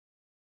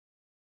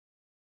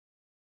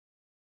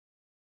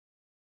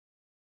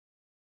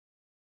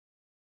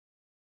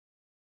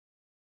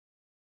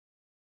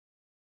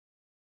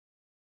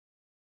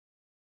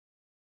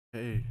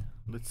Hey,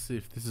 let's see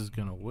if this is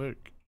gonna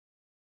work.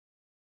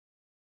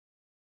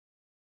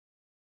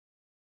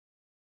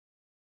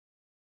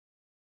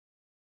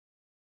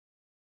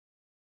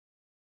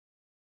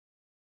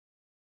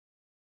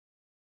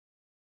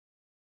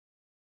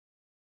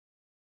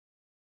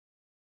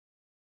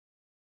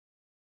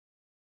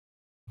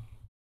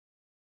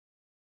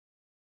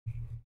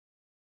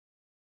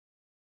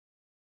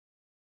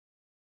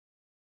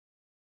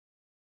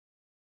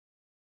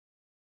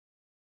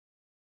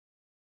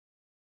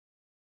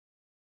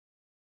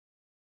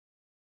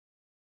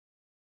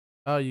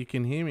 Oh, you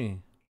can hear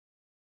me.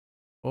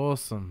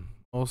 Awesome.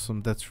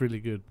 Awesome. That's really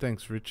good.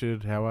 Thanks,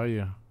 Richard. How are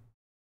you?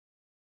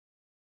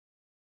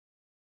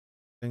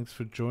 Thanks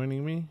for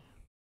joining me.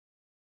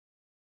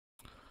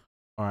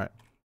 All right.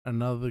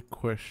 Another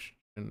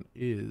question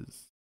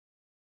is,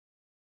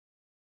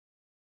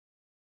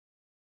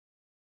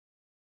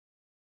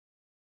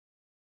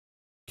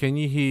 can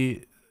you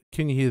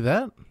hear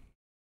that?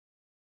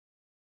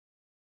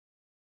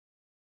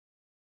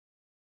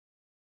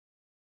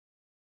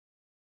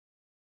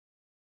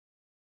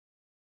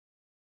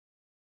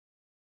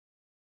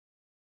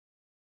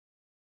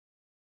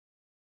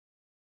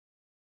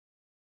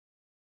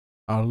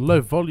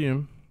 Low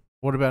volume.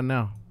 What about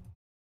now?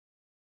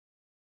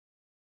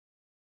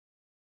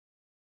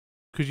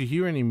 Could you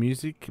hear any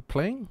music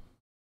playing?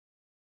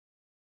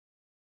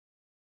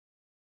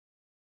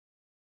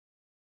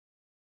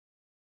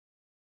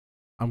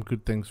 I'm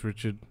good, thanks,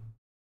 Richard.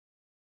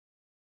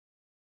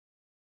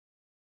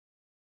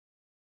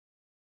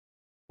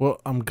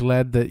 Well, I'm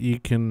glad that you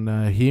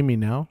can hear me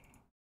now.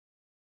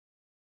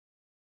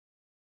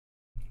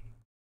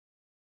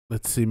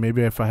 Let's see,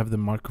 maybe if I have the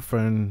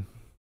microphone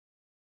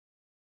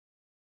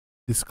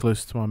this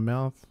close to my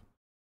mouth,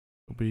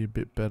 it'll be a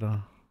bit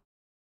better.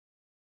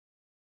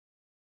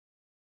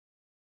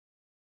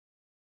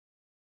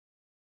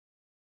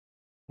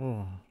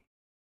 Oh,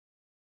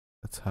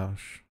 that's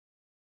harsh.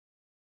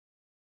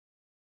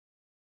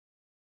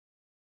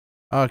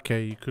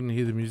 Okay, you couldn't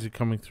hear the music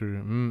coming through.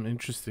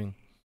 Interesting.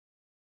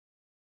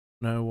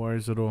 No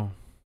worries at all.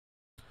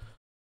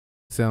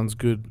 Sounds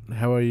good.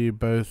 How are you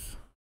both?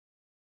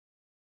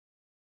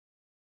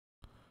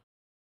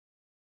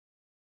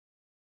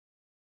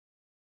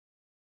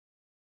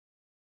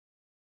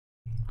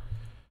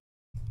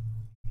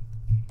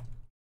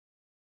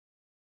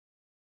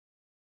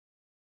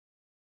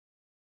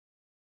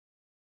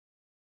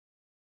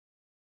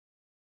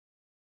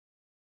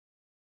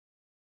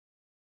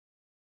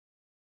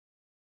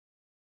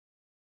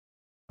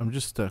 I'm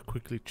just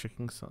quickly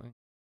checking something.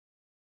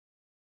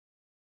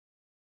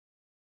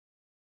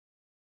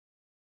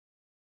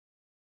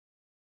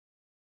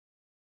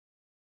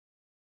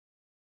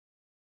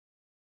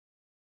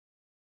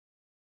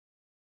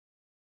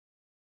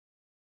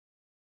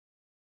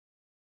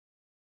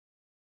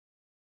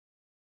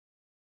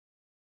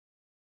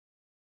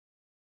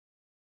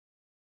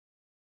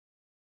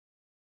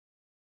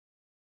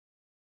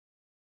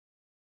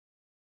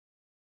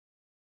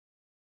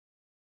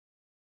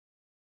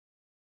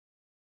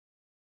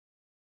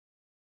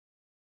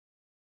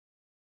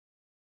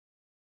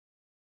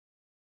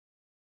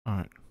 All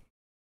right.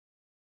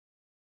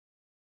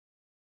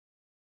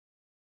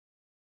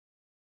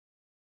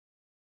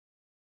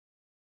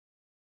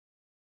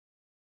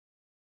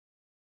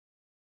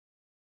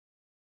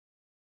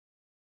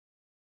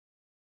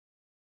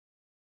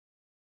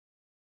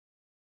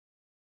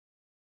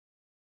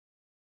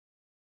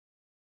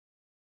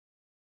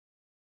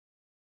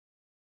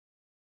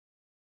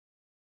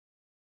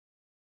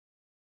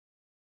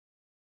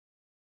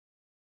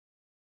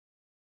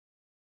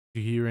 Do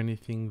you hear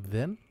anything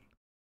then?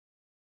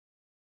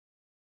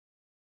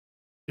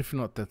 If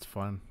not, that's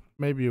fine.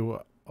 Maybe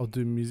I'll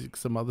do music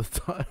some other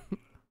time. I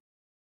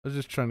was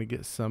just trying to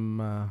get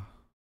some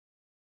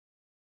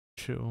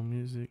chill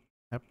music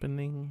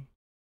happening.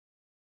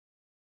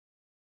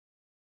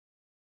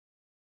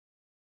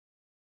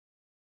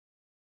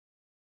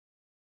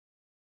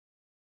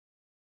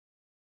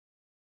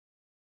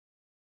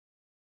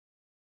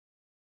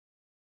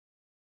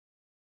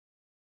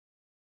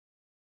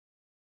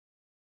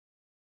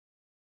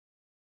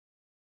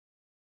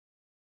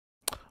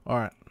 All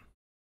right.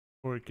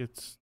 Before it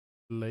gets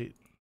late.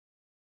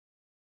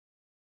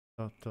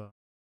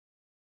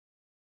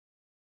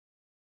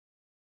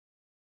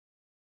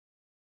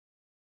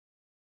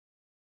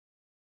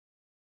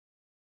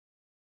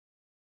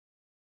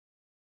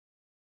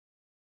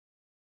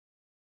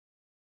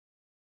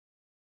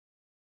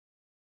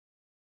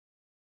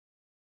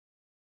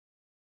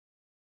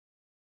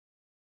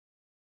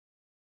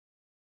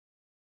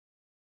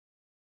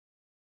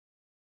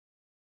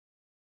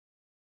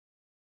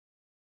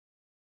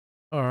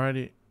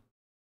 Alrighty.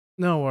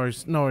 No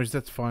worries. No worries.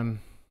 That's fine.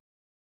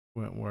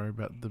 Won't worry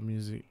about the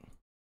music.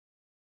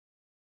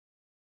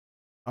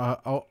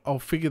 I'll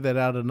figure that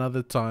out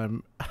another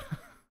time.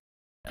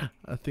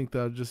 I think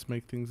that'll just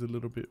make things a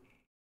little bit.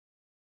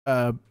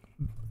 I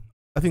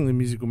think the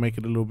music will make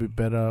it a little bit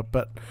better,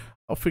 but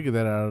I'll figure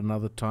that out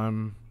another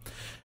time.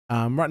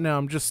 Right now,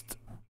 I'm just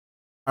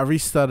I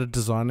restarted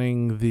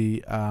designing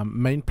the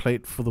main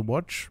plate for the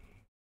watch.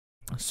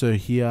 So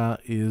here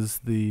is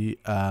the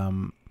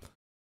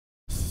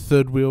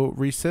third wheel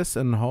recess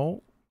and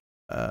hole,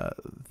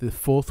 the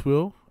fourth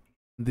wheel,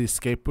 the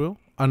escape wheel.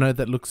 I know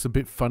that looks a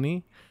bit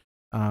funny,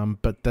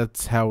 but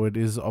that's how it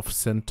is off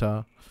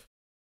center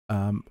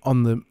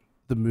on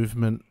the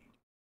movement.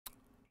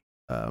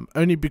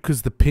 Only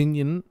because the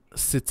pinion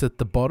sits at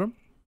the bottom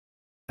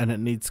and it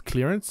needs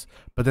clearance,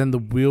 but then the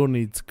wheel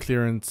needs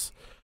clearance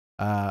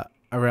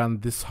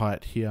around this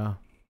height here.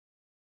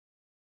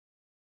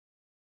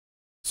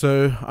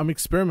 So I'm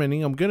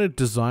experimenting. I'm going to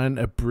design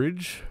a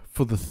bridge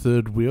for the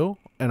third wheel,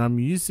 and I'm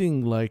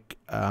using like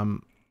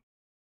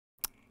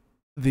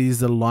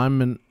these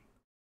alignment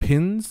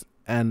pins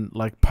and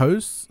like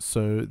posts.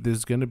 So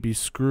there's going to be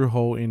screw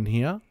hole in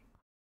here,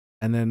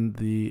 and then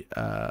the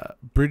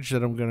bridge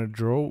that I'm going to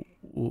draw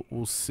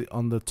will sit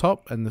on the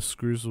top, and the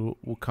screws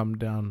will come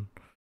down.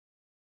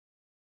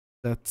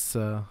 That's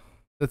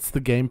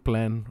the game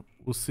plan.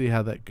 We'll see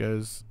how that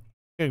goes.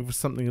 Going for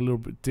something a little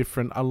bit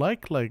different. I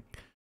like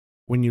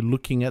when you're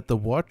looking at the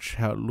watch,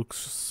 how it looks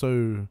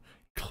so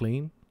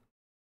clean,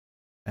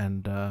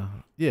 and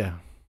yeah,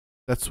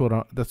 that's what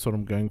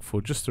I'm going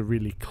for. Just a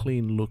really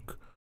clean look.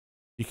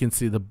 You can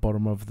see the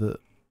bottom of the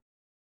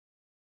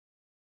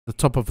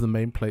top of the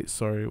main plate.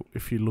 Sorry,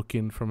 if you look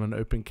in from an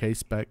open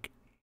case back.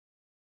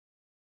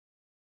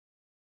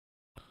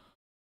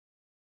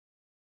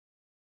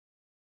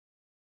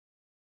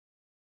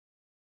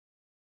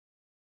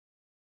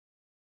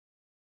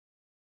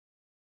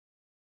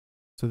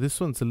 So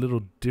this one's a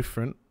little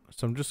different.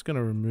 So I'm just going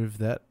to remove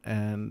that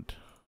and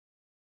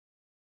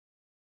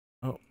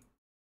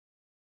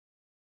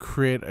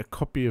create a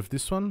copy of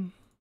this one.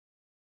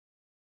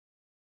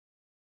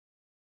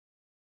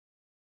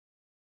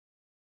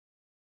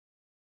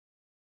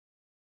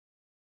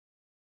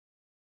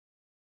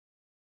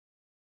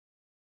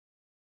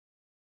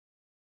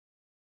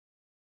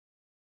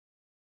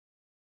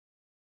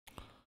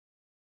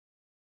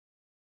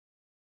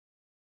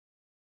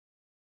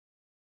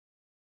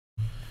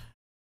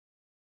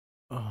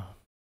 Oh,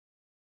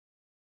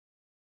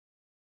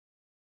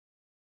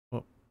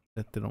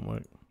 that didn't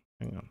work.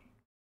 Hang on.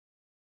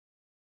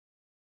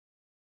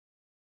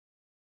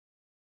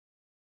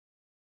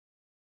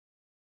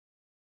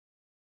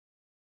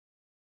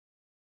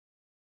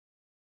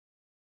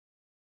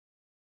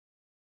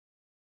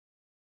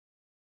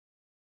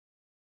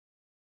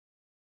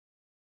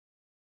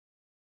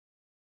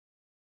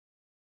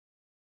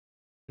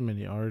 Too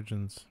many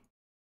origins.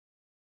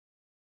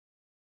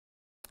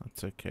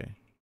 That's okay.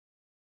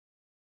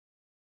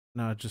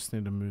 Now I just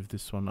need to move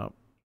this one up.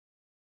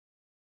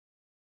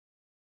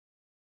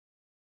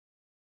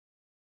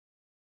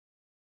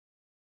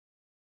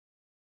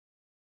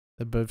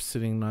 They're both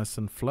sitting nice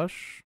and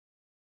flush.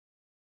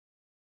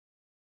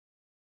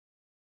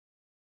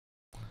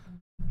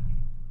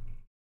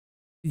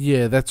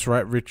 Yeah, that's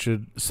right,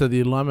 Richard. So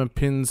the alignment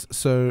pins,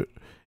 so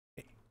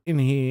in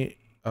here,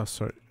 oh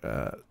sorry,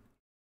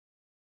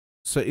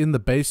 so in the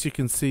base you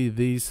can see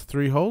these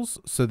 3 holes.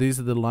 So these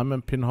are the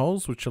alignment pin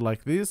holes, which are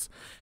like this,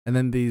 and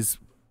then these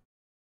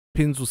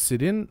pins will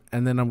sit in,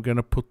 and then I'm going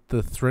to put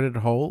the threaded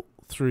hole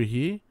through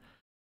here,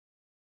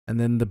 and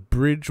then the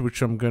bridge,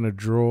 which I'm going to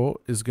draw,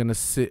 is going to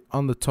sit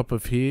on the top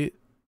of here,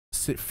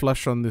 sit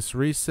flush on this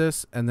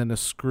recess, and then a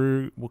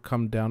screw will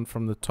come down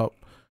from the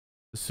top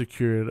to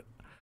secure it.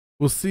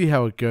 We'll see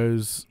how it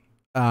goes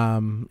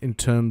in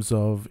terms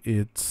of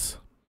its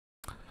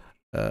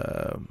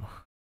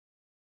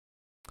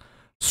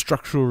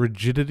structural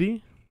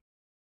rigidity.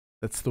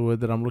 That's the word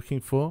that I'm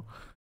looking for.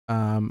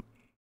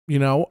 You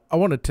know, I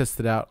want to test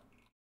it out.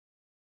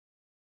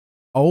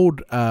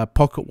 Old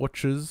pocket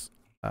watches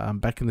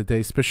back in the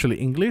day,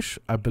 especially English,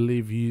 I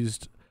believe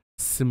used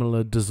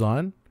similar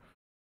design.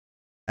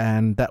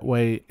 And that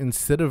way,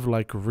 instead of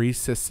like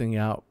recessing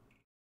out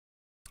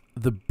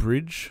the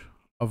bridge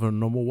of a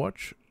normal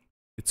watch,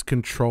 it's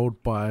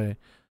controlled by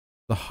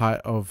the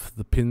height of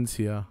the pins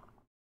here.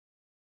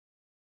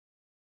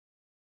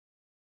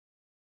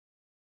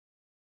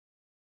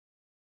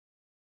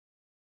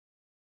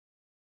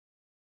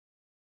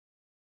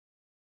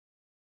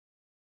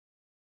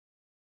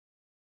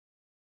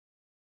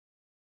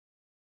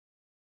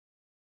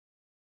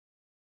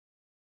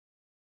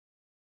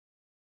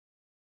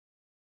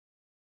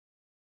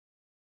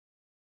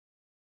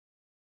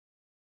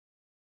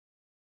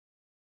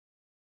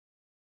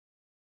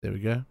 There we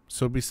go.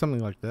 So it'll be something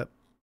like that.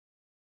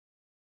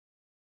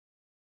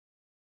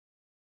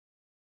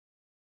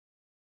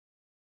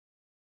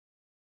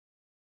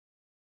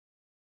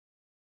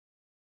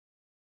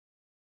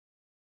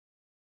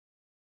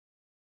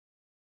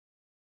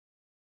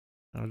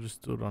 I'll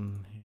just do it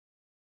on here.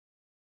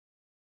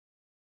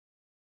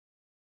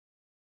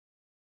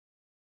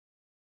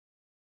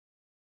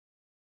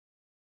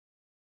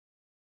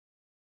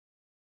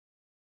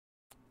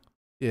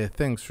 Yeah,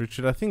 thanks,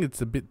 Richard. I think it's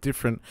a bit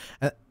different.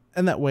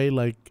 And that way,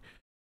 like,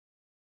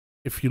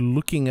 if you're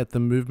looking at the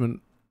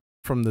movement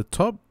from the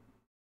top,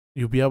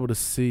 you'll be able to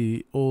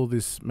see all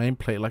this main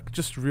plate, like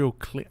just real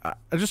clean.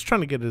 I'm just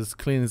trying to get it as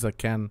clean as I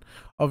can.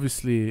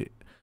 Obviously,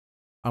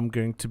 I'm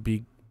going to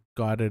be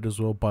guided as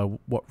well by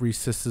what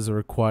recesses are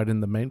required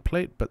in the main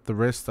plate, but the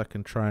rest I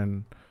can try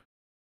and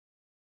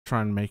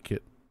make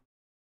it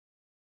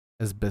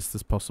as best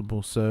as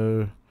possible.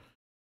 So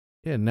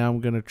yeah, now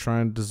I'm going to try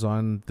and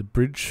design the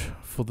bridge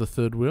for the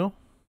third wheel.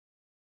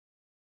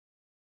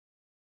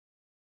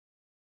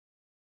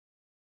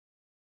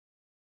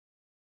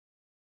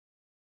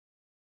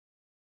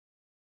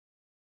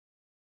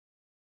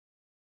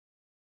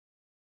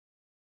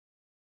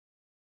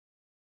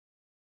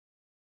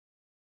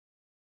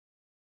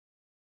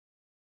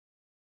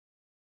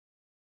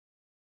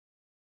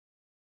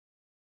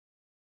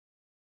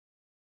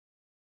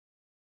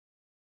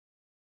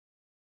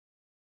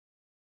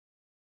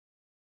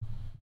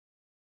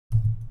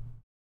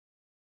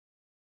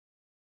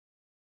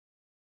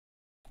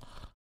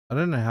 I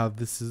don't know how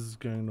this is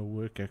going to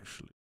work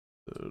actually.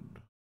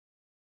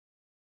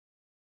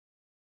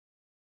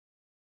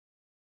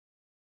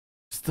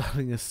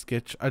 Starting a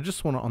sketch. I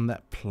just want it on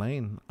that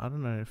plane. I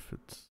don't know if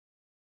it's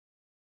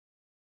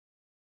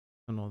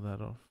turn all that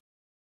off.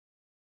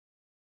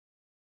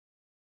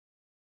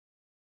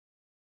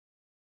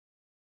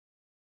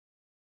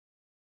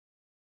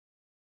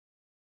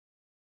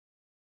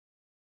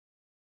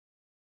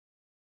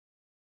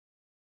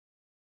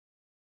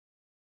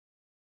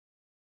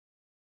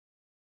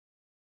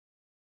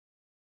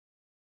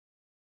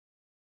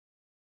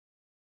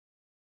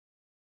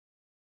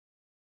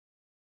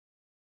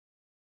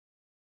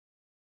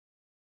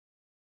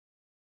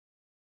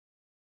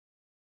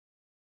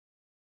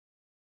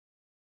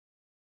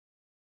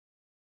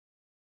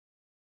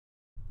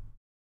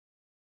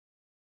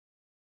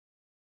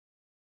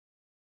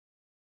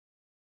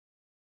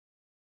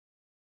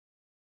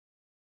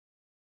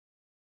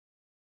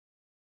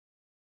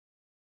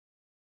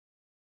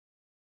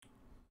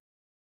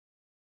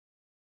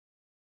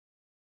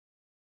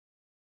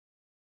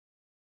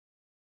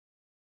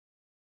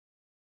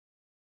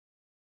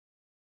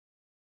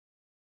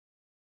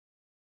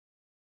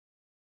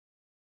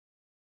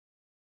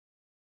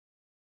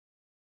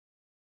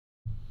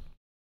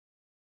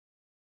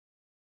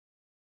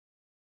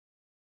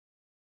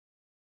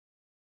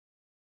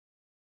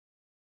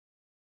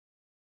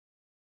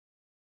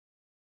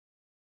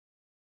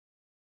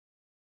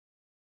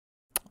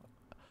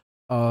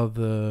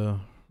 The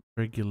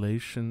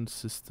regulation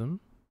system.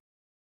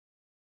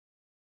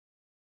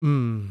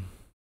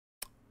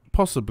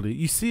 Possibly.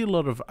 You see a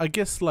lot of, I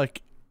guess,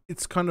 like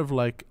it's kind of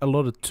like a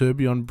lot of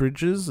tourbillon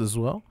bridges as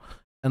well,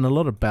 and a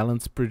lot of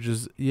balance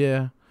bridges.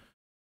 Yeah,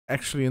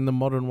 actually, in the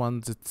modern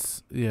ones,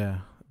 it's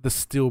the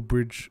steel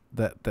bridge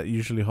that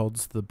usually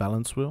holds the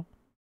balance wheel.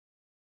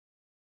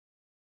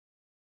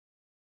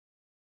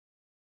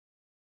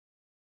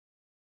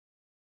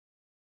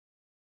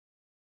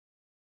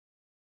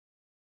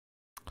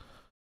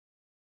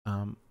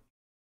 Um,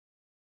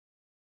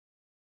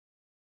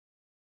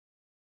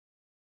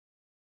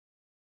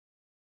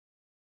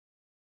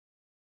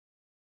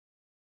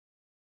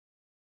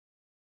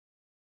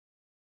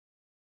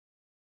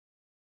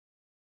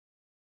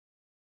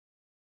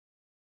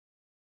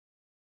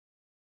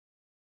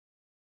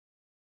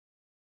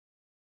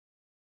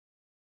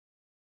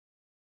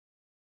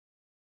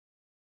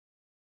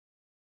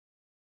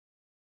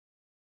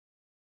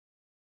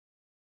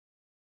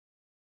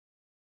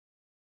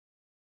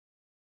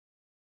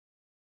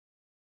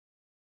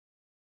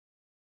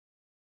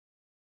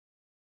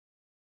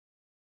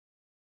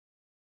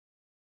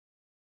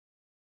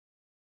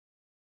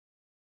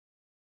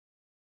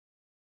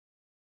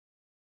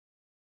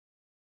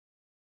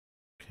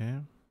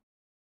 okay.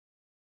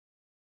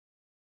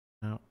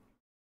 Now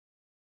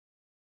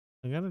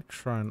I'm gonna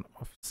try and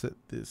offset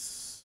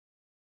this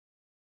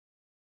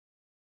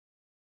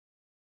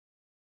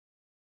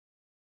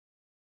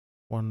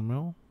 1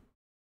 mil.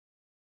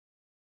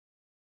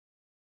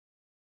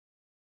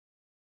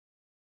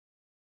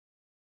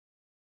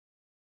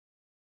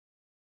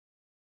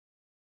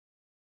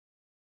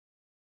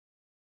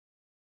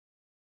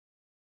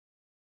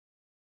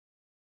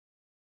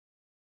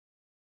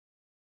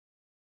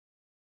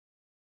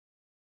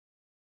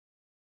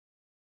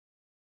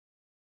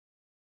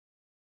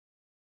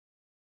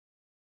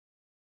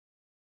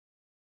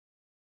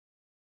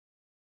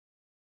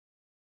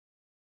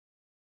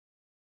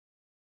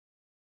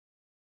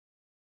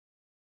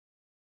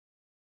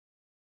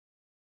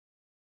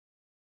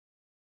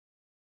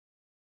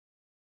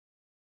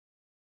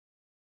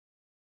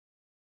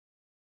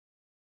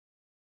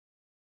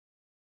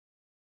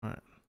 All right.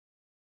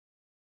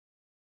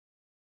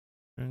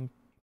 And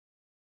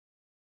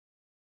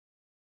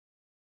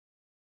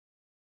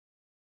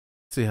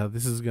see how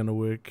this is gonna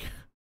work.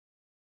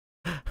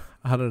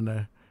 I don't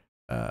know.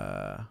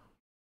 Uh,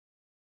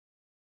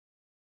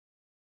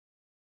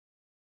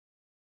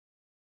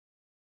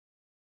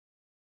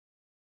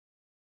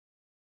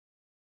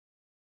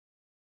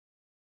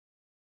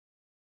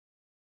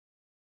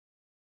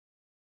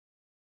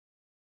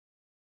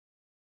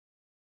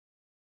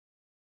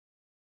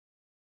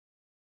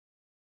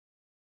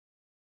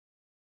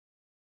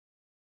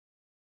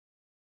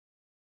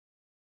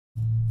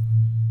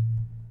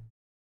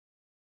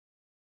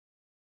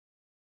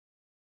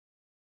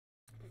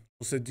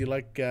 Also, do you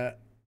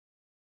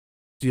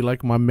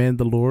like my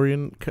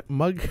Mandalorian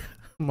mug?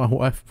 My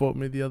wife bought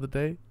me the other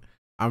day.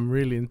 I'm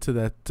really into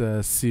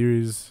that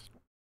series,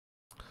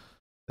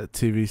 that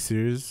TV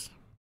series.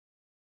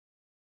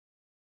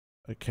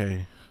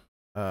 Okay.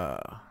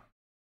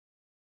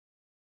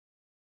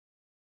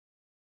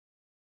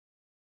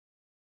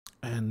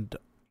 And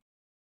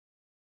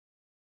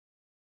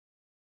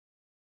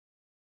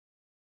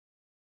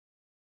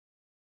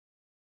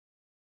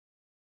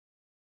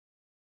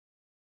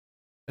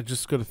I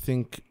just got to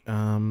think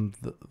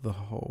the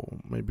whole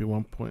maybe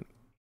 1.25.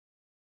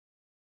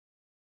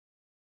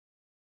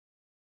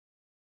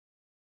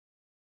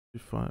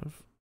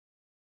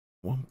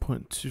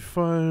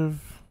 1.25.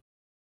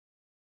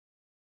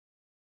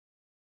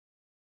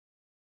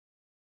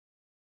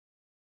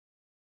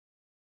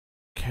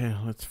 Okay,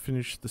 let's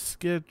finish the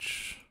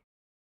sketch.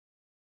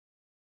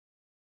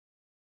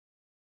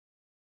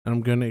 And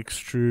I'm going to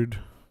extrude.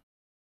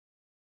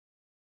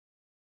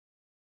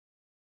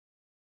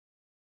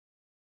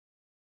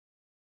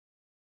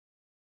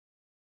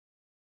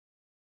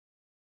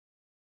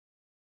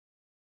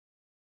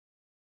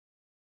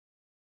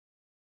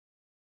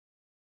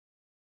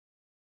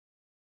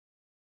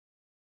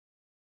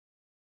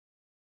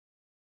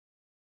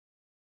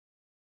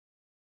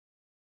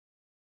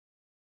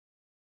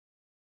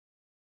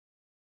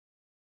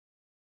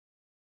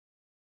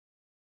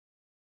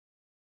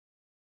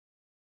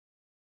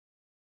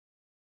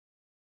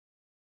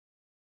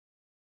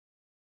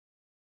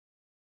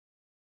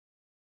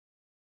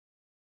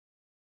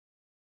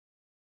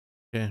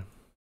 Okay.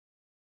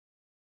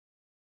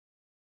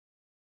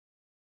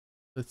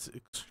 Let's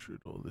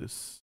extrude all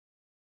this.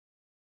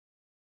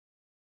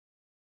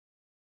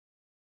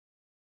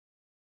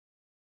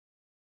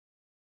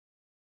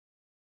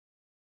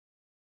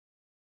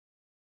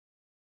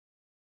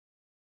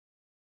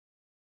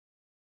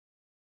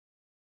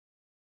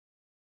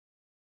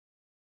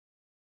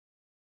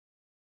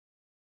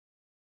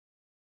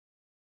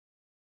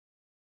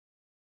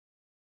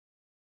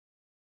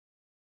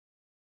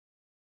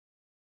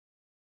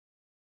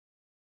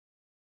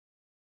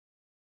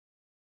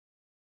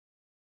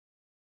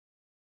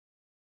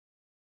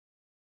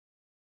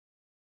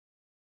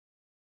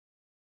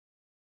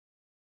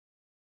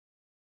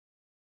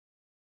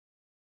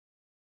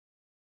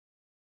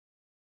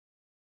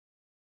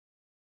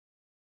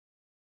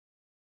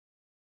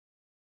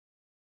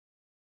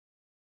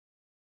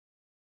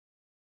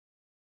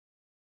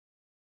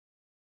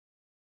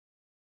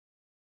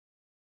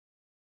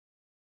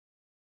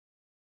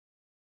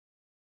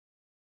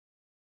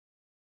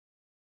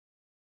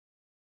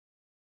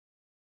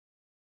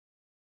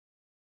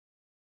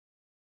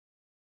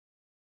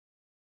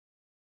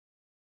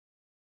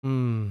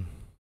 I'm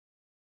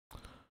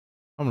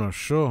not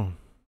sure.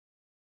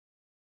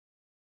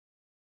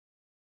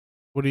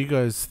 What do you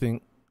guys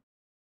think?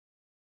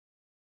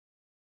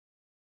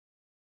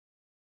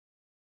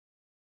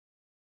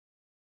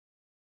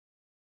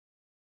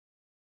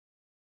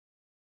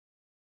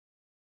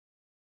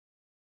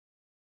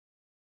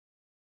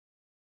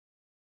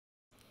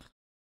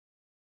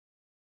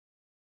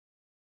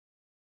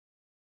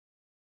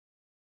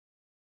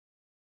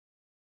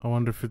 I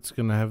wonder if it's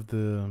gonna have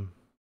the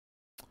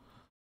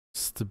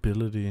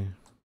stability.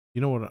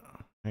 You know what?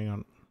 Hang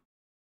on.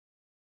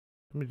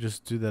 Let me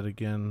just do that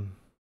again.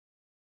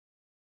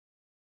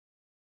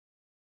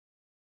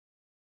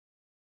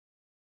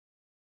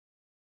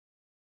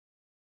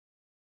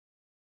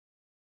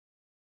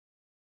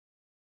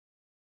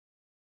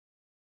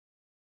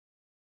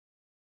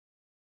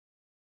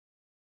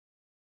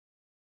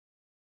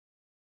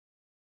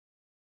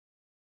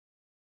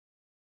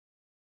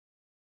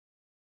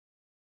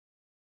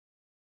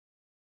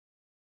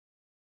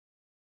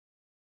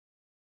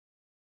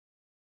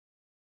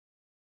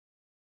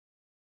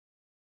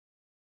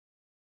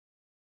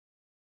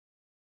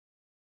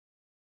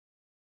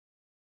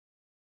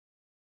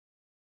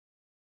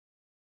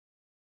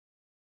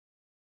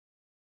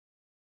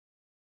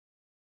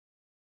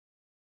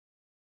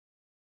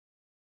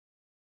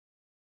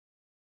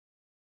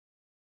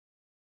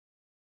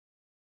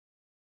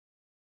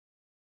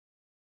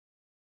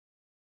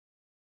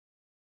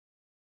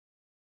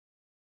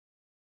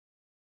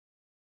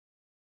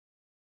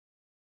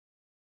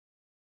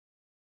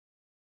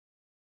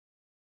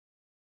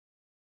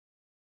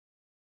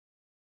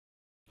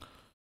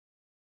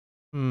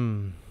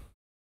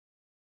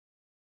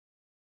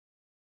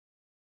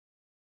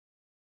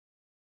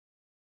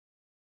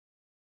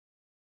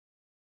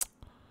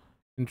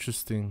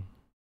 Interesting.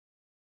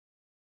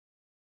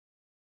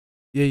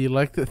 Yeah, you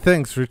like that?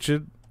 Thanks,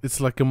 Richard. It's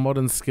like a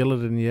modern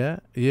skeleton, yeah?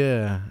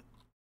 Yeah.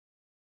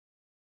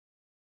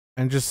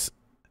 And just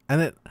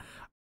and it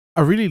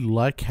I really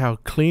like how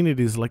clean it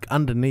is, like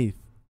underneath.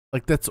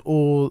 Like that's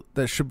all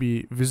that should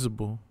be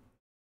visible.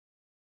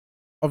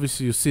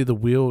 Obviously you see the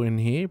wheel in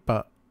here,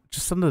 but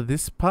just under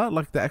this part,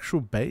 like the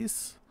actual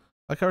base,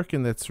 like I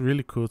reckon that's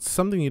really cool. It's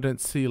something you don't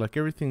see, like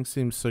everything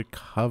seems so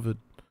covered.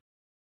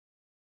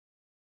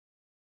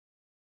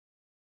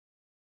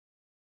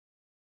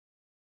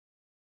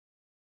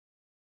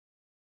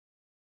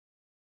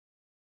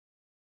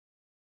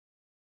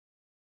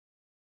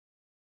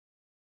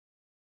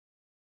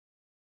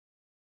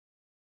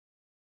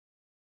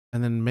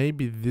 And then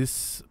maybe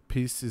this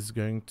piece is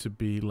going to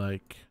be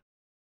like,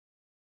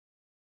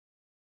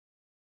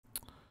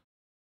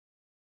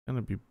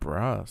 gonna be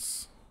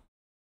brass.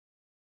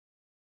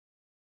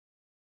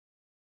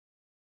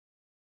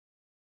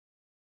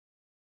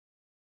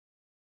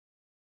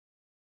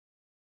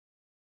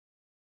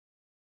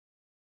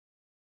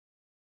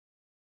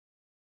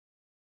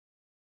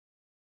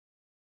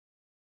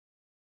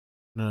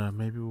 No,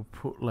 maybe we'll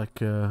put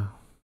like a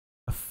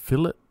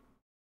fillet.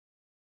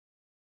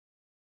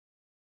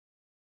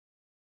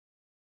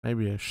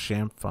 Maybe a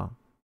chamfer.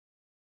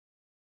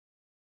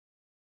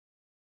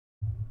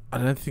 I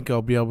don't think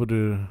I'll be able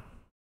to.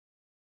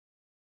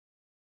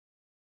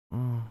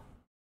 Oh,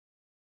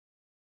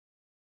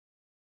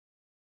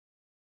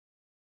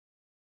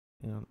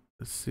 hang on.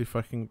 Let's see if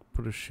I can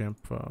put a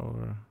chamfer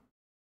or.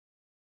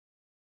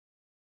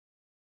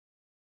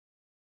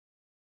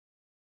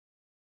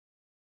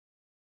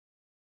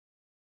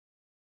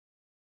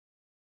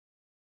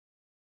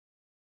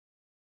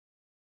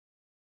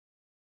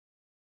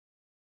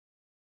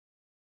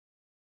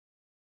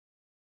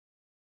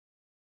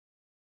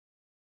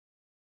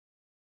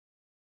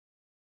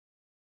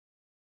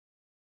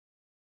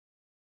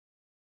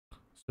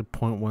 So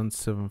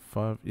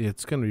 0.175. Yeah,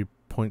 it's gonna be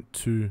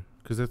 0.2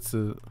 because that's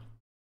a.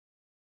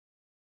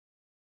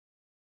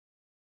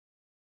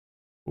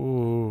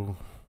 Oh,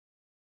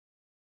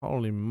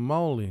 holy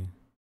moly!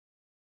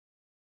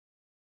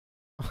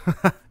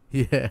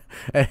 Yeah,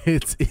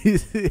 it's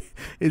easy.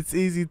 It's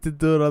easy to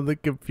do it on the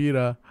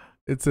computer.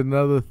 It's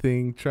another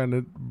thing trying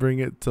to bring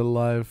it to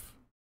life.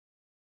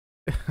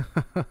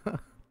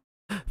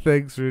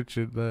 Thanks,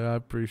 Richard. I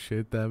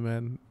appreciate that,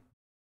 man.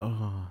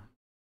 Oh,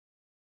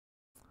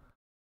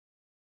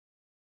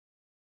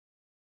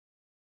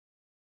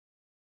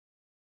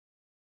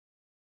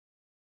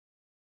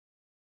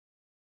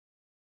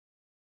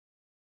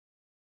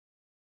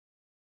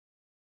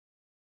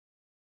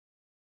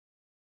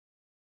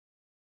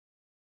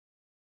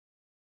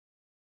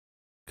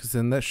 because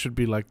then that should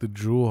be like the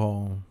jewel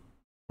hole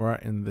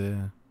right in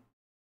there.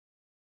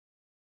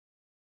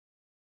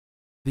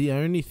 The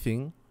only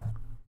thing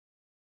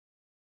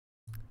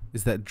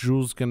is that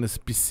jewel's gonna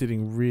be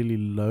sitting really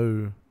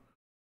low,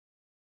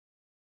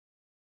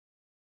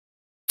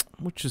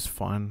 which is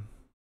fine.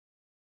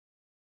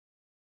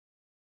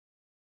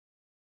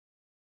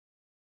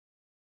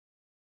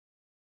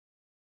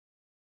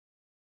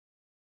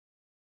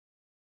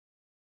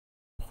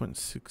 Point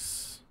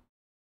 0.6.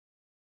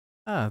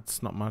 Ah,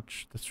 it's not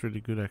much. That's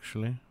really good,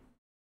 actually.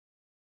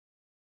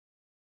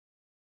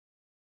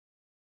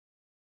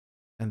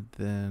 And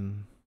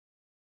then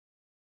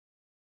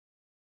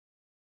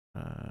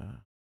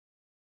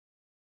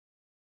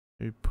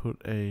we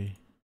put a.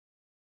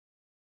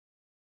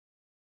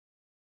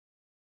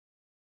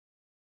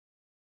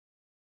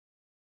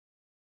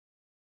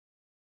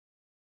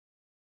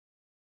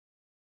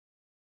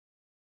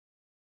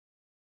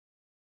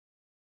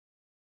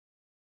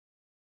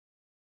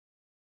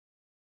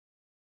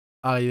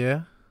 Ah,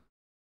 yeah.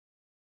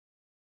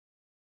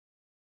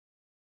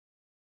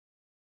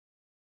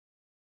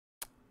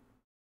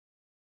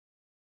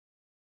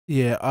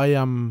 Yeah, I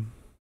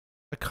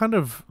kind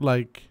of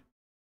like.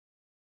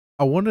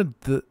 I wanted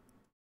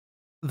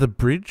the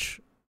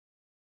bridge.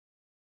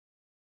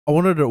 I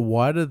wanted it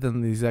wider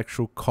than these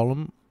actual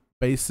column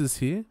bases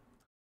here,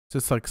 so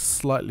it's like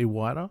slightly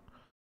wider.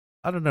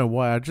 I don't know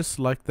why. I just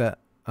like that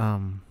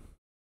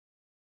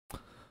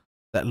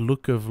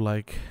look of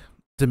like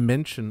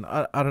dimension.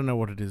 I don't know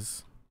what it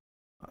is.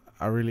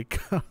 I really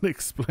can't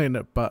explain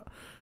it, but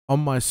on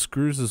my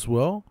screws as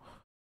well.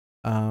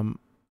 Um,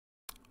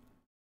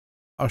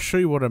 I'll show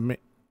you what I mean.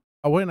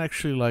 I won't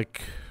actually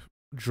like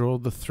draw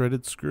the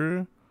threaded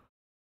screw.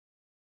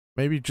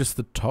 Maybe just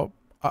the top.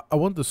 I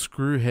want the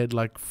screw head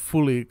like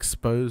fully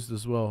exposed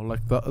as well,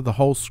 like the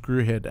whole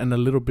screw head and a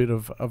little bit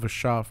of a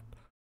shaft,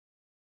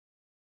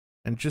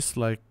 and just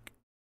like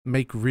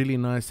make really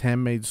nice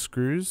handmade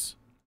screws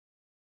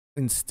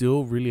and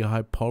still really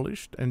high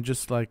polished, and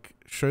just like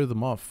show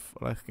them off.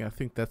 I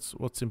think that's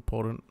what's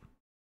important.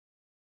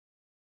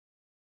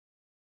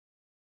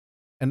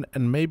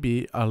 And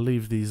maybe I'll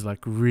leave these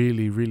like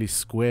really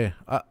square.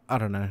 I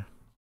don't know.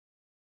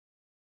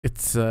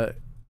 It's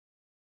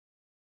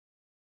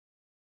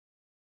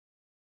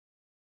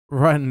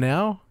right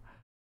now,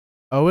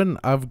 Owen,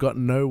 I've got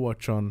no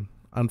watch on,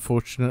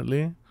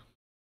 unfortunately.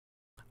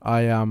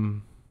 I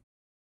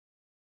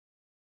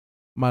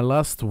my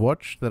last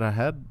watch that I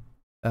had,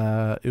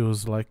 it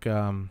was like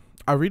I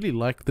really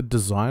like the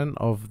design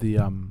of the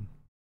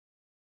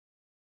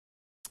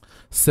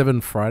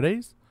 7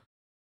 Fridays,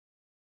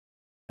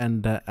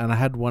 and I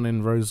had one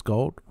in rose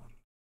gold,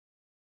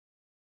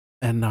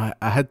 and I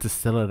had to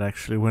sell it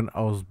actually when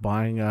I was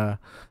buying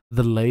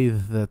the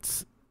lathe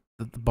that's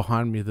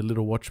behind me, the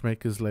little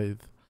watchmaker's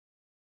lathe.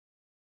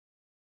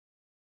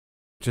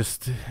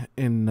 Just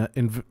in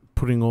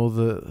putting all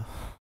the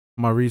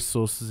my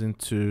resources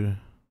into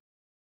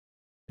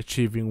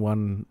achieving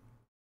one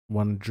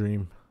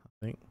dream, I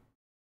think.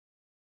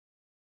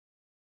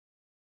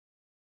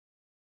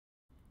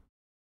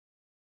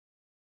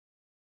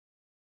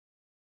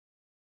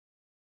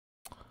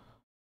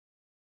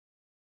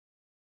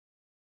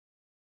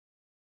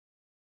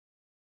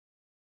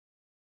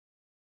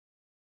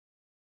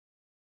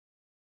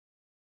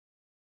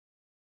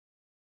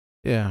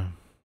 Yeah.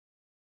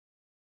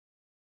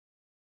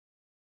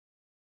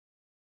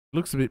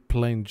 Looks a bit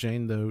plain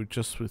Jane though,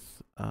 just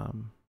with how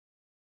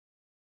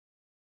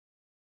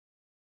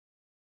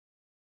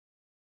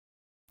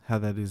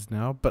that is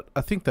now. But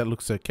I think that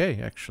looks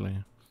okay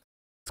actually.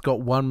 It's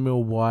got 1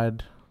 mil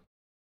wide.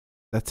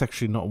 That's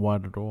actually not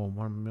wide at all.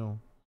 1 mil.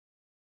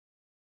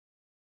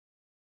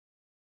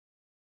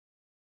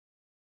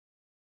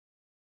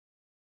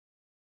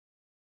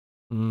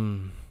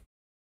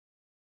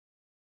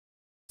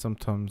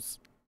 Sometimes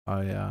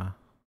I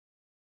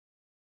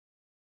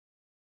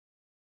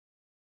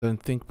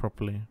don't think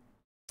properly.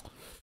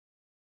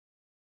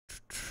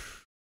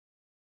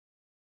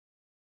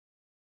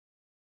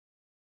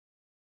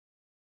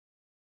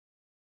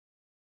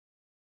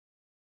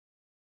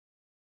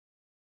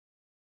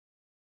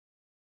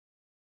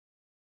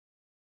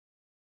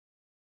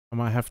 I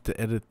might have to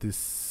edit this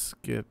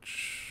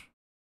sketch.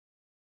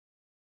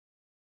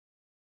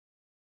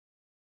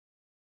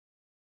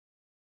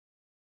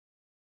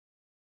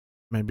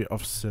 Maybe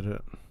offset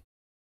it.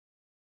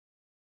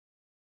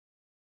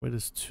 Where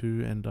does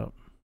 2 end up?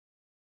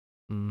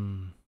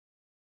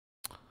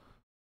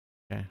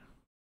 Okay.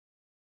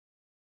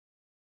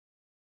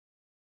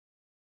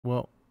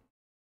 Well,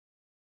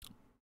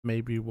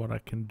 maybe what I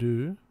can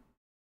do.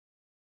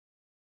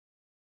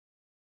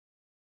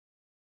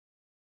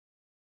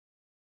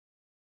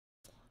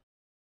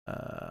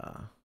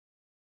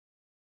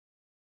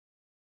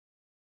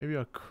 Maybe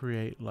I'll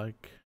create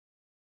like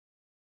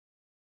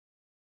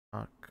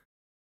arc.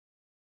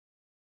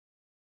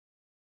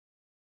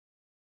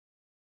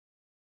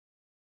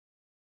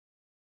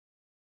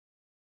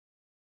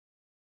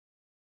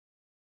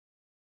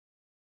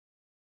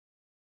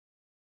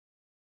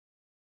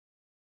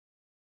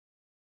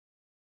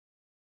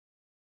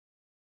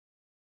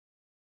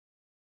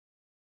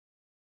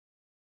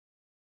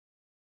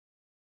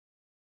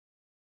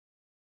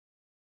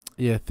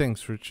 Yeah,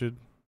 thanks, Richard.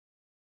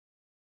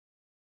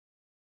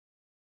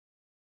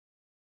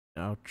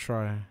 I'll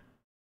try.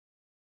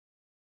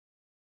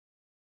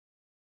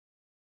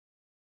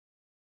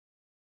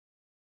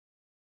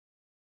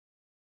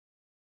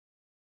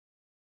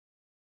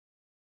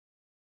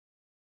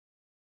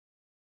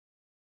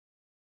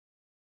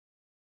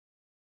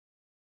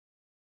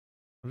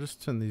 I'll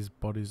just turn these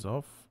bodies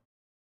off.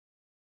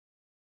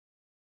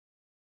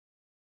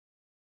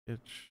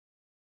 Sketch.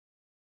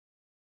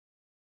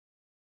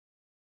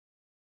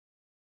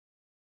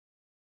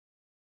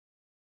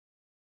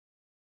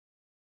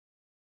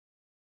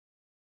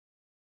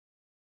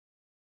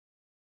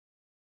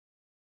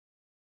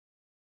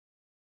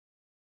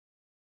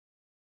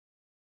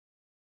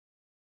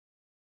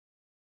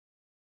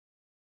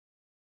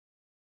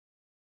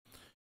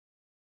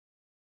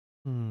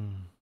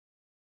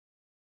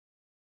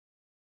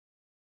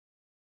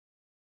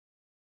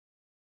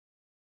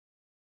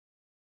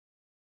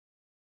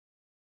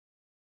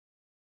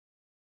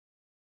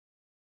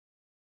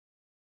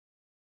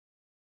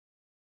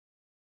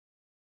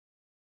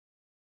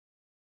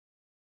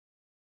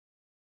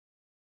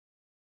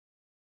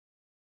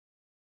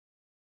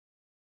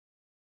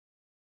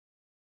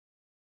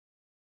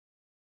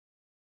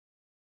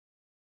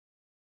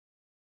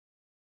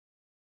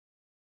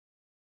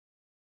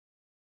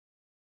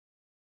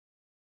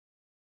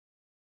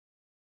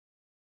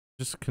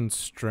 Just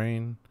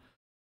constrain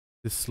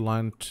this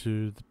line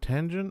to the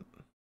tangent,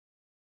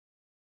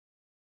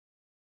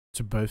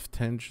 to both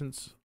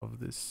tangents of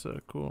this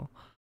circle.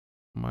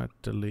 Might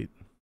delete.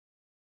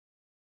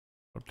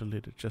 I'll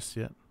delete it just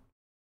yet.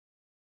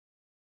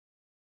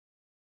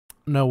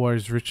 No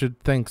worries, Richard.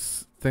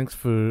 Thanks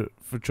for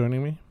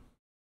joining me.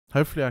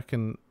 Hopefully I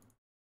can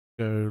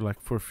go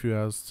like for a few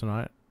hours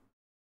tonight.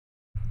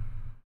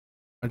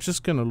 I'm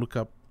just gonna look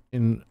up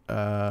in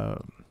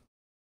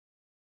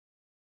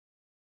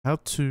how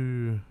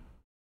to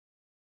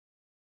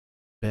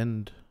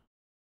bend.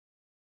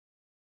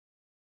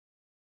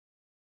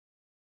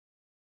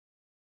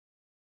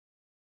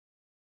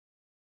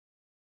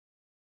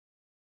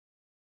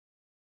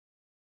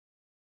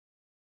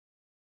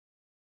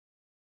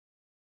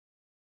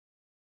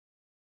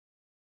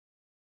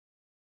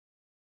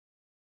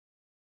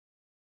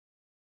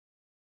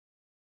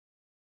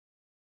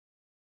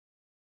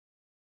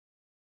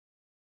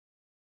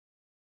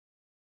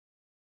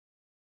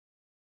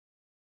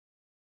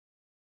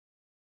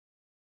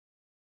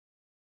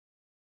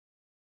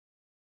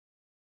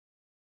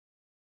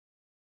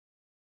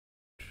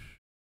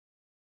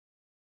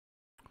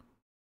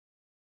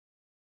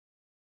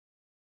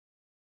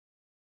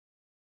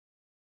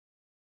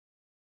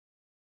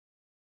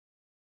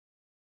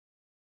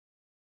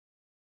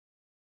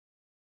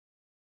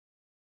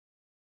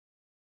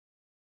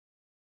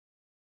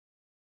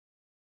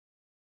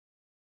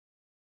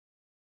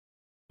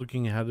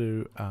 Looking at how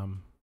to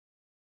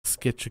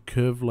sketch a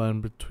curved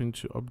line between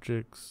two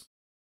objects.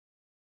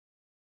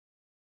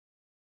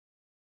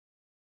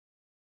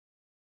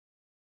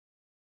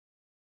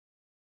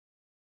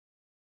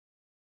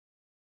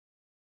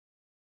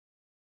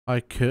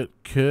 Hi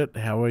Kurt,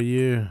 how are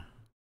you?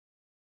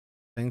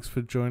 Thanks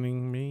for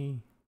joining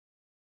me.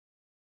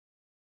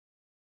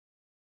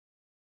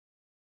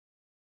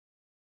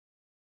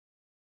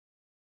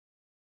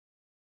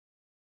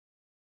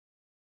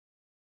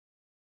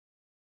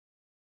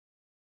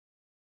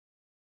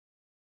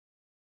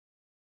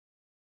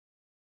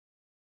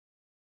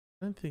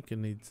 I don't think it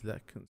needs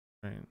that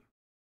constraint.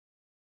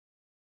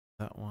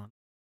 That one.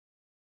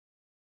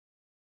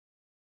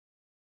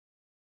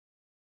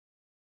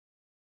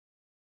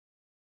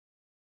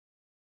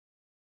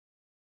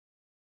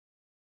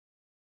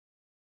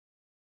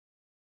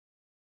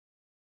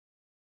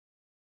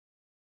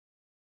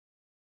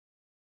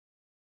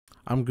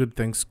 I'm good,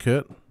 thanks,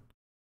 Kurt.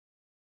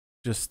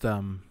 Just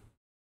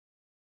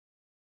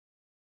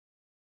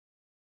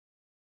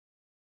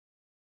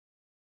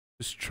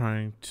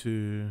trying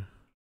to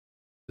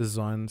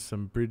design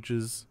some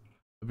bridges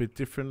a bit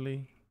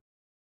differently.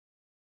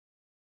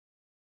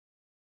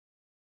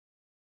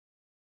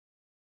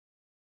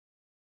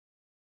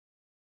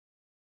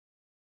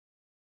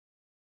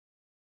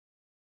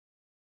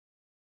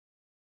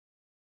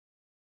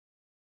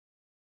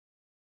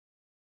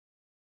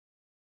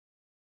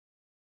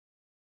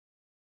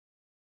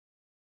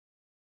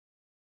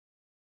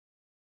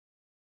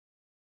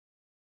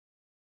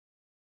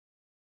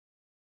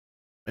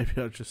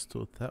 Maybe I'll just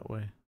do it that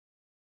way.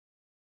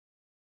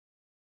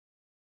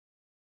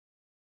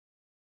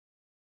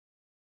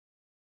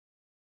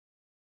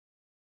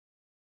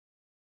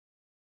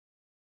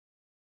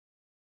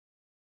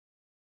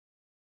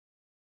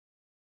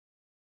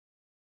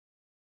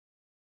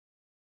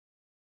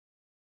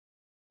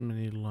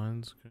 Many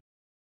lines.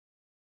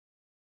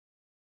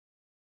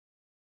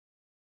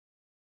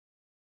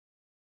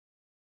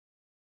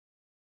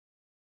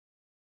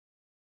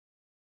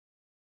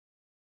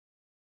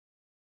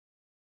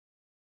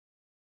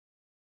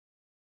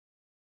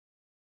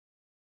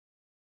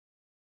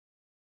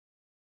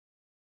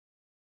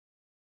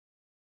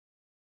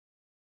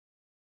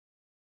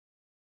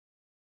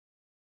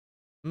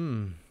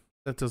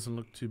 That doesn't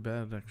look too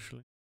bad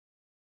actually.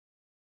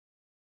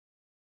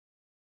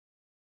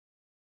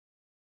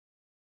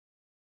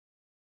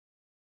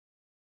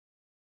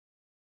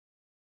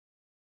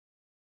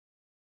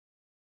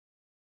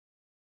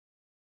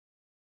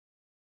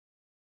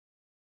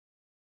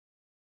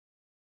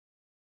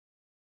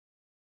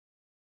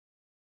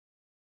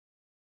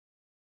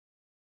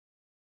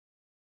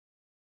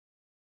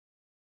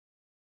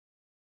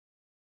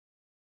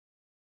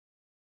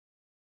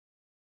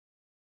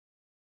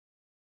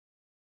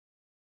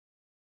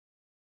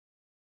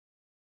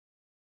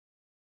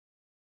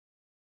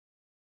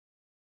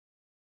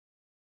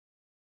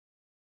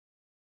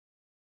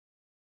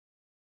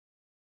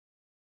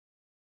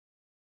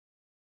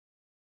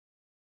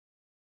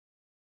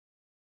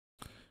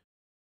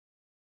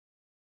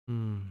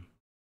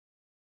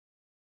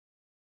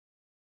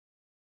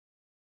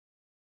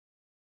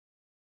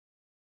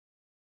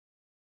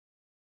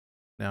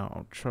 Now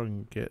I'll try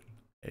and get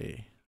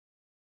a,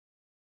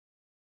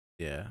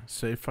 yeah,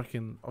 so if I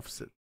can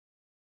offset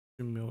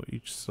 2 mil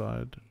each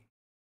side,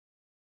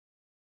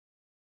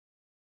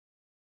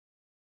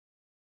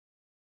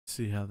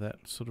 see how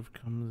that sort of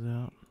comes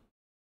out.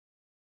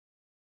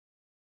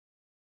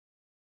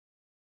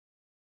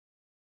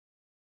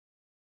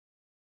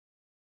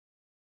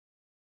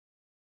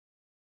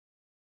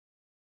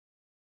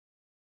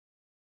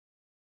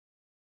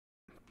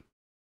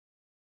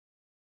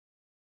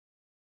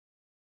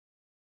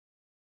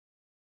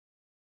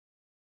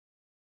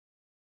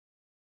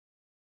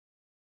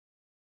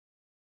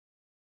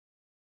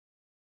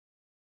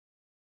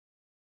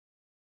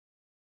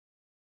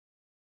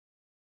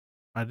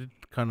 I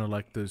did kind of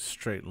like those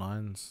straight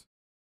lines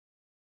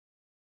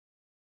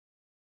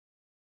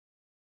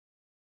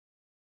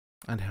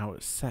and how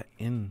it sat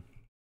in.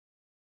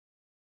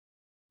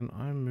 Can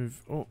I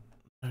move? Oh,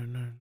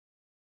 no.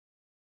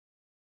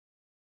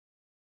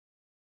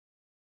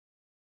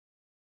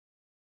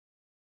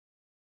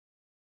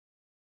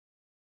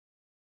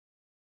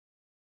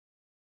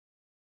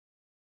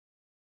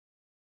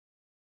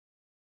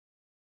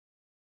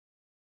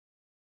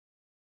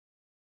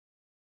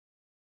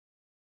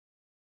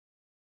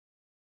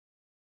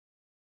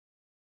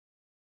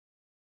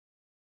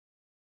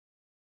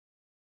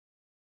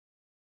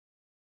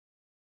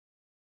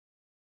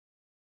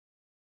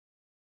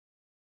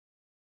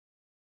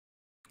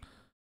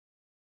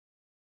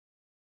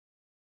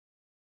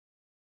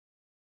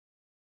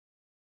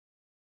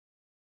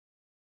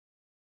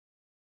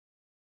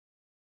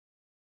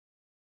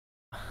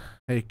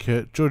 Hey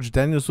Kurt, George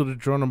Daniels would have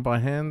drawn them by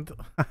hand.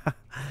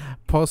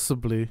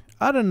 Possibly.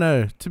 I don't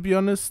know. To be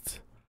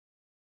honest,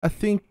 I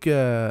think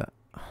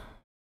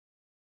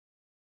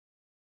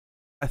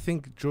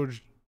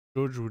George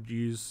would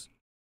use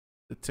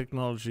the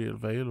technology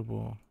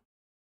available.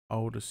 I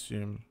would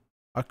assume.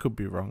 I could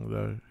be wrong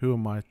though. Who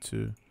am I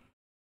to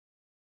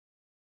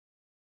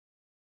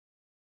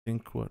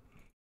think what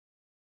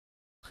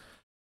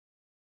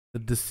the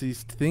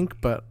deceased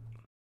think? But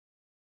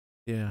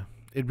yeah,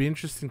 it'd be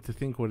interesting to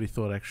think what he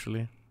thought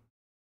actually.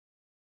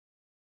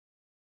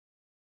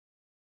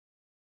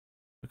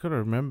 I gotta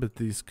remember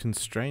these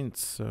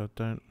constraints so I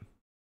don't.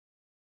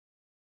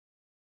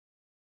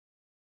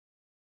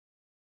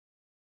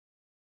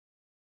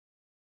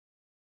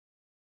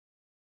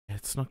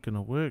 It's not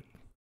gonna work.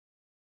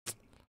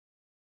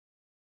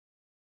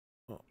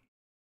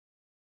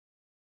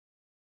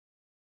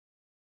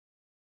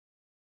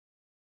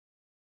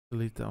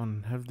 Delete that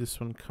one. Have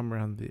this one come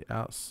around the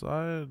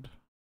outside.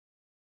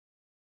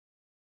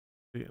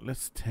 Yeah,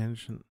 let's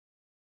tangent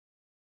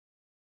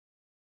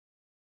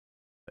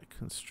that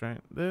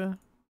constraint there.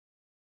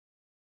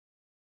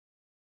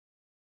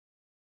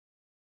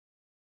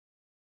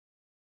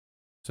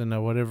 So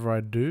now whatever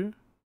I do,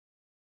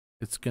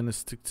 it's gonna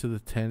stick to the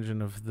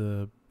tangent of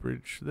the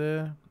bridge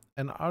there.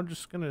 And I'm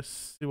just gonna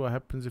see what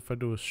happens if I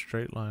do a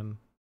straight line.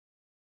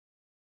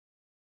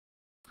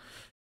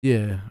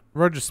 Yeah,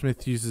 Roger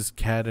Smith uses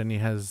CAD and he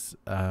has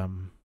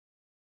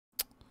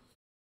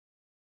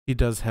he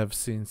does have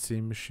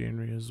CNC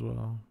machinery as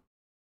well.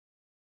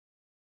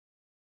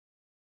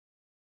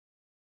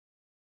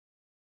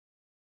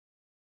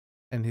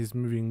 And he's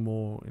moving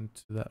more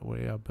into that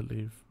way, I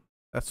believe.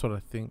 That's what I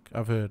think.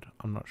 I've heard.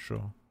 I'm not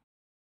sure.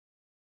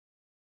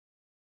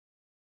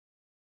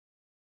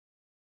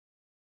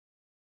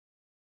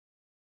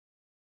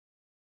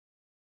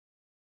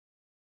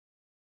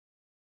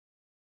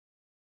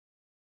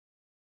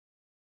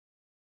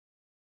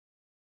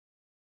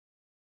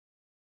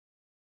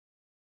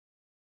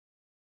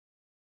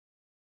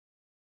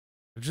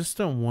 I just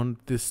don't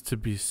want this to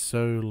be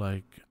so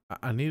like,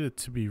 I need it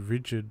to be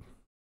rigid.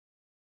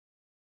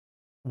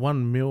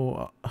 1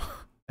 mil,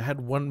 I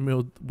had 1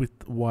 mil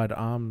with wide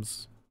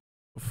arms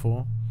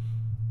before.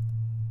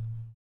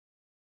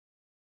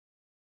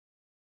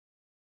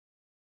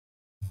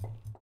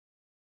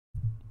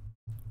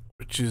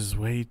 Which is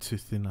way too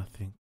thin, I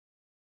think.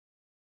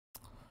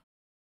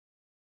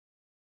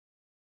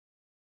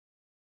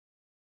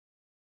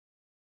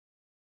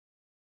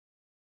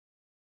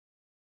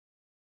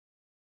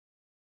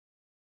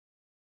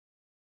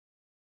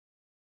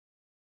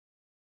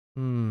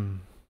 Hmm.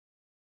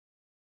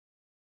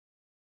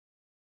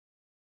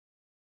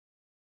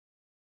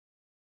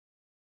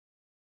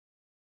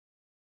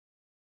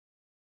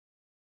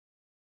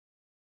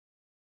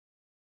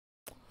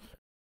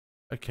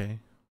 Okay.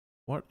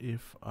 What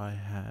if I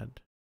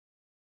had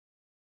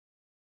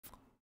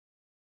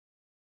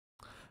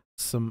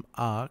some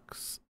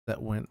arcs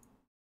that went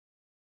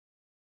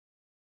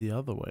the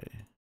other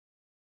way?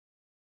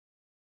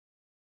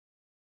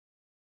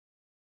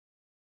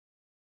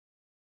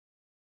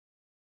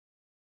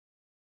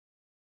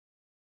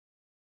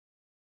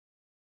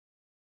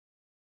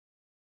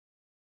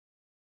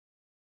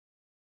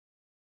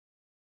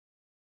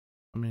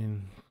 I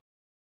mean,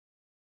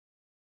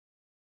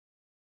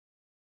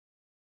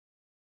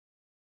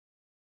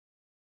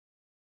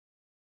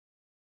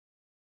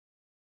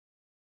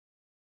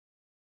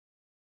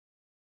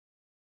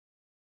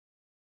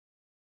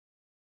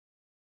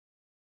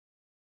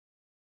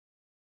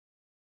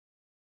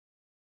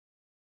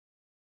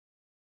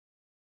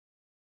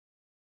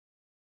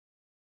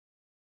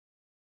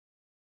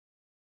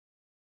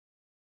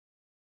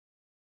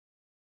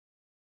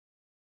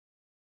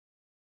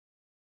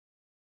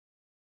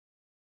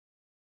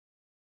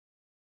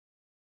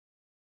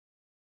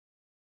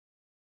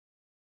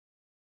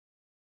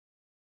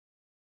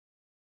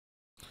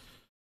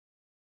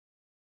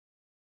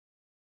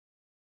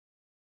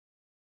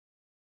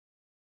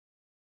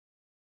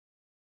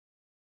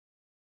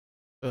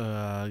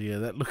 yeah,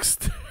 that looks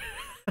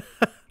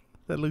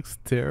that looks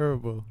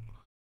terrible.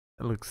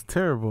 That looks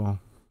terrible.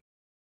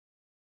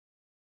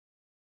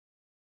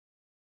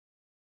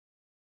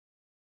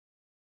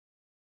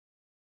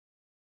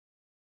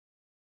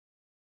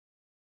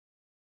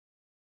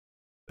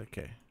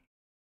 Okay.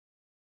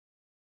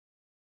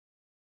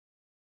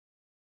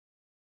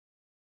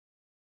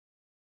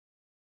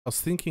 I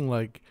was thinking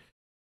like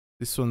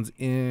this one's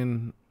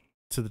in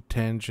to the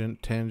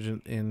tangent,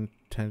 tangent in,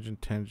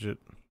 tangent, tangent.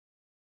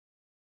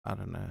 I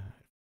don't know.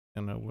 It's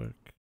gonna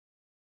work.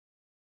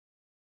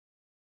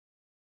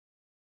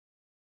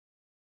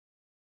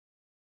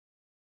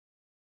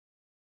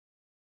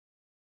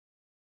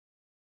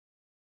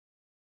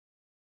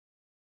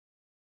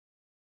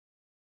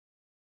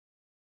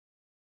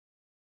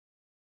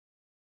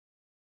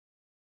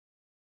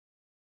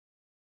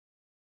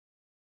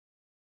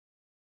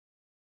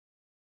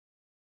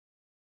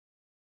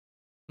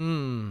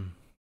 Hmm.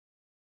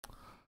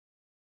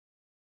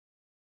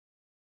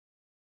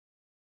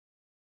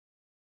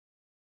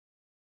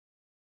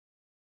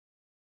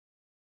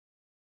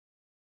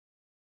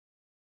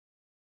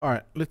 All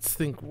right. Let's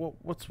think.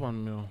 What's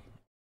 1 mil?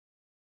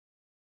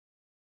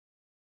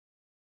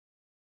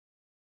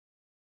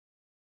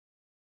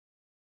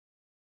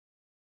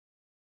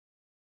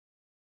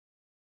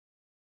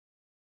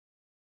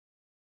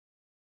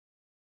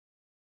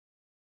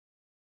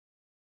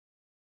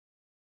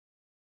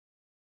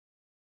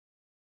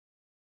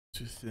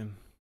 Too thin.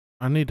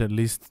 I need at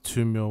least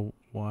 2 mil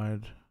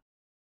wide.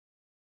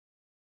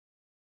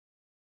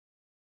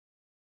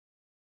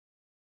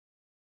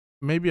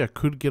 Maybe I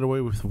could get away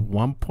with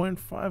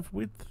 1.5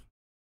 width.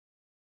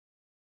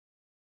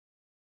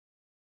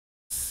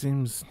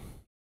 Seems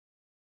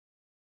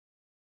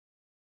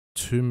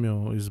 2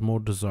 mil is more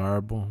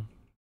desirable.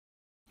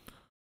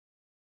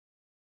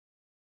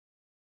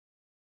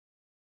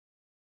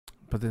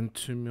 But then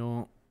 2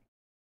 mil.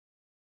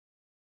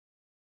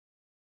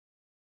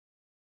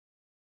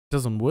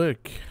 doesn't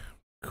work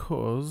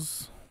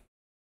because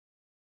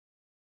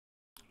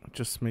it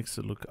just makes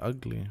it look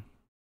ugly.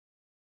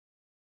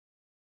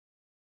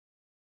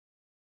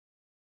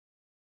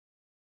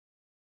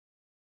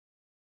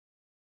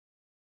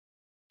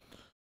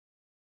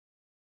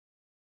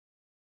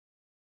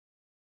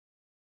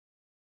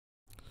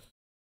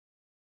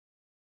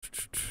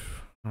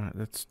 Alright,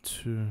 that's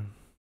 2.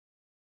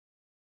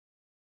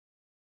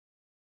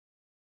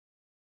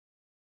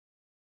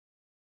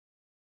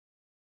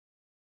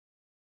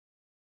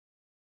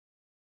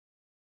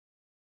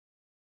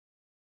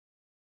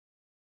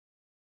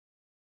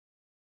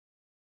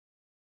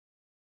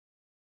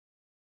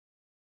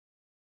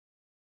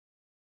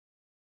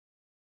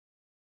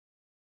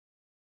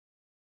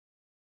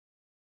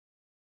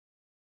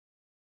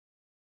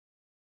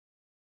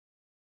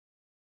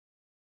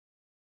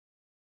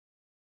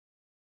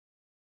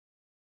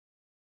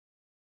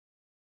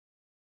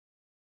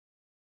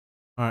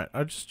 Alright,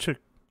 I just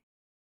checked.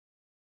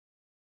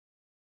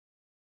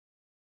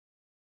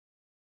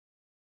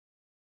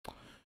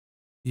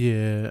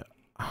 Yeah.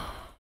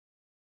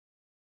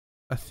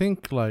 I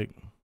think like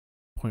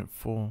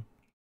 0.4.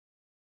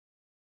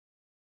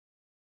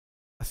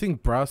 I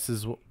think brass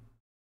is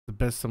the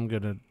best I'm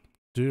gonna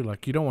do.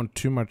 Like, you don't want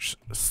too much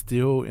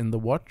steel in the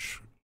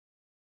watch.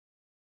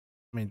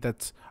 I mean,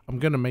 I'm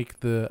gonna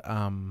make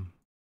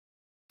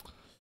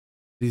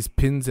these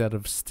pins out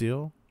of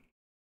steel.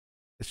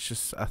 It's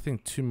just, I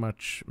think, too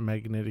much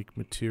magnetic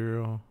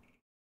material.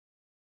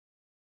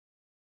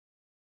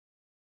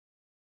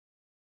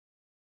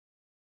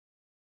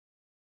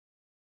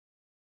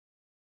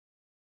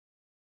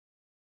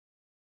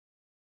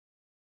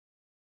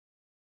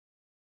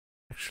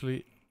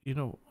 Actually, you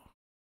know,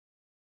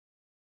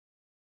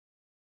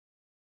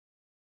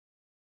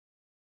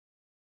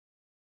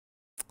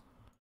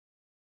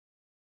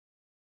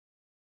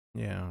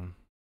 yeah.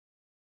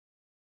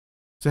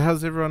 So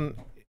how's everyone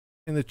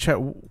in the chat?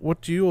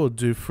 What do you all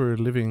do for a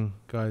living,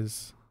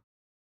 guys?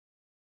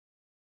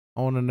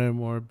 I want to know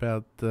more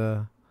about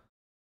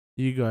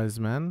you guys,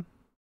 man.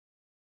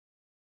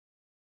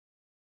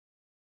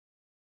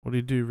 What do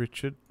you do,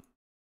 Richard?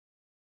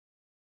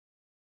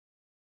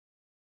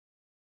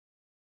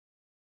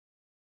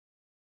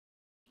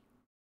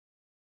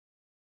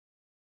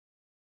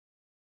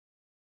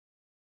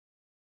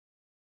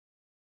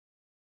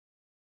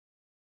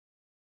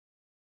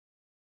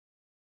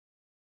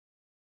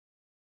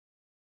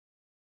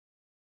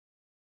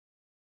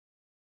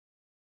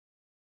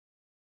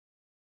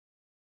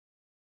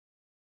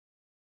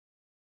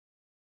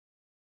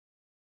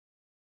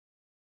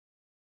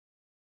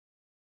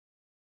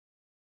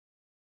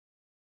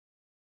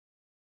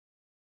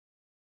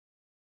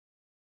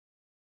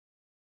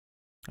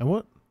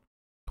 And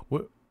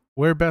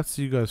whereabouts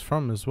are you guys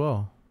from as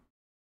well?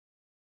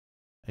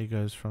 Are you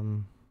guys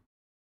from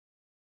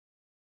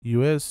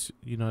US,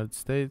 United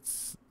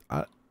States?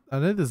 I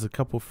know there's a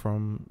couple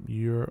from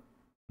Europe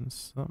and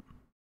some.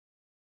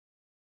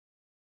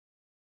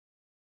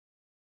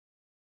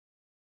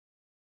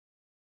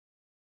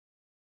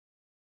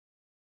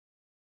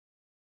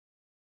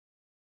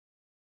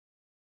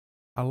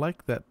 I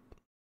like that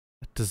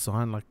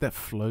design, like that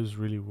flows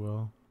really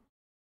well.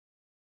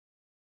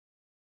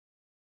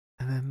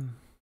 And then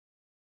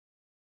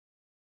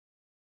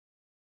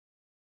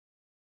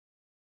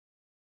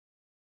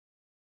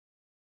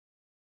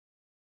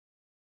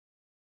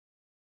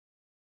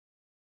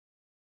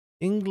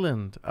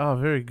England. Oh,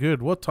 very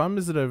good. What time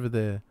is it over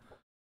there?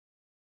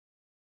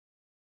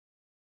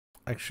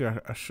 Actually,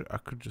 I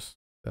could just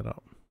set that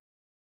up.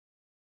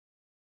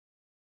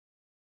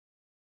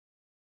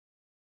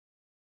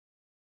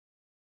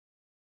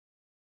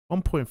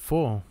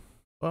 1.4.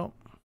 Well,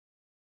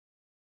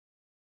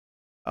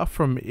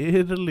 from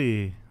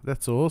Italy.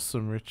 That's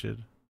awesome,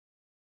 Richard.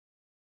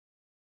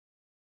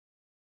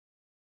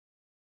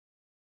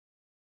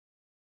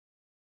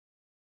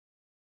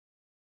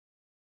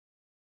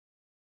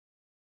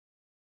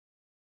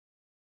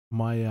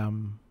 My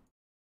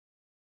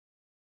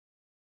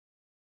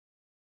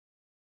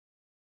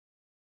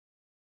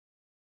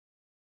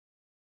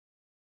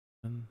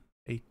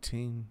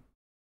 18.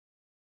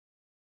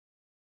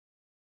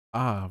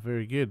 Ah,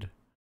 very good.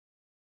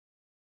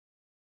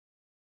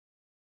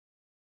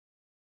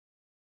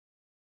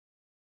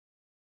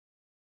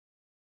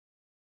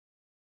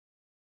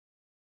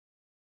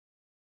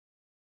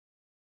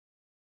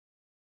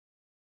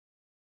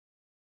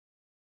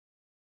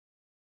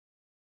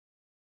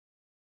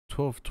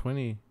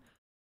 12:20.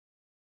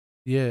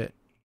 Yeah,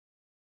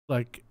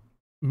 like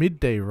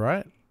midday,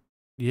 right?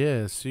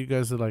 Yeah, so you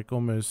guys are like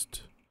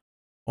almost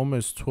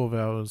 12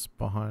 hours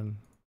behind.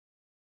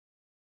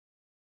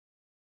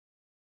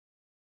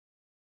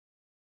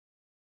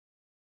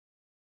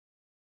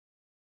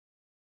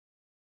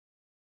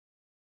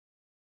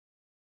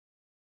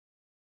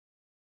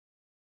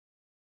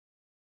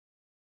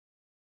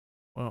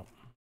 Well,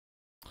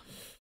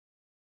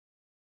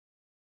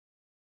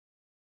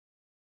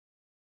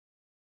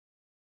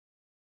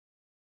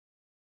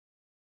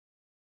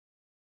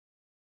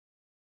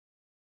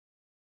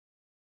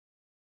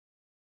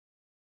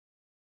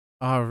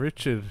 Ah,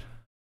 Richard.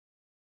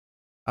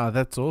 Ah,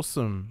 that's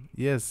awesome.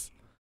 Yes.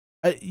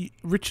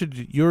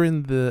 Richard, you're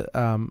in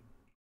the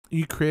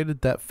you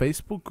created that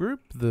Facebook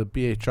group, the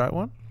BHI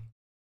one?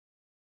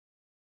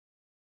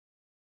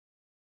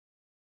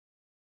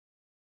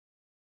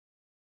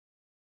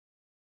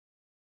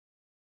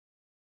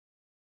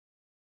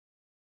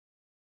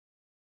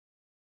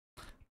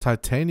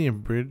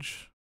 Titanium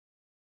bridge.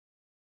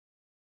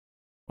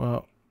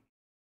 Well,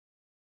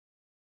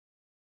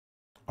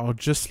 I'll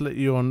just let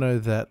you all know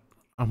that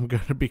I'm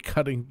going to be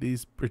cutting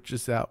these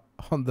bridges out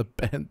on the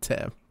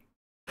Bantam.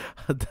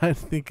 I don't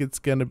think it's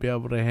going to be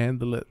able to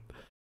handle it.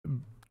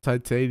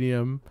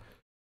 Titanium.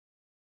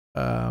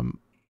 Um,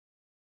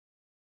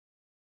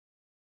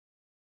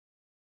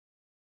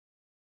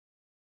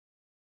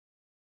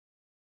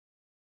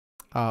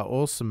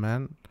 awesome,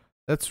 man.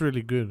 That's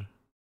really good.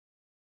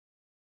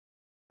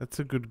 That's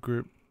a good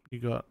group you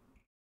got.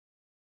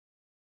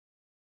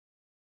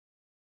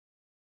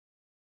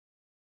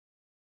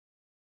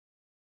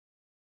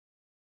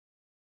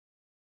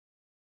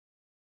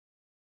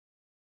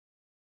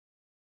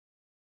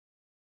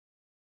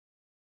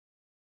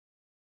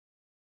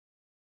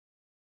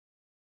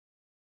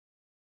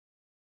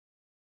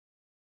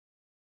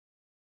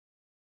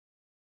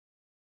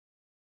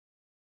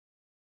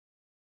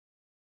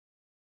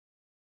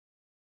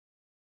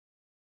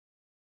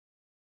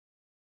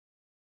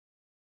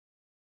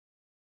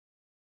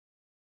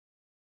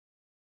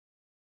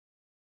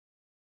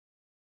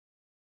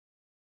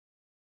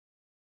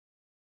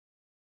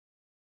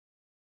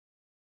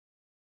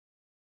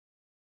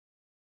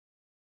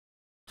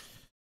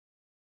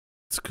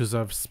 It's because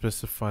I've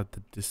specified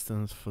the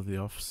distance for the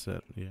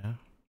offset, yeah.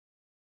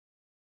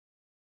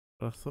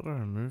 But I thought I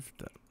removed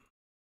that.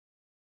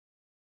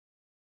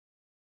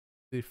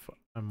 See if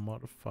I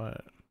modify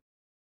it.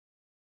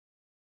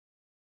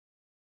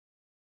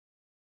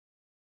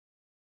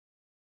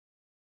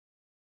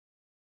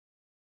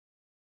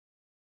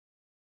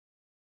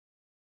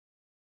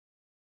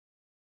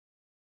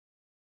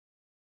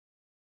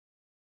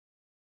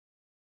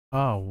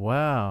 Oh,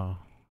 wow.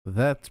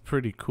 That's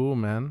pretty cool,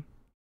 man.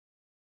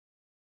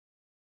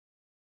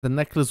 The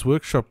Necklace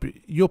Workshop.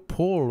 You're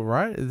Paul,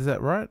 right? Is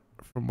that right?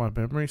 From my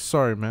memory.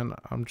 Sorry, man.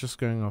 I'm just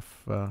going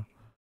off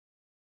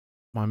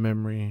my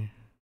memory,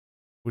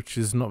 which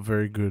is not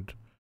very good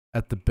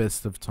at the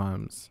best of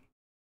times.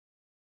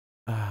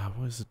 Why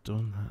is it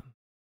doing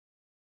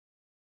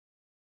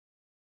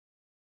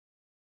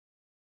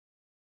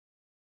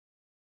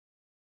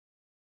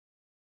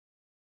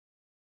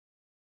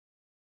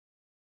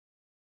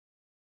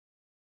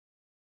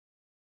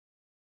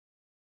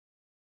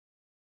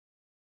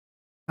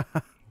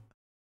that?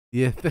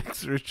 Yeah,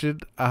 thanks,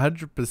 Richard.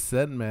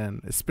 100%,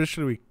 man.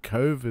 Especially with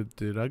COVID,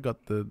 dude. I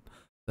got the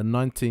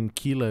 19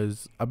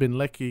 kilos. I've been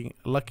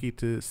lucky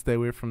to stay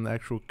away from the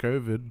actual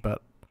COVID,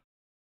 but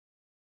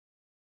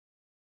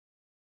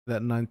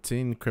that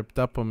 19 crept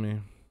up on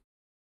me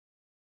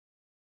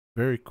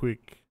very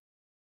quick.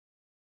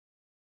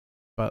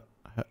 But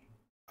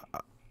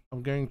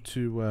I'm going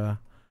to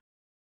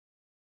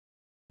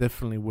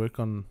definitely work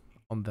on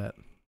that.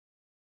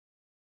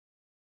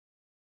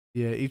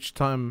 Yeah, each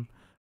time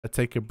I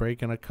take a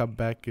break and I come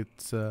back,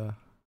 it's the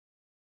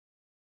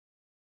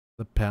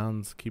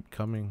pounds keep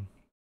coming.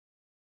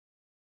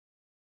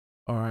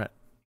 All right.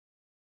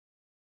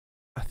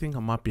 I think I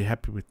might be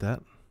happy with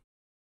that.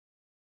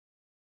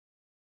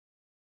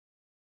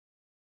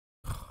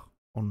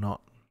 Or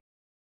not.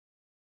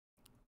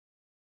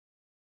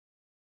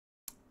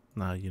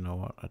 Nah, you know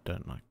what? I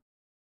don't like.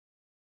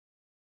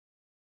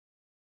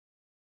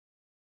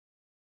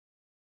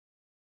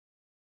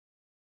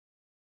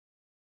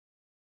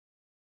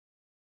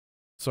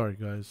 Sorry,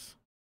 guys.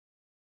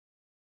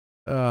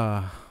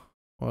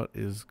 What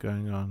is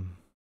going on?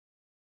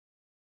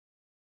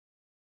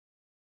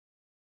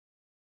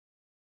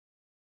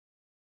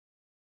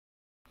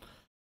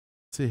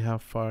 See how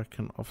far I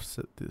can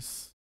offset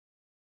this.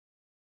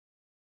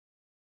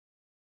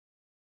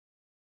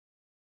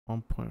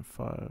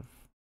 1.5.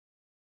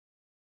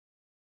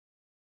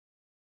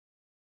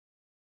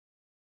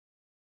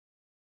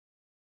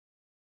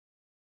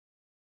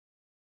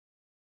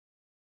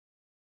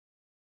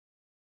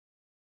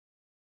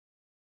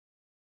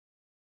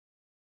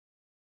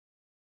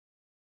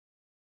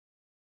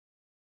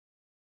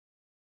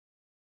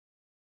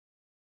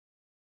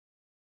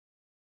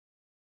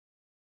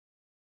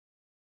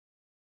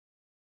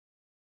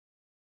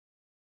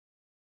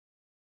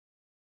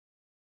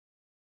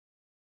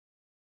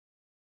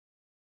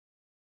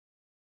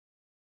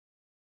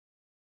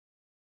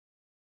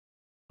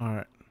 All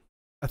right.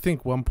 I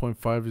think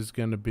 1.5 is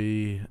going to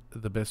be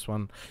the best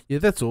one. Yeah,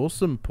 that's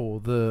awesome,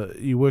 Paul.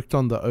 You worked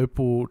on the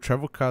Opal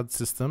travel card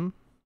system.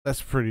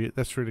 That's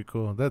really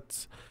cool.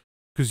 That's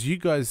because you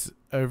guys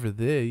over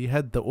there, you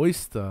had the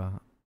Oyster.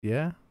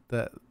 Yeah?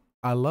 That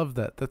I love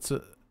that. That's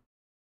a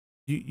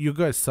you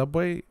guys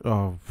Subway?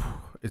 Oh,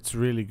 it's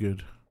really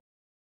good.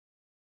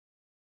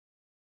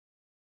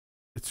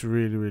 It's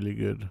really really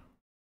good.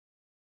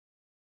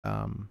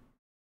 Um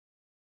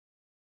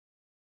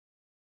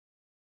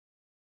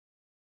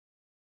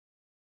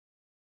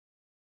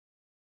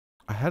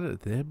I had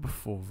it there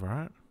before,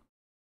 right?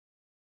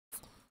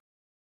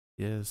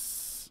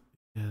 Yes.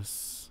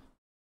 Yes.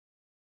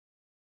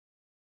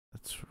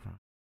 That's right.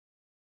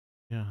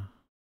 Yeah.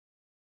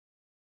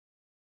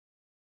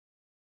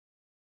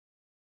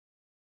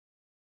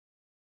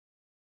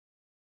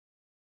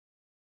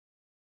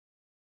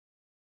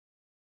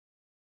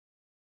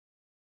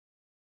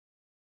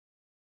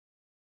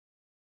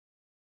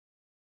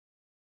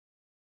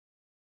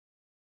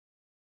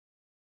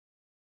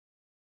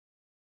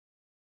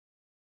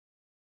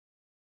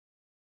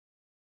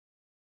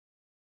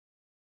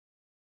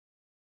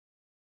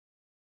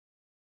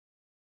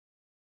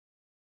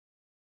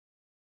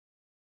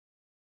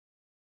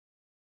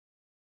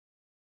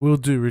 Will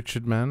do,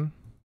 Richard, man.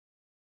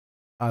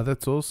 Ah,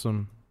 that's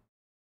awesome.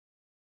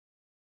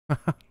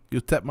 You'll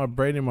tap my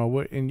brain in my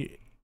work in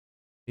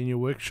your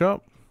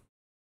workshop.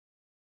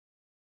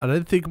 I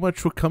don't think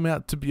much will come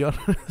out, to be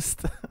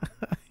honest.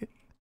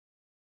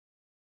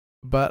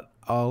 But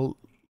I'll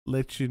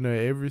let you know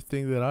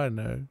everything that I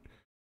know.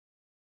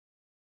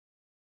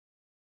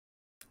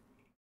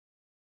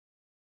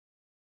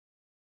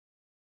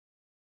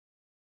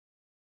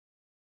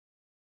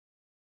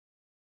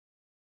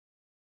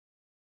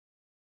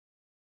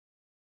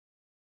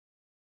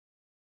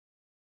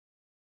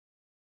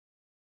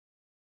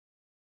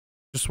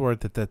 Just worried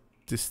that that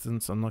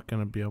distance, I'm not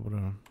going to be able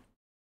to.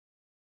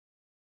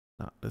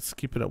 No, let's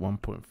keep it at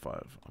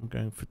 1.5. I'm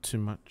going for too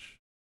much.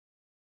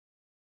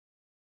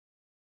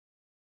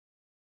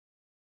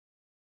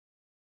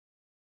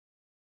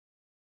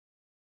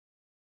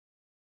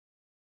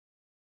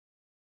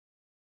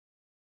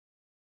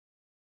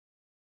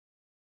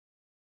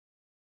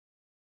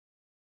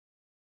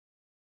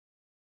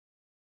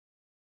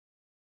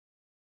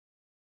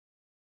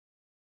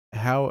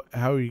 How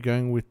are you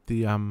going with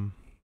the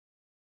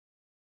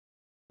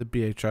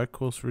BHI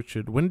course,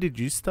 Richard? When did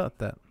you start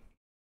that?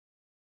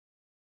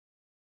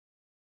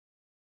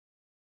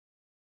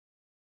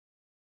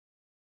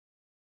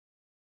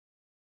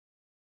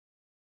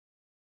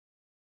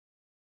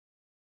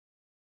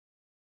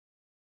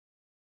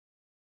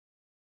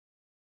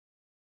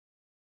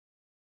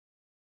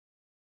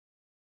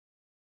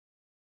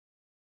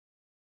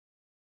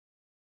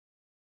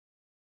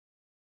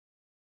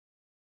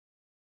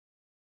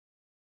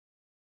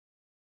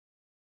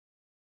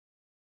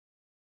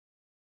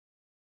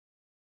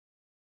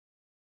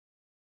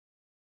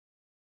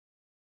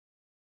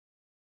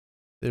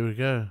 There we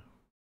go.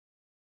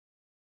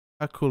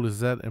 How cool is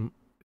that? And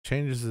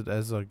changes it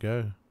as I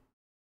go.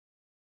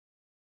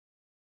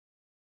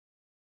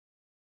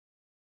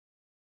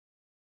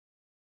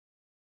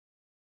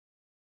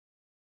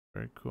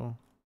 Very cool.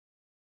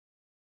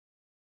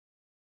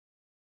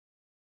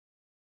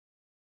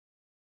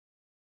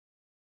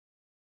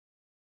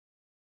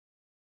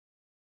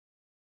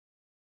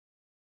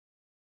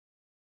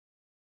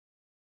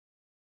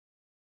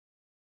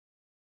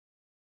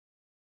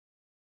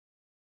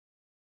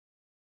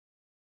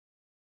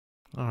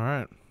 All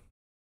right.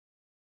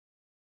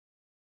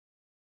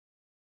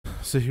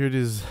 So here it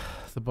is,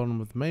 the bottom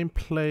of the main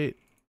plate.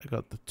 I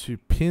got the 2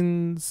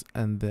 pins,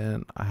 and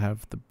then I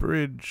have the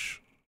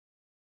bridge.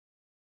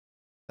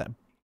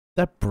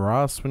 That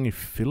brass, when you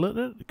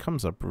fillet it, it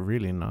comes up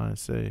really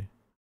nice, eh? It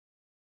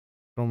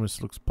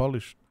almost looks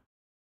polished.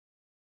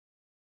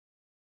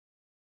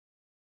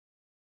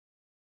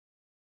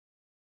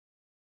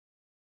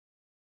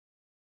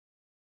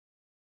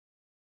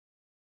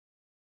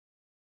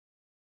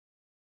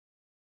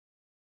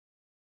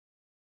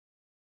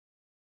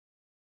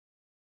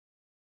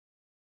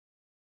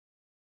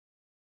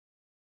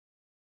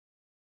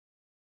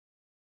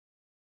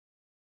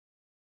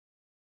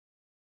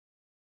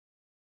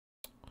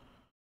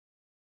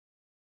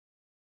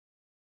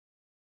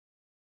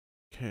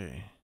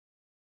 Okay.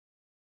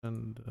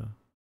 And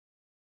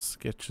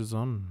sketches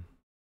on.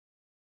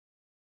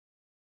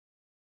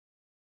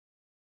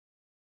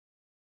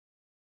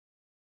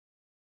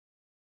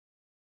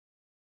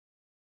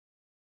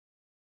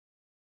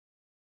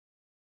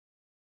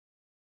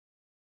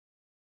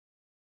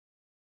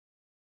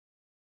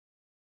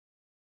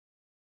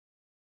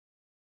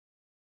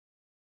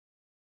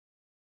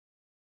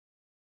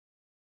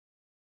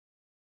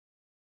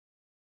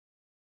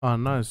 Oh,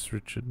 nice,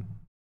 Richard.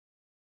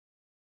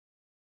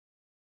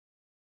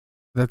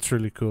 That's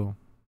really cool.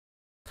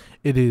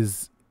 It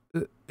is.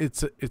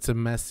 It's a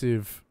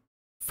massive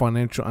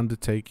financial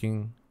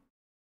undertaking.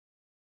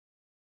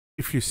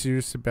 If you're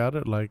serious about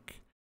it,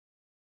 like,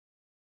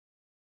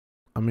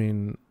 I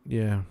mean,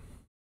 yeah.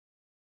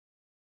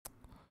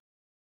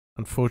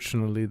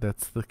 Unfortunately,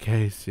 that's the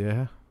case.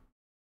 Yeah.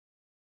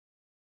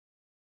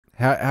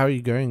 How are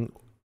you going?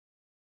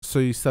 So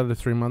you started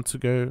 3 months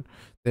ago.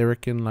 They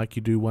reckon like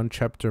you do 1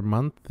 chapter a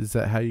month. Is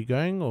that how you're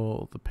going,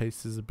 or the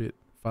pace is a bit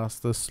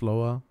faster,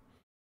 slower?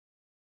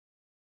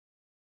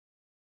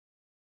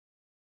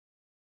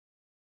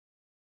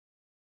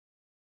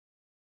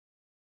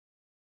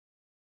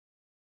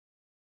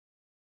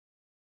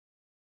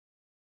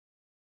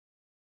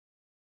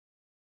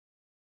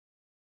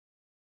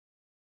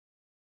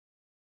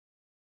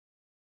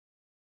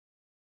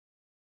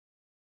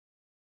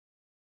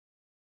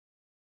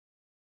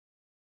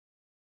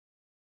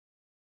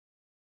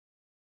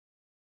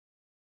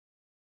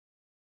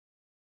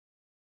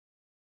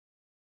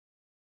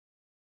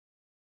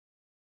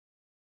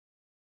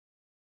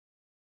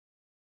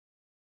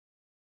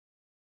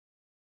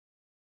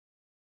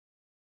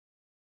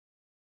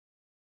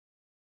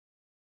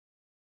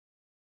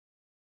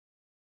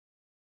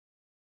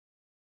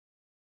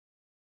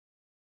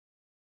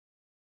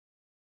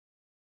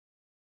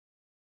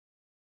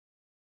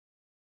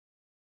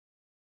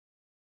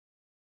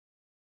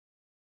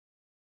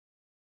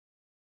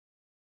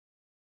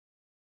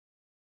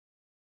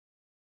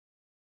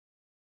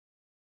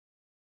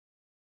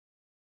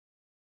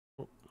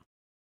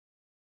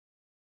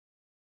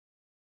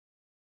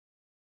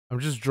 I'm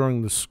just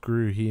drawing the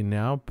screw here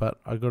now, but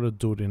I gotta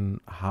do it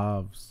in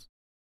halves.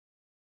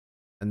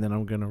 And then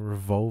I'm gonna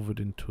revolve it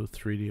into a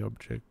 3D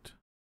object.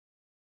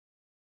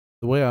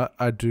 The way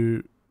I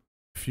do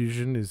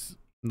fusion is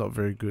not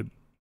very good.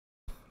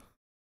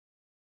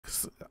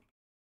 'Cause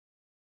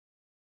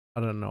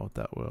I don't know it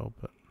that well,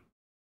 but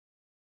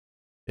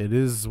it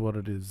is what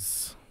it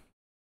is.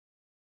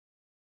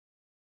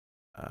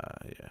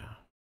 Yeah.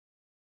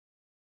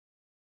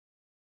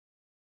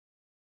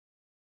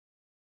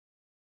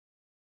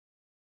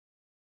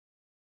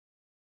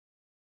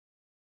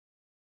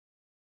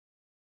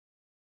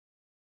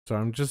 So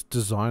I'm just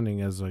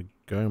designing as I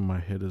go in my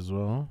head as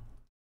well.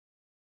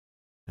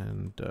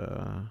 And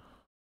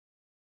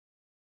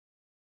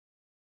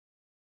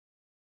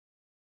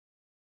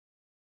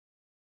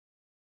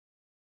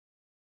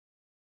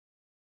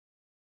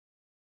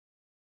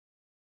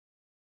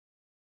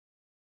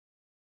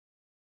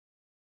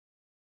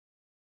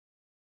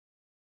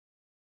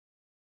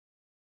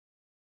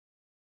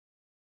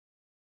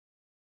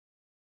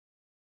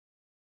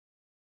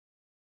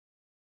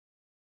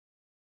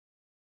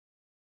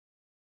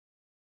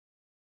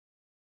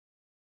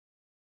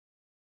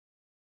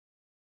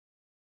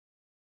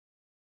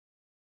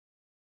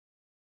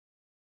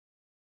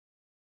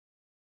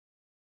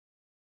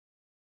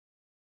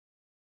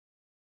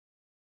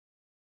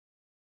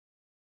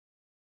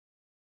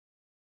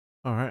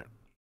all right.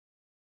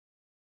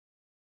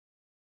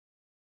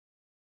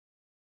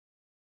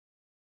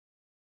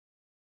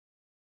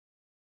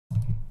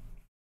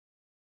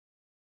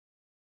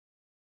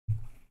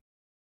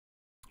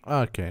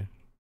 Okay.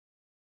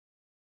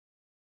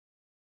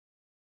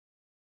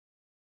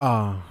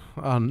 Oh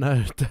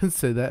no, don't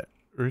say that,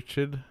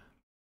 Richard.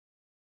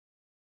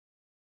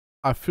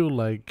 I feel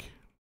like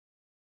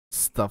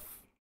stuff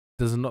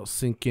does not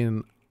sink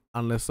in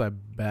unless I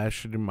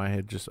bash it in my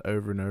head just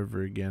over and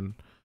over again.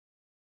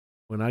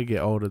 When I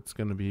get older, it's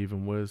gonna be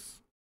even worse.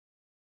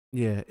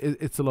 Yeah,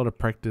 it's a lot of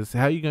practice.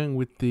 How are you going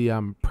with the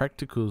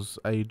practicals?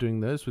 Are you doing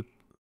those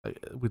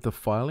with the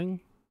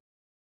filing?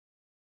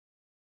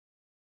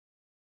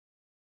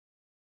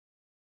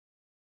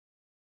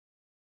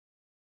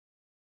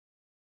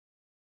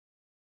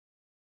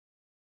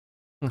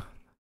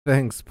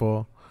 Thanks,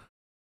 Paul.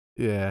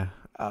 Yeah,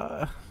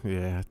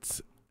 yeah,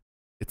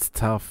 it's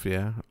tough.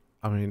 Yeah,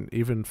 I mean,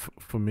 even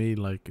for me,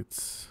 like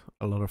it's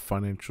a lot of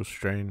financial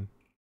strain.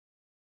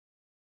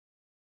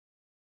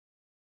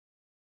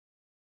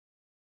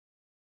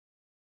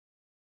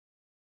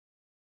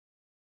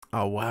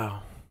 Oh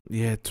wow,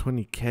 yeah,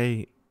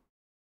 20K.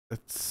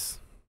 That's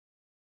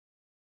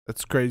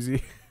that's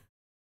crazy.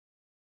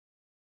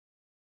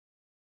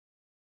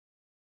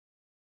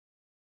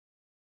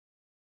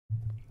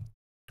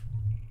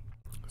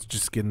 It's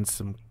just getting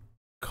some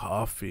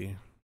coffee.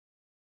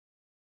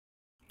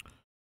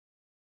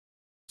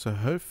 So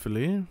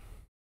hopefully,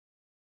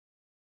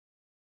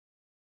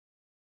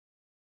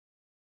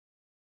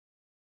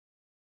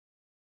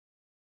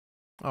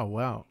 oh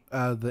wow,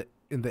 the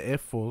in the Air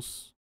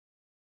Force.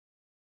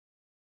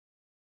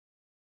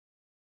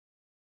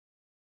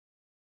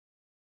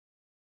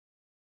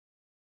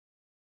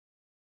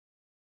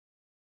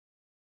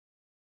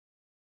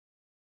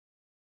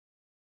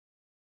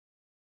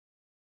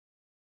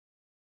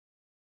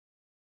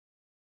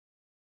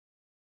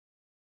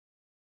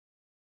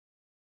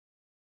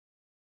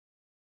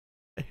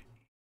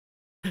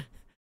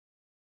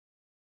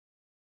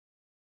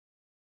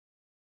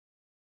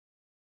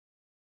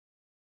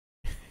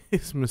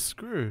 It's my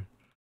screw.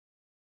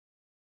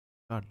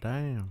 God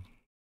damn.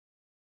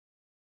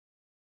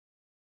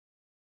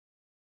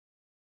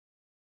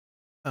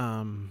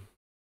 Um.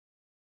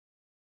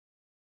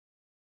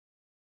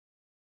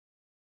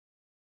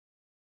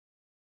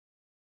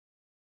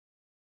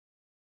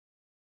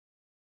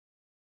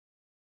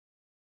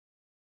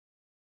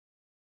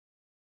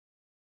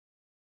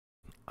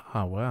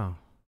 Oh wow,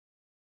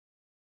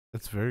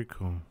 that's very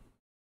cool.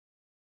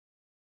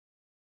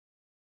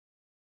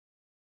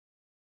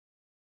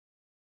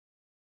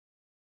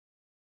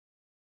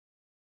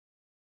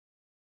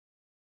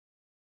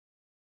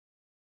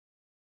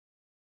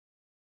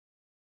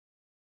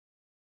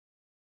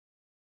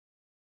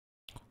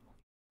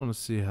 I want to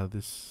see how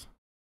this.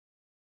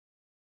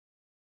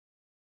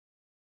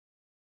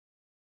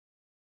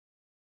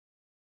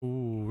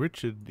 Ooh,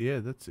 Richard. Yeah,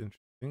 that's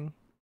interesting.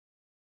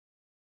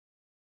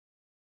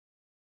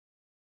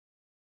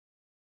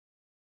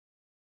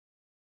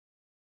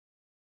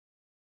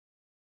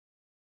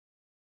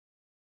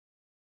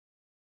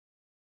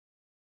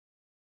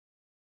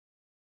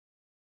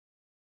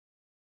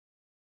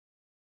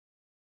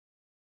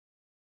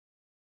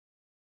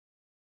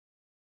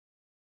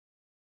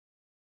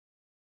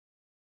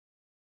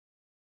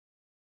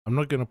 I'm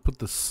not gonna put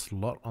the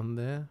slot on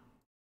there.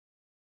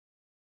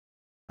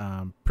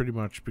 Pretty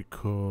much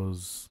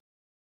because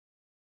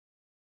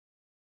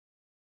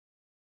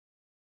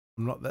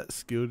I'm not that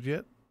skilled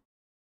yet.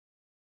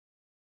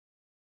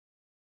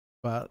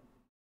 But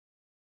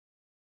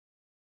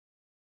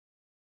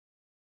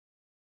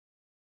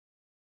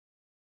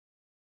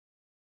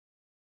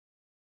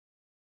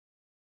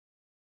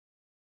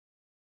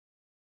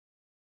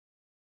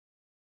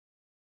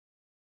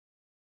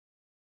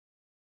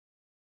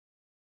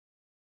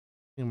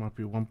It might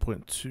be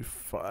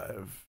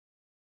 1.25.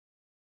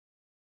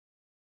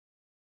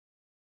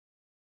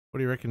 What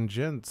do you reckon,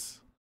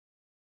 gents?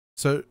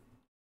 So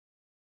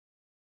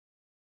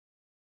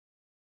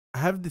I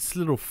have this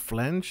little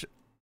flange.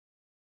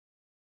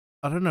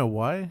 I don't know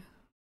why.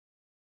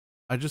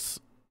 I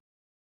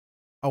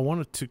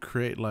wanted to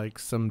create like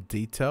some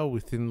detail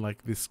within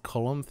like this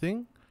column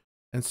thing.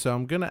 And so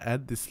I'm going to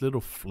add this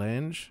little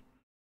flange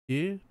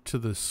here to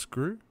the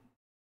screw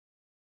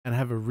and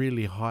have a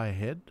really high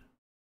head.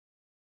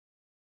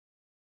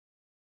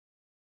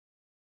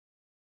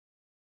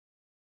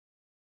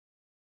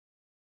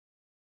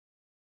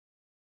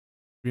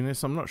 To be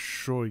honest, I'm not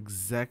sure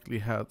exactly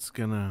how it's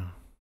going to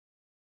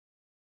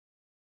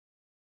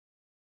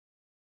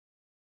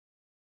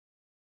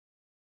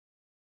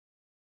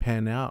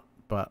pan out,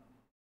 but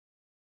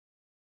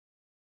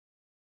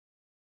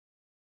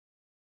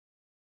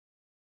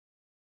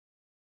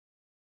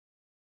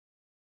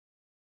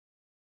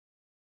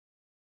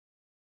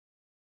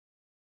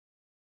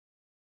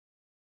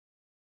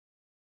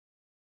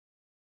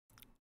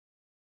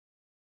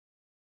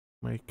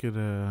make it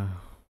a...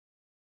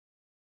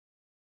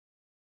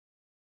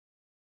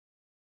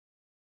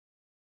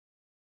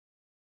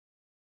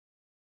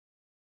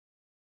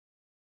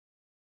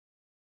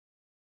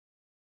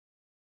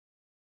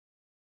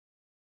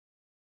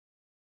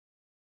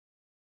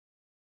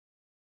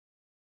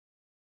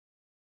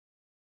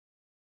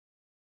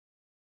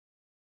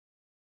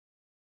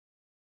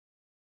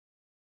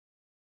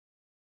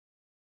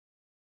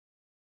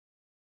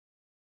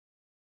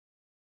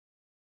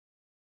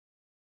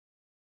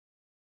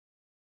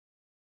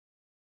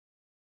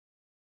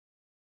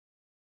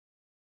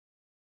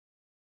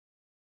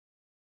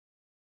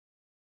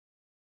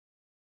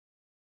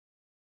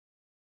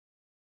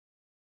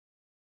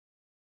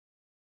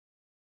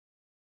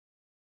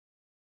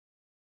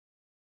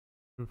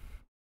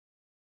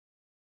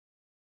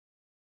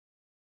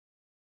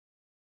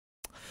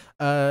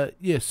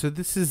 Yeah, so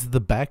this is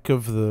the back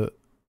of the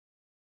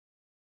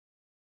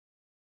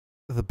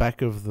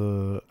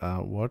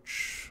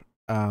watch,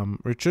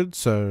 Richard.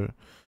 So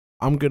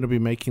I'm going to be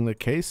making the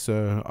case,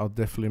 so I'll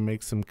definitely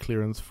make some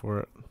clearance for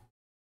it.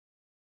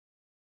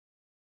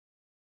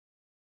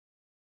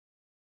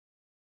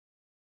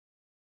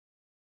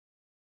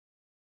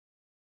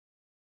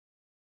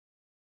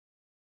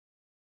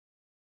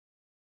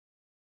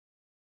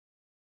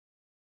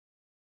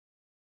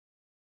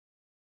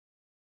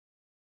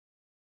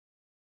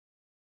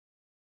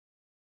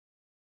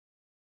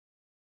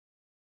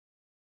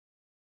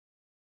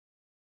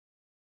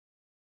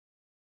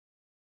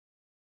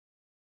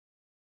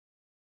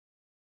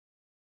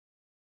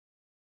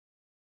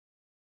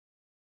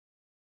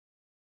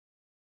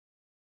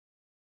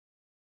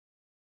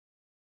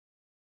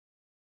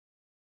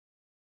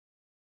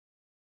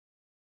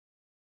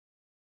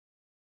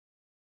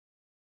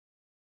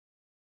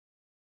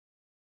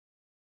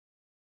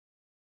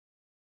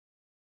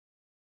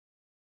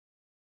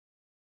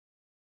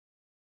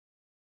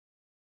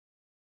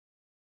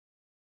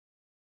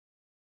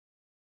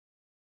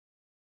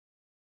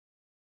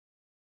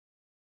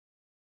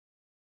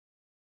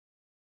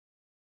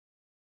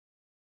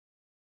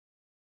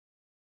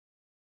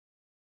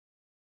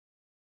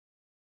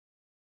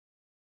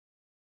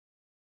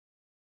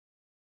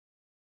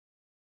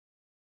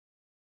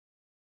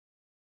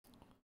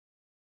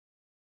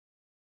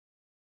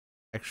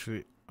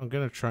 Actually, I'm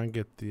going to try and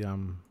get the uh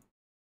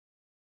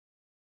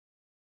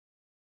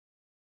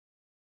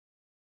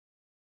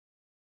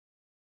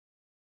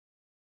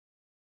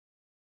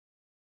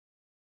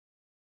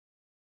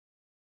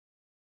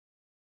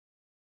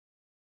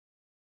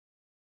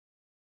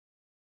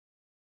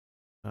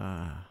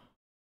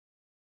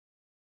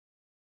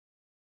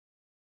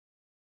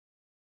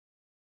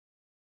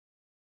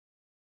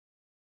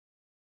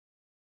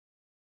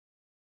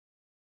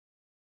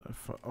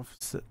if I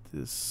offset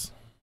this.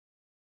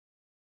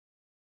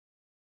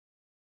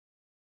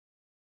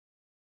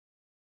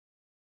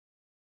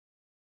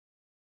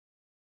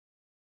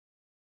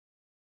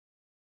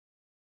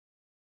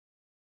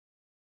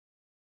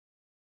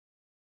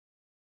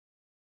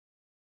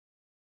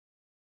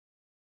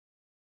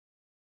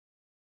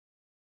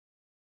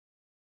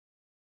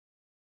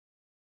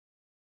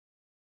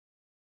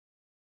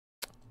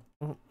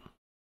 Oh,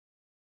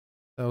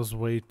 that was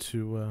way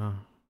too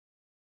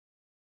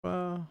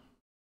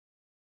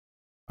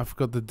I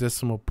forgot the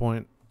decimal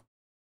point.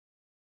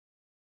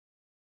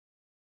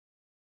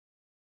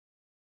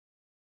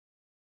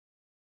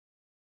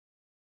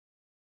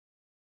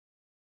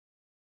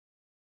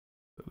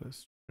 So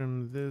let's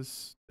trim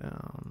this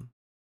down.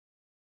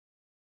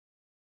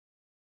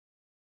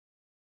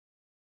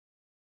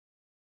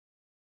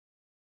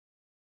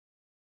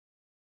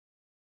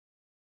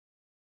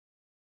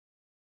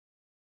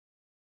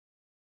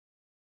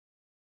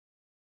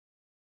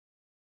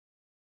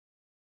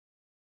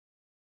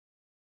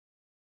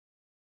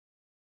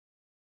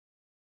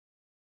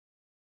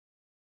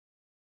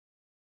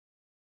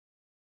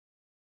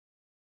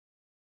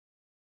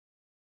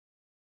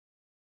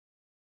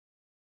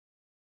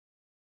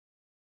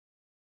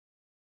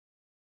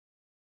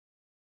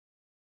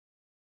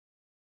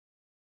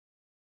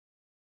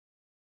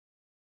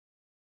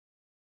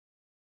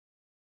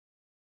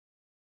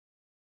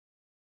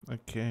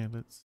 Okay,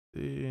 let's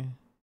see.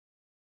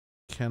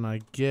 Can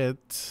I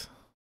get...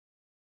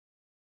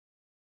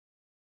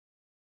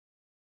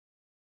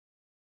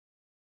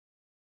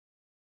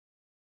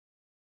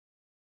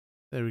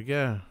 There we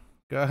go.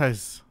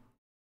 Guys.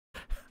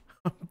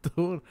 I'm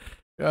doing...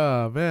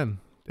 Oh, man.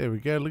 There we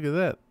go. Look at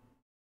that.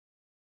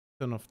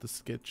 Turn off the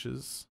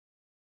sketches.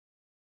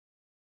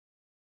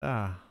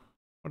 Ah.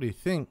 What do you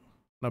think?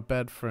 Not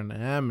bad for an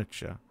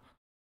amateur.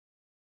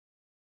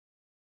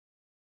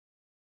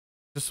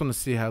 Just want to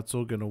see how it's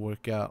all going to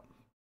work out.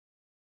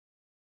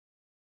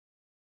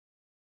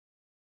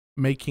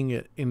 Making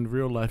it in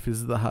real life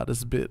is the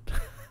hardest bit.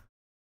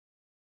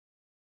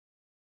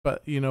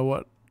 But you know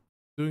what?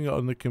 Doing it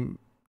on the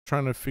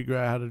trying to figure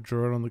out how to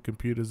draw it on the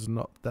computer is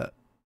not that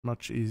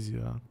much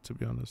easier, to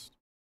be honest.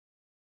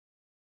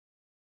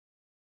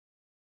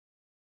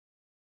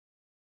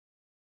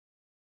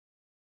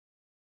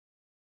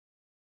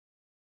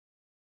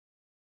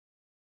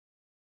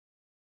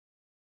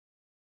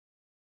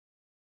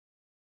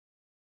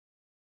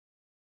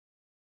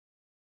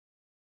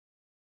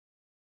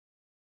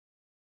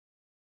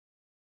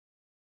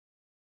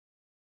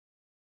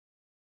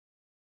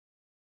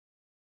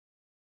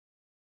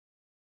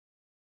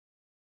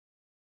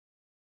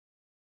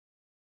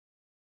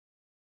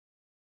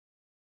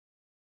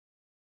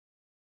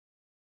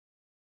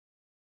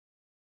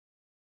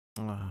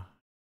 Ah.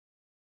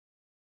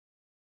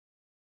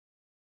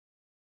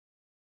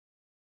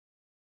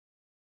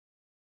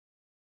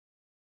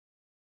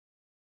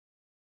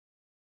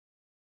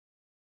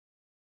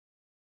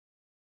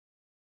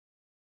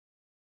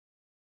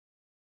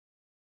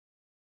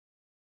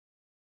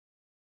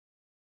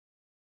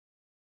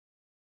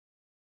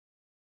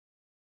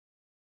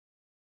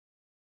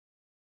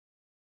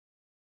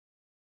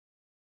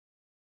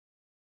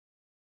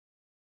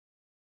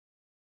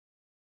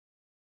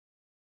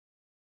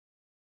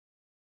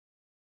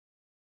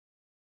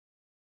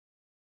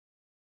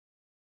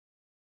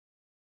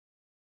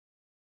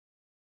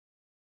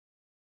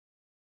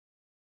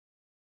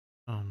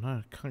 Oh no,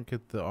 I can't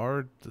get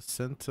the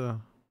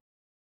center.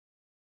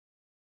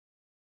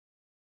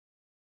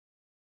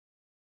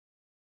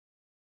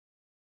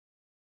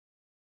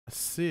 I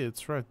see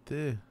it's right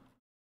there.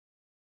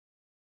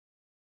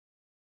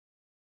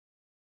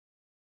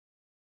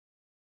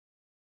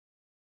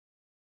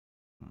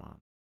 Come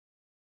on.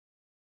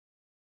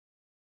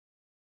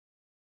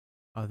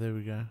 Oh, there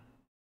we go.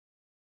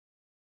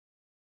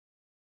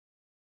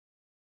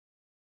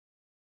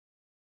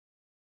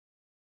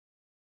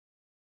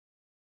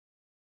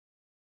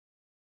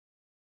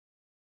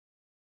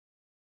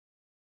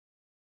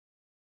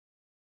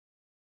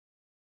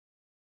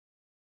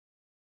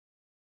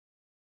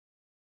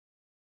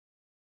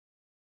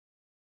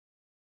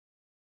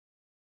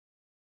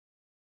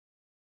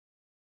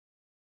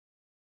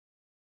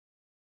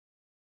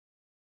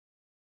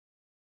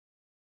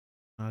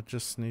 I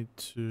just need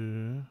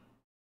to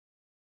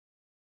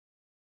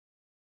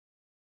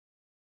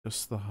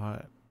just the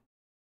height.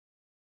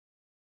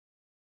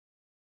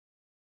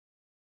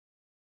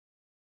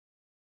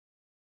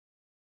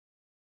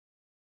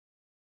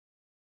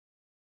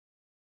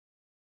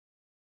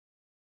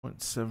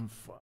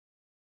 .75.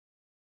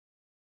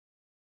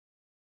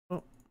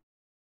 Oh,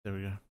 there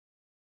we go.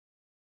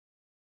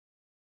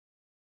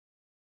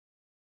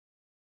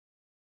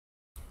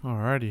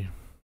 Alrighty.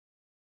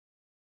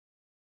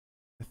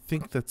 I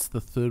think that's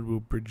the third wheel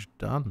bridge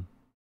done.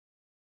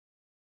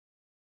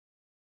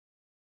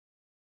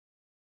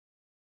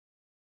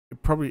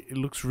 It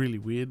looks really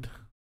weird.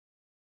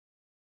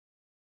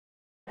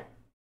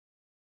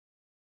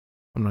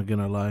 I'm not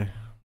gonna lie.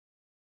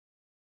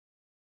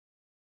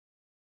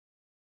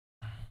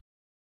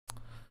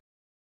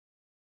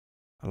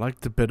 I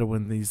liked it better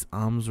when these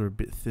arms were a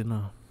bit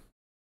thinner.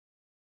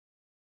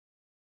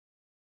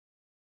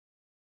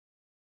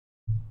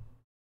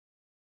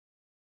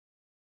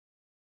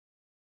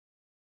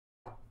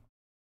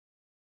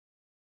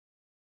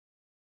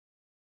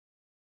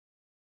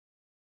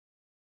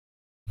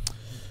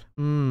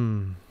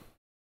 Hmm.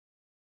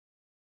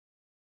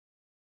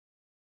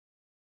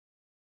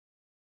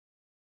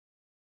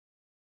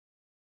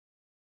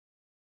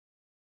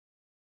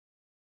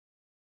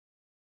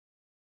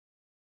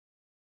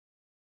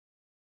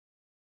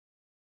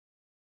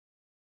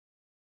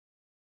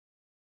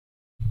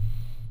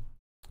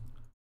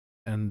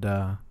 And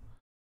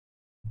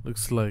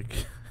looks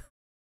like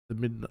the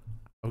midnight.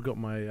 I've got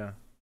my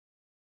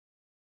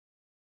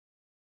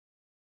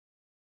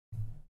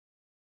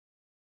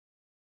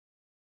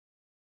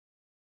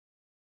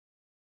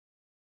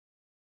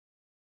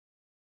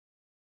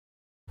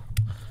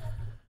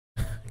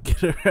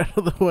get her out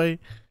of the way.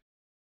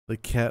 The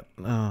cat.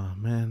 Oh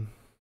man.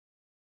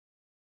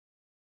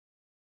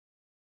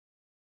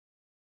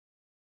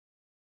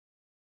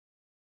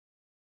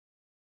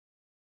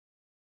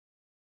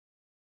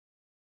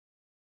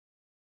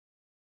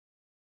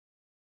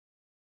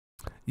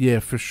 Yeah,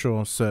 for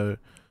sure. So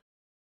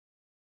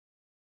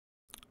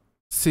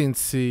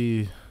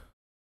CNC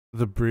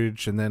the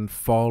bridge and then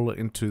file it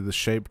into the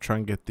shape. Try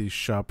and get these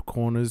sharp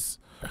corners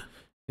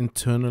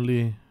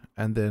internally.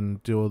 and then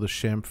do all the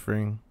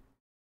chamfering,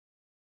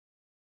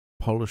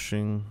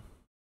 polishing.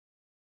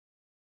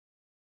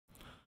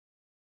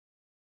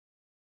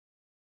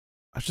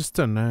 I just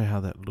don't know how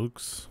that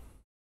looks.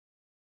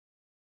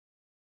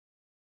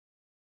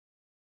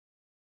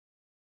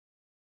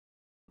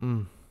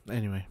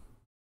 Anyway.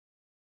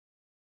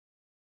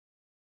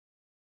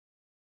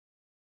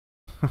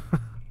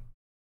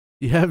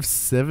 You have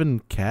 7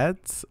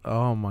 cats?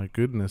 Oh my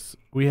goodness.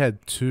 We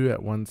had 2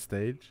 at one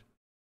stage.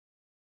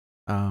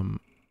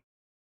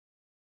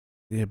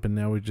 Yeah, but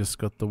now we just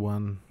got the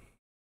one.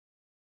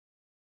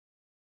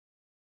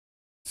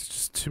 It's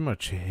just too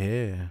much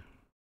hair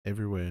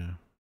everywhere.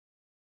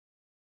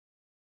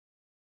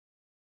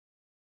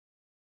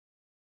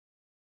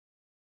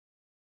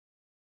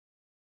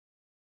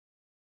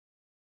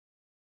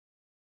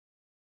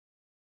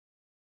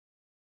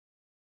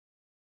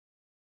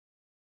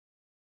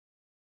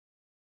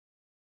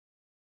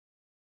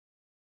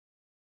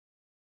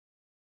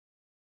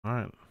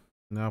 Alright.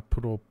 Now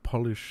put all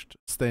polished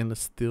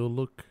stainless steel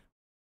look.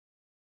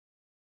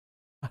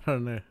 I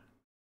don't know if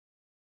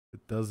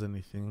it does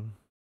anything.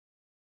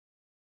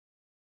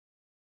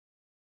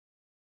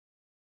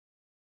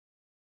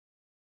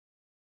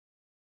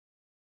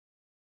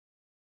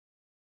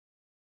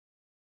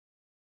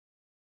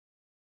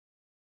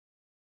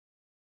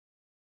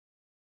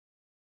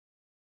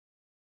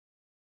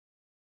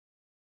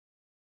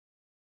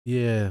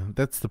 Yeah,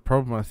 that's the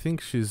problem. I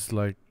think she's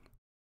like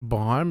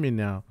behind me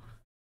now.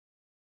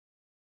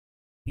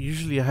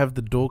 Usually I have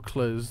the door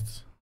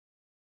closed,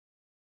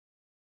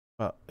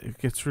 but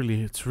it's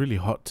really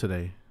hot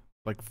today.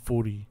 Like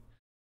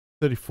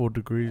 34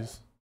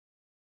 degrees.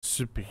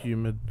 Super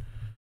humid.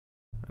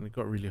 And it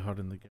got really hot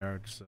in the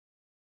garage, so.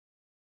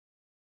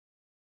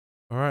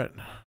 Alright.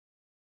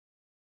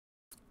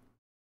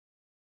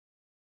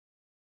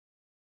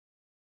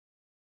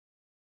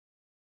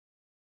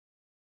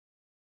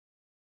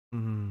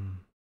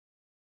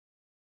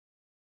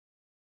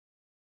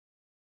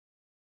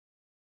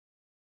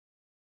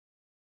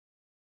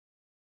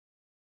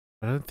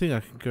 I don't think I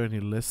can go any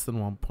less than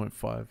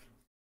 1.5.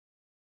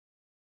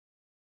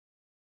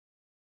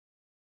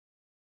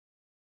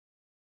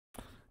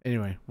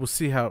 Anyway, we'll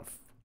see how it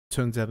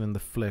turns out in the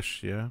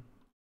flesh, yeah?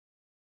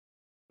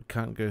 We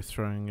can't go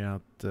throwing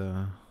out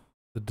the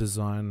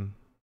design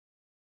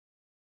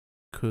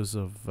because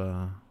of...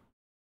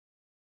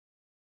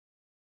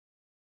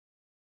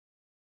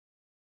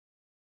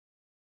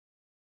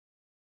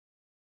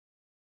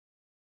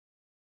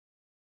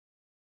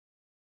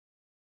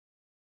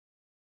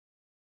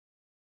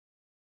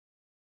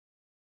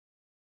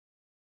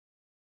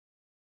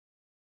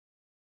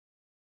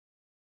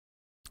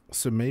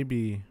 So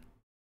maybe...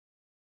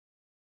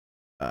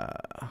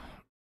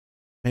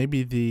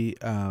 maybe the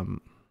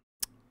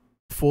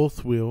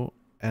 4th wheel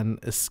and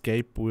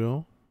escape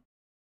wheel,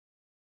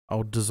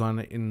 I'll design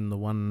it in the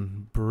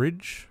one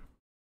bridge.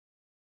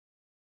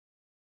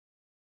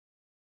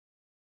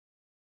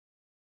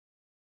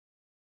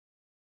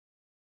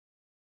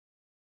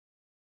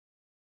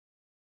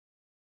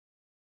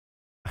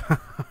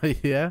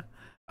 Yeah.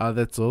 Oh,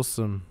 that's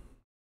awesome.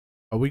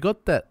 Oh, we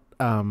got that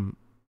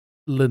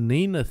La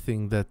Nina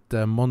thing,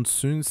 that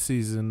monsoon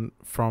season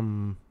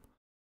from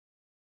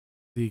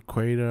the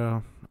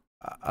equator.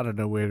 I don't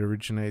know where it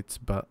originates,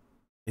 but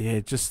yeah,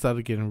 it just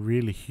started getting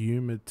really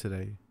humid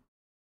today.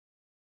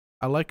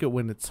 I like it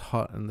when it's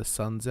hot and the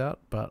sun's out,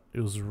 but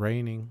it was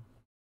raining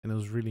and it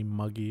was really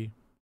muggy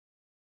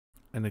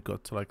and it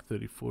got to like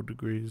 34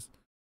 degrees.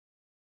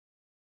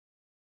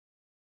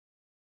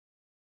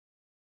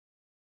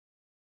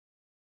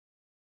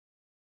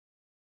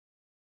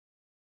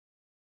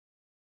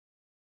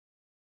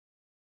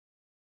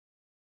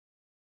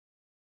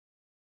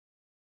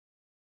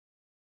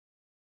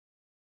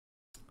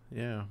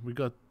 Yeah, we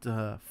got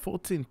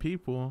 14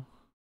 people.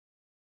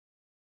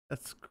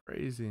 That's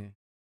crazy.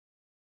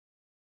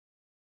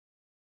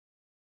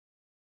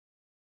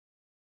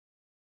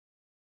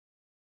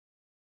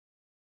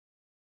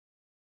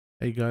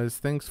 Hey guys,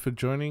 thanks for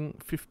joining.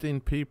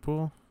 15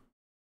 people.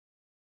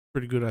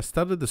 Pretty good. I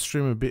started the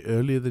stream a bit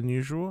earlier than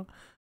usual.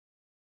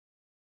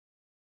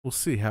 We'll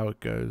see how it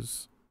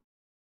goes.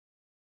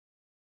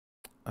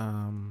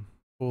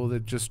 Or they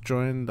just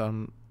joined.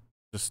 I'm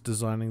just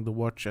designing the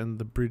watch and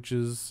the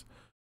bridges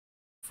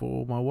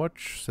for my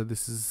watch. So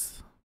this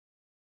is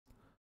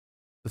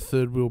the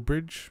 3rd wheel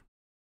bridge.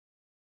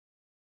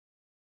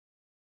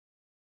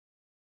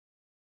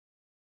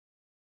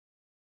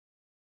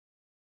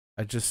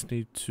 I just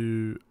need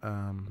to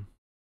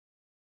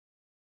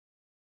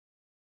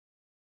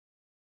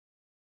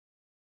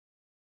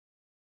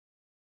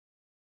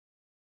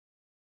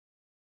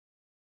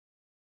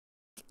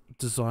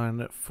design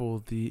it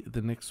for the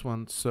next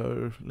one.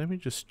 So let me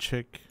just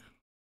check.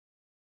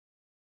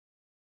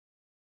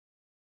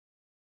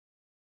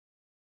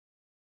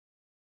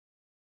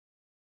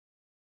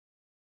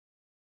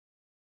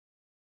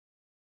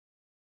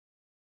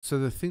 So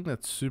the thing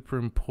that's super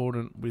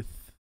important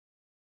with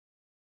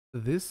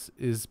this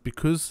is,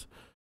 because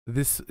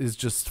this is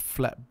just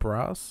flat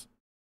brass.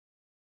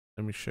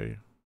 Let me show you.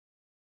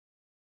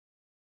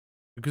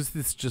 because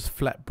this is just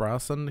flat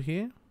brass under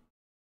here,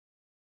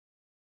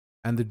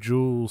 and the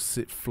jewels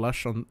sit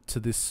flush on to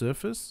this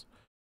surface,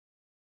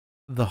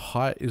 the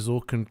height is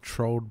all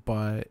controlled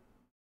by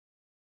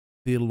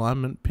the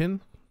alignment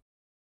pin.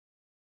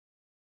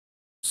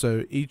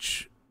 So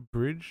each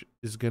bridge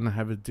is going to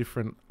have a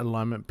different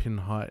alignment pin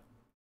height.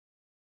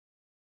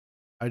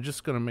 I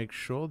just got to make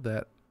sure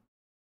that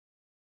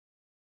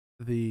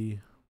the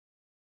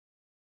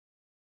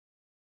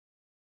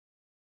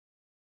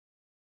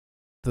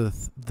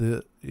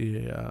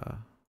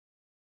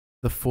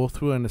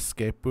fourth wheel and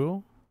escape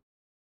wheel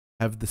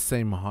have the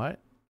same height,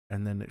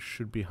 and then it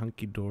should be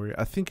hunky dory.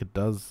 I think it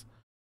does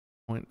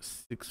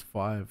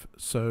 0.65.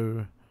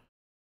 So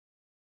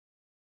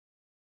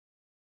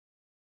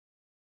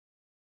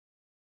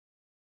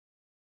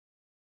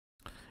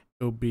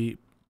it'll be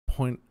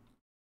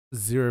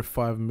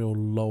 0.05 mil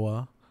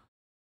lower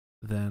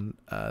than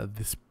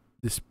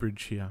this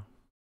bridge here.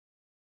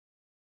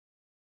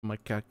 My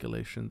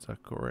calculations are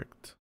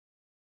correct.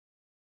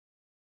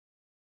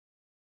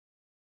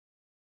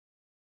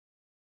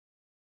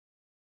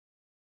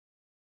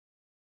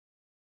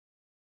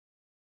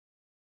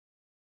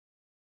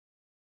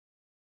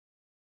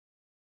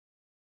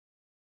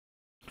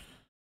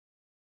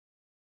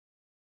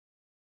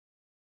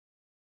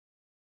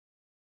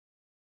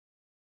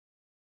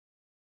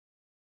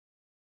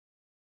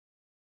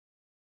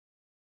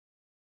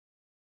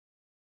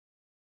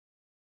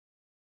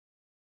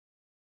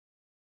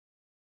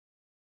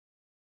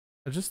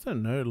 I just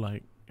don't know,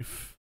 like,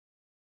 if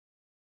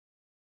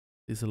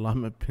these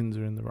alignment pins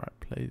are in the right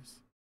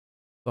place.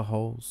 The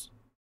holes.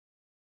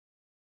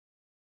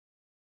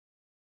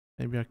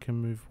 Maybe I can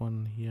move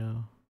one here.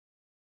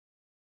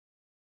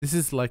 This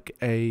is like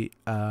a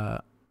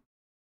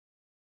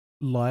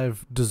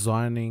live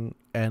designing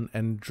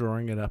and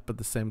drawing it up at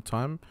the same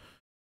time.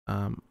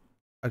 I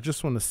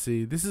just want to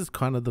see. This is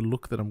kind of the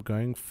look that I'm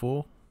going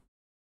for.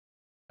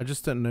 I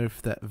just don't know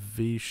if that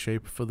V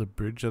shape for the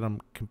bridge that I'm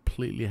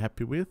completely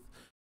happy with.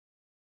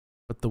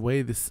 But the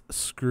way this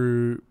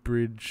screw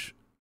bridge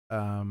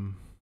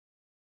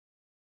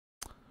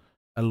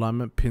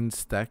alignment pin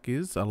stack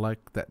is, I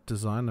like that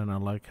design, and I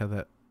like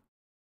how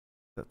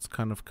that's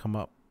kind of come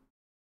up.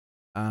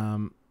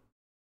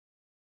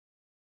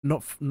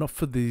 Not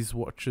for these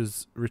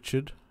watches,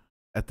 Richard.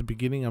 At the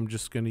beginning, I'm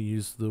just going to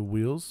use the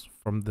wheels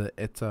from the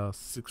ETA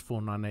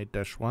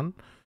 6498-1,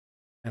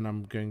 and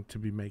I'm going to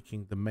be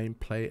making the main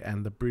plate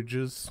and the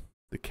bridges,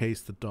 the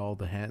case, the dial,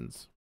 the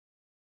hands.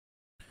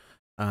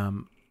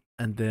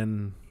 And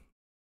then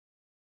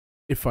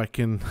if I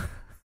can,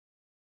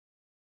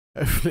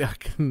 hopefully I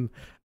can,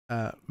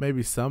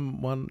 maybe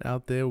someone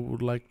out there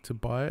would like to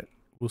buy it.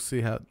 We'll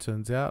see how it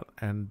turns out,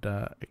 and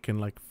it can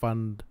like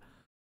fund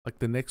like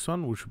the next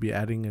one, which will be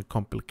adding a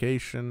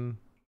complication.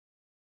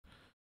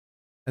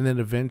 And then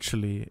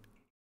eventually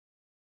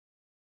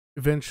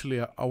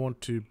I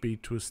want to be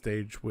to a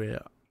stage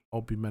where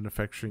I'll be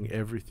manufacturing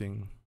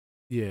everything.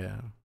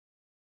 Yeah.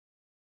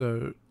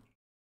 So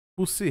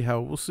we'll see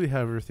how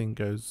everything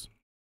goes.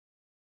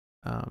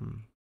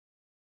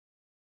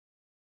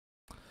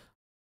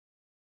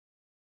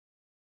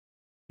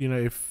 You know,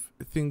 if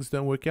things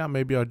don't work out,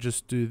 maybe I'll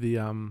just do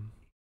the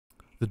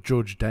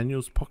George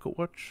Daniels pocket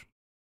watch.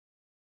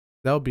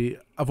 That'll be,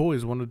 I've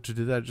always wanted to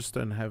do that, I just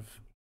don't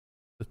have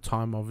the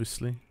time,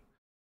 obviously.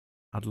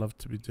 I'd love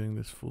to be doing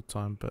this full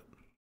time, but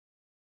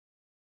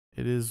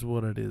it is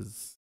what it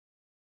is.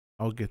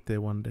 I'll get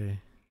there one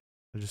day.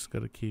 I just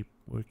gotta keep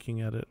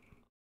working at it.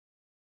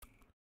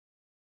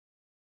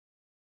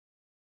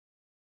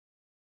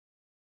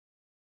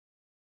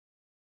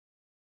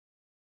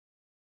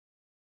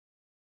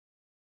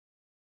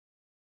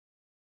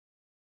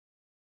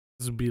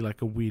 This would be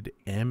like a weird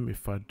M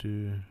if I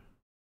do.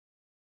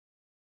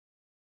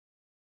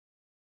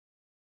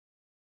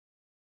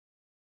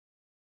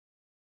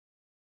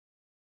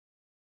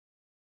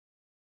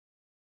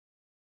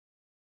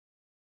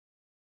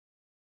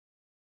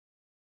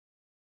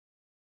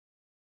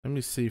 Let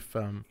me see if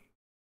I'm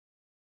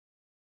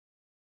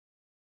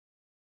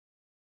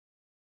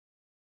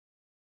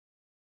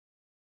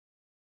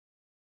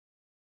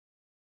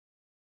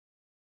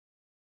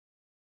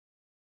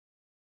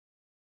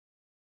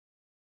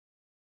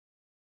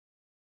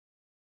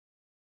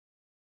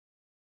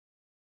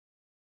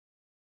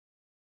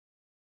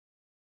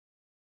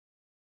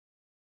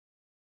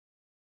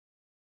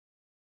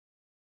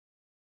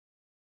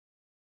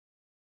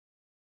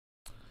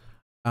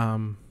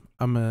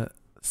a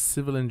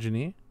civil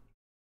engineer.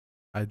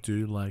 I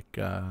do like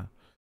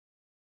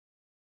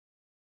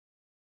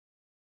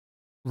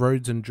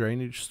roads and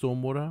drainage,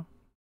 stormwater.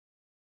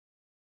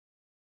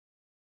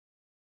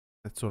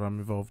 That's what I'm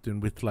involved in,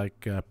 with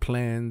like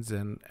plans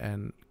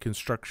and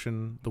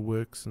construction, the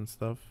works and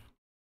stuff.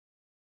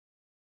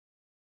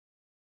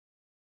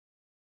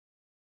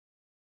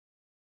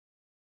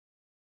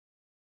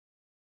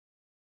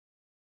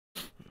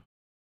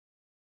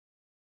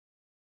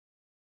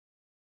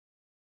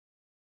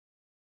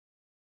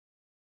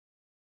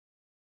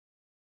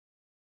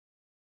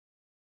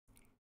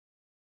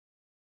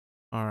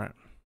 All right.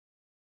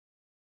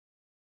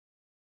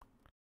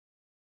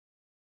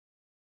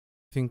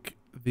 think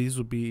these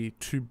will be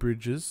 2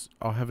 bridges.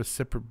 I'll have a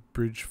separate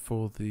bridge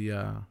for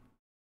the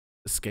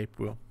escape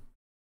wheel.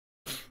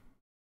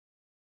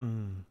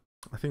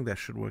 I think that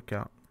should work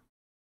out.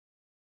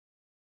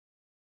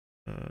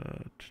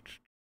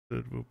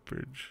 Third wheel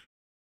bridge.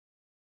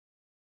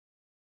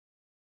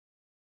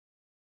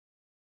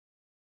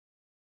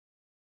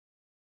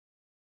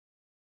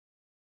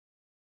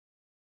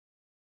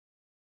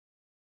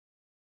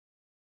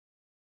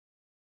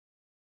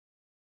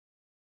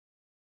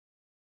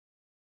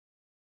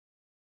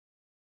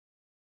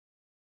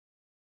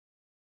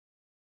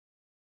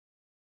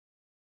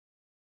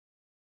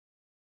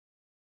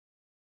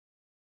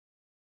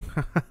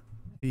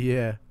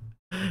 Yeah,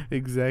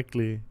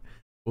 exactly.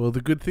 Well,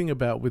 the good thing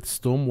about with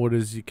stormwater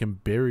is you can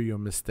bury your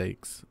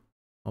mistakes.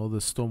 All the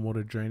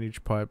stormwater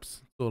drainage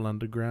pipes, it's all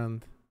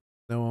underground.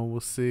 No one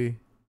will see.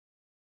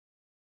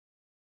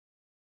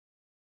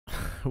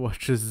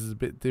 Watches is a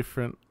bit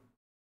different.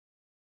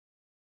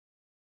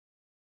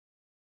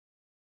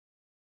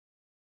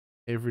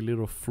 Every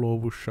little flaw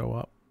will show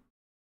up.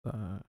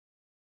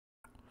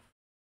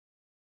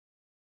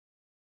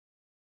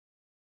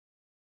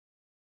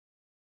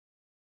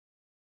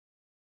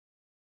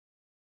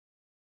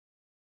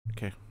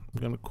 Okay, I'm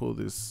gonna call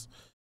this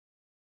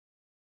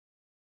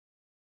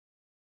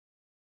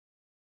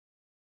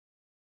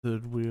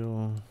third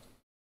wheel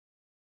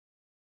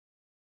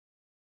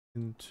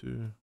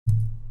into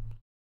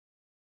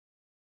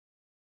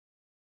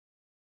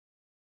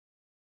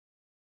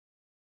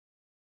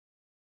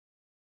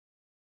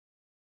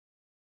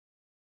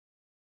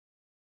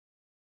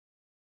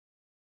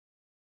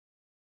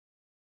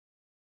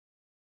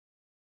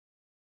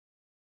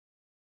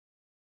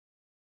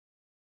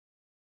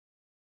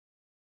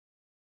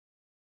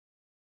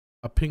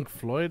a Pink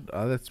Floyd.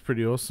 Oh, that's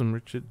pretty awesome,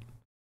 Richard.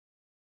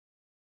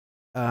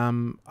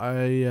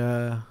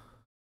 I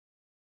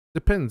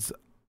depends.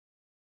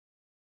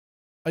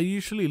 I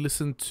usually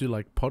listen to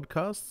like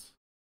podcasts.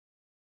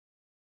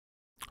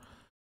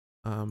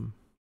 I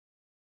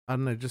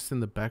don't know, just in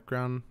the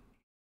background.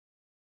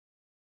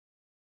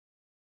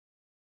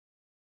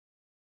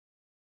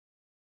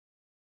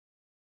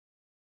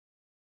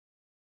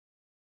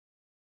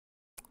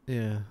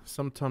 Yeah,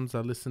 sometimes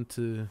I listen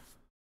to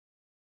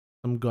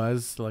some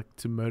guys like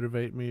to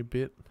motivate me a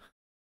bit.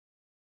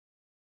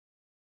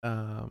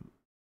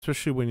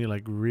 Especially when you're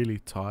like really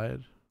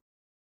tired.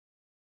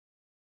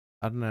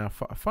 I don't know.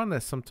 I find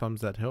that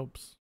sometimes that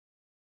helps.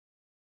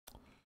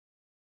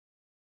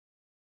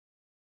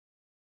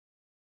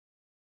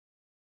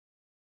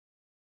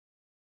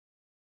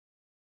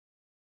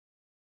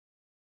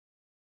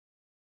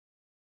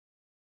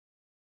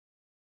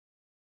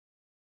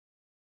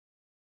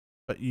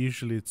 But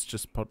usually it's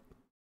just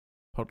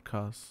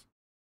podcasts.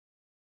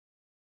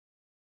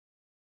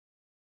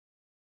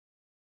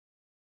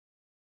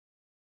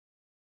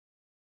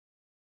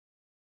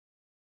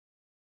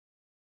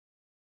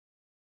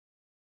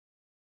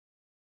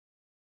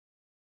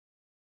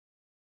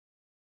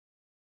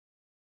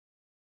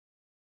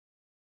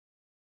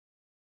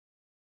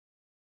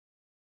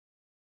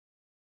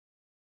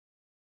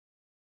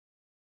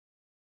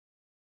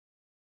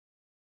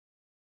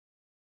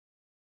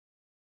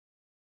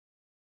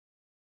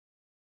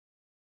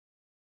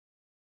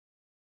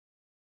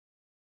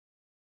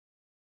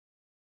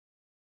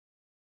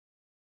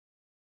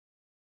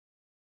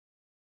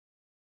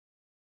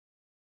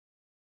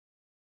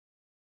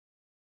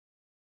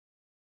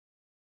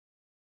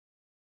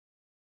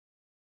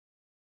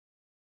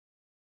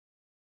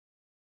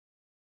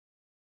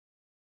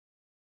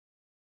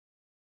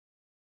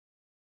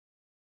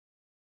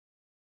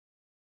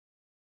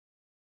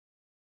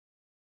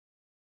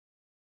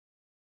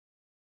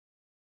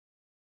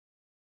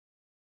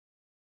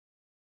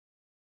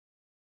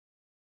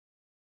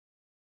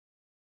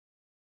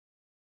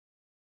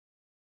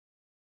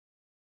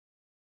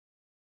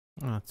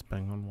 Oh, it's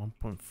bang on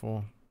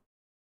 1.4.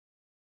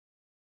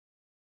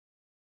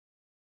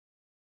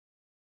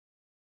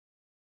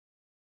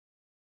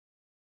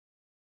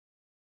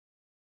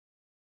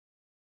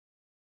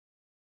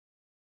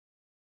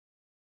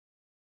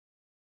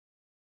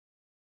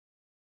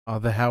 Oh,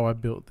 the how I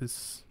built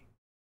this.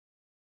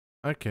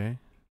 Okay.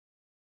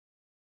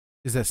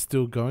 Is that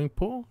still going,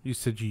 Paul? You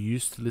said you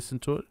used to listen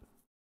to it.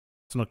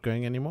 It's not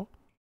going anymore.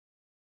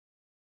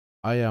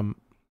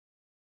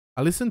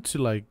 I listen to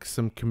like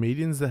some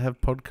comedians that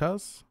have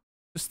podcasts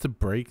just to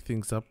break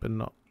things up and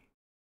not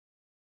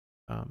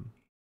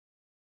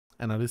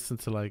and I listen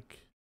to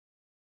like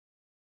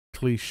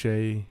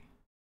cliche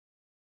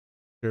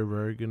Joe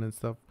Rogan and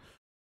stuff.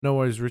 No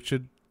worries,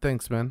 Richard.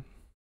 Thanks, man.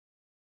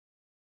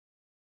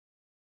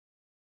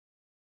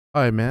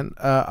 Hi, man.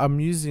 I'm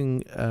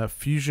using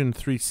Fusion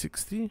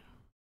 360.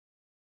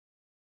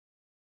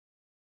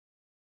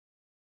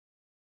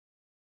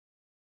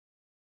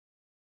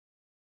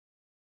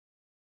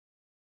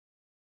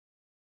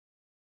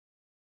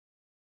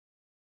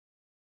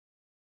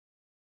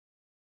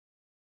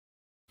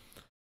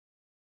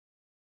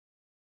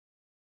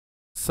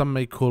 Some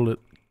may call it,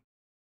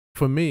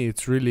 for me,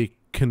 it's really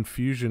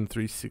Confusion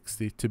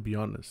 360, to be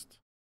honest.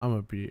 I'm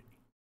gonna be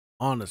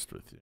honest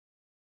with you.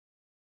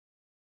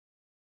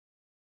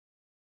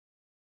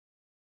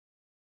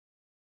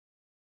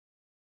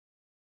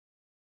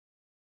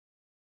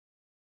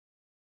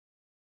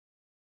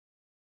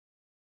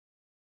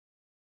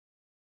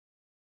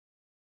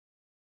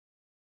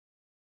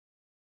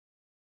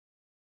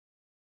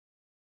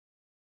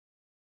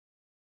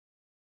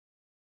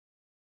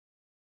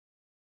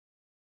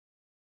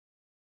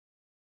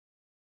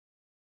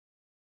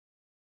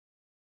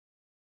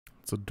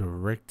 It's a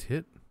direct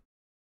hit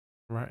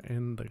right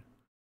in the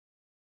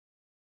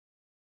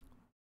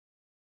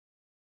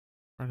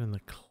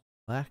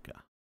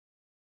clacker.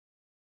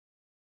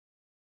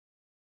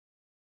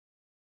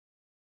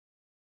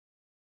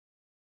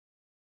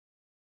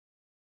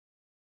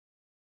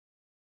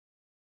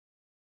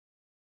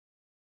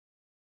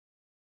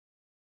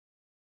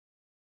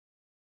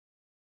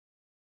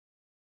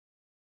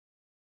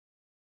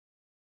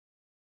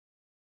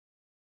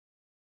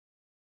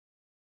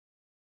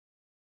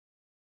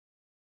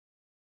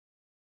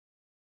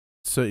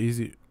 So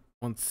easy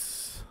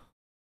once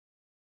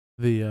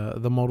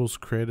the model's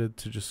created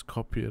to just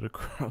copy it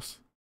across.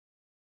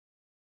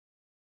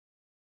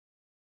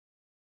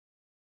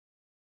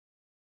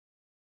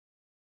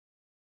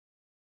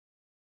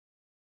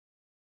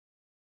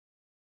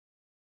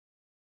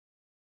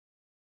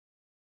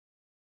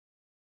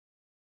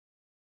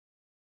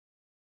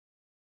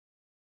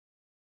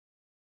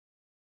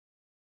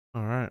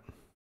 All right.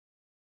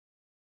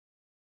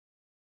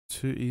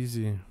 Too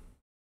easy.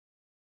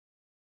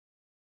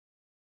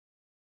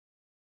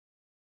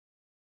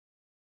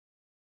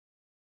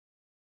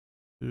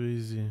 Too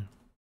easy.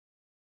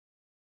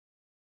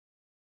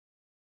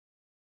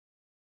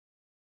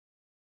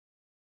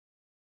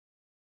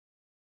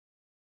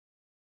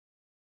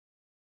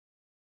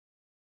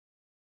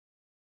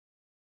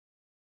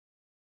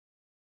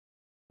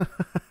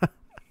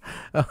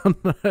 Oh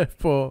no,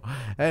 for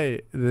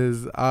hey,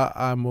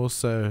 I'm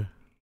also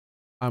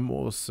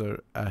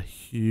a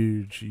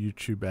huge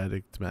YouTube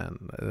addict,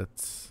 man.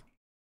 That's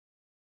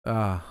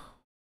ah,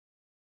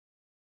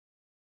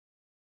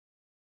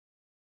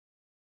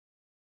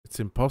 it's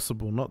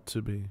impossible not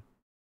to be.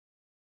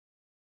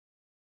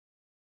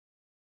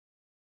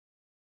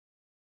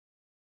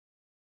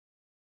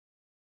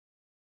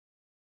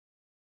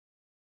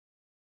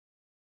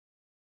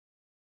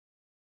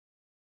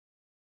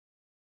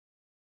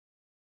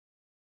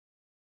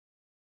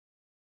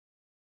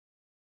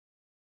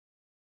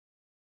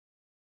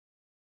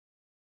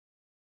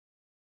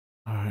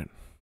 All right.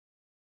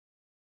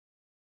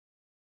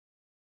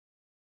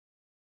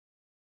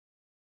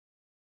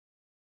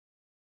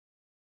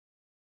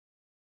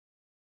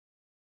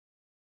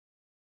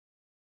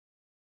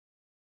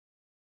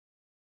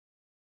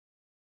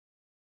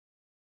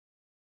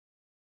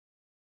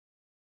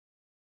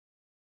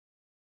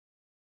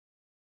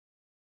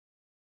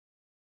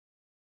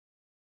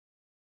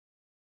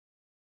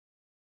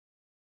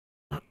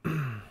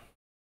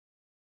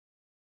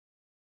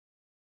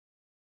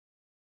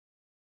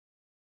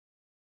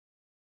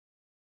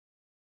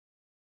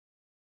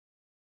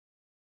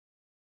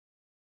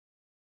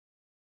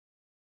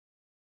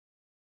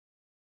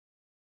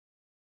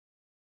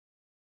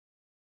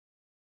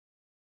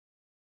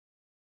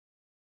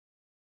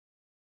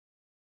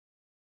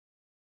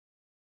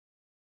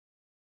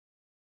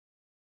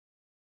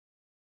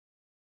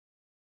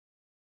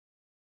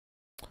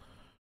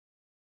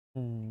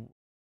 Ooh,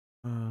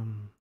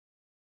 um.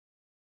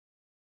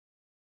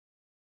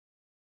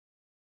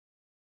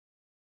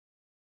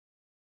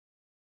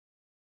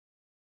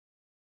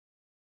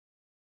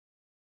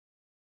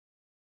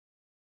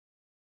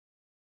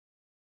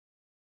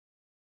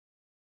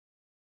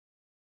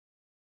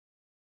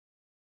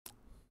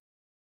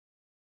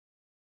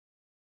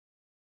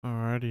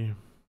 Alrighty.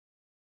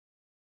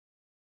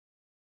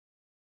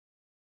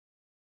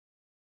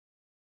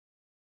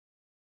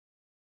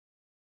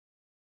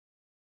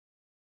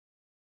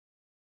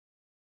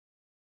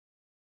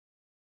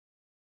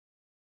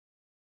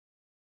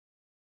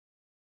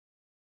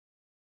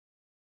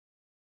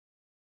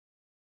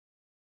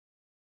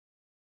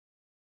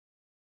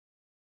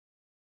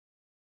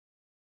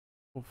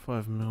 Or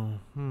 5 mil.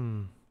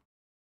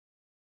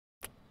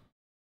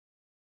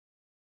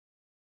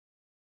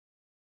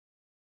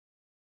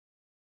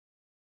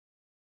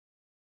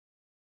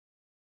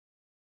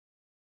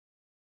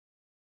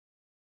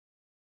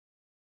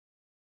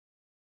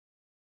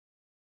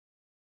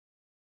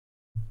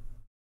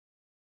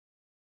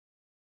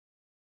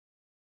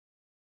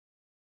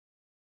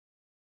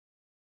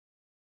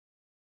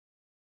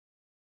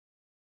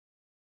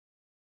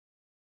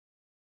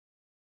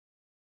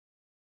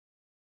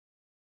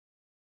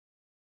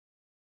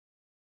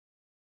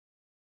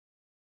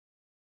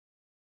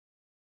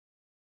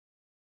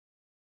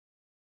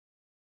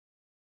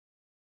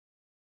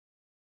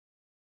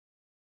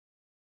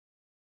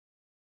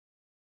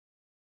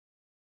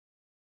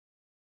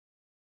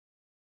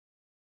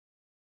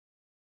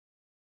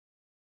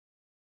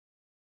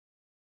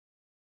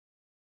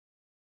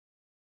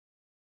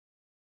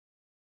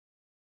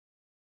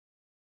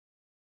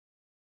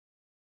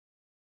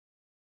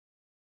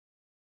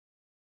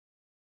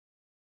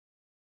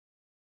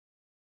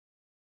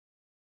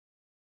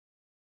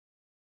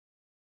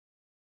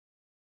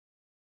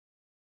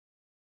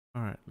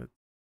 All right, let's.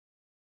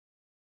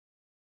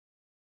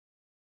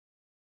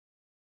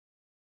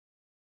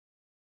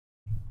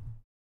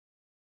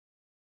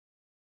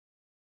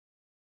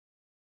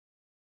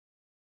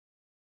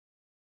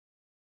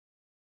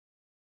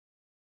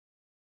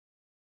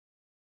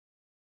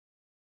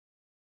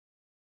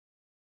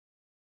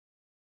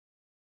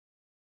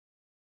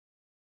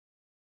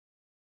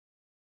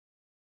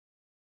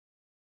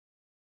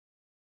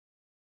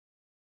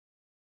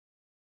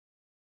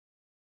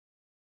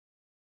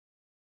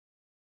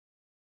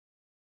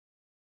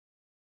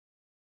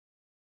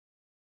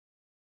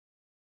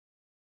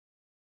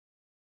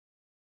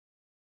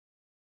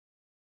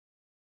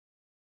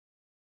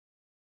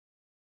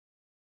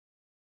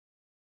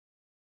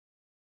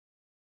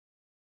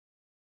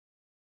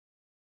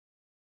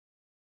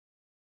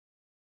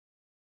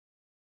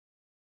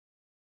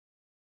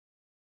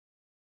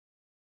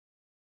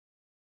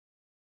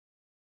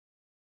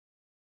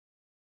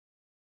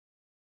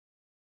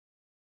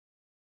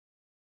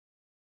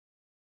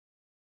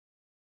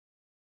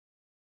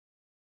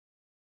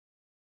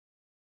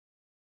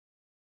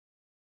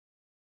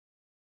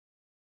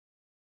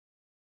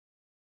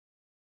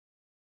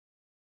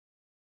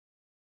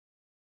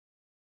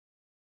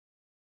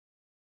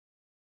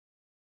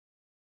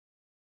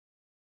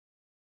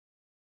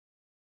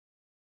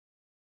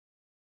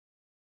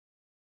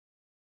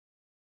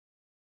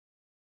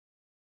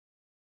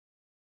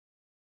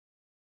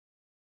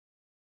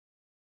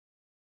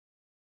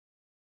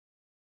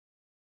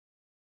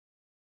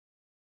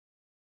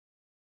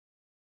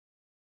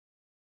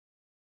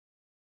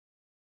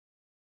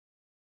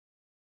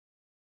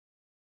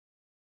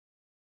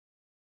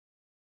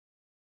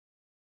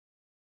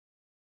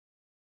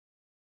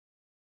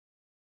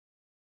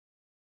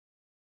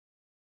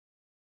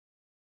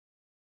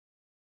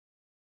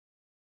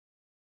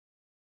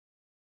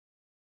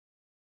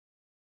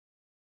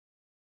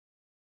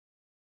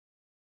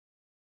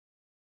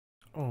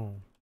 Oh.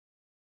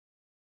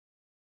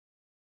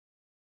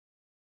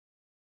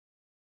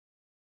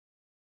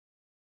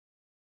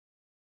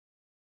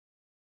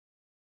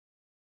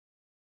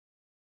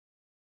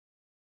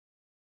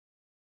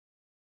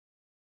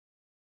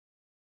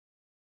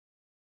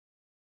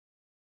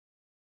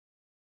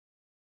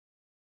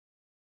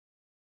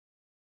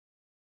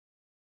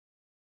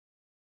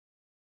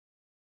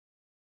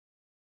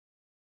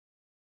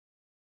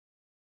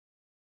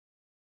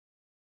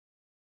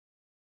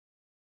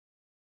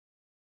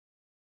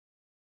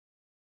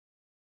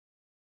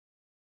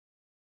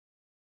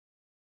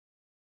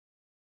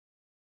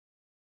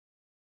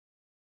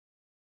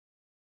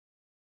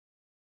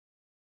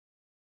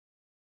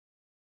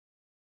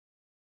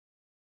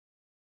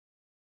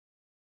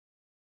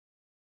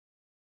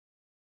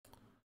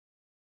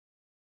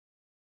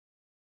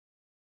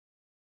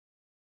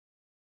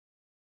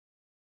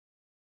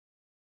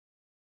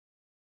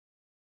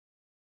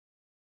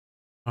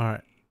 All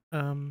right.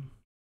 Um.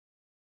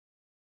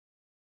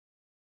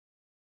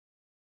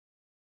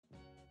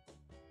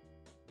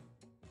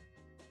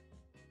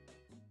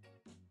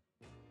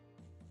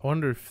 I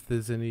wonder if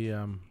there's any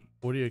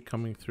audio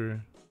coming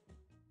through.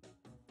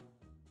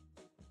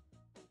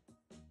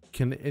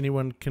 Can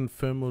anyone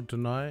confirm or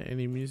deny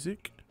any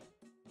music?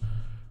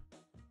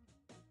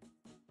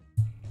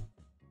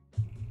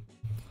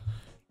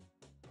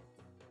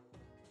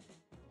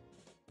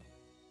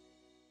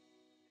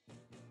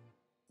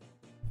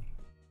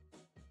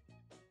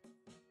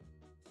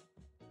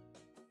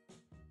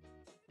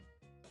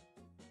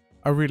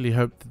 I really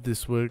hope that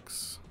this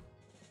works.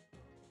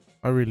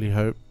 I really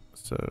hope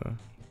so.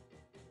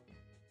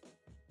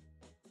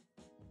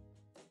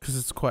 Because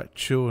it's quite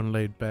chill and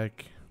laid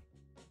back.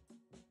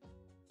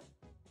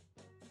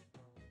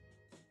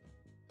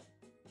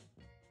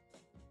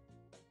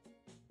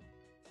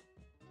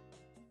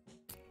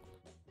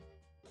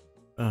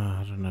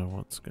 I don't know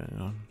what's going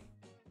on.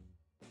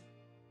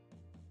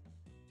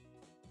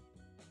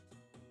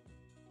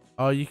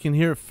 Oh, you can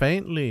hear it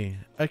faintly.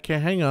 Okay,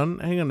 hang on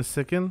a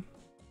second.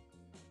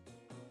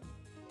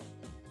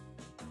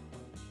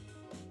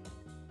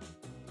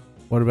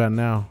 What about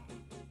now?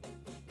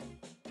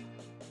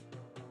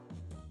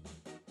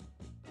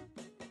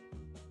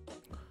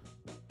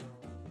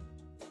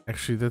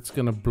 Actually, that's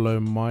gonna blow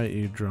my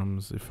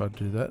eardrums if I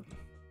do that.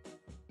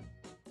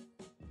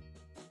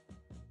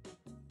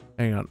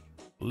 Hang on.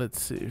 Let's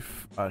see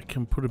if I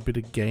can put a bit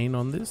of gain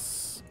on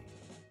this.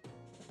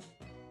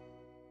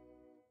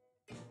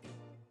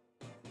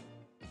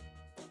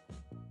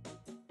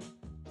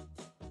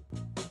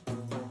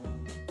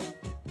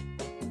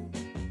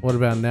 What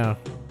about now?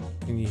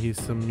 Can you hear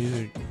some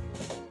music?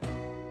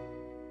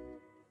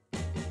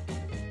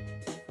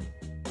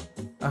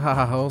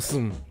 Ah,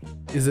 awesome.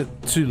 Is it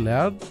too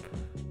loud?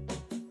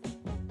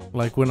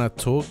 Like when I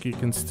talk, you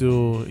can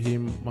still hear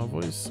my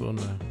voice or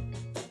no?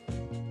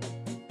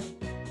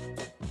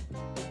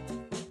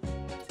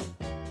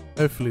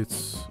 Hopefully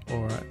it's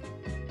alright.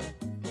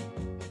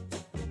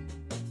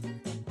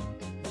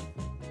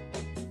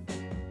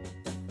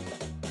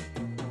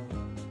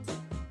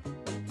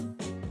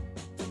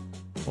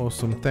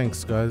 Awesome,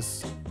 thanks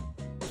guys.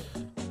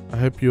 I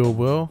hope you're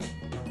well.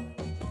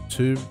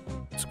 Tube,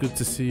 it's good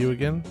to see you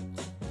again.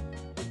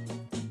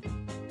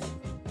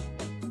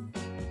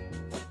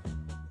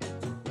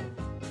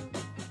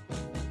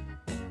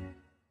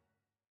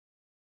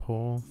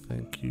 Paul,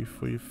 thank you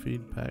for your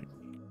feedback.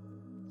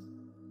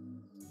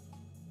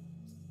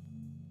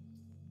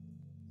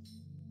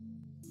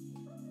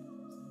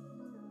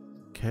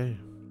 Okay.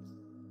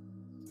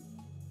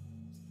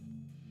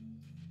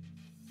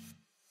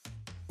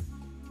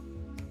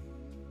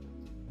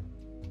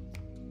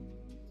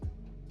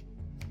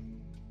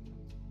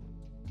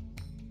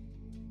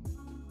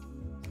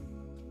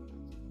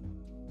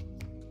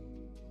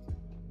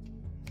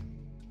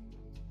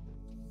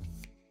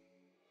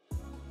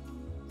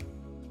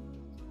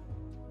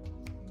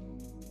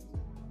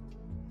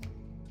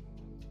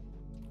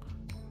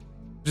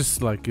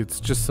 Just like it's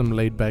just some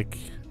laid back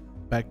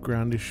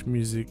backgroundish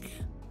music.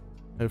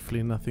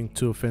 Hopefully nothing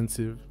too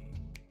offensive.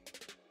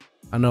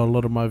 I know a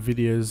lot of my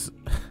videos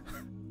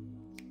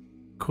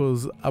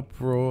cause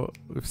uproar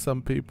with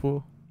some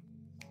people.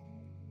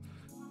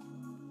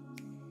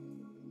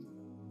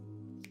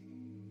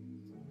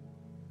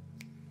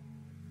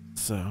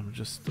 So I'm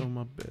just doing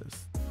my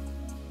best.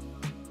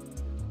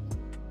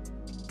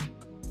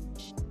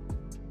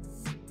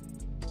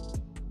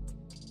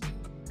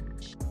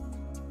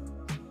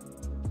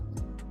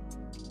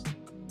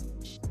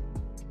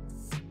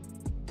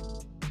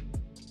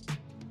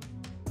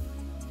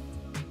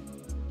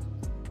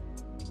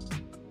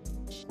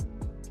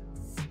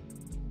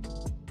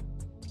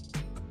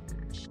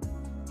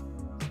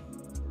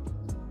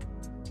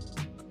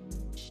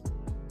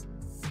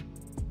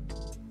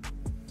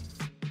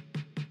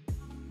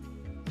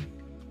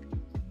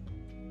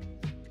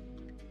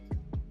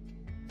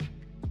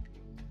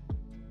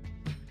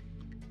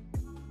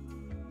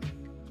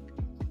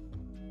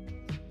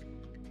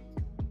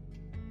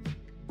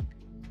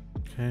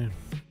 Okay,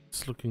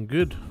 it's looking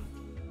good.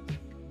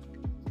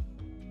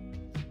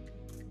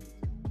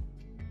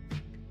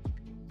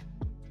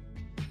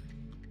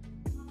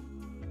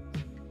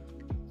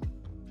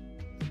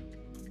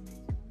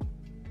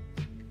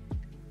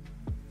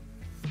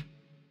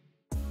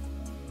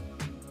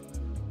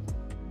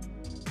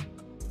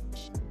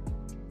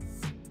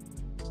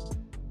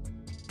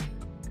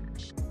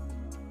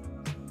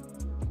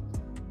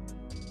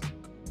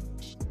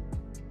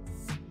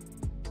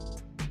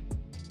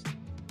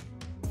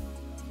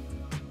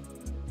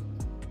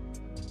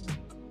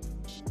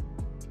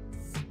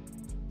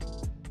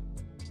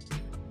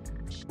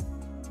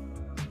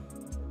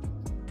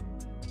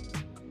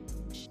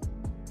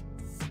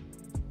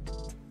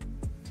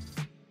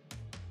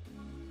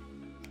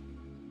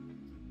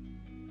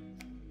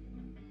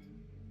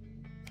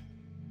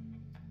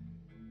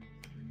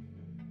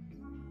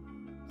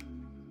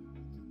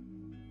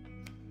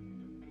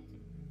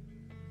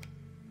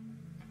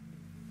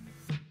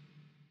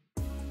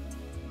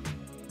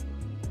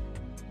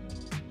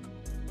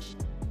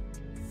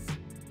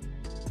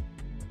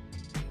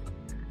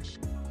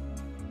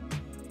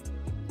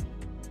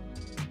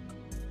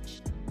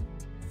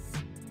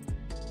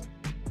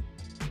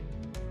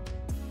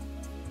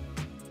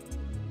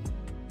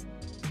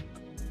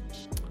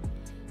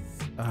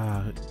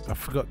 I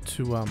forgot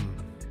to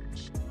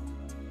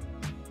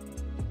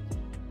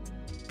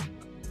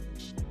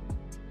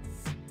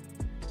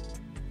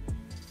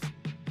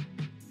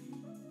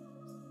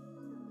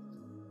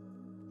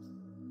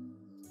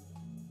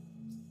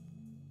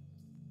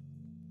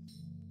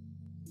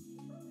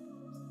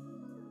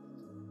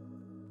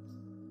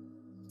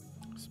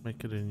let's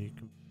make it a new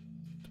computer.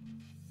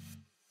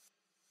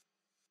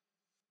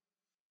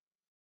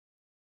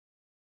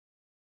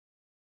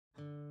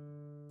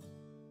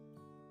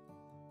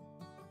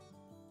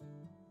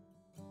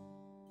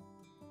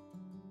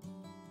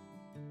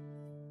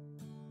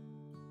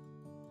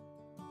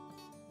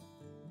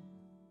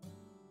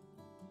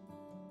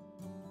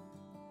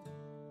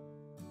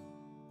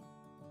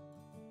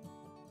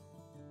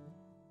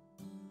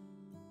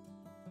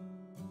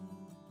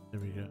 There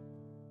we go.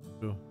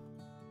 Cool.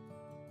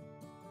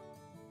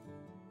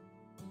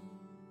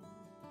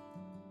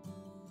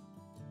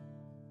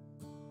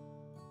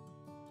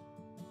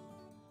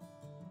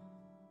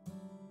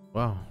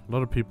 Wow, a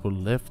lot of people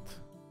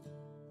left.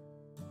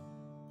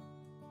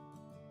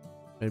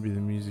 Maybe the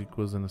music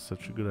wasn't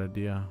such a good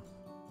idea.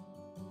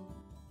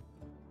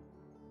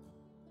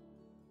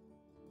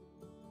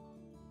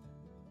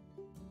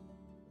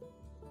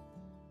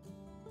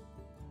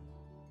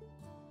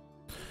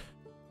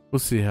 We'll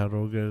see how it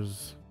all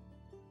goes.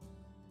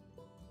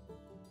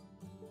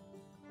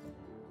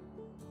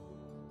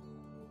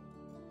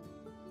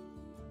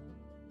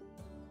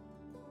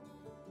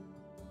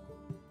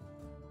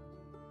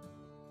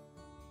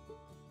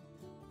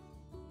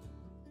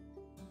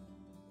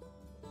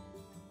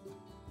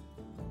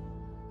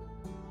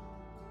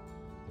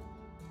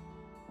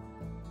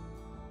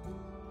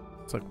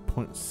 It's like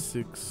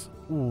 0.6.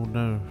 Oh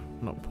no,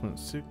 not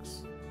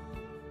 0.6.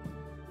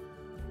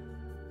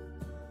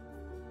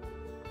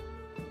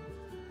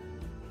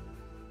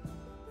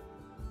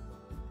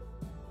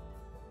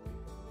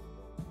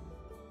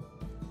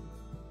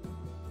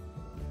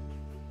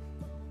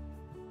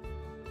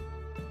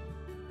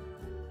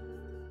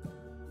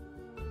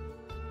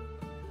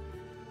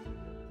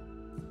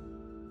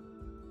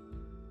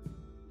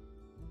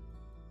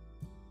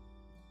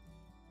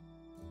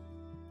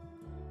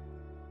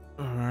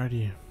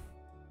 Alrighty.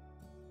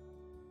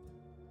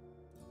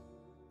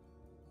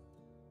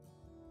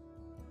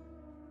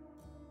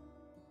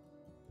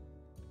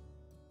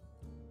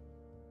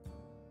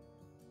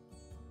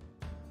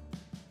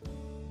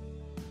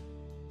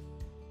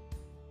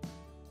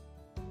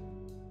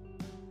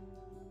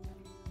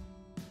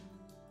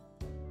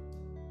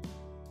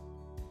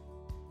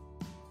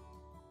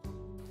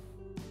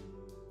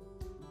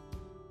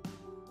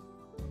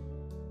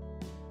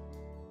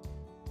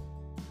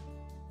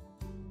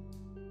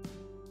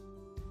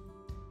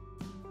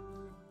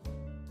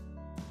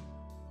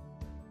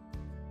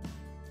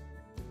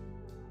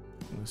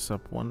 This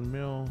up 1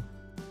 mil.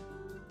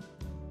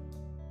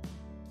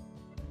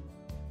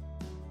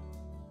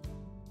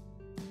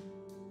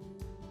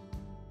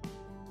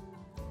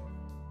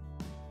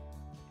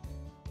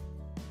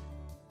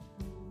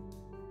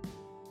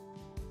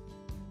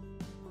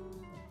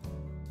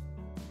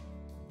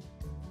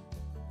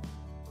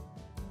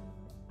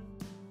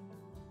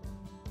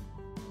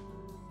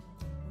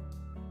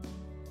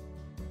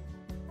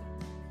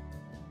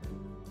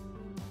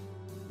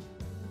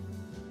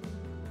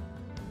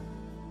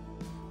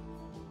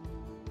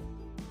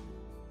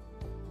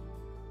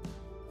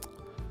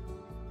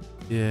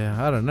 Yeah,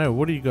 I don't know.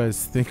 What do you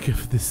guys think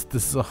of this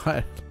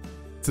design?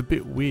 It's a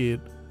bit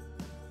weird.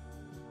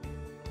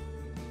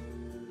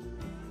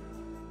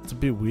 It's a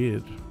bit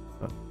weird,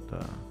 but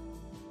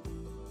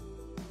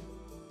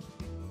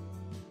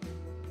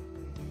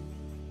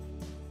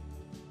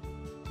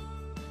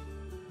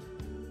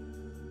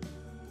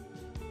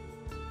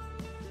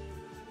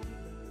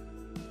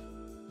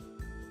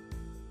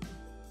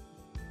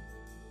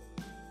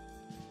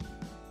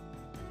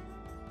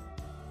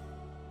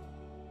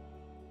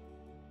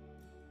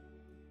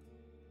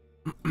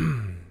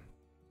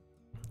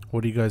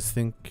what do you guys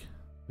think?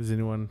 Does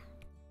anyone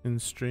in the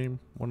stream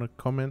want to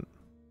comment?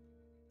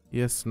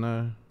 Yes,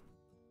 no?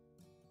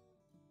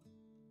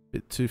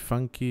 Bit too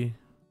funky.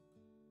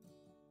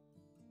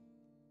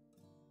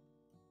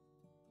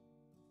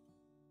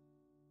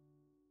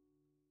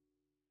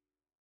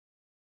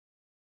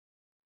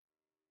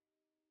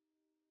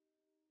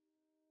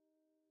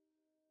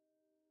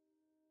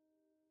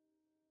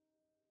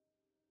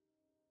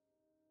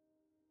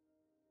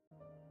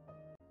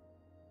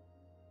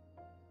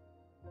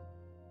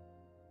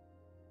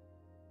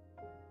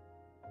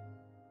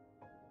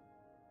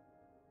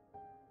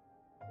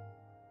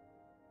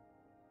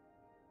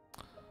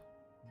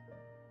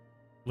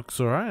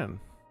 Looks alright.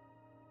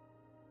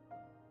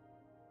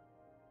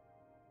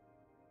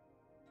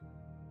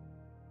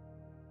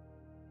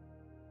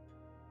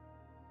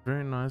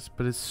 Very nice,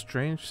 but it's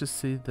strange to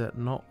see that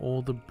not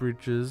all the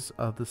bridges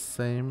are the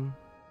same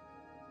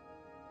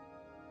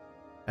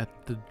at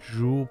the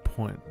jewel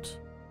point.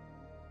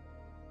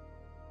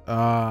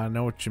 Ah, I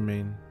know what you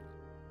mean.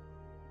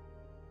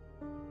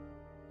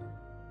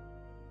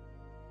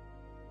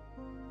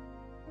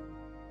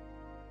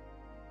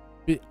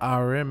 Bit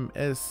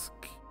RM-esque.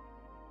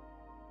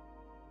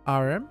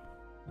 RM?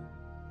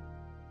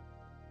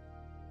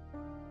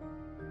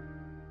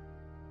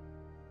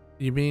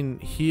 You mean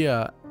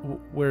here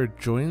where it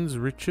joins,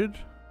 Richard?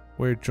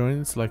 Where it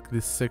joins, like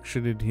this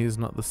section in here is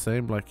not the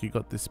same, like you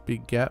got this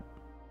big gap.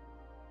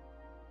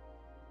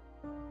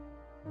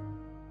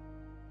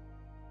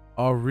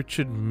 Oh,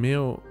 Richard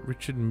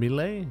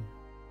Millet?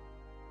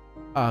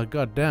 Ah,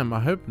 goddamn, I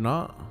hope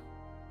not.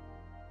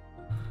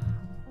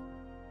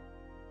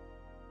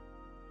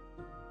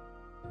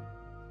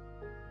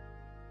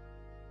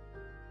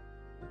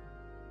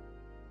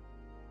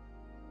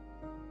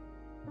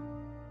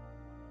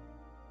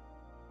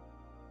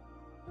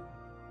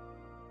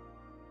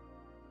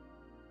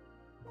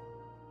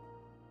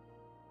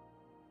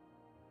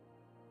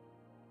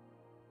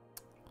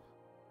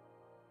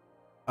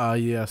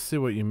 Yeah, I see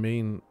what you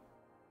mean.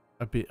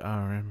 A bit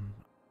RM.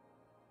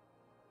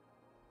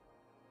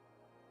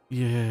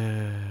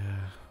 Yeah.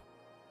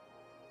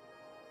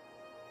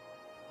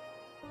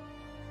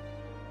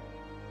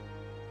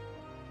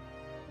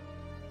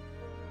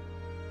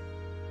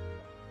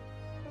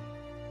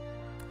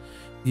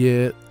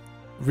 Yeah,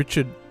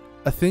 Richard,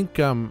 I think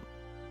I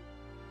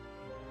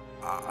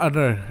don't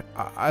know.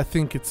 I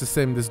think it's the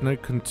same. There's no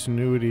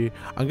continuity.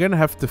 I'm gonna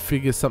have to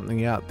figure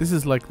something out. This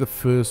is like the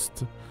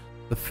first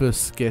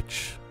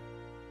sketch.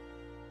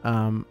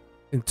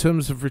 In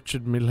terms of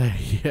Richard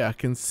Millet, yeah, I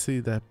can see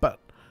that, but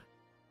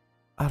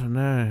I don't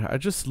know. I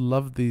just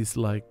love these,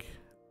 like,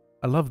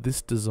 I love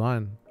this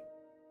design.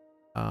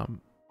 The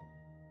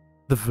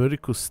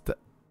vertical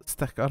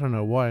stack, I don't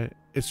know why.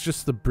 It's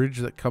just the bridge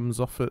that comes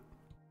off it.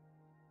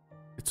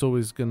 It's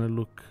always gonna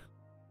look,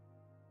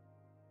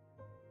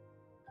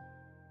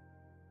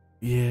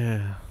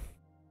 yeah,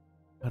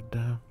 but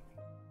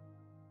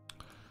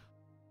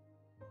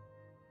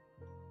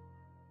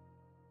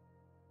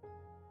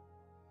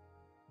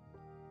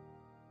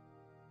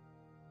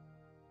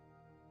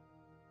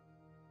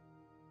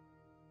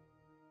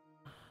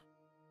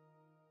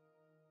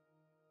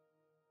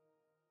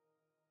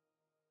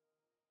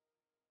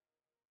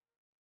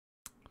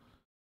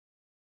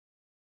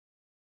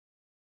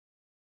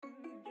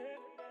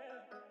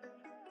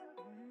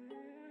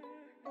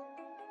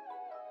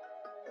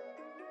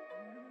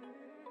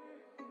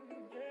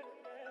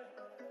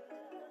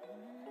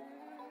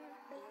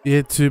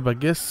Yeah, tube, I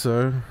guess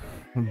so.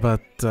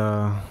 But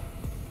that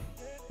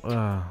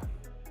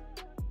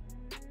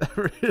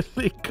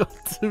really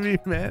got to me,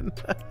 man.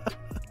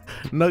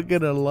 Not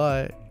gonna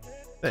lie.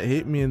 That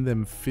hit me in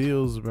them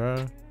feels,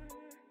 bro.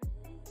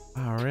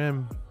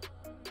 RM.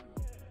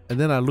 And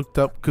then I looked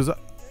up, because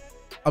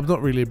I'm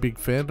not really a big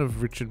fan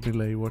of Richard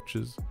Mille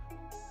watches.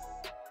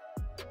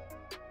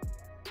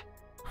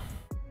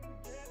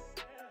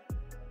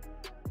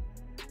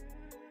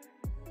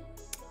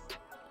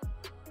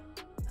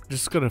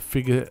 Just gotta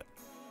figure.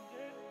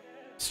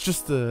 It's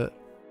just a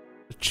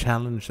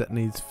challenge that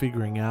needs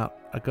figuring out.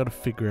 I gotta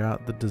figure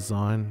out the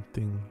design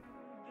thing.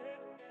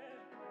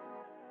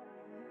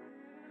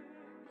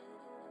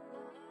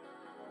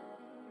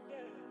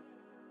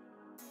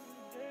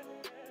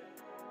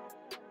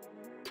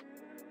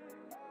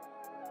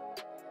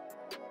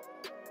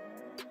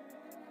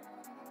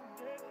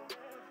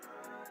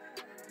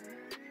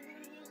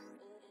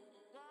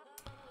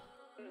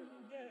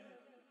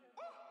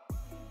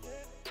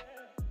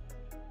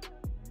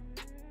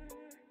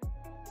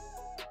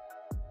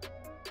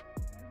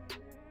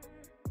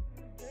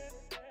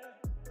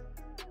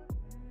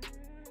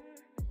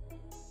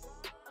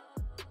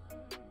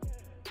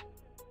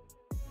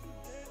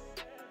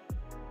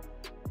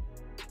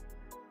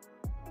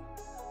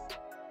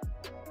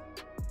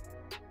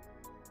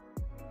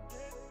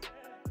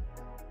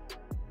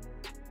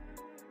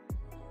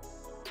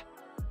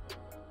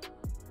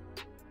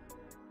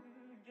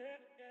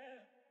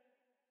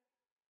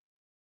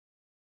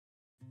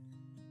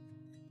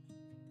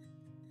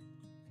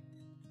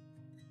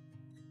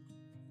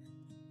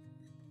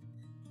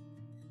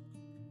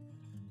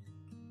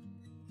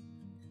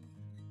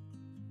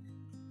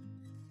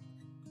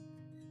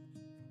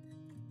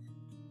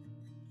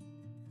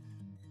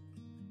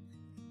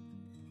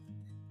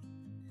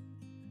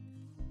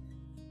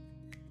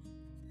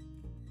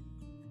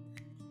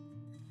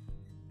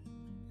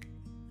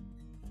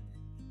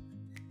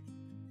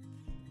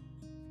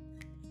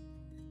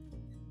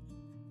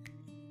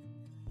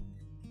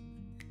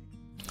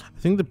 I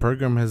think the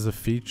program has a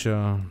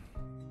feature.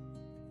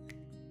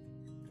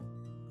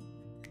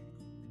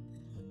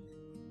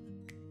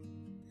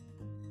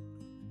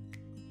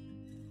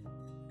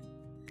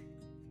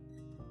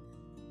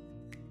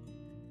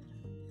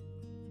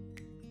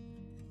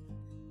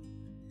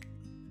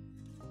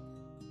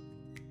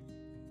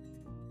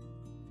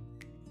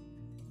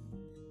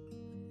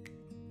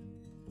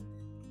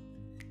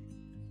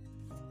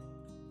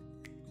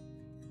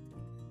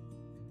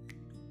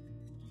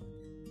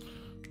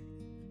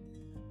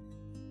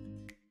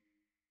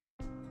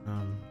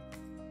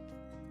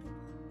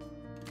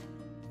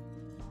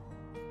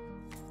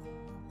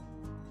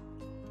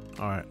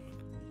 Alright,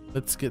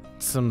 let's get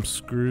some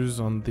screws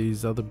on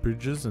these other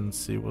bridges and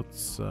see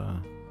what's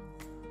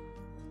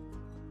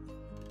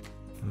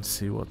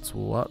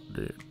what,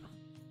 dude.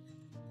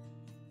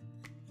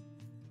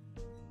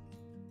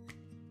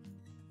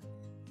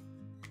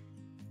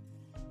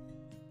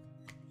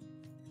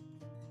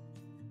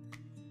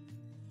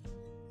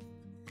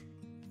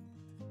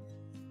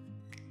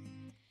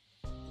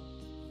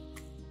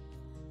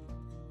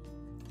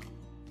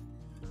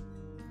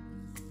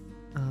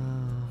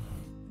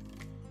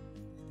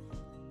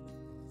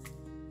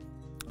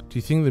 Do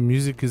you think the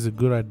music is a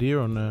good idea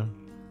or no?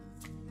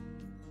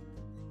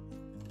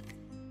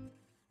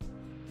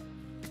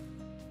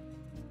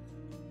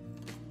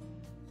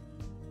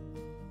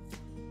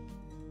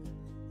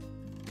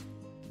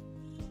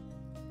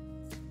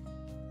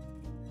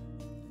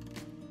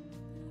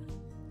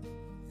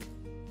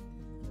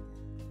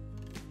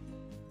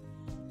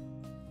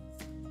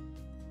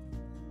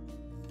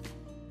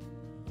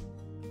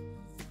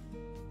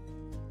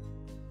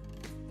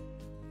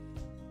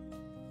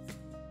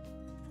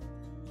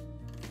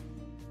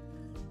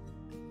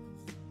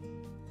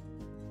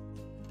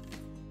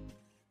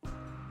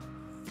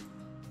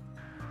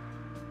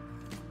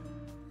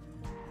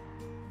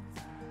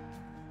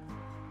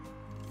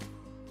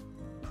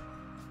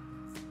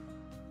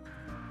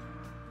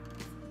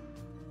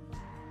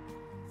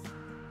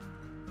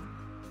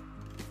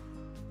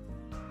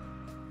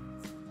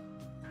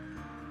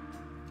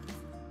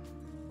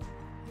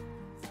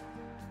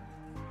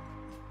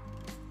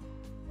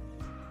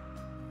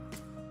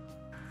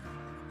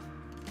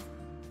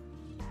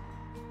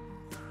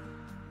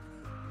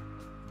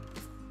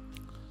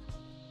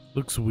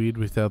 Looks weird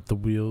without the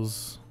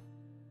wheels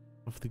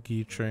of the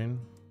gear train.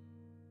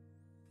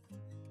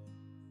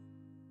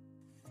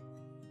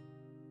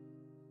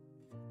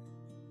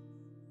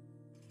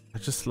 I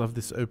just love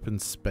this open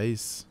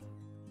space.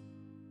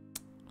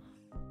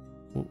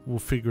 We'll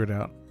figure it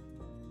out.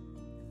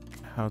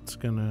 How it's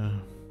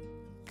gonna...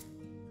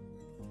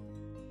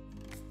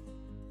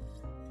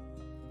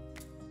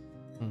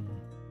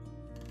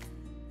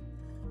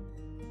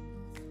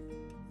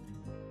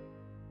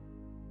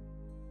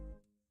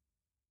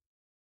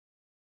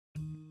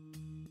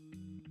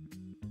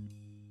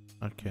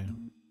 Okay,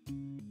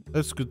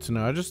 that's good to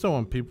know. I just don't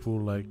want people,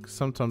 like,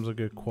 sometimes I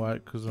get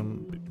quiet because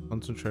I'm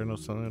concentrating on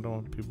something. I don't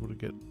want people to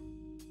get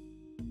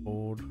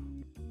bored.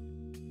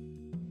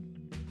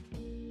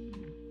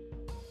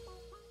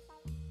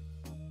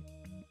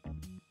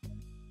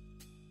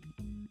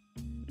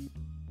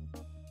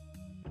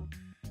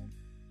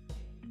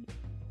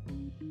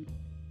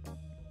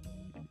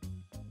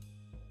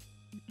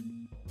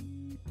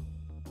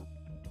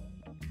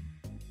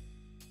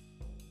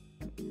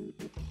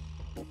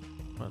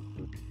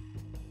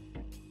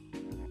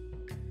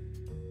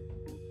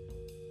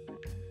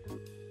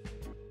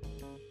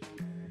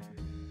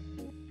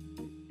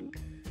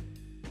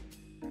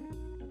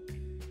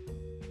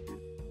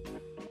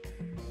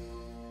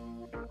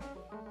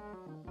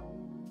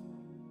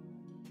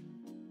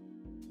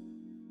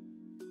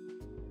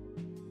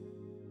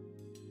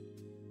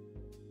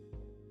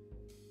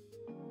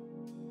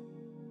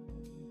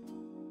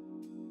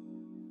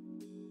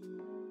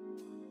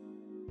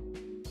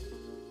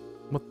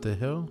 What the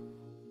hell?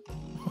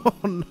 Oh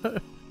no,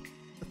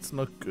 that's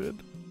not good.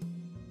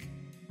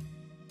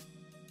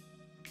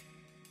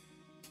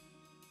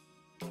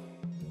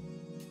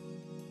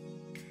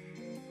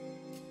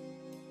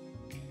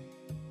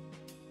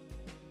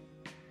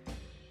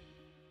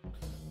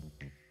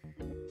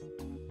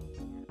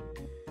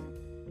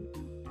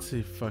 Let's see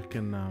if I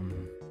can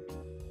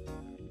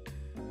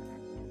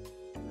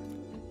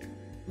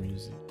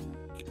music.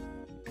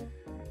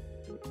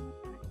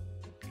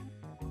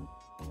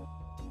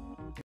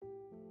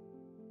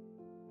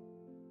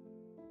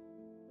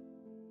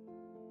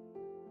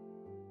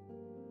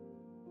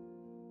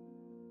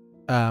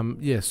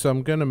 Yeah, so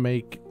I'm gonna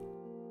make,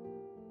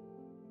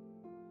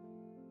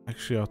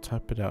 actually I'll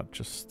type it out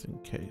just in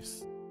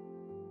case.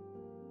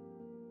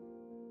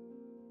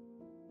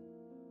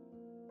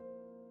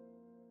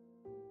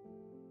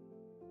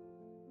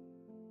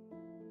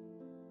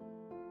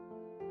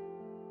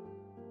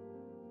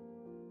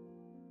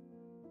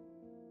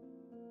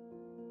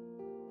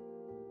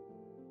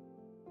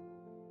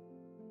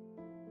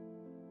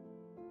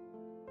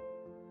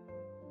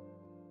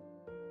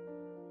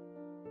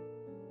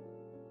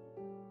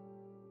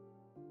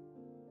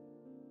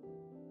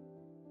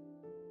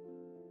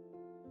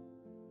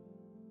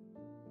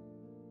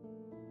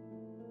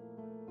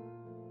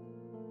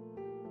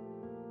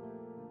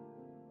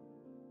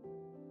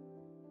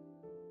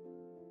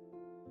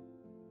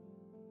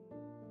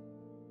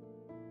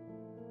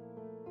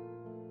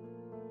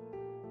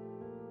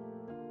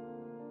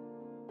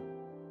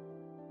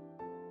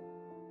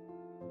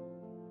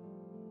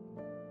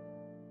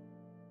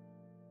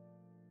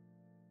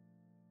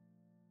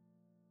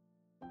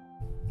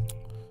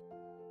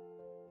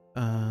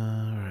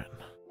 Alright,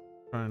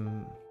 try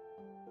and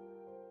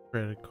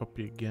create a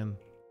copy again.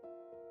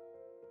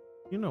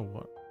 You know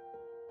what?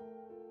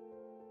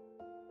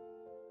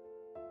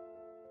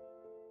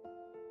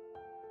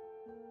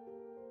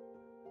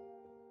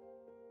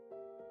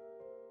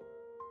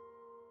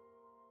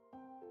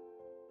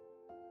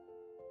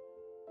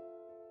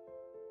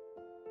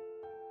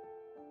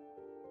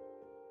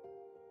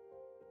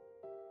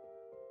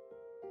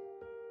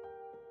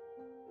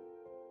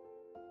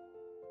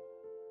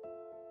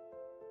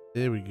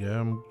 There we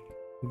go.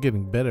 I'm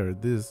getting better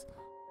at this.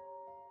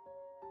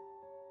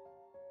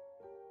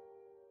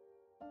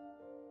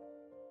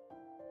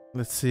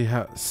 Let's see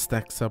how it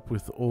stacks up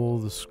with all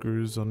the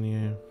screws on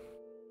you.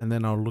 And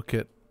then I'll look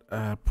at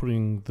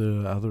putting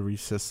the other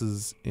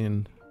recesses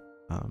in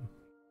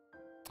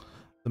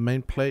the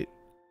main plate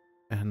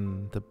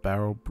and the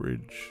barrel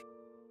bridge.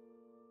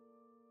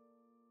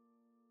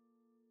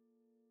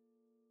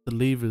 The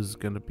lever's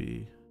gonna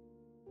be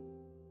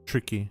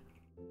tricky.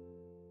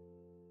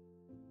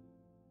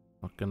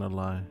 Not gonna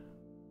lie.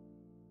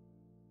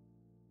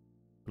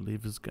 The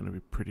lever's gonna be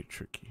pretty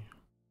tricky.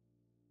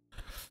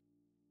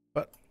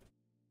 But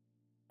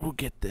we'll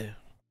get there.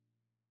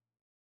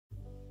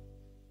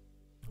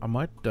 I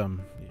might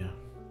yeah.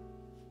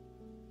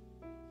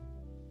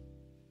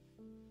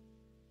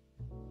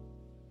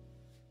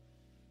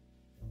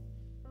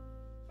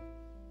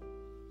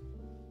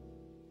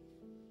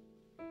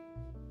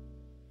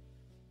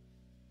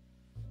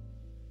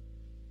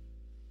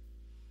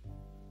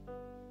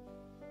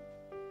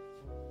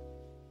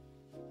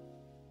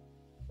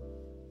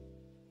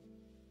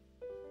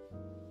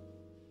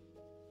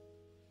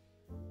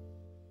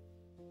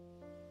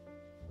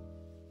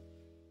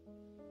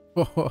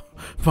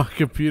 My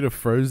computer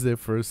froze there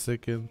for a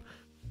second.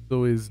 It's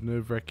always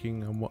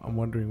nerve-wracking. I'm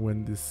wondering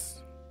when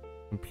this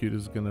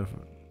computer's gonna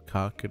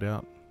cark it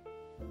out.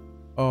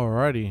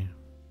 Alrighty.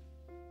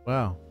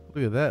 Wow,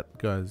 look at that,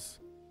 guys.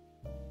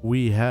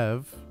 We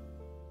have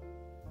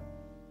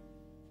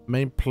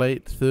main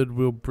plate, third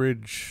wheel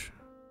bridge,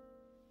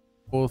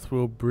 fourth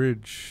wheel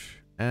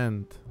bridge,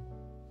 and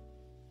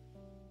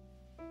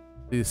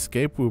the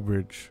escape wheel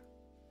bridge.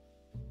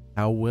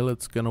 How well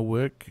it's gonna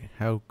work,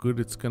 how good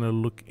it's gonna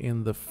look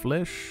in the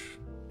flesh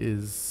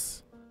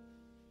is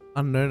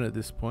unknown at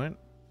this point.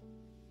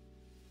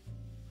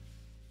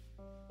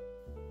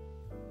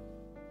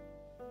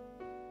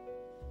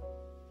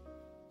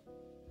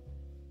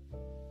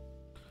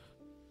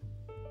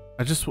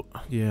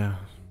 Yeah.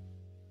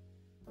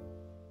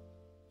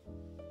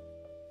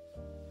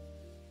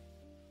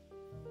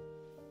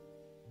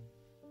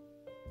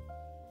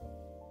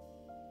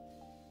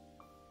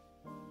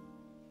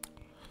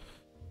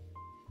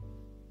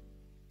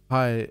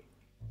 Hi,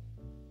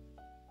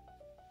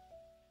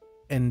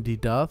 Andy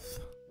Darth.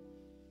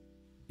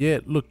 Yeah,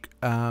 look,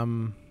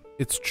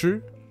 it's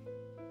true.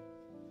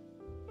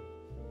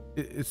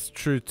 It's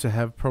true to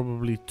have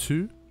probably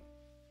 2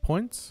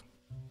 points.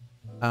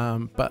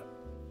 But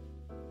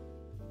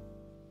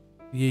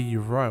yeah,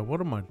 you're right. What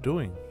am I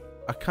doing?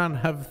 I can't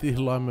have the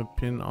alignment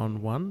pin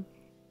on 1.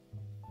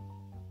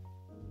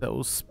 That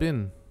will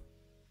spin.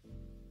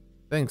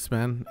 Thanks,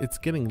 man. It's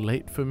getting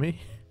late for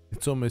me.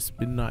 It's almost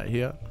midnight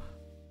here.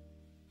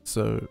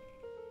 So,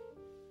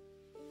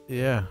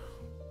 yeah.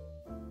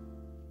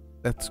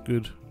 That's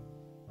good.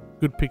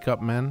 Good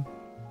pickup, man.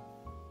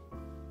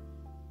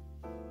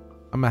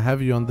 I'm gonna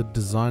have you on the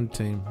design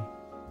team.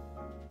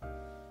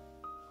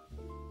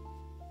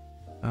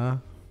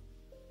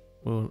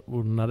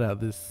 We'll nut out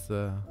this.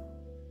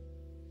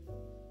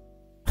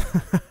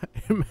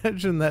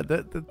 Imagine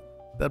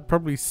that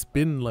probably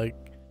spin like.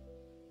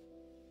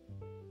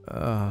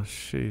 Oh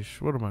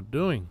sheesh! What am I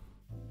doing?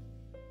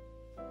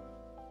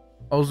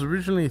 I was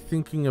originally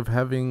thinking of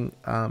having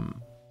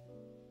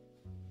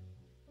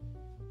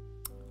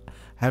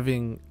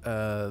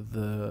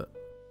the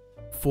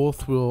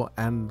fourth wheel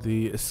and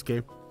the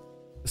escape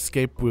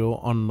wheel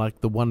on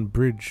like the one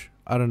bridge.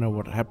 I don't know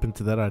what happened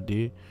to that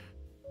idea.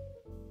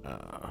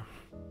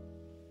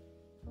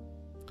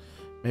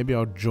 Maybe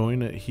I'll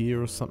join it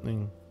here or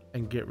something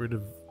and get rid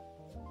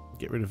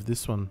of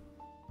this one.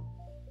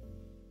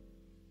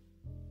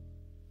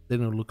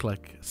 Then it'll look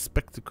like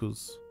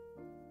spectacles.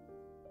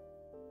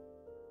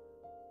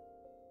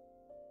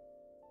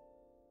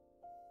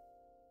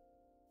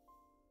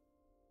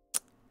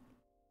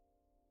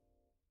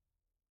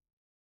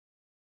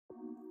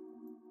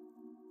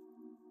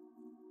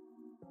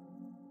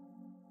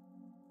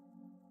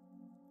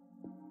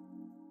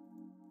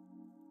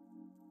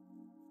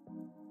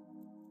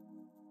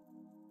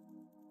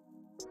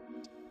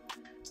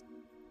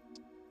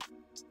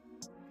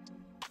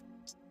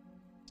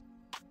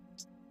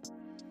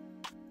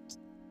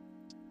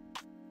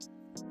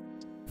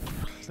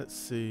 Let's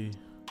see.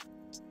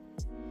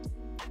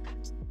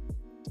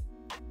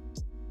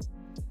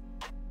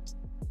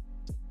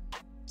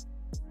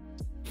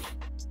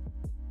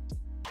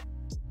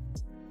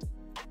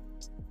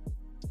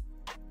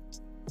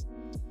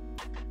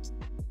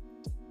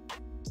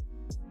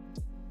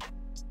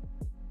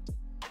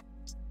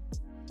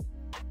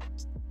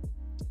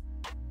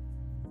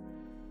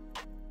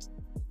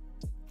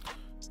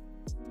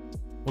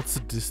 What's the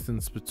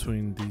distance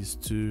between these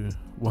two?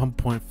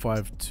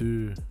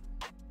 1.52.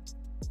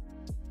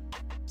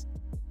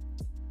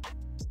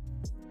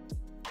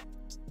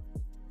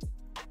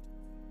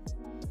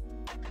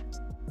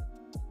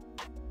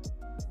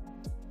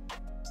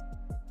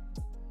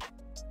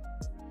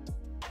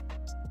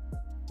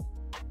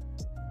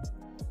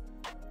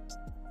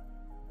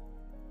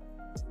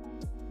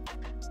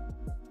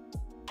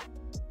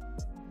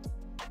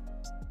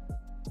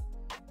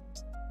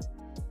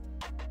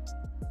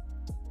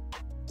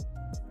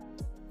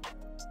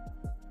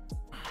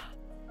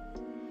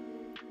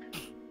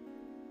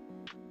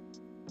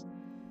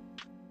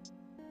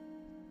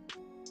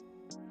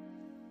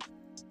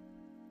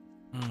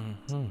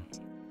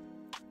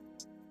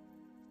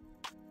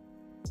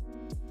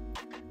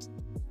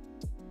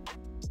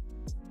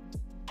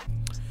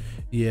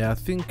 Yeah, I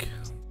think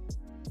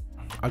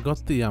I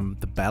got the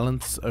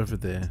balance over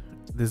there.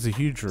 There's a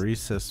huge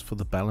recess for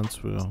the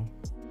balance wheel.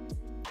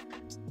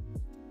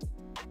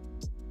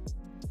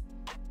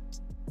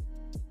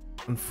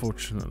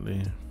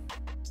 Unfortunately.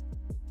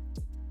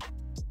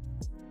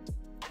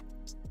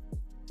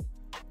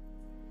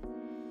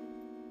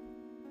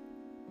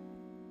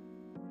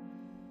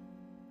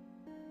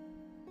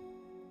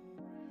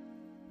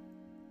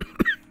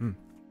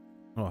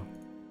 Oh.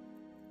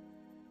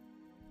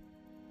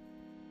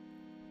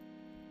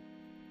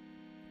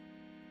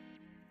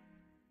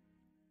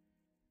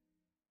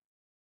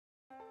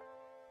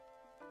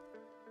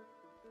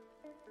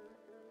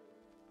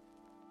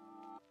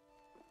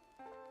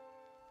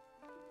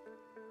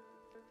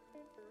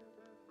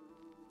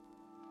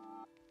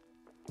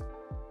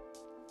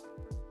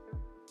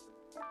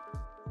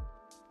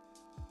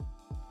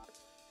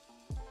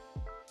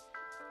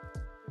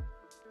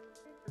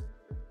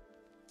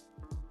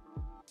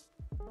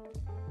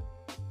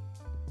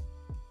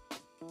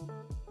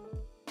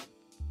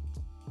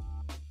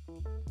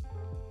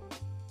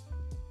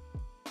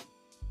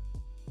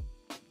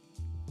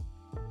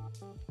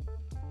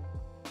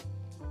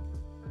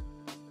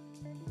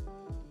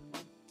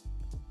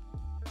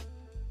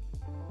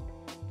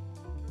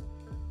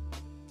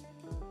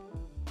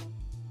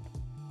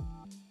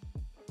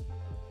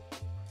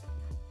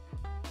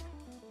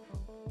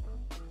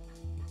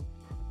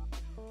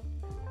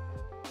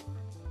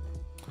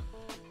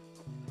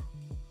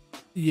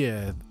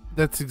 Yeah,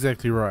 that's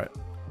exactly right.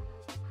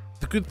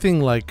 The good thing,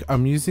 like,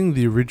 I'm using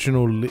the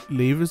original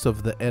levers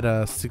of the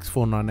ETA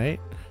 6498,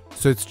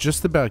 so it's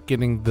just about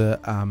getting the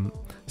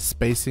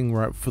spacing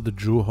right for the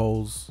drill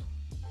holes.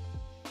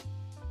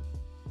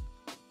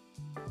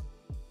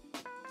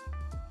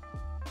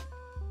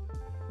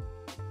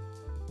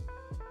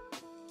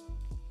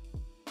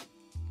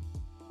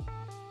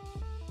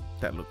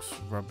 That looks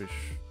rubbish.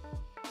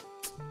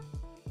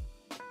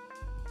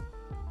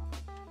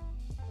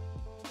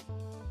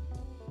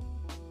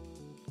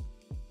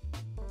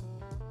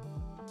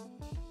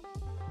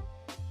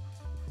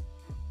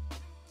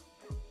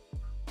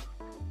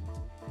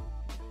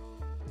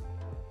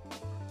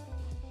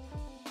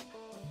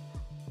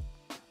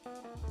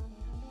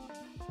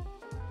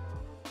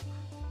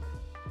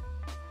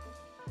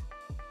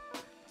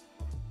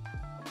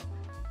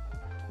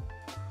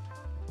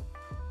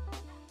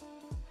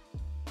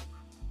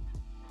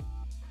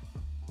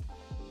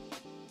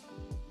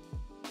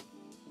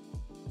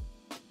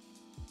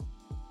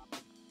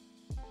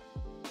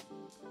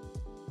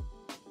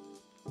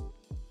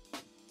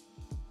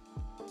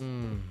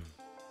 Mm.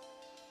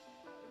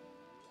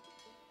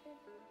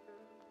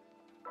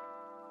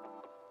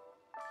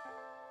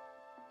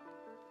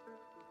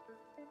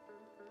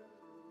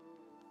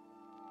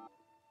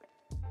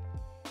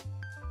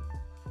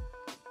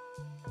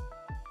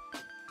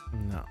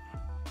 No.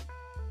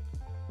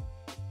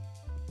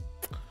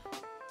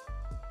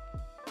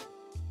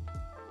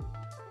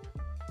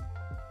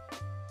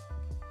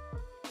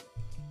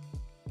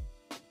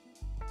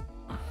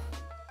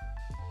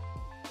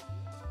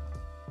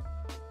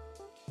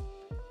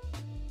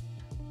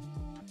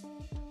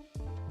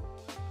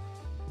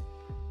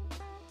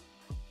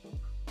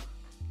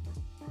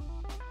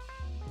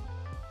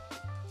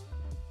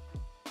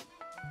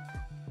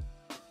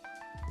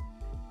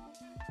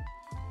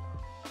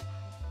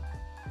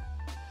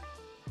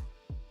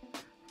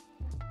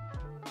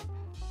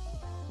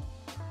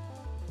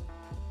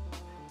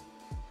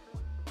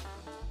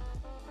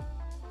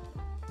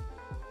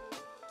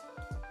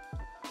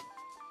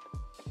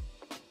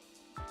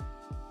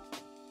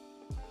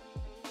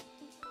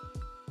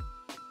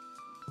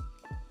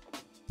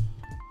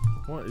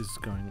 What is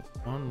going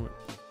on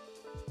with this?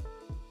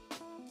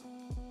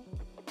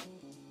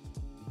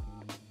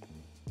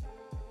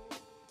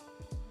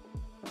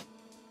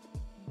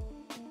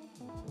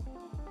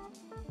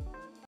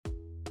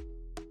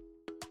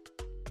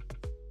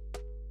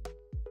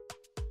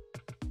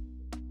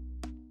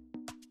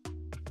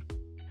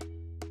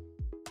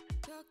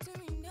 Talk to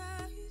me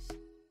nice,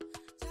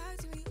 talk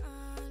to me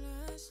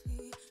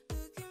honestly.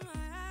 Look in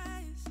my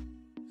eyes,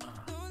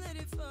 don't let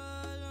it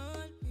fall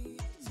on me.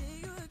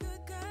 Say you're a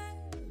good guy,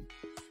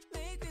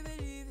 make me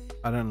believe it.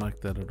 I don't like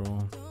that at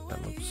all. Don't That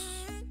wanna looks.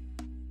 hear it,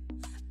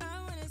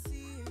 I wanna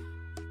see it.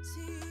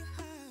 See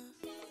how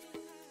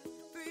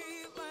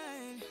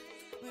rewind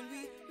when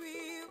we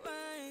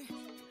rewind.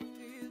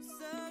 Feels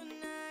so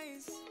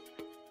nice.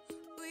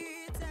 We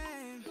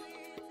time,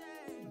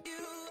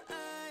 you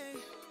I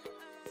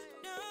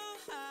know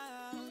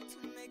how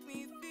to make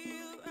me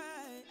feel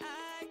right.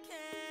 I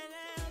can't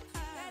help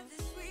how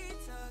this sweet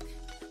talk.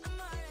 I'm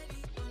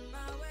already on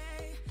my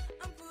way.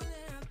 I'm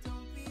pulling up,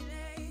 don't be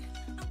late.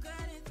 I'm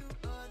cutting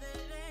through all the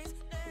lanes.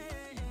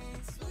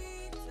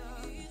 Sweet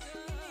talk. You need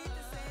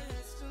to say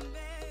less to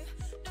me.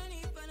 No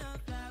need for no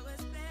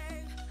flowers,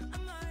 babe.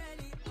 I'm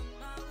already on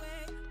my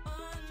way.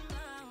 On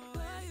my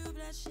way. Why you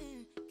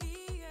blushing?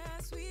 Yeah,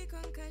 sweet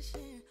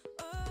concussion.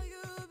 Oh,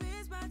 you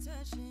miss my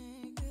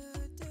touching. You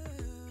do.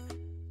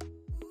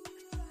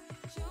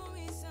 Show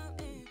me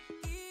something.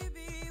 Give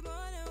me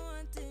more than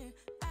one thing.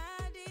 I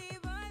need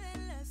more than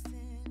less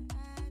than I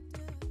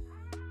do.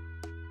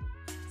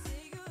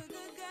 Say you're a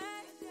good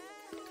guy.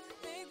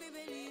 Make me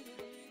believe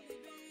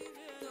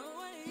it. Don't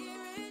wanna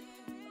hear it.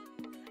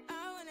 I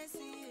wanna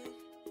see it.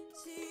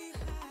 See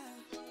how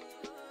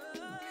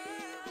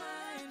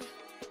rewind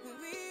when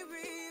we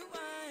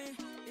rewind.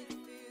 It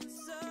feels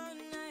so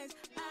nice.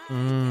 I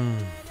Mm.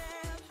 can't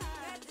help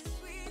how this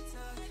sweet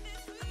talk.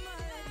 I'm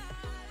already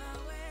on my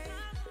way.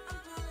 I'm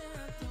pulling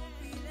up, don't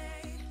be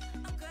late.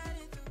 I'm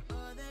cutting through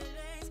all the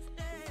lanes.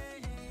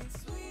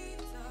 Sweet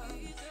talk. You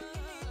need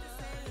to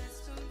say less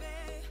to me.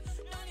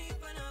 No need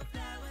for no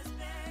flowers,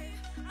 babe.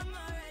 I'm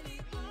already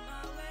on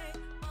my way.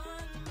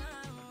 On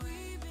my way.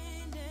 We've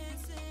been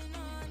dancing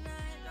all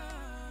night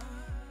long.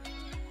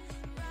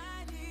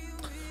 Right here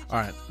with All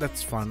right,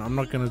 that's fine. I'm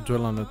not gonna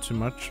dwell on it too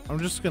much. I'm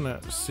just gonna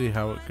see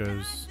how it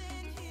goes.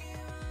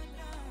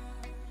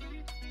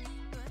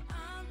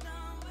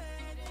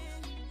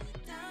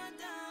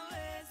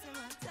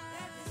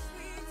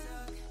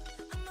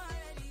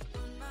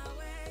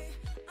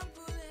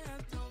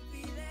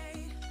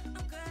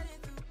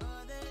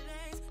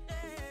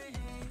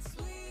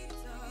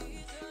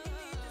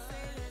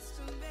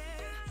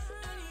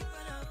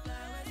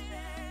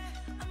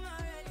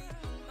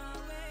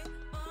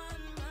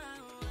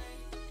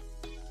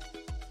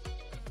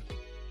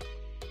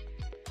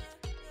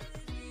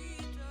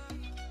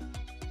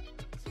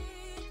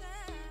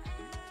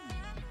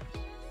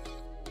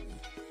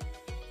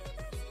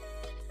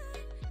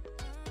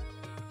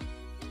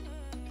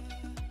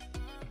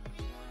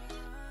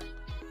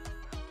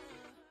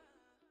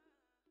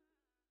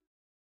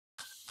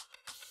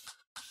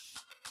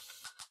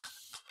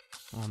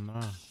 Oh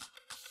no.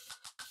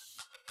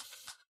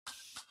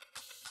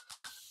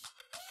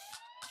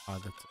 Oh,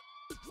 that's it.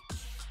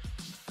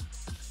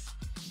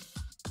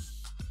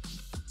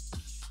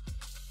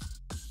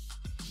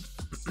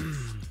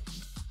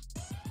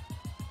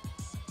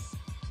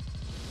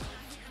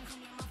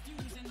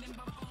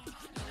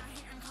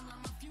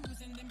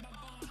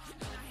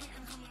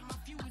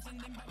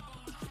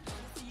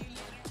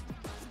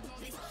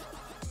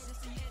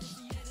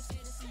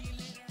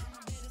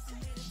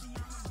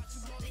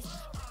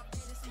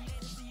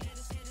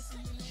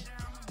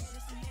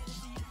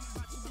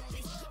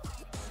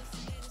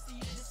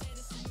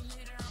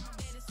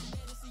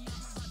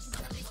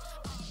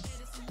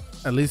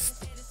 At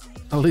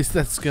least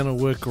that's gonna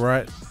work,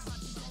 right?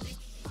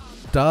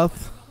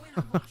 Darth.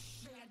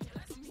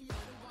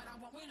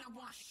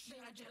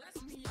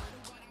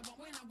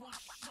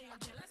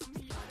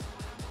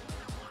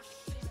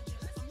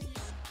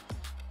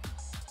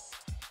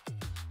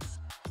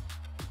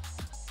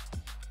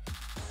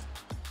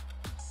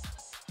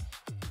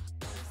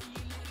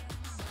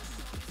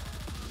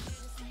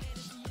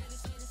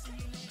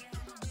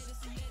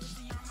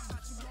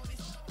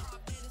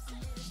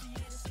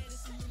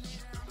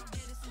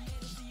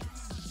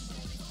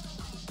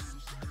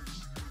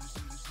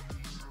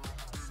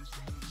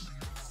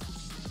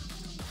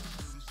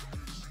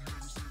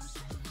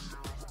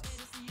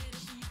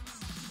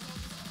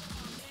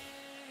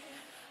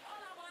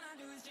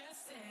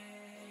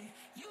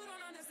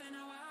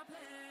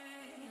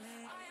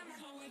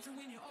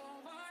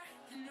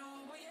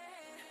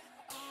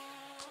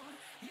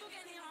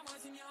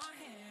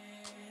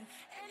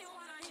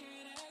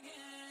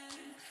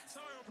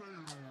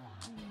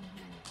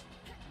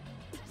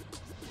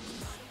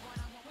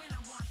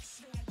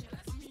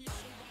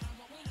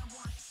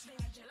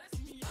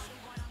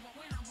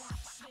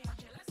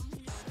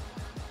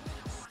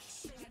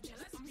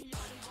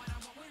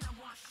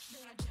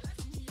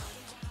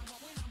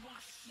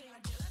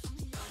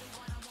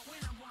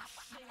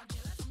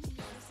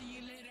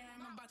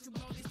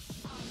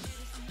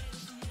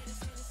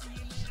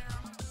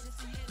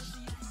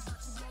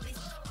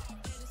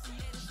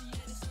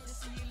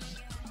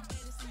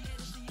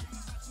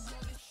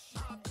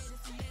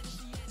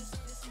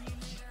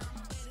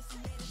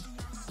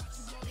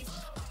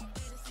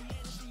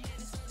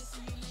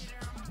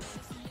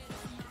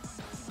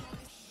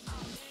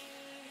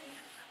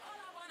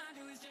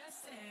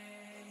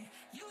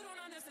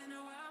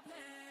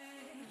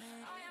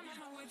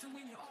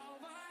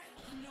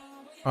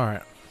 All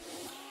right.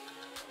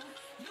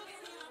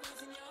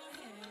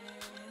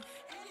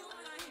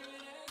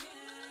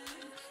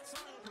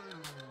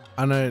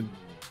 I know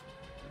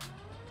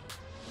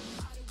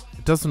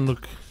it doesn't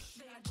look.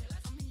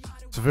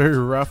 It's very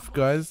rough,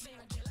 guys.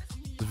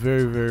 It's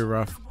very, very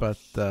rough, but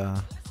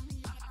I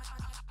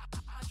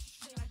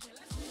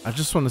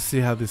just want to see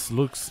how this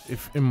looks.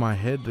 If in my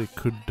head it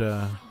could.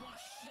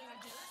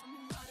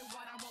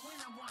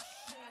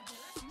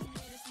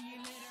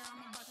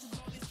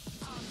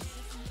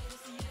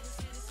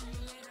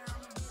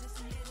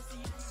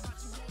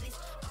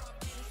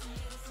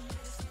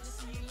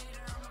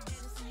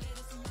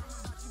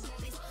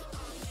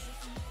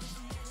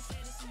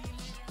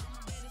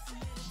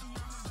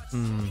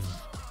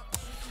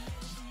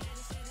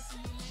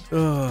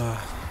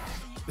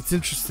 It's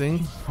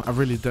interesting. I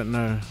really don't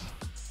know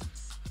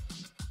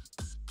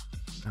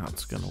how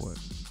it's gonna work.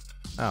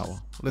 Oh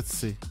well, let's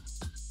see.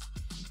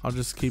 I'll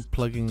just keep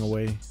plugging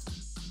away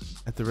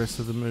at the rest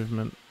of the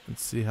movement and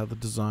see how the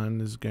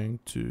design is going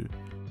to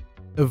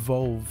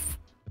evolve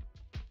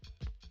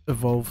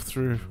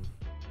through.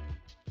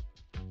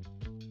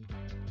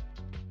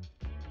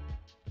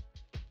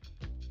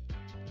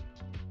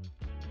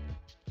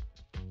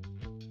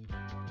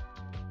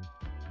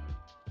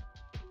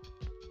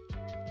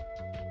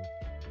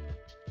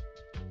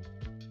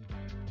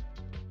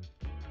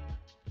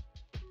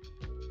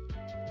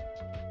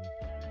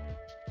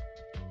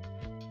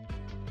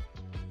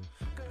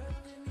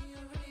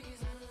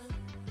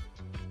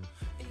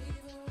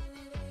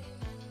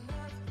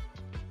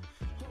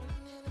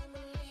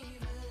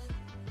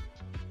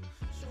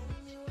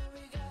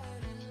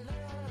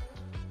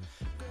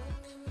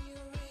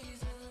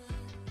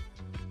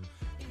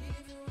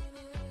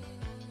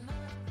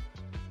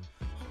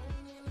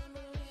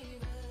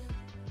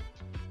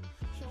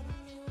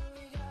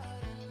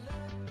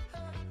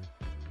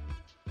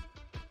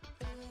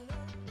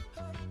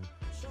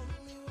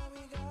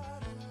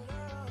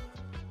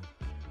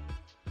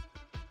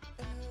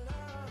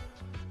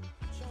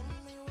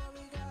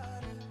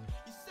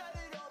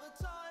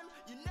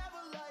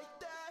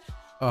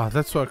 Oh,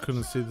 that's why I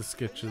couldn't see the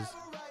sketches.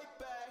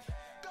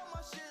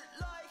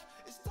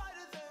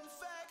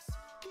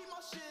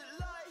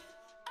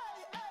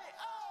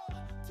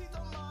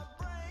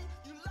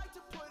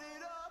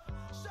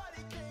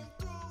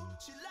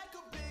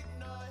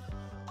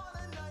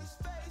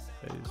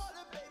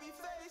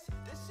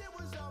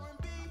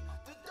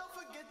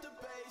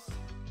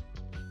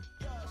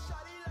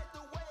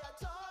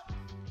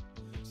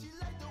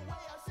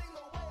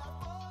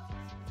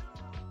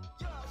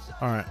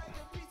 Alright.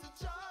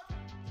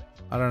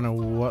 I don't know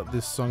what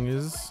this song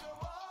is.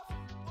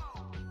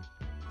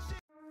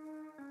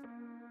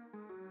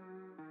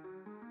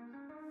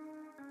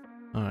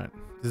 Alright.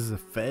 This is a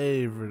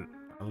favorite.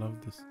 I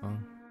love this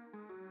song.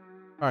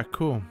 Alright,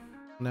 cool.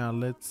 Now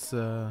let's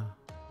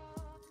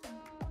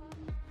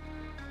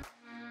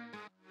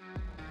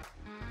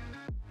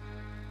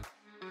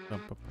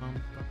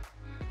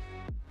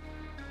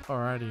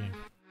alrighty.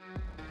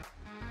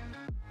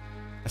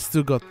 I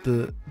still got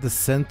the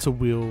center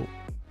wheel.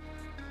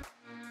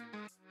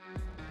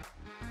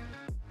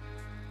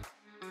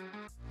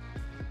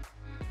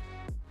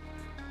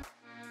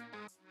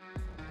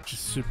 Which is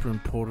super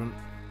important.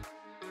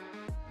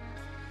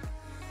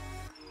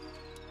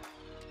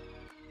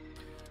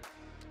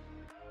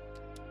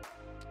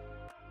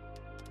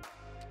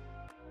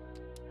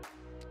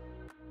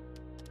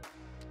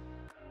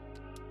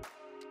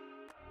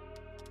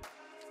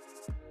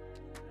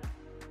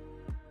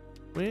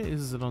 Where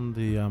is it on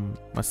the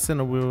my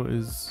center wheel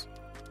is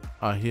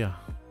here.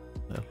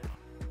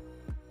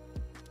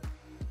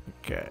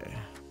 Okay.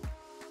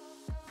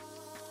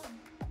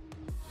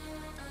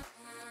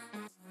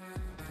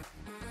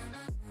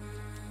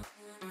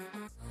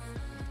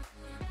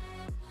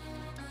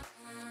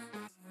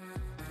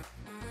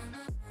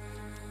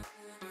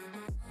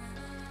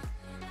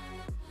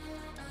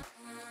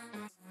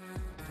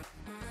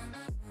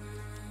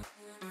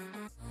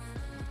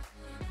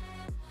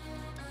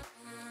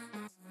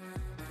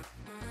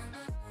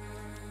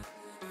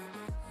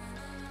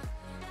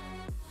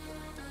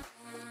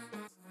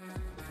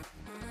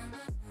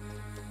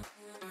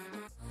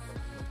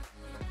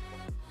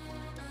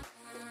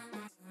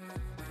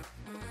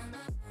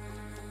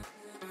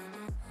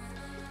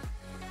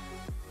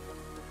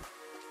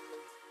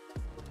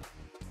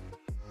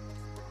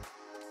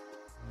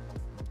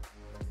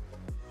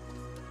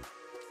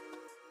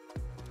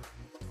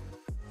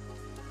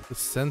 The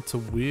center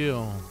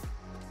wheel.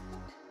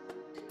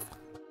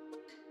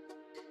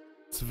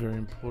 It's a very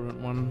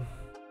important one.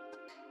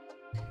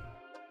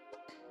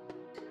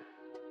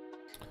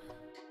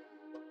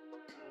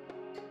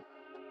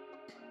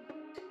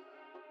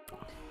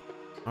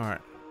 All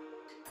right.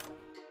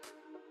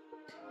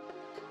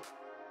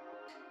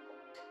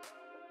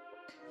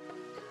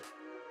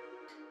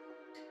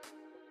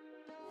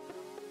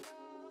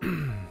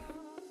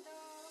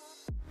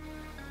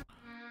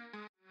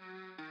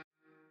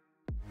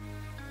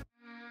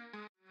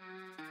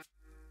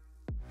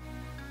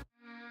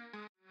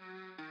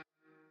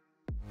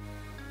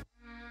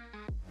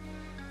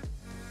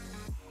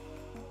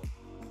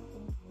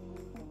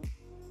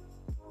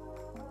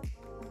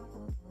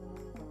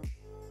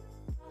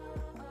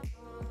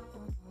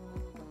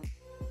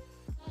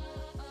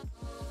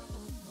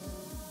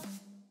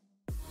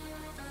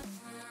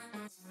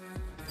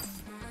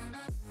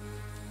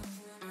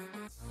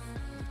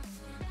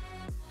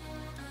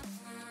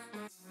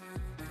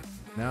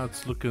 Now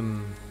it's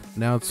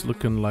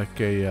looking like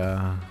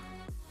a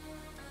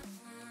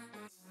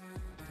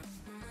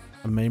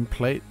main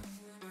plate.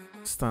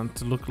 Starting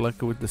to look like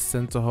it with the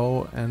center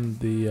hole and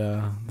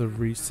the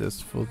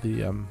recess for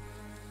the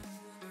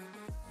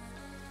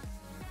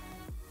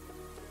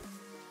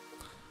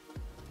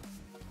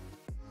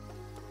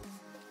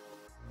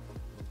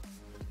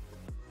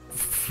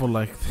for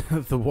like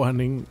the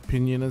winding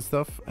pinion and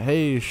stuff.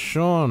 Hey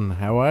Sean,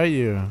 how are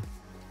you?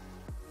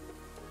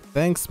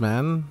 Thanks,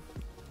 man.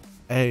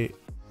 Hey,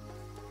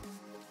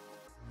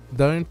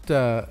 don't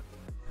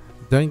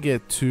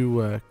get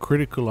too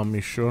critical on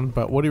me, Sean,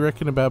 but what do you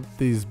reckon about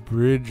these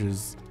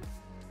bridges?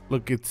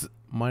 Look, it's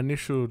my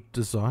initial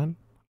design.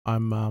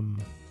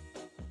 I'm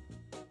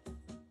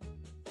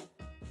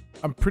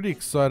pretty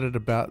excited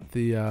about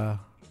the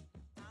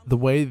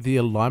way the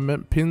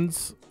alignment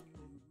pins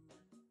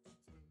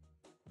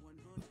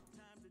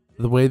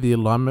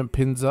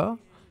are.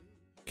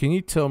 Can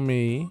you tell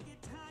me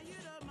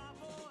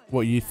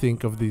what you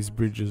think of these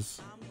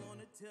bridges?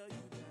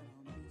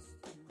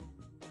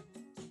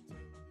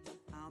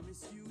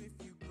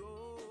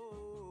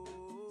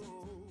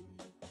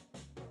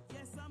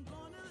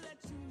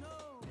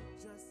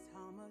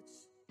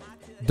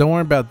 Don't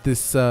worry about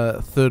this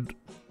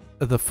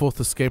the fourth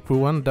escape wheel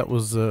one. That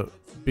was a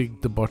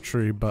big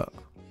debauchery, but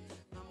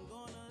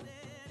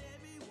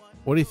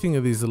what do you think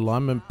of these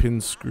alignment pin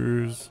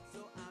screws?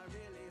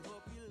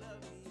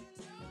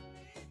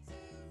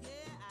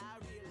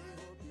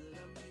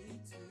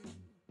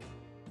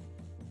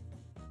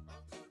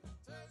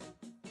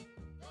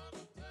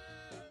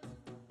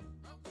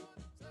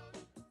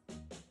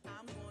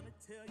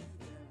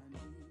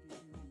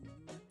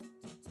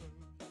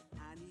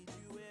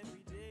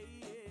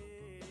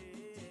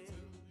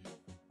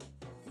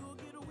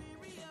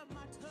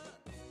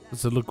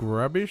 Does it look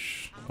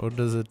rubbish, or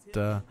does it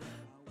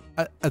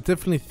I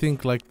definitely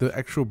think like the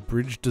actual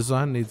bridge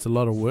design needs a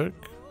lot of work,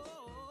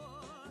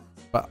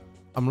 but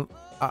I'm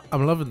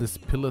loving this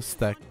pillar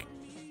stack.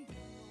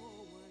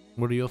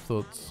 What are your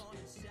thoughts?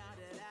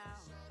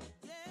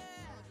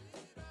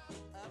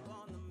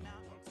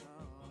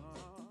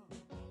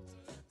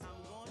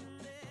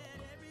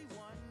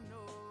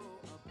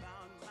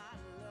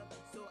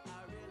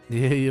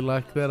 Yeah, you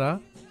like that, huh?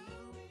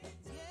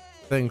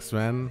 Thanks,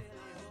 man.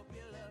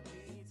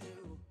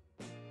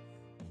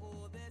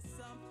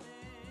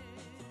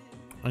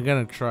 I'm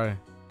gonna try.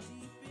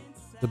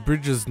 The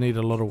bridges need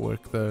a lot of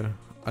work though.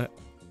 I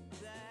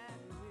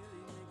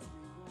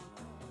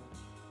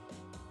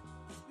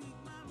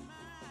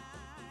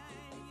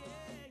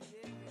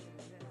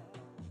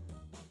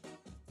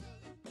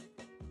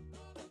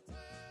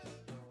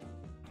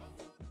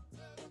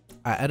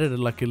added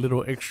like a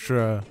little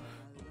extra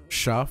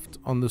shaft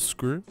on the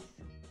screw,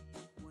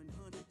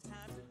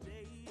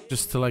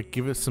 just to like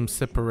give it some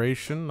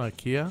separation,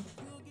 like here,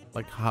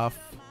 like half.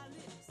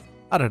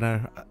 I don't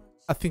know.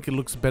 I think it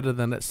looks better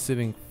than it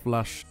sitting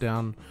flush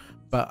down,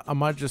 but I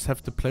might just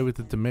have to play with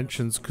the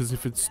dimensions, because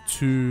if it's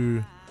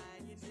too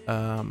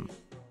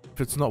if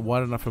it's not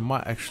wide enough, it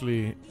might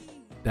actually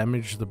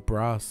damage the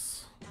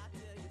brass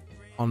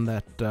on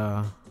that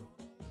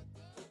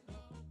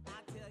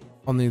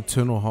on the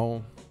internal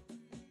hole.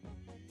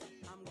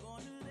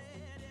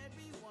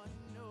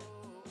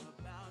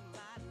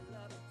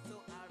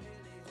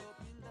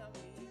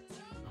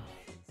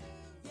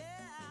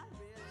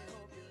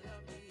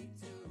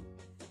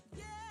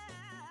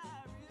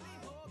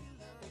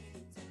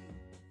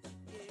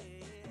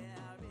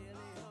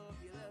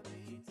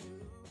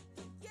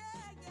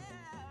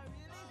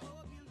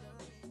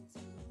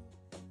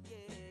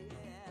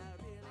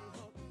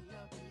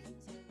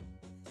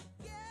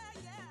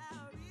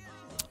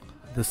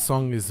 The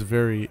song is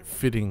very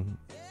fitting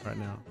right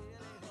now.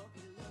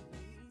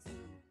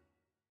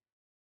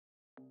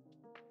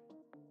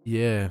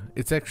 Yeah,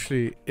 it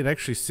actually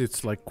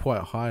sits like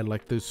quite high.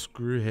 Like the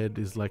screw head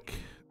is like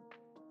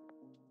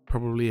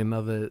probably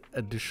another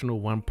additional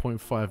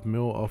 1.5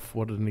 mil off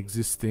what an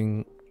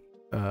existing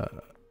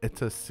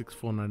ETA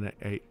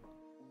 6498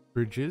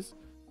 bridge is,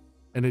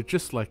 and it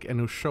just like, and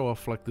it'll show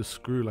off like the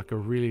screw, like a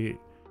really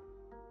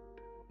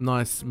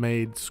nice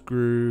made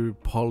screw,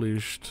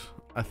 polished.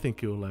 I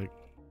think it'll like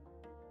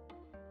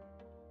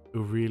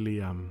it'll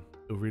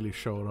really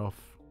show it off.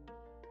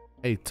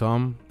 Hey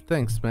Tom,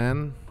 thanks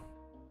man.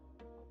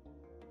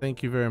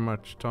 Thank you very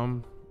much,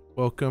 Tom.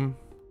 Welcome.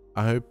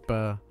 I hope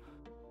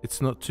it's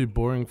not too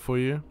boring for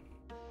you.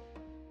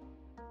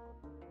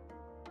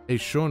 Hey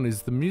Sean,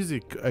 is the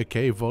music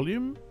okay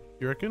volume,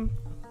 you reckon?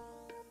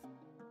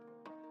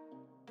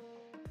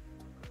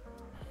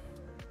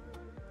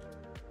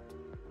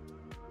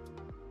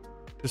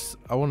 Just,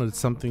 I wanted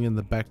something in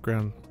the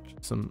background,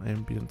 some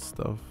ambient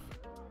stuff.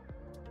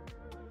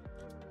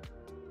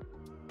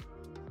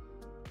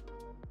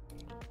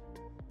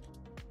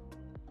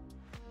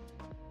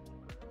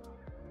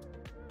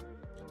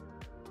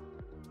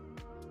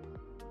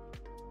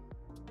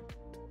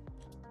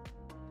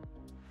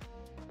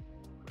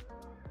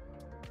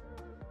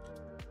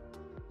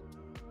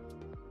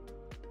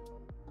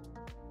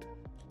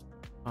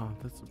 Oh,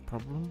 that's a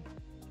problem.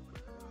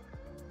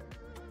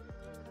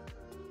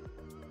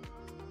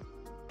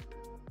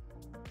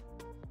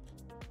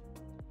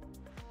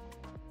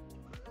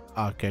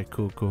 Okay,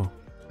 cool.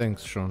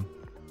 Thanks, Sean.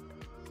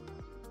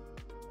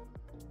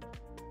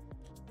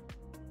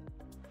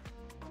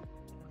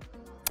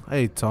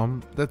 Hey,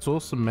 Tom. That's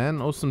awesome,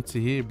 man. Awesome to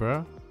hear,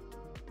 bro.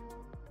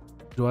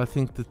 Do I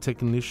think the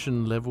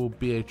technician level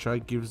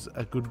BHI gives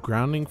a good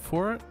grounding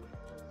for it?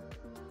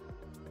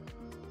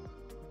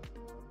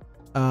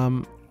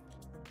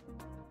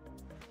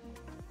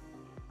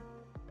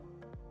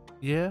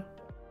 Yeah.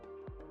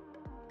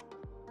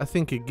 I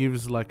think it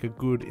gives like a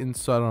good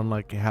insight on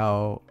like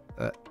how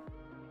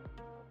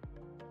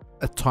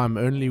a time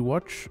only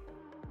watch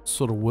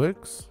sort of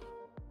works.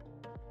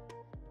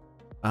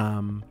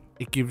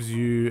 It gives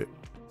you,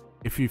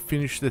 if you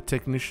finish the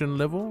technician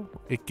level,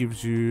 it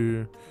gives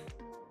you,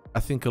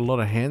 I think, a lot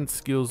of hand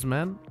skills,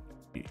 man.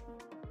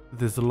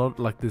 There's a lot,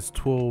 like there's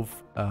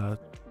 12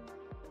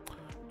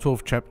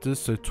 chapters,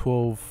 so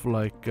 12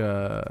 like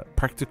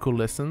practical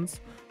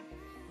lessons.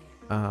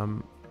 A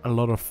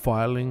lot of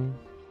filing,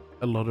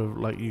 a lot of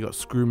like, you got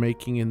screw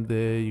making in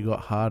there, you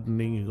got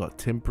hardening, you got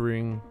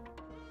tempering.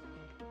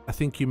 I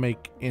think you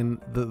make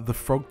in the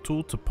frog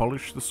tool to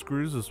polish the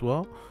screws as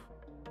well.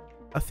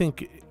 I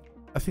think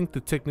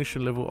the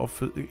technician level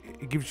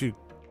it gives you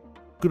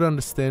good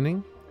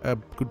understanding, a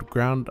good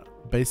ground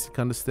basic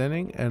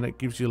understanding, and it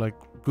gives you like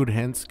good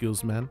hand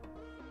skills, man.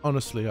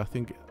 Honestly, I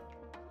think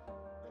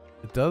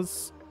it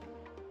does.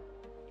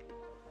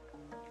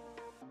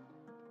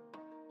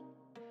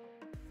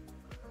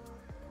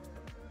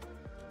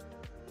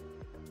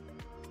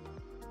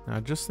 I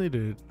just need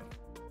to,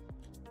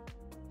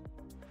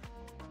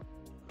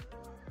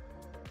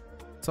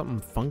 something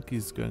funky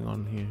is going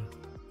on here.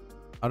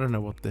 I don't know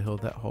what the hell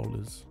that hole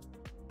is.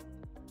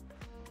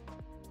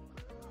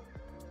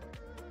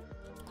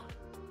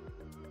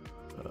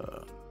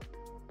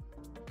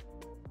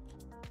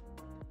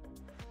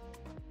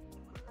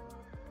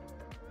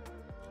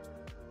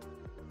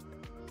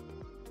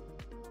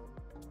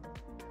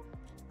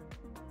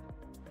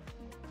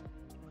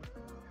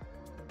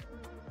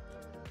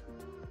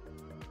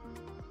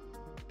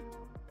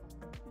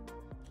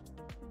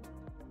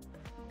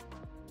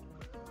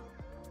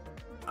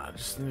 I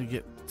just need to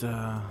get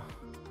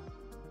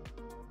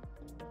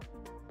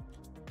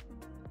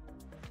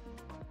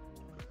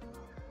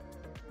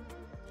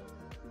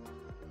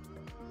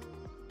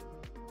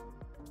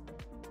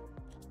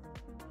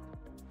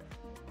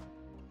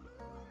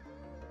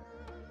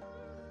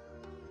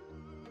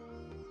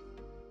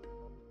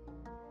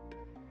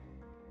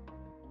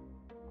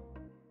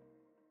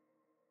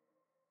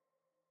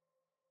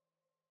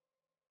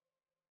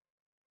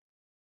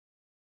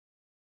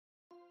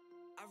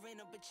I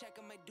ran up a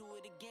check, I might do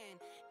it again.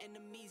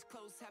 Enemies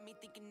close, had me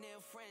thinking they're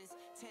friends.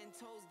 10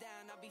 toes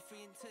down, I'll be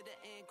free until the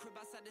end. Crib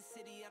outside the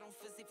city, I don't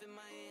feel safe in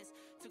my hands.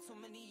 Took so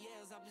many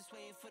years, I'm just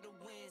waiting for the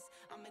wins.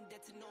 I'm in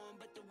debt to no one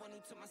but the one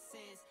who took my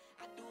sins.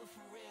 I do it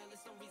for real,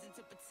 there's no reason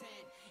to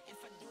pretend.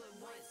 If I do it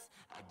once,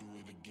 I do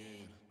it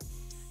again.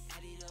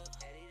 Add it up,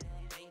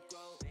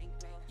 bankroll,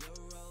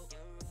 euro,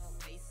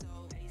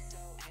 peso,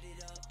 add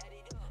it up.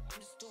 I'm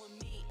just doing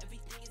me,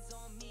 everything is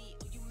on me.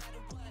 Oh, you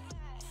matter what?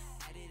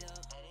 Add it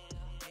up,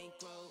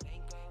 bankroll,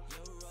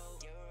 euro,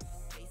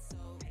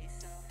 peso,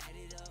 add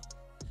it up.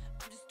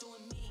 I'm just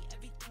doing me,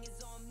 everything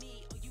is on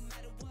me. Oh, you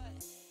matter what?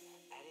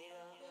 Add it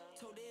up.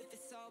 Told her if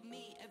it's all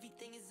me,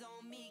 everything is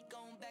on me.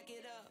 Gon' back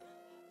it up.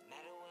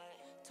 Matter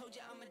what? Told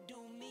you I'ma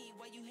do me.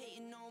 Why you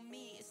hating on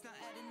me? It's not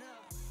adding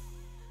up.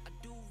 I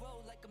do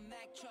roll like a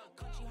Mack truck,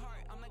 country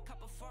heart. I'm a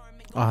copper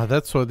farm.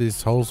 that's why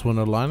these holes weren't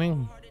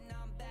aligning.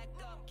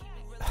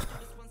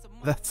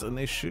 That's an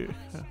issue.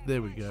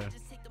 There we go.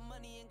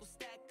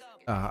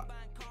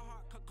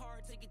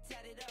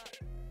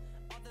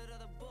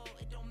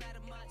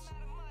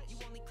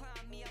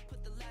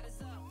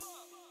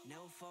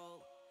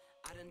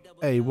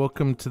 Hey,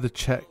 welcome to the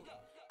chat.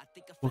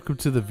 Welcome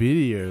to the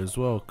video as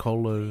well,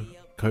 Colo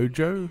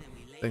Kojo.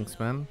 Thanks,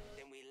 man.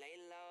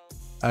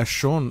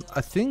 Sean,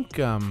 I think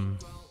on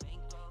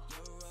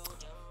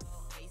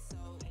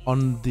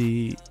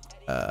the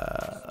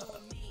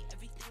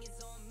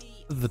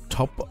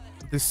top,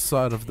 this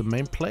side of the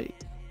main plate,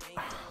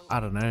 I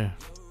don't know.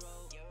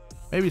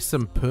 Maybe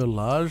some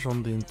perlage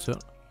on the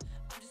internal.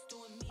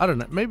 I don't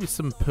know. Maybe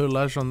some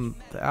perlage on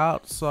the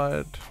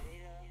outside.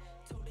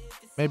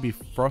 Maybe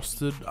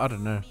frosted. I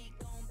don't know.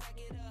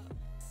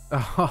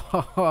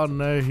 Oh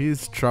no,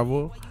 here's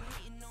trouble.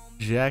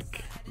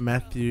 Jack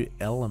Matthew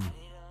Ellum.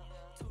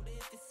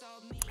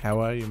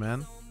 How are you,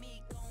 man?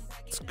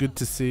 It's good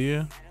to see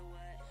you.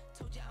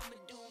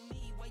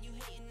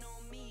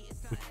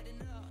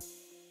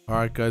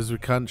 Alright guys, we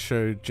can't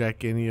show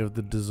Jack any of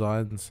the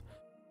designs.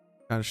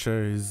 Can't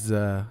show his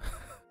no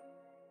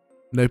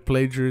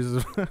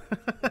plagiarism.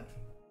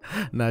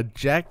 Now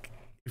Jack,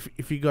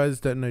 if you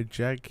guys don't know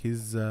Jack,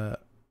 he's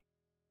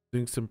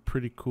doing some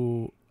pretty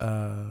cool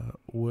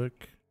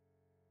work.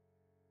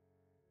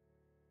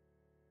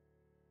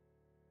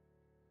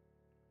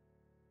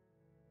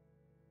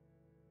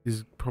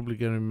 He's probably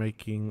going to be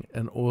making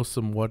an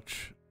awesome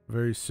watch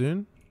very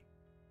soon.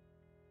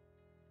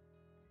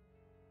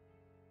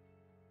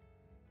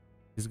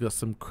 He's got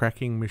some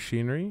cracking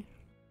machinery,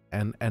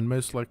 and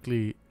most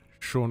likely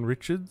Sean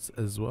Richards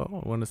as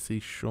well. I want to see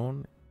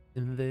Sean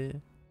in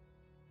there.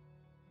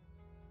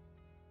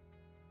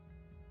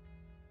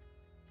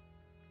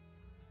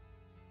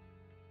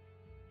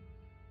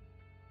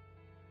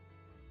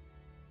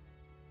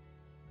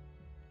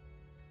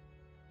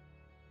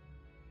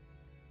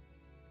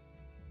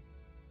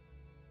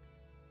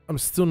 I'm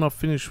still not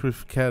finished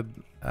with CAD.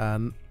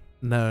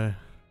 No.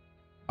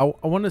 I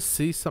want to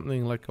see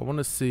something, like I want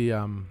to see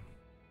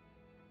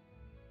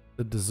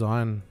the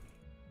design.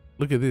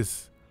 Look at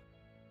this.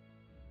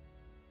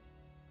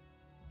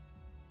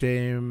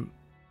 JMLM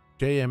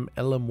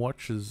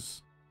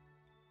watches.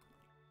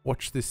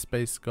 Watch this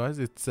space, guys.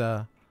 It's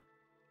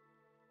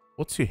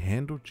what's your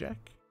handle,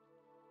 Jack?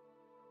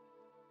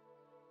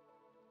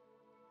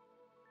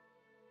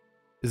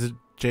 Is it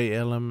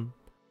JLM?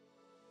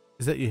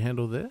 Is that your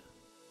handle there?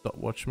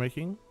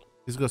 Watchmaking.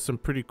 He's got some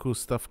pretty cool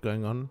stuff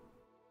going on.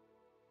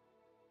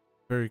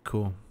 Very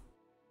cool.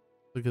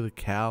 Look at the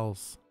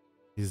cows.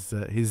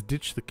 He's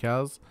ditched the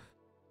cows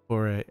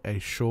for a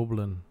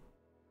Schaublin.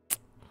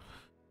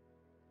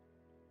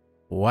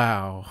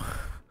 Wow.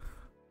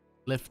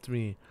 Left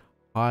me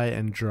high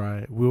and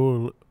dry. We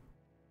were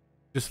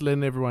just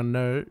letting everyone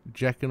know,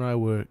 Jack and I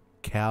were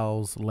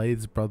cows,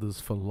 lathes brothers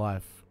for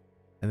life.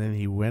 And then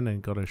he went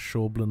and got a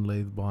Schaublin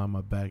lathe behind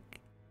my back.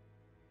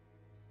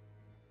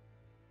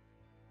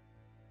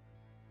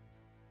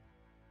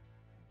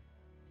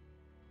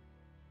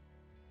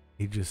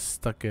 He just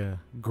stuck a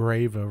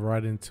graver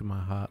right into my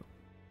heart.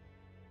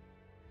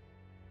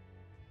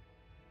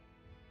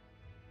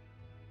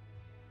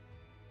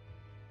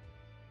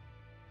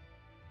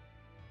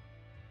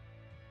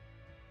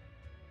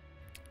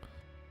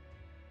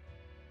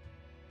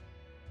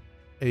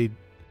 Hey,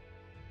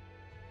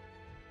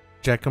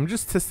 Jack, I'm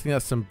just testing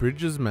out some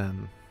bridges,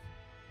 man.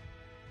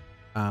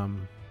 I'll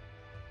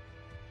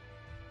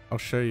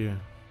show you.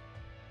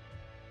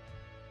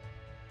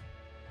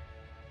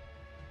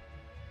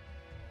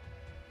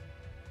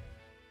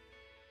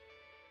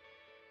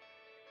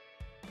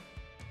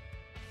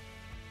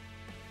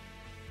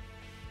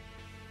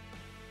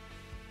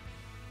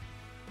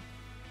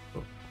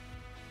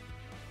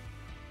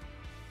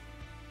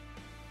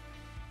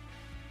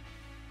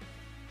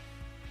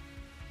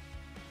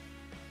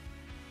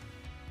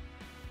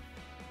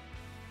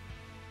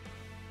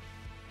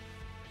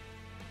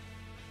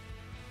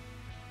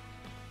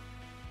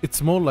 It's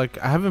more like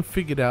I haven't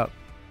figured out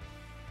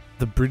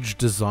the bridge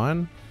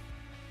design,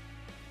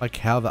 like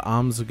how the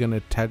arms are gonna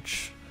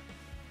attach.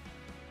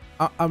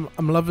 I'm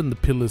loving the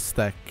pillar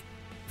stack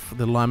for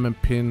the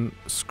alignment pin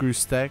screw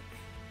stack.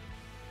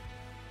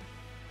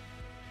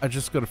 I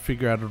just got to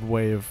figure out a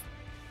way of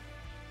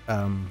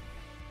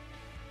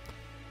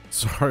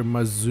sorry,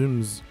 my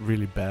zoom's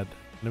really bad.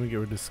 Let me get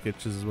rid of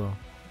sketches as well.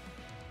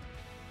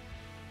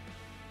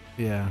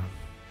 Yeah.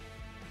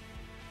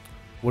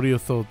 What are your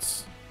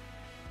thoughts?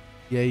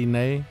 Yay,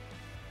 nay?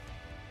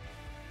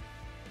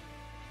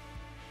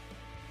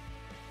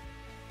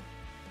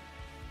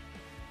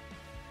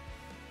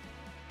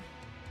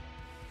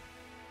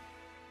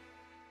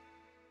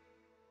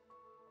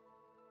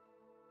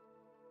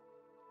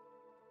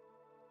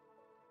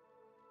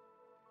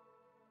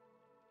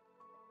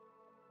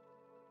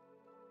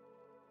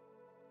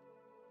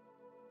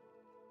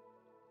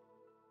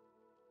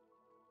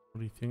 What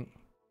do you think?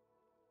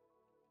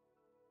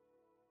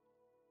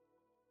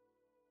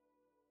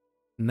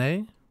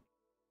 Nay?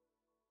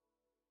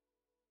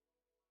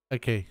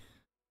 Okay.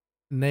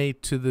 Nay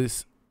to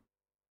this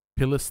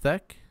pillar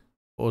stack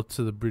or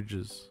to the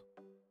bridges?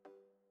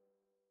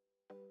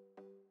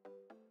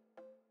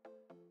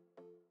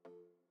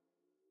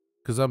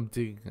 Because I'm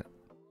digging it.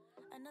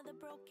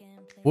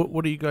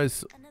 What do you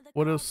guys,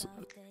 what else?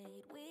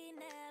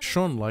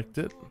 Sean liked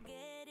it.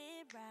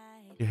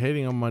 You're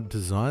hating on my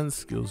design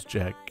skills,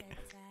 Jack.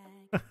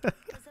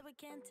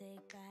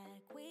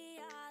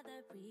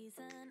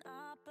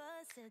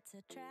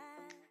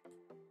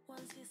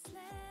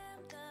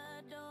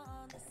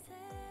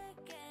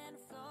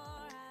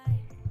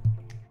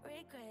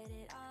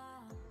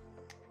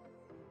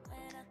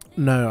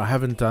 No, I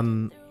haven't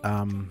done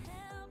the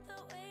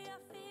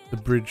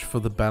bridge for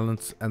the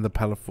balance and the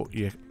pallet fork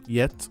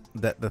yet.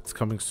 That's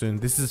coming soon.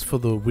 This is for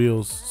the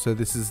wheels. So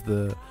this is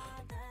the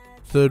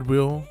third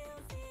wheel,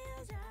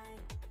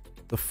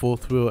 the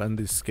fourth wheel, and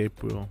the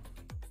escape wheel.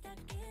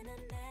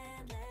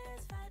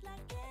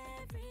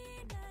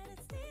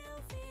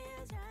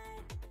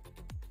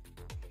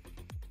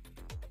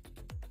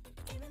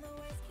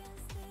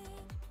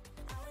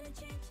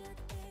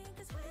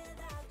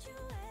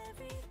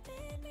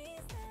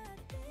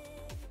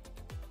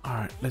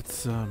 Alright,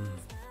 let's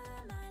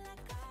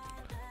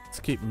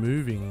keep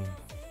moving.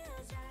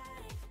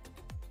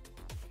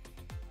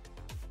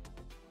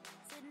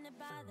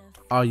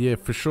 Oh yeah,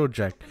 for sure,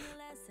 Jack.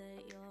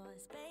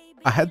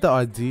 I had the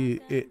idea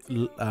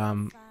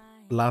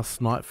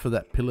last night for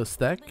that pillar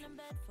stack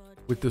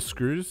with the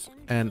screws,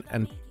 and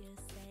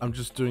I'm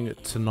just doing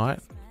it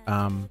tonight.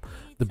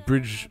 The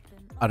bridge,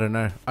 I don't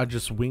know, I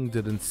just winged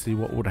it and see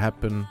what would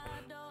happen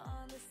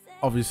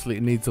obviously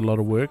it needs a lot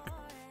of work.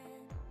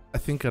 I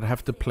think I'd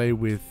have to play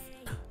with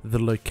the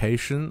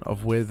location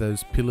of where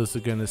those pillars are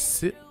going to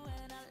sit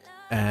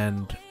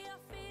and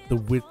the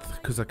width,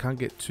 because I can't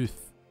get too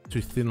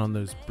thin on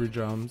those bridge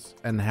arms,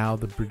 and how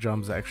the bridge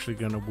arms are actually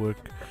going to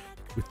work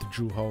with the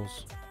jewel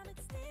holes.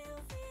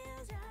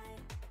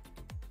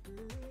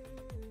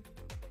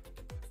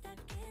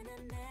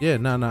 Yeah,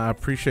 no, I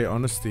appreciate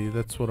honesty.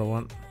 That's what I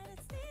want.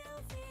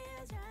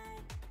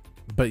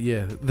 But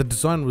yeah, the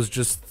design was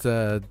just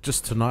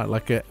tonight,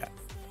 like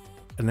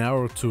an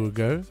hour or two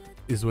ago,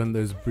 is when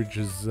those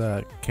bridges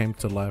came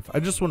to life. I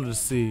just wanted to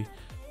see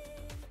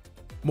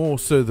more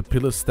so the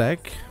pillar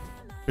stack,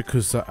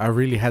 because I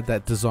really had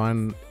that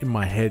design in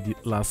my head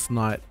last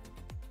night.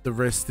 The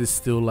rest is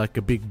still like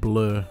a big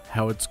blur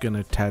how it's gonna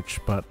attach,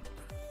 but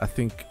I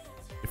think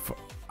if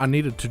I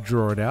needed to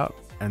draw it out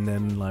and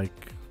then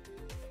like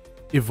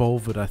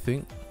evolve it, I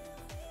think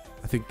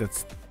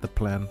that's the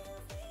plan.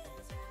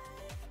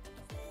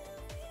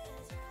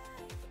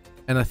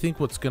 And I think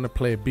what's going to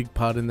play a big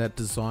part in that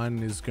design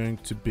is going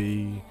to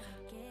be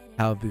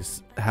how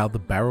the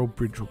barrel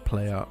bridge will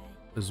play out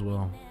as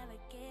well.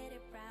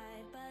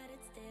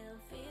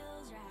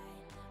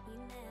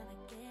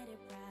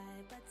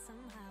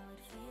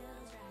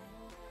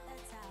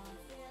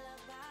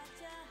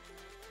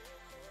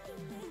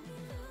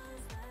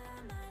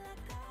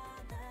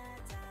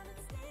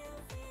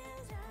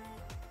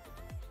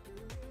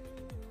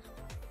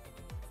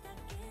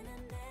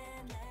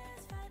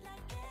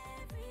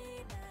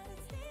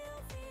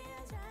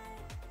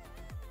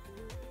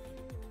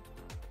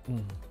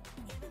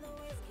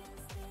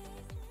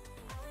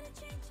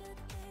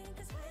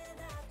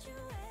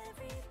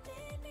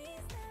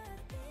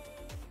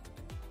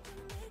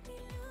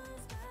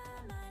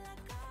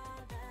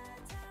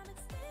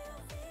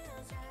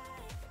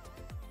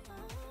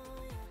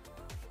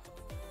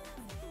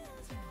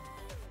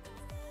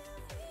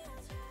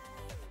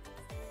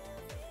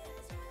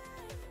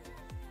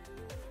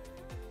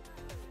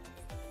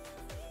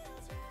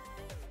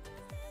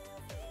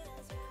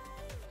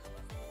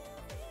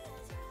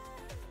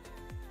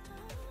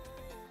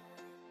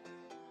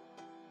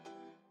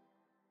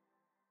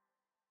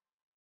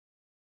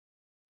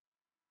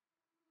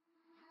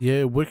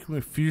 Yeah, working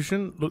with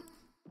fusion, look,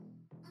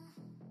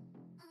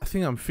 I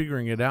think I'm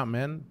figuring it out,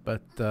 man,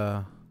 but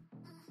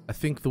I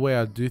think the way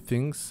I do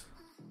things,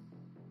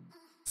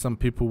 some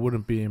people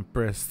wouldn't be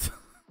impressed.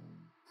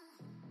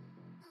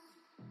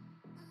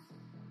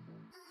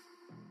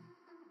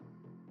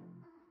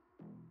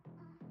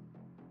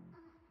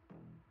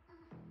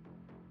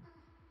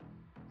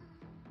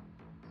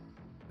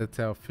 That's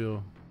how I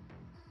feel.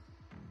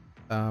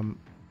 I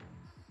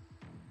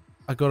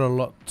got a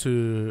lot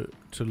to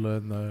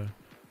learn though,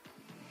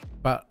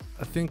 but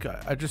I think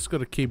I just got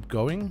to keep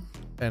going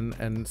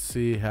and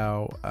see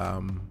how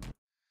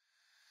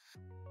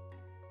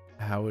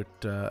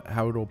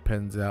it all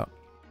pans out.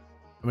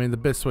 I mean, the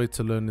best way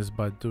to learn is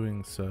by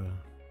doing so,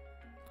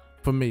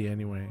 for me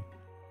anyway.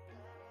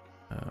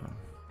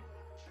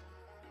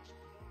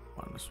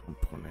 Minus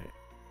 1.8.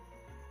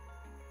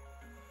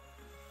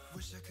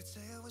 Wish I could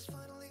say I was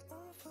finally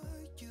over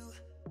you,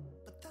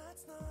 but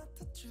that's not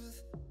the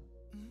truth.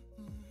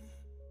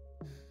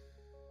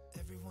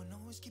 Everyone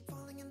always keep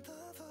falling in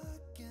love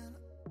again.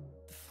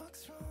 The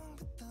fuck's wrong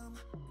with them?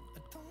 I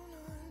don't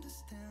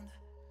understand.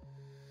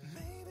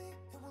 Maybe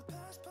it will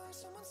pass by.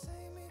 Someone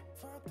save me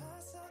for I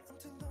pass out. I'm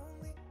too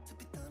lonely to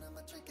be done. I'm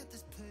a drink at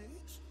this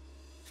place.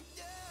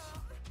 Yeah.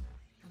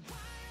 Why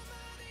am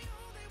I the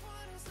only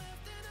one who's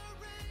left in the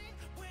rain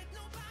with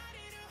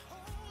nobody to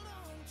hold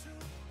on to?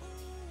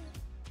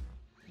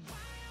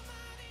 Why am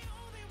I the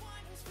only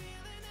one who's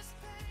feeling this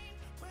pain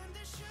when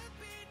there should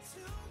be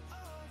two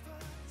of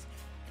us?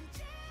 And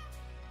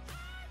yeah,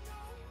 I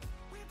know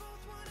we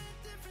both wanted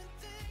different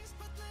things,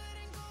 but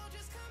letting go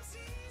just comes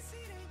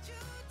easy to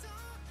you,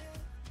 don't it?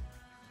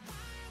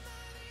 Why am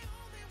I the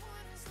only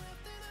one who's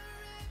left in the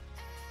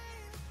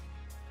rain?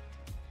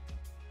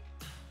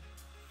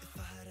 If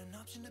I had an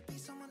option to be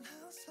someone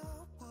else, I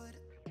would,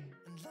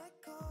 and let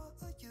go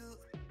of you.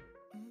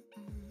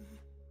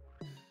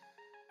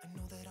 I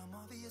know that I'm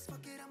obvious,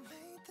 fuck it, I'm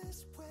made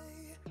this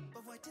way.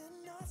 But why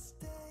didn't I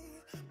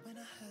stay when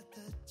I had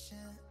the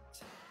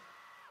chance?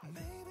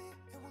 Maybe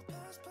it will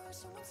pass by,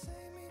 someone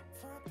save me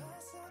for I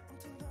pass out. I'm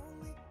too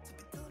lonely to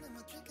be done, and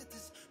my drink at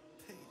this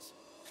page.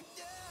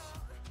 Yeah.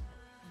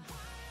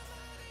 Why am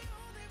I the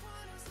only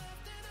one who's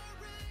left in the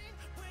rain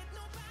with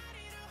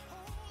nobody to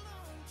hold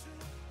on to?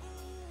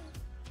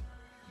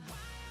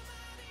 Why am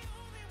I the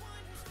only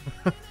one who's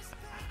feeling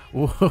this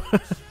pain?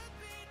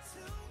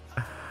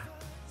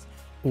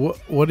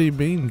 What do you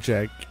mean,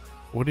 Jack?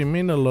 What do you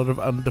mean a lot of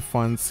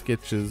undefined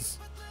sketches?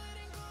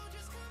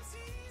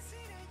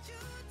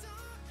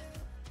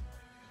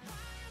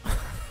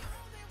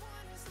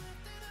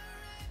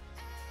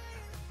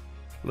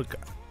 Look,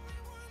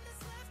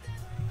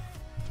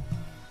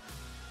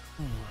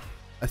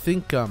 I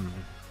think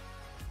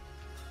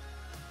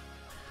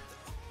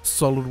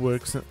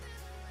SolidWorks,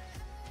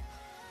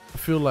 I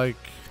feel like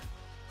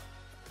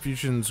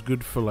Fusion's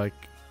good for like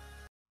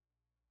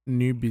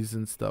newbies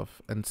and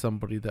stuff, and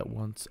somebody that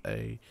wants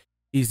a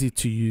easy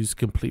to use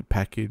complete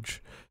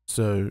package,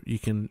 so you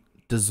can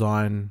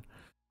design,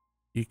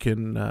 you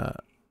can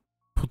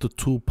put the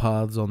tool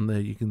paths on there,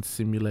 you can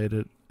simulate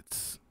it.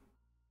 It's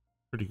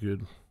pretty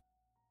good.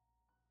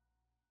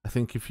 I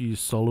think if you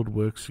use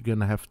SolidWorks, you're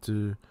gonna have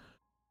to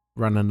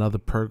run another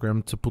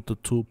program to put the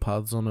tool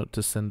paths on it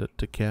to send it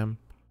to CAM.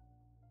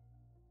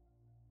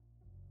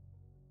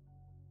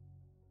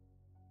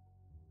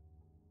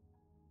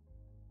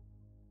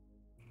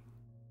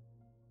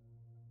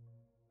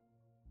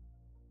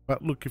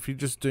 But look, if you're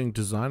just doing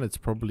design, it's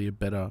probably a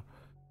better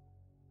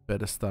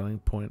starting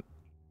point.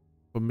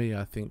 For me,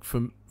 I think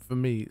for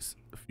me,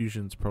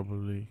 Fusion's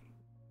probably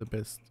the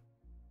best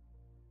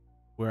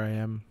where I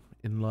am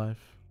in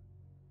life.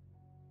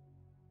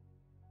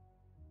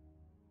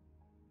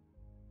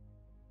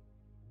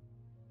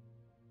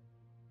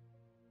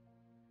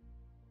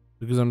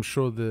 Because I'm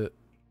sure that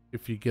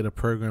if you get a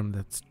program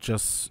that's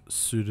just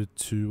suited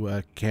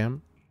to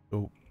CAM,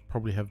 it'll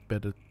probably have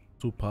better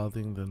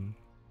toolpathing than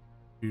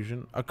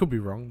Fusion. I could be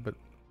wrong, but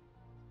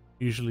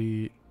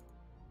usually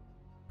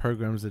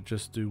programs that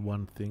just do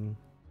one thing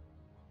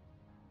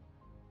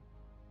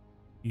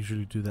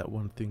usually do that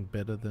one thing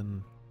better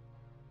than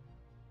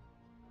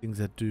things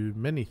that do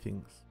many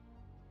things.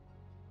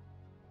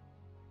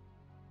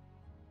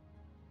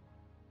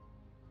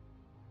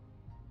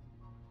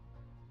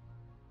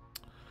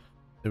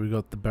 There we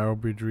got the barrel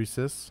bridge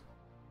recess.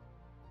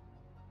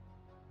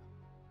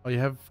 Oh, you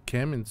have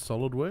CAM in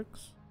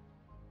SolidWorks?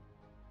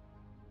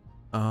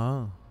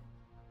 Ah.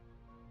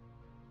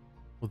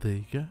 Well, there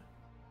you go.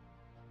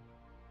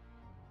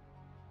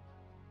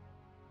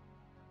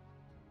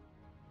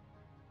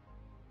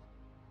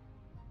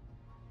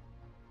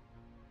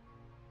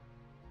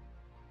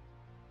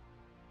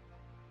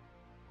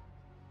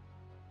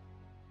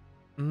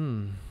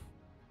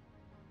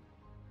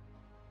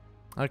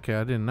 Okay,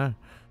 I didn't know.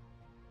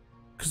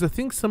 Because I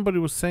think somebody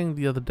was saying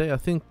the other day, I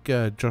think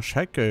Josh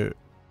Hacko,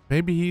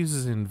 maybe he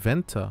uses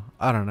Inventor.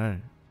 I don't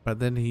know. But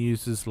then he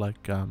uses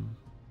like,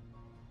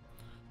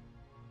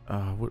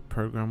 what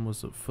program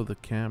was it for the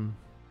CAM?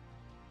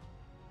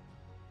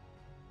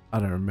 I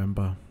don't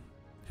remember.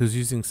 He was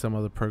using some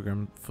other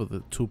program for the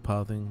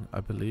toolpathing,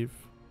 I believe.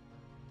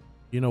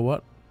 You know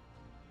what?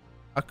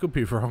 I could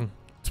be wrong,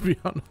 to be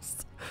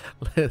honest.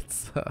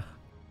 Let's,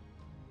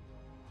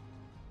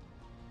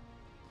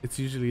 it's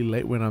usually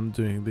late when I'm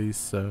doing these,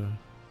 so...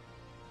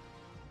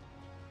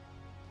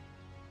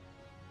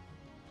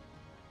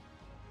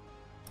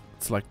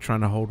 It's like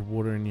trying to hold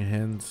water in your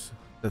hands.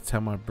 That's how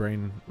my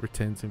brain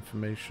retains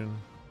information.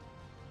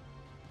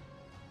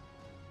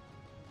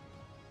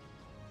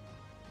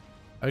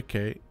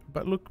 Okay,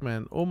 but look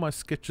man, all my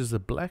sketches are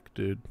black,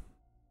 dude.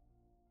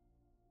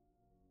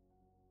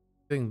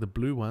 Thing, the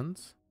blue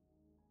ones.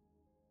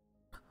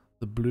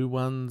 The blue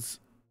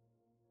ones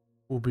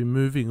will be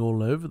moving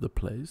all over the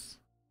place.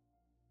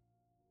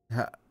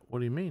 What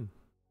do you mean?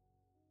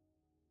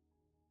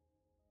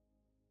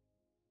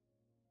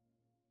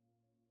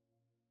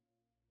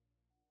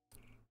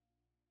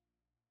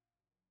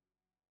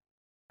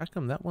 How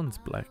come that one's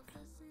black?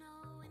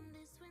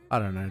 I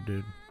don't know,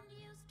 dude.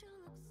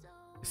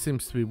 It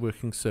seems to be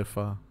working so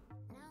far.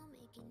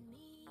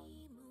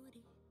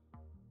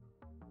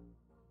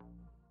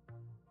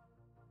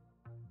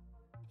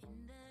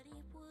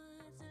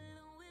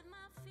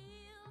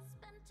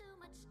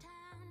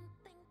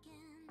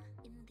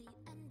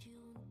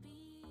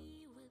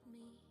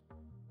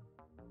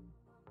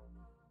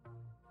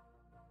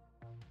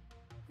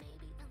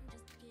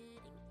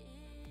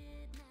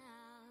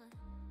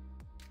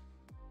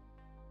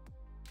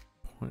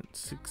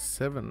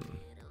 .67.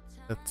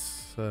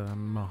 That's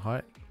my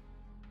height.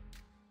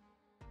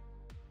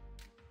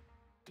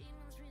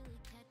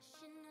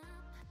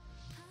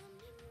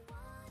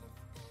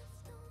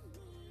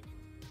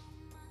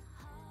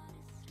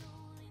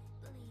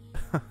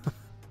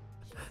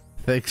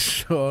 Thanks,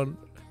 Sean.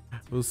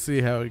 We'll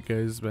see how it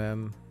goes,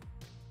 man.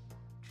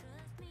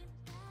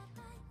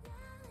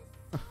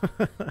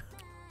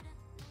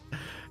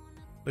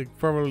 Like,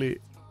 probably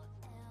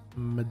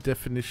my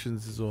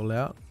definitions is all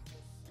out.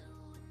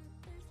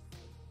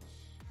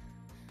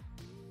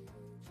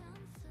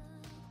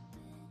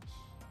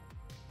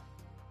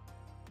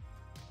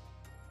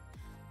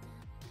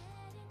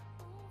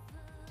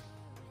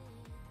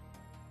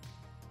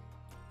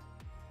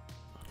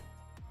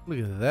 Look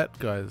at that,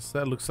 guys.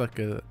 That looks like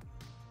a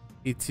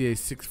ETA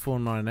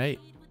 6498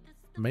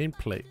 main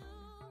plate.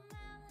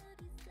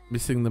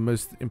 Missing the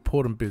most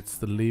important bits,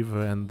 the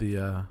lever and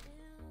the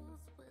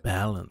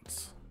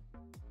balance.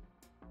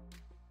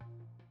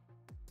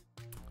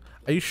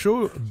 Are you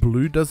sure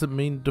blue doesn't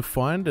mean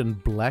defined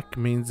and black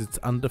means it's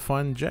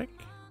undefined, Jack?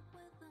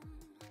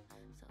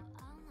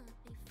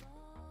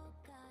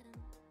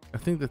 I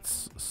think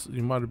that's,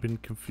 you might have been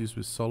confused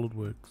with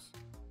SolidWorks.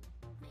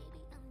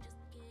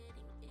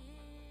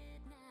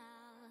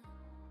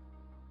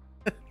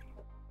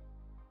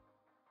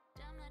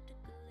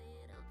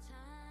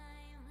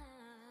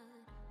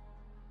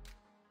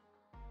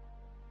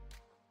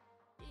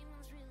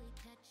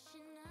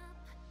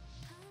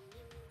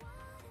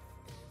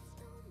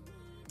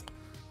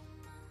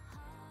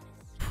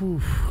 Whew.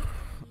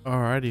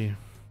 Alrighty.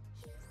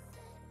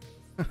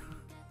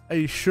 Are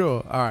you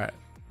sure? Alright.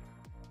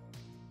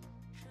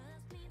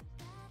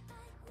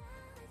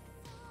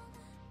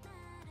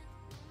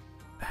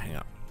 Hang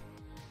up.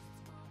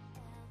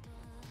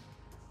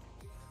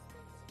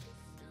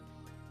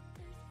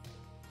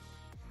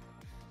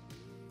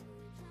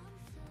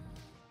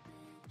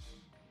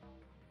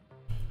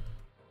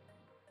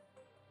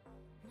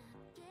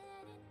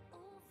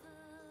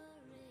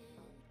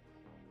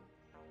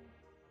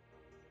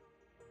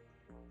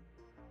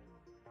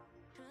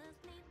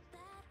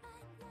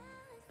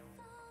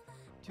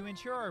 To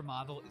ensure our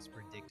model is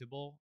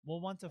predictable,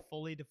 we'll want to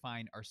fully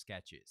define our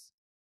sketches.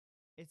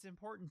 It's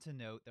important to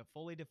note that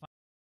fully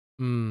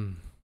defined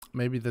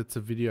Maybe that's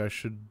a video I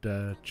should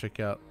check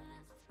out.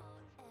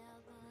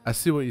 I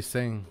see what you're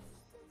saying.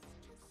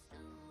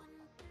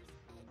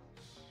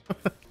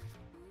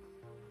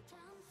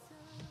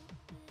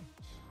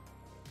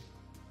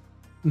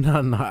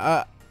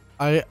 No,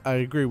 I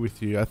agree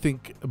with you. I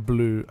think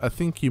blue. I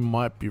think you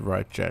might be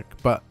right, Jack.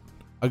 But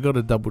I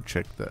gotta double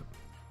check that.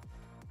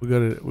 We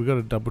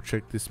gotta double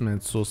check this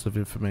man's source of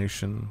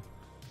information.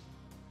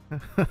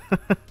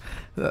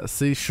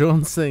 See,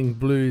 Sean's saying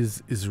blue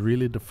is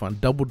really defined,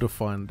 double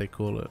defined. They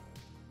call it.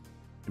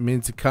 It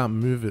means you can't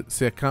move it.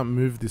 See, I can't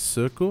move this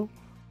circle.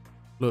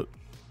 Look.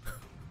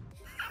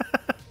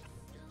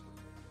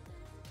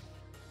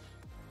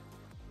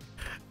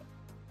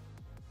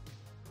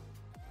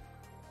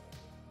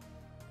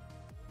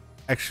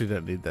 Actually,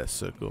 don't need that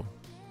circle.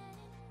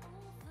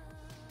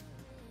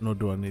 Nor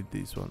do I need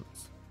these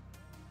ones.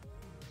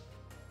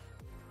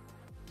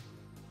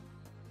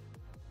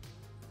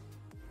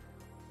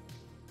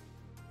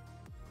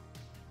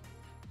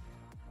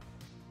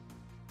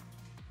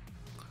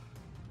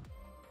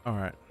 All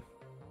right.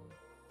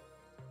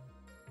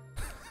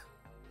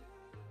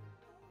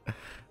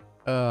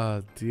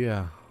 Oh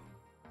dear.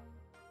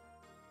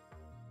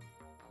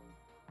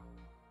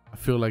 I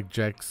feel like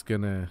Jack's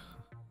gonna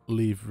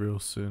leave real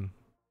soon.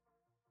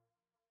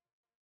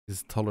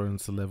 His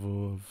tolerance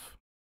level of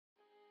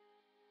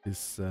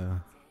this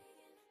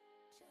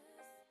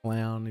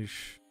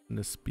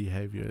clownishness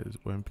behavior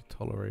won't be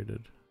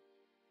tolerated.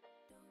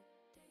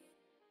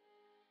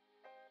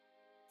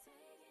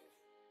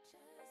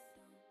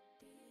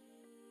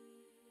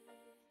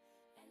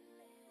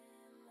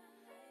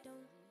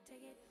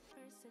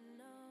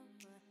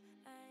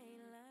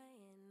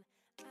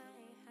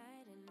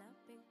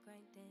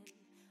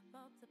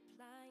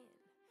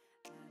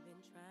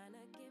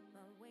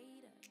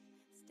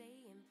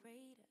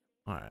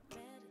 Alright.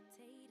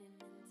 Meditating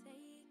and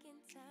taking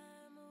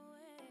time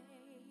away.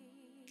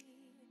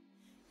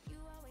 You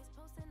always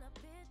posting up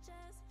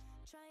pictures,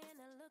 trying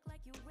to look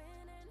like you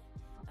winning.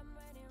 I'm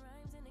writing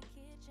rhymes in the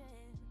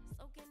kitchen,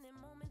 soaking in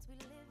moments we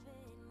live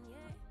in.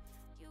 Yeah,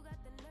 you got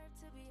the nerve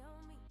to be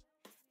on me,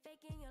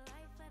 faking your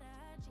life for the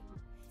IG.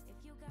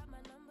 If you got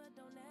my number,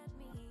 don't add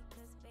me,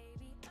 cause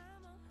baby,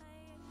 I'm on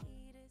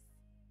hiatus.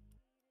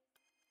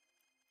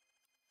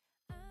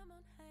 I'm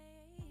on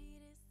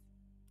hiatus.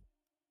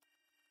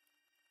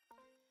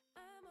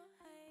 I'm on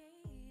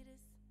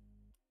hiatus.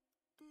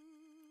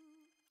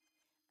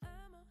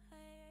 I'm on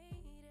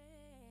hiatus.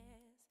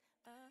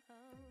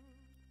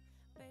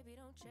 Baby,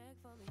 don't check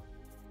for me.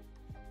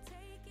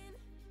 Taking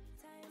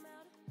time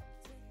out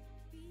to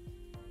be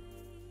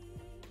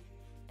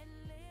and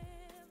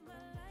live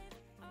my life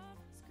off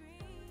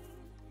screen.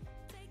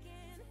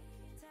 Taking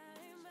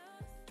time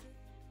out to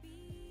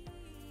be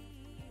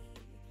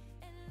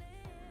and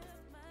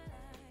live my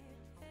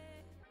life.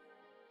 Hey.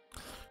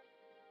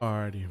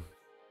 Alrighty.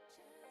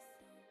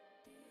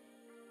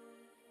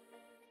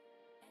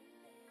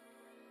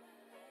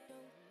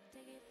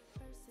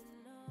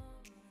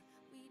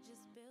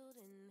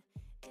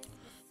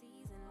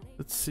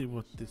 Let's see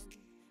what this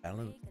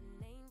talent.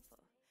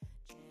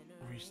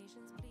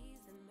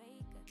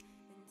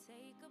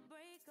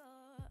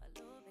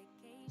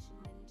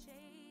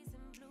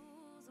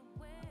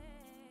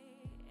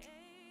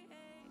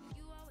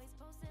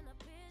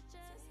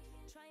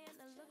 Trying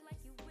to look like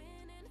you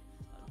winning,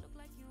 or look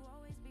like you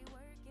always be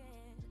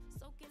working,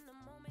 soaking the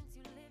moments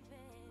you live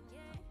in.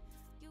 Yeah,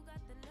 you got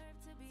the nerve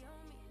to be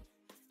on me,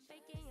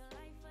 faking your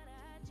life for the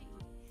IG.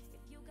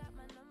 If you got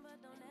my number,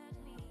 don't add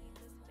me,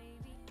 cause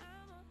baby,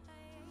 I'm on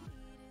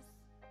hiatus.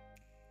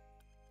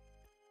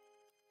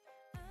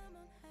 I'm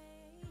on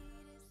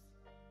hiatus.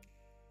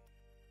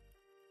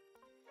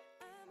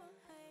 I'm on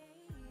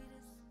hiatus.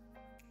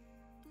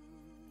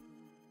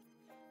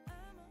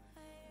 I'm on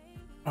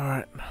hiatus. All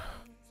right.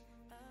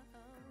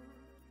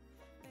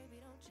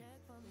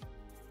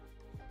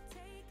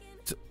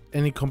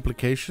 Any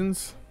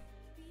complications?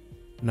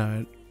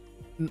 No,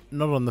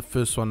 not on the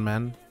first one,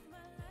 man.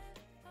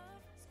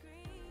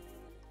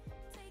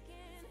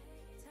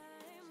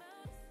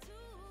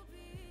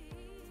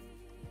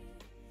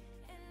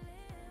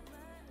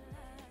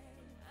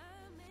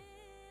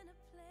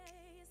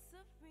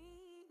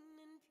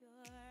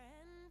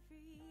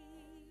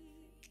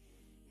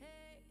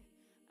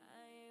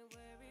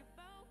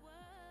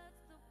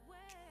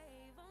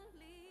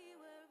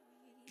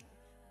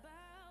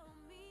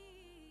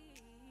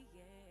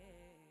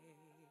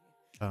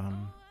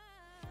 Um,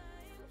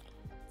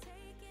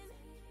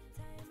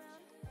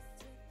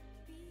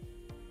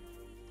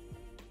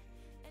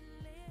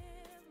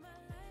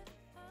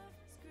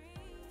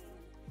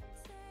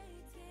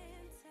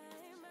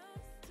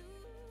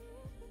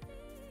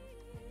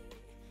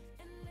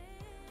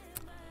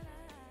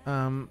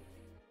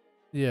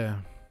 yeah.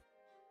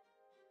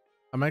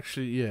 I'm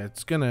actually, yeah,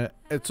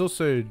 it's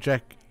also,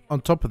 Jack, on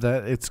top of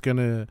that,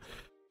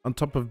 on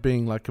top of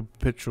being like a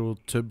perpetual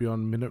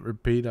tourbillon minute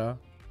repeater,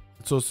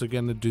 it's also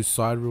gonna do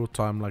side real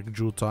time, like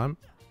dual time.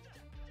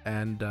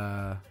 And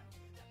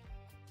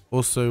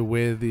also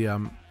where the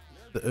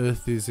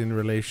Earth is in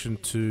relation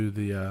to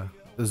the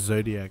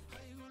zodiac.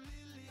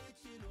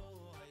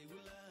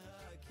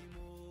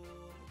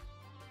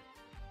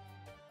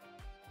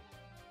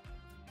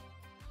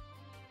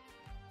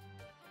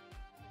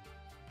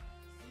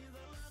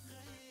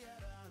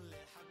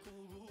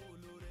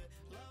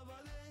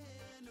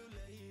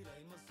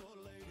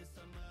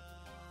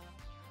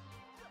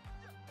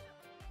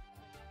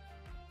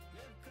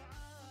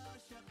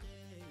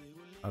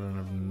 I don't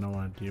have no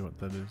idea what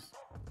that is.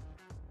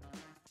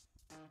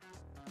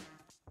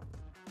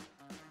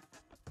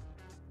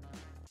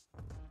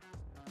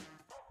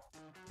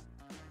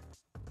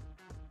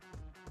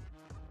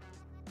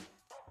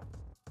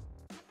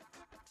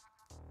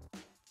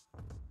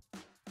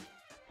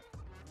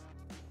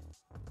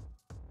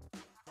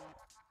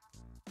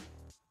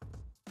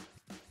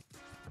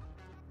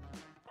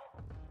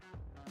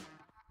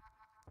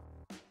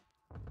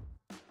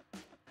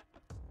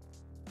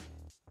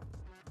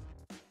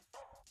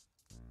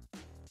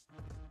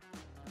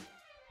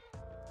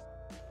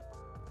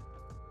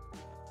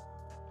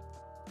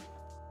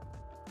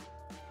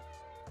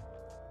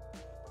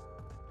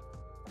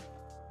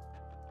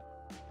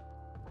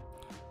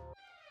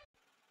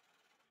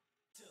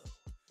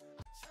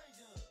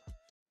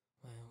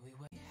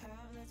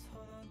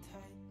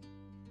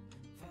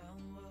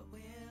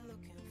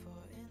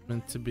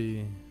 Meant to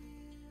be.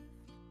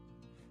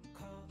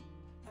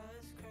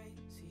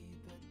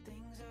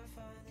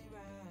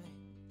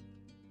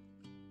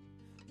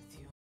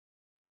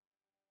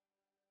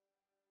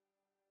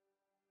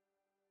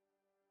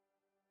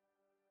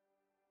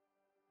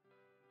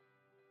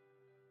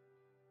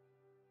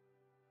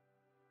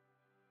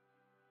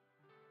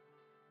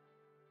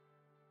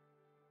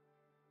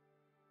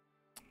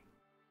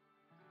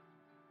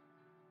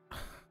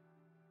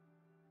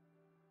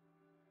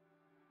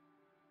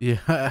 Yeah,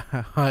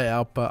 hi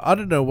Alpa. I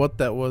don't know what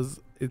that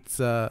was. It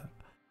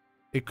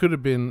could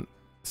have been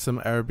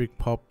some Arabic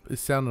pop. It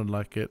sounded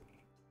like it.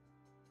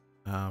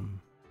 Yeah,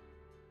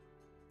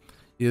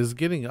 it's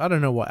getting. I don't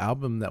know what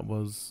album that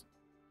was.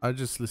 I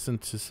just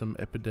listened to some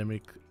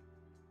Epidemic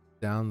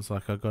sounds.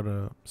 Like I got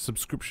a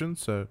subscription,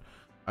 so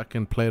I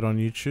can play it on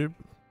YouTube.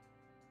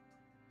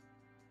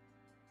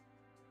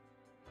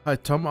 Hi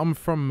Tom, I'm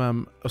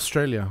from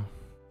Australia.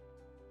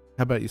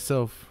 How about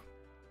yourself?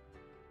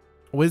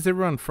 Where's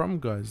everyone from,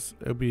 guys?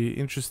 It'll be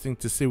interesting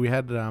to see. We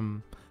had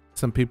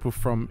some people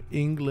from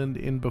England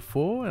in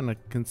before, and I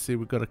can see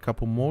we got a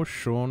couple more,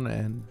 Sean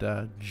and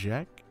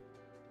Jack.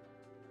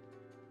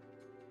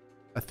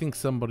 I think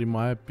somebody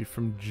might be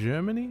from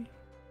Germany.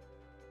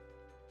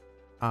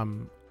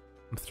 I'm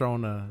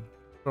throwing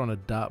a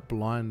dart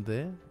blind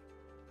there.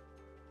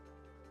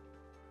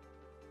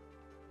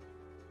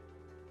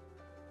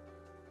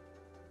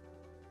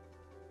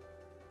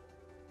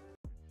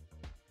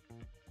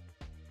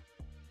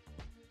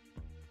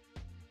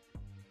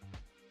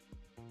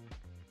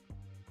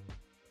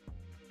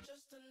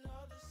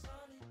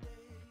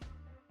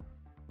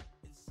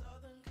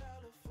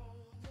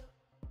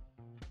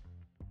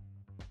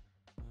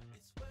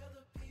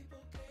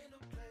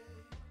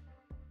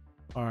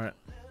 Alright.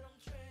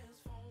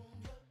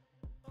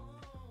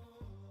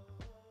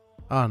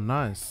 Oh,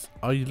 nice.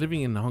 Are you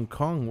living in Hong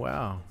Kong?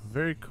 Wow.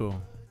 Very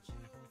cool.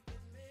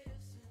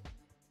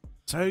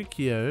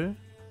 Tokyo?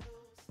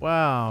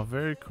 Wow,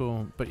 very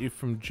cool. But you're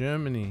from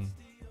Germany.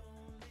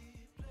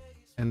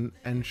 And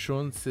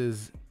Sean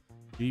says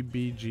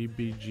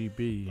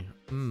GB.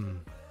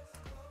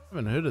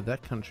 Haven't heard of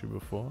that country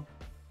before.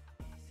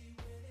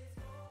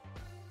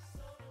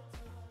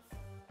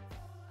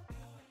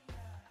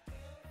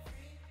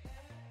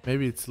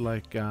 Maybe it's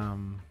like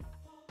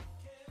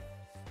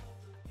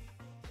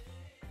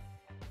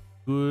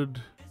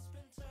good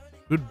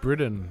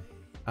Britain.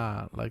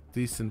 Like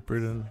decent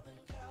Britain.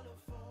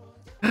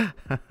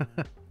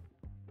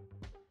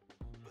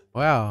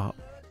 Wow,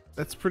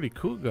 that's pretty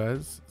cool,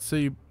 guys. So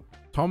you,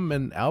 Tom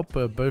and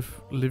Alpa, are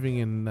both living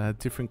in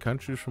different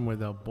countries from where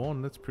they were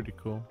born. That's pretty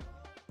cool.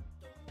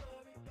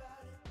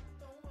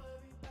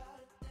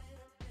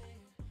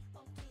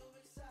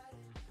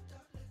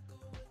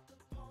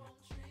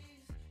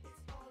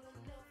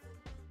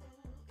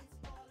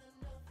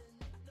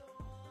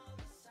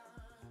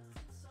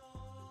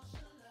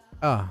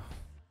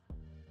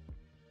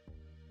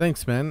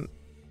 Thanks, man.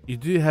 You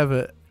do have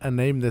a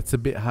name that's a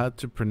bit hard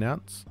to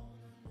pronounce.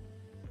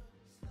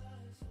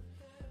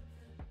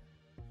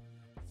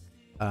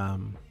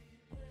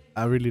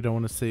 I really don't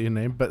want to say your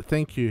name, but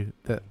thank you.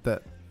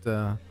 That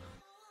that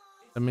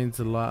means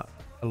a lot,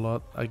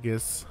 I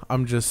guess.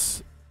 I'm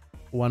just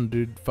one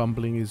dude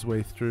fumbling his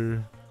way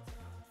through.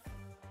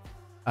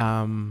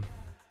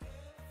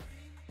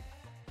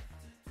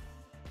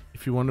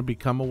 If you want to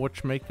become a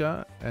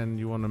watchmaker and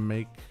you want to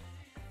make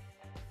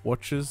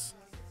watches,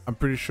 I'm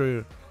pretty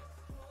sure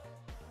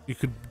you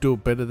could do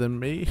it better than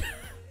me.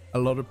 A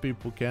lot of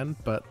people can,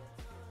 but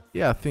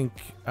yeah, I think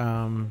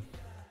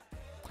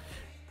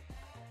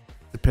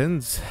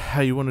depends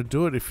how you want to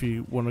do it. If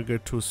you want to go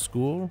to a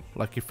school,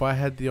 like if I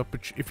had the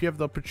if you have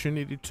the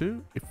opportunity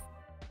to,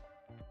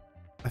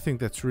 I think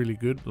that's really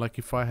good. Like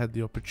if I had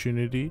the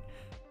opportunity,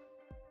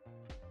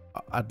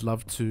 I'd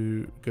love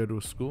to go to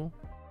a school.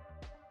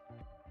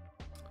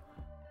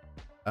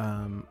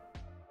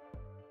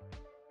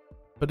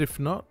 But if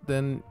not,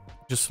 then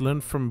just learn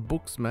from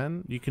books,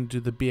 man. You can do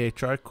the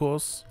BHI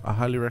course. I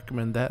highly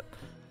recommend that.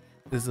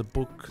 There's a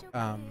book,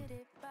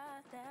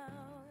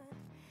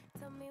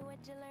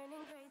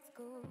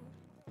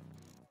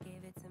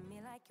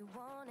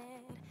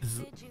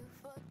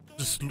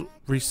 just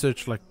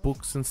research like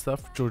books and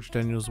stuff. George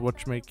Daniel's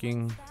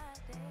Watchmaking,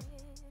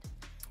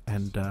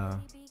 and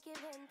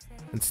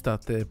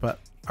start there. But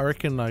I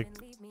reckon, like,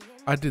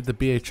 I did the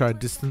BHI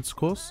distance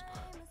course,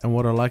 and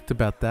what I liked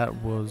about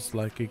that was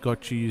like it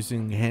got you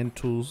using hand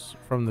tools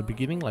from the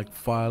beginning, like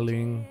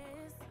filing,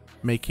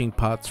 making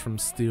parts from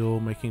steel,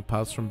 making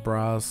parts from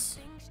brass,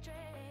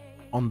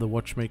 on the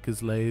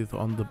watchmaker's lathe,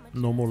 on the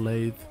normal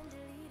lathe,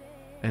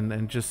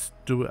 and just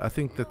do it. I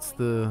think that's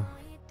the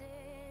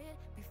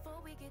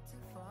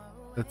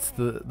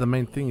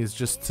main thing, is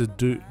just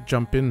to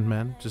jump in,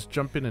 man. Just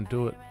jump in and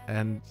do it,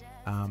 and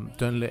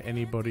don't let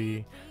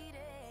anybody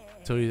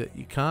tell you that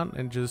you can't,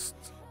 and just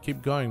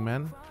keep going,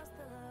 man.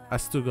 I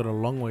still got a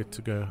long way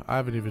to go. I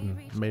haven't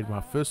even made my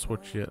first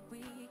watch yet.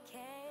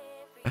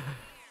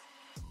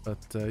 But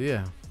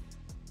yeah.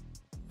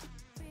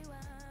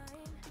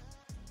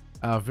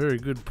 Very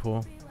good,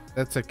 Paul.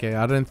 That's okay.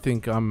 I don't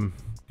think I'm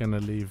gonna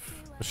leave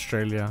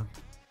Australia,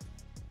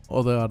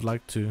 although I'd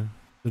like to.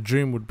 The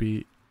dream would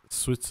be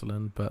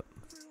Switzerland, but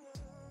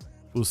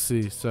we'll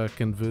see. So I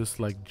can verse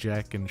like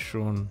Jack and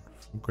Sean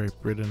from Great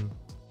Britain.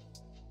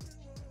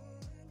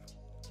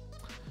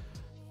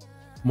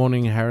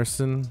 Morning,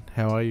 Harrison.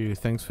 How are you?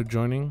 Thanks for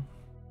joining.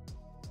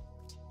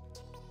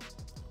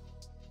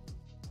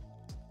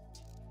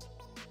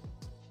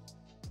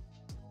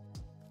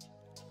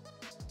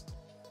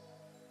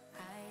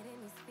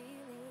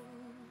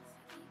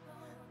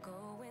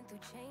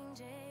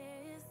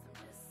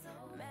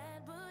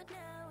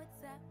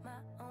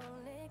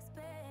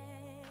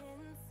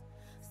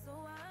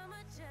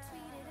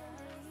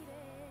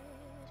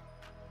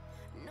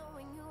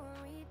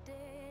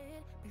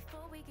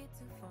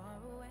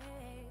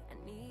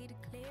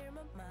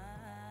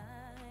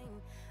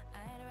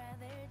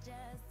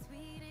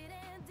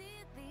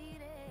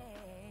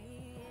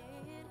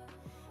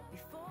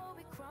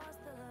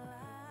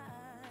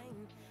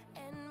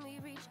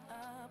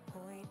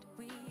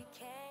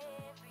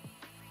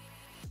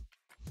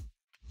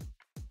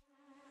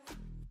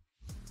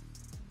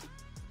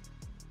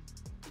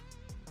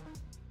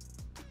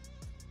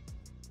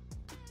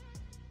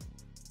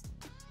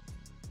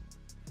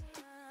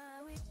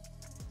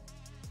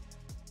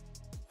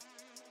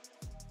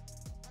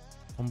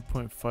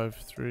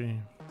 .53.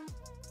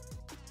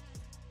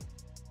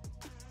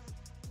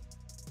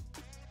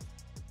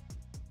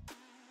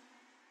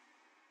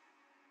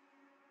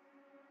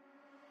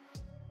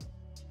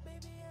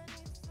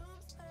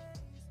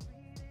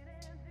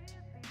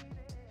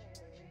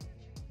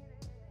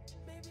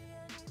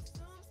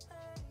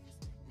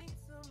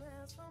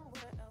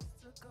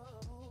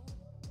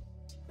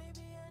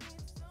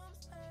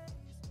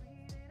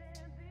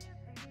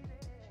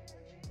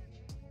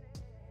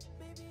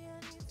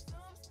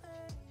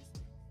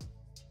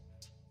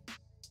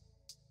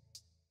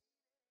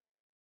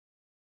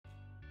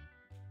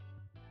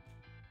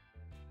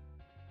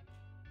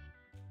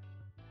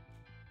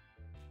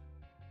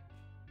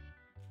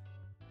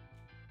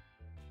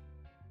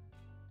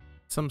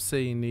 Some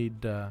say you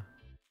need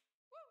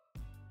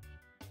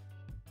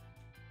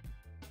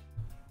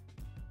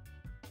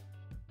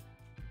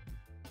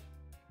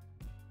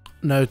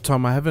No,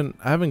 Tom, I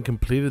haven't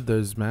completed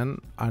those, man.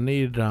 I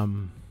need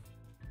I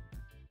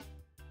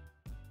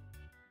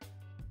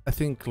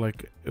think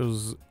like it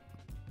was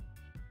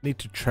need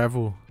to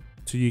travel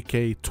to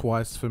UK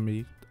twice for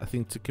me, I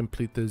think, to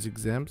complete those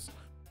exams.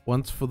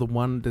 Once for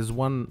there's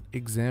one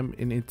exam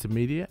in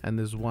intermediate, and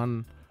there's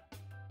one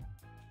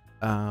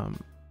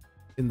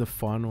in the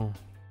final.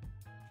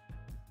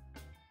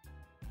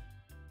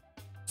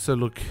 So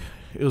look,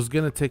 it was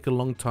gonna take a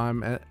long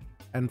time,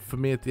 and for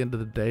me at the end of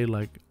the day,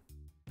 like,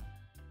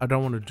 I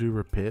don't want to do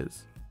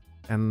repairs.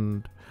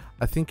 And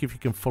I think if you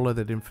can follow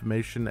that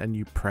information and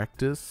you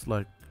practice,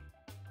 like,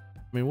 I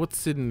mean, what's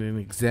sitting in an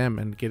exam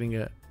and getting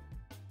a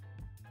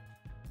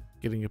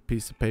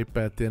piece of paper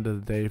at the end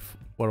of the day?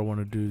 What I want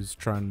to do is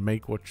try and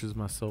make watches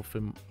myself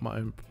in my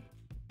own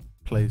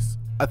place.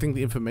 I think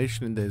the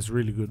information in there is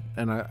really good,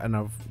 and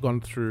I've gone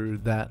through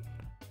that.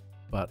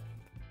 But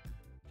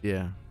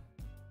yeah.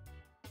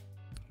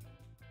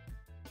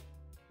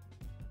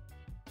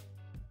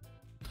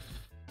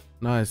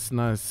 Nice,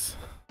 nice.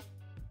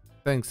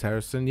 Thanks,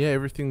 Harrison. Yeah,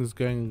 everything's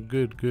going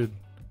good, good.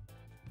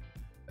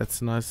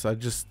 That's nice. I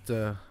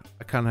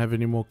can't have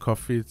any more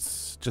coffee.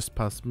 It's just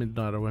past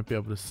midnight. I won't be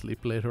able to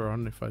sleep later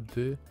on if I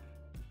do.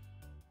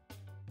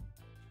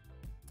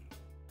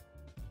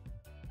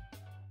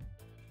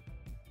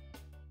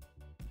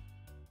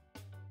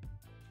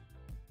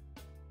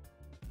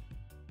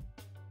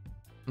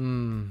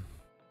 Hmm.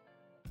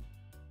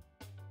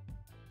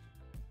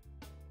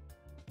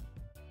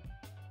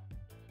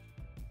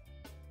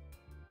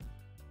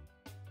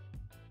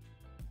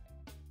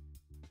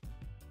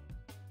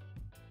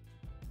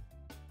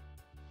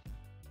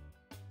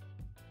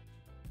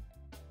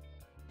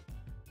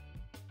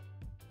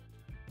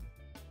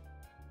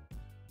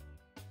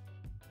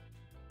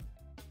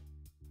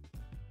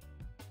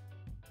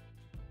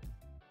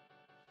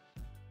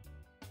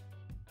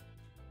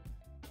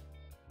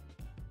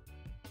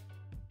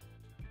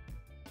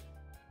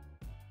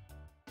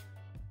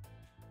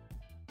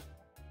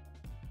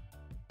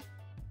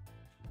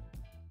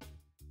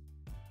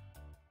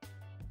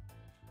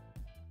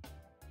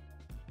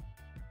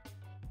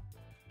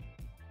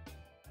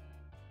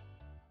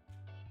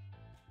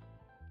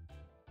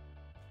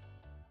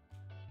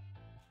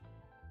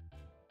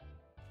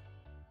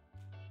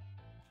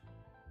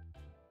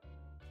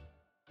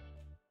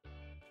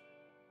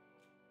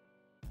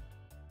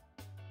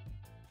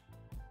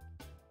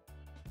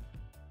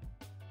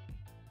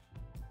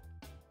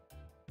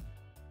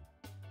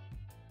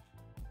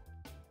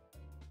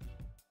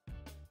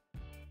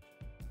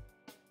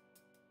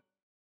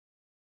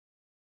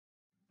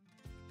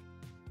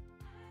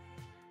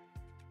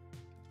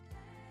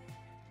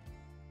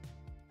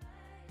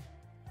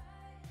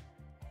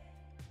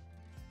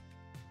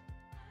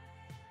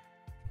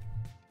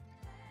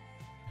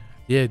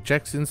 Yeah,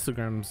 Jack's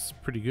Instagram's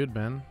pretty good,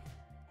 man.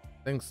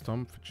 Thanks,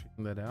 Tom, for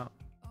checking that out.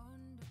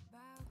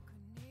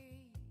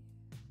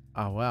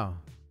 Oh, wow.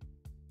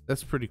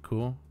 That's pretty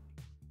cool.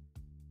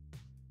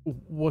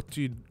 What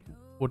do you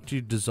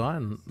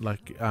design?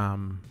 Like,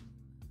 your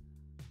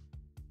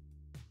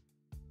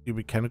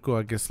mechanical,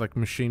 I guess, like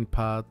machine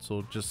parts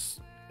or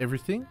just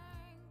everything?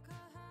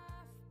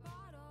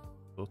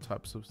 All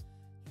types of...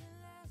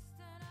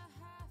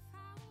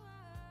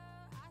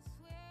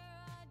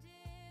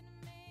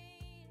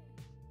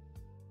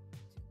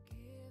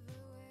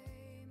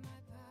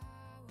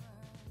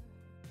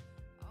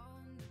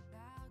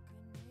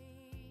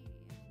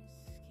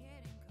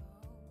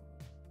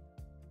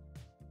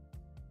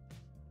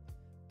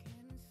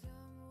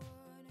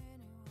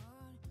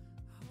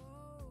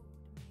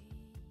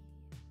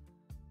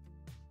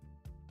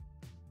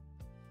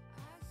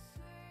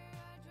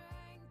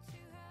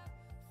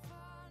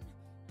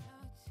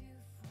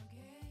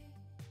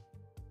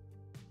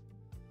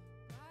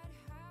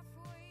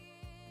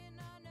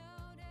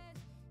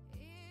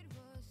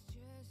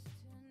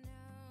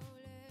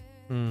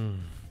 Hmm.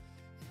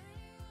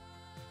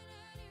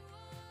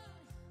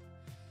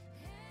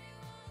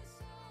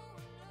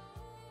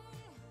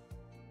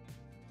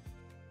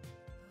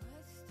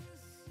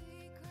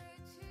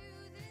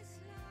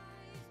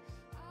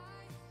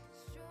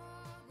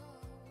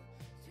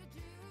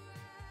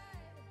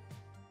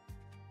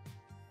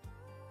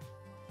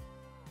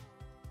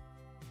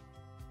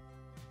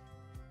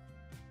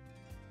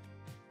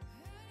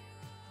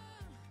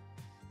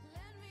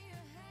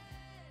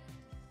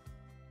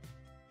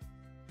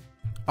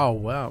 Oh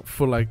wow,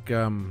 for like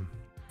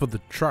for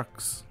the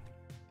trucks.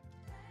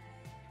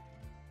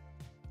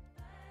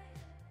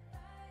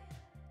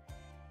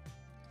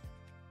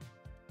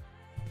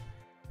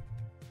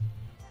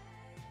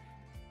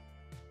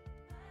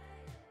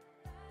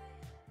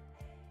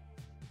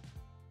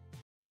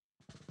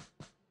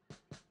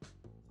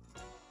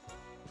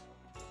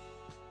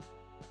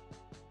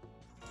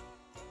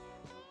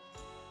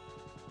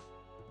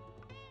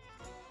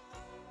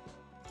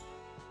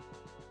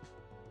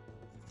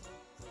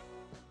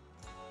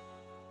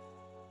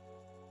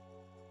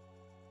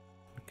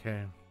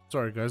 Okay.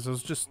 Sorry guys, I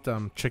was just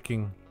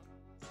checking.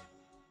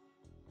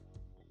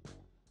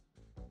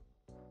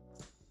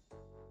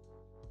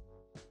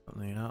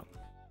 Something out.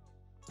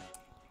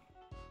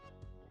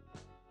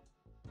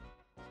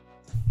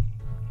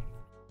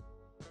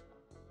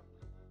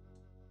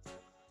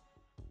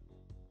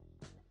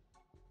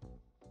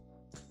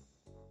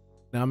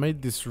 Now I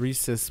made this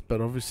recess, but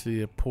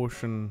obviously a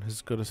portion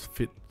has got to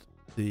fit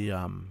the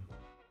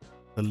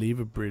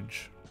lever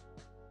bridge.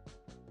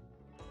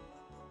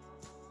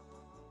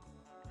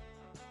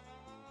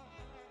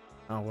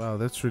 Oh wow,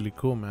 that's really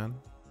cool, man.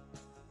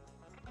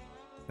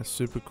 That's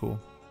super cool.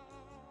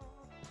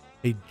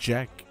 Hey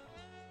Jack,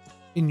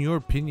 in your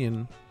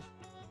opinion,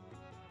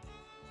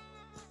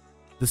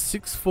 the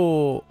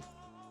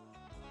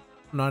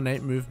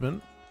 6498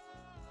 movement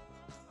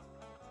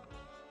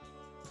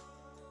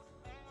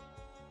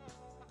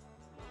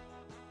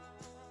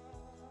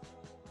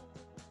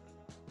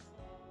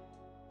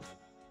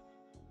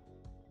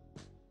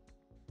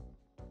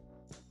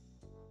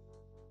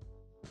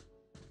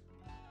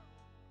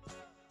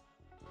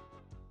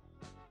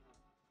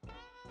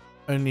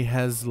only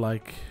has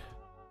like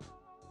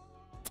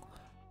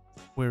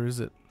Where is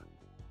it?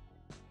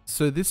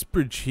 So this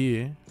bridge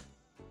here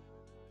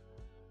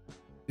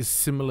is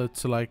similar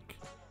to like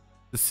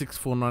the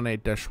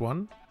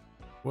 6498-1.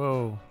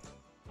 Whoa.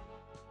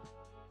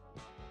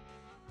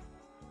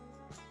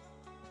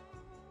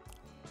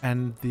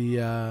 And the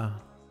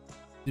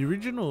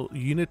original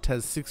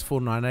Unitaz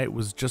 6498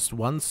 was just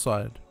one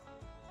side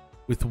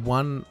with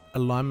one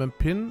alignment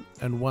pin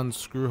and one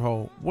screw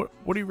hole. What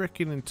do you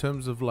reckon in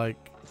terms of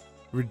like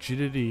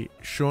rigidity,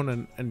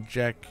 Sean and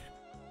Jack?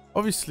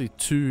 Obviously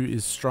 2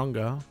 is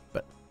stronger,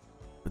 but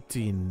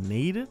do you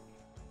need it?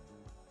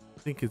 I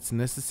think it's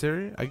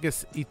necessary. I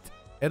guess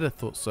Eda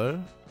thought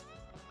so.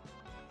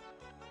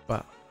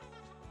 But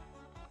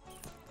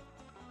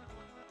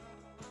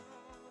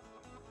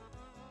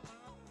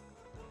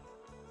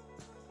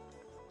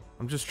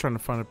I'm just trying to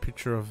find a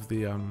picture of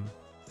the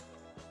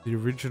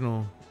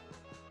original.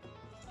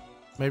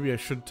 Maybe I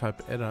should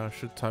type Eda, I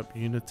should type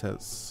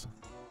Unitaz.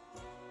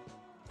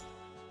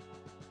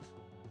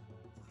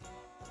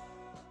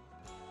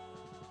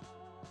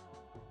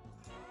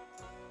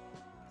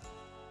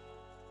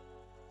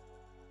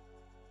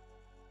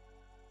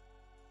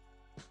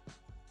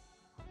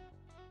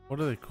 What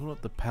do they call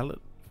it? The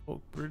pallet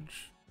fork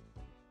bridge?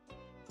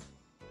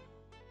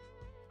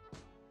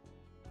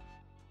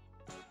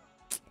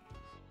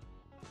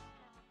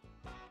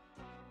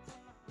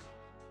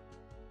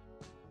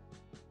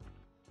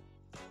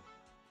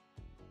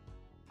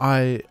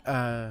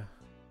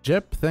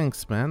 Jep,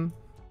 thanks man.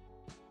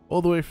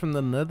 All the way from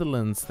the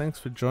Netherlands. Thanks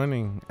for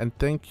joining and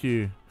thank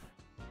you.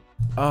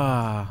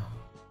 Hang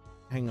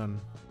on.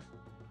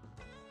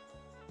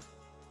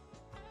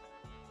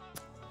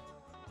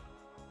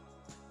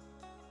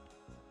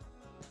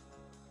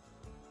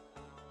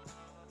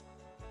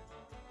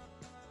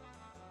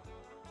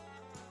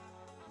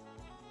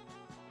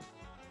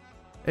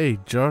 Hey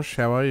Josh,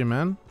 how are you,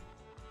 man?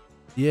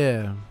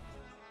 Yeah.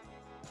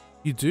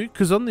 You do?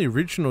 Because on the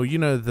original, you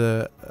know,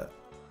 the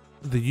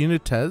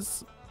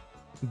Unitaz,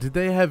 did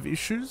they have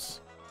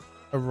issues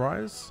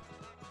arise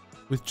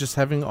with just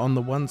having it on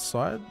the one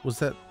side? Was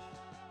that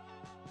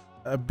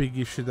a big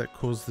issue that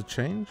caused the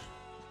change?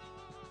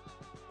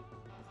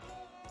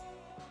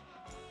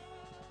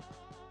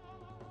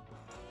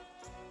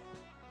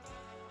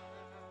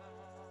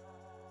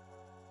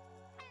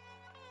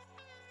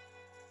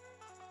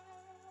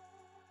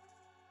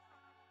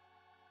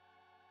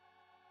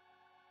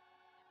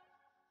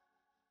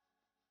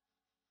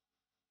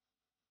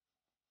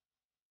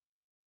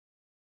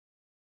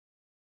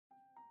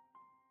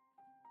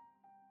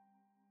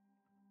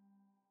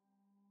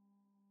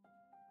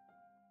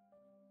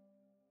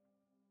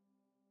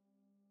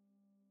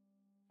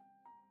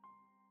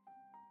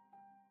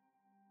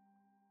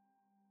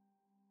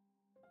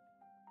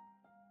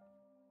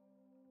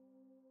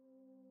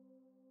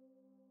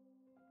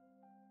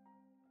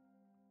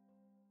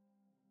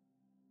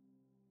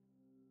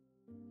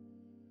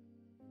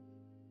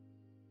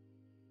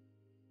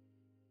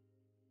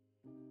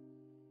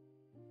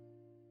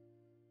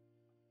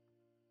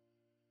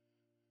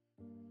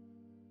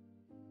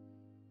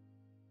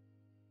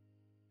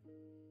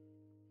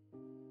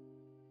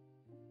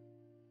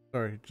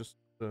 Sorry, just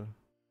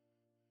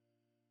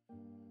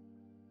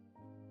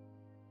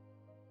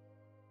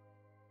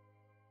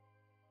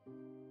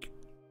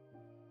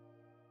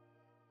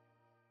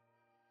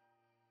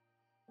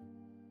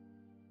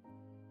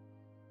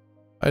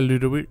Hi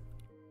Ludovico.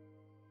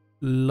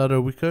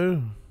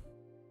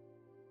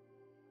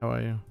 How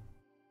are you?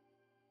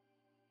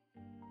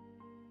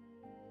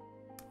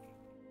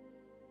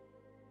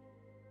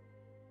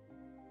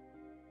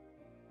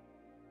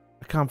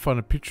 I can't find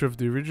a picture of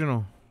the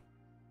original.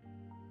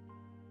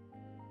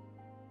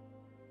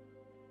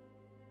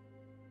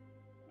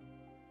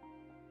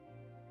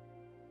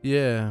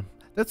 Yeah,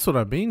 that's what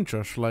I mean,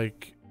 Josh.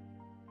 Like,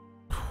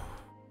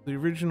 the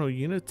original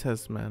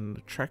Unitaz, man, the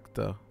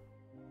tractor.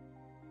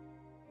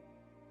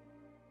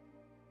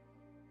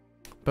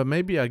 But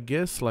maybe, I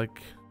guess,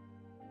 like,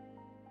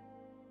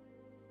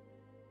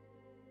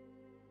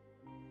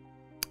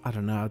 I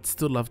don't know, I'd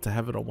still love to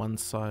have it on one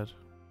side.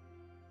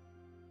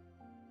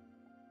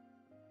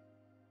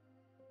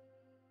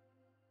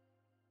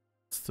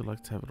 Still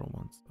like to have it on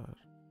one side.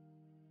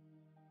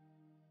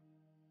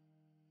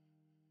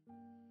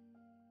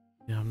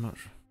 Yeah, I'm not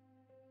sure.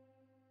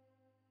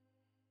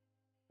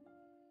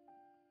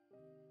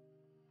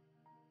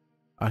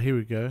 Ah, here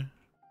we go.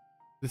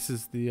 This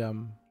is the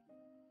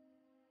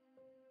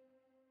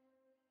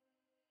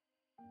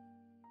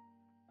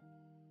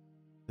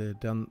they're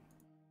done.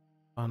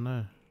 Oh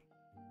no,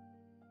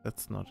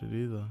 that's not it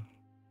either.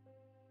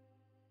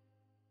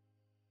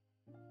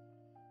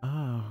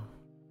 Ah,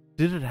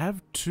 did it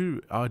have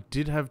two? Oh, it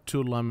did have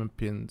 2 alignment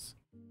pins.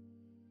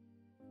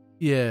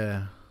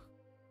 Yeah.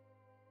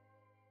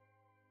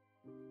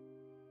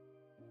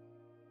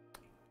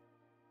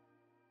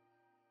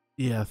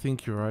 Yeah, I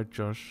think you're right,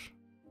 Josh.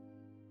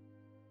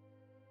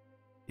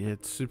 Yeah,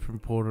 it's super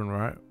important,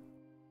 right?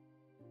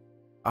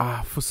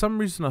 For some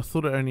reason I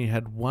thought it only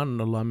had 1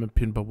 alignment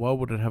pin, but why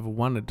would it have a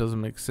 1? It doesn't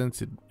make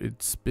sense.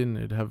 It'd spin.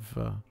 It'd have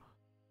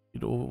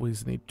You'd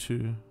always need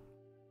to.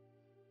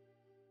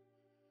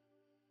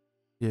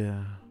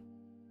 Yeah.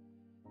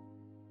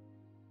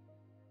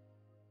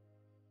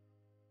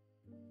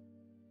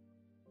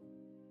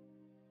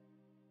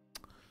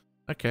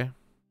 Okay.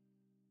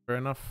 Fair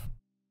enough.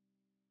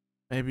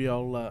 Maybe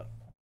I'll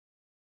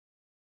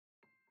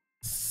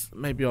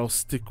maybe I'll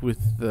stick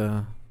with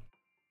the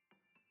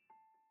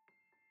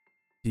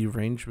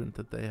arrangement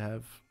that they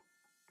have.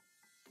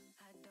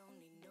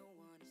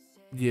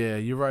 Yeah,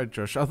 you're right,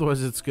 Josh.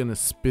 Otherwise, it's gonna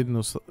spin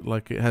or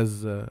like it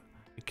has.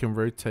 It can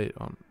rotate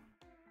on.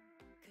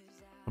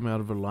 Come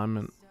out of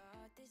alignment.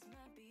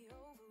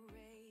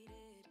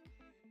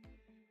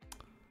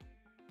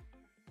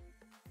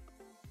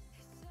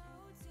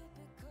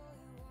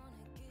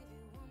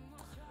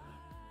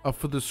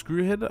 For the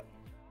screw head,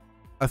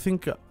 I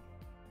think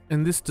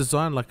in this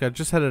design, like I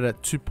just had it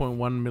at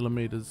 2.1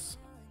 millimeters,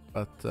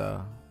 but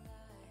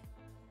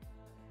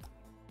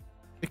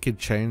it could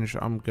change.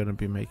 I'm gonna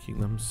be making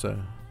them, so.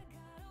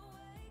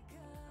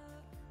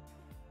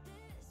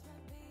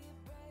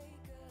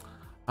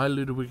 Hi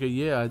Ludovica,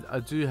 yeah, I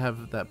do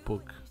have that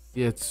book.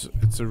 Yeah,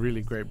 it's a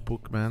really great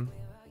book, man.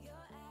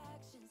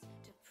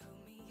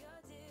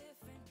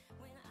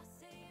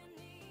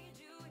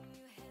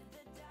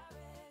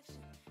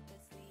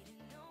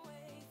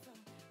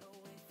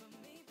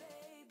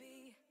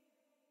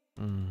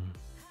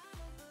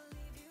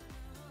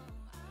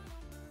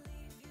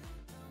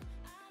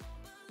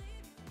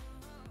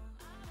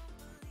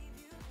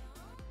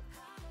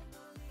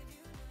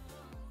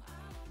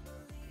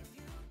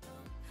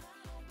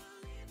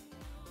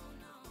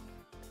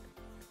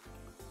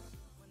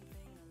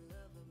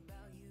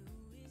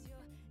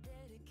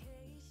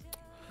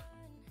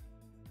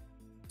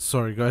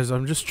 Sorry guys,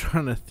 I'm just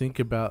trying to think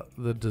about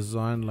the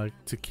design, like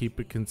to keep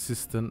it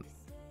consistent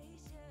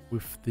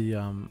with the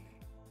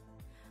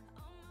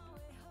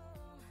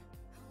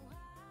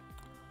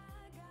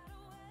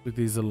with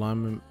these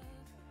alignment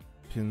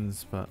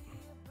pins, but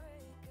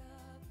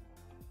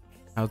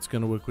how it's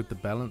gonna work with the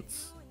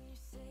balance.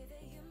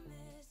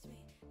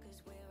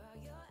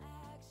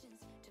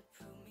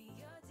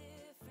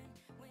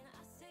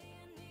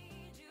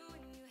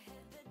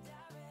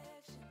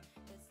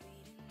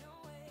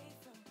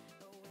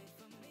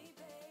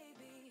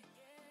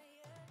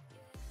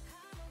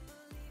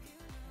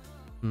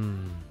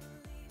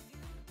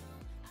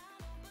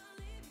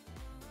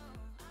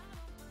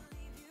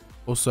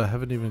 Also, I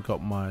haven't even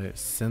got my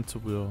center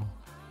wheel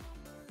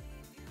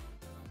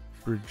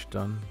bridge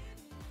done.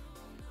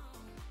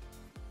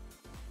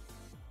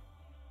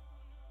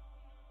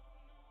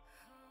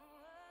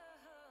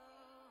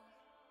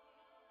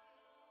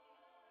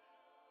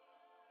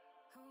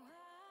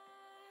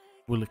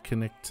 Will it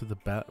connect to the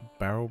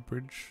barrel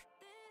bridge?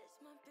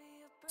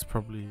 It's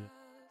probably.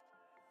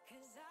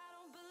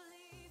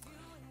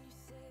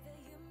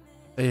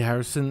 Hey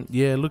Harrison,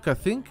 yeah, look, I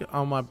think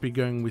I might be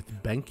going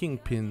with banking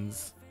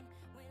pins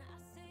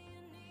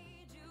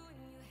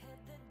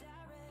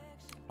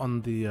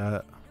on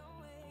the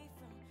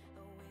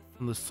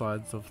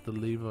sides of the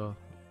lever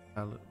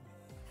pallet.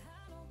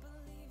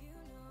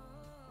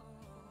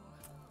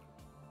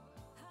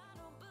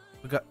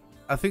 Look,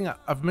 I think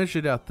I've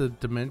measured out the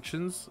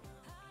dimensions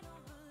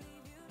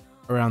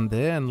around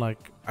there, and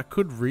like I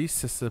could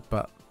recess it,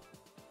 but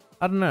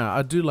I don't know.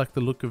 I do like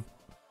the look of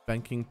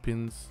banking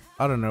pins.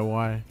 I don't know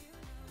why.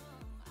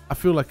 I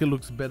feel like it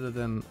looks better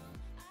than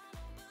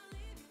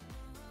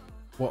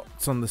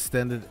what's on the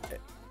standard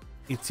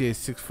ETA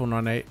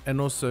 6498, and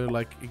also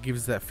like it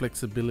gives that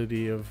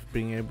flexibility of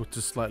being able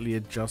to slightly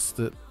adjust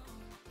it,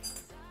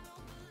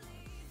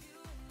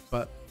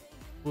 but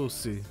we'll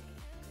see.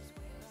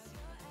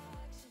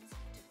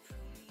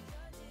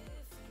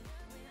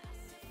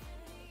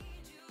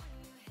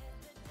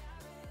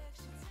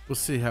 We'll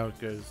see how it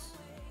goes.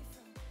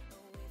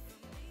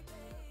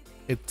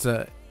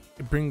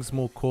 It brings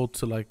more call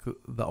to like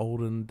the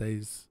olden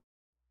days.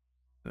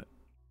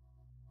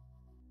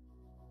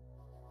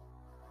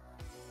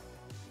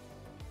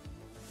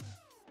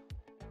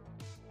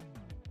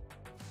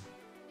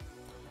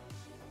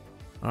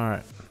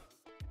 Alright.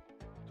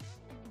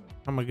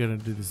 How am I gonna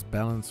do this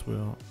balance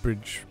wheel?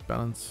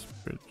 Balance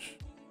bridge.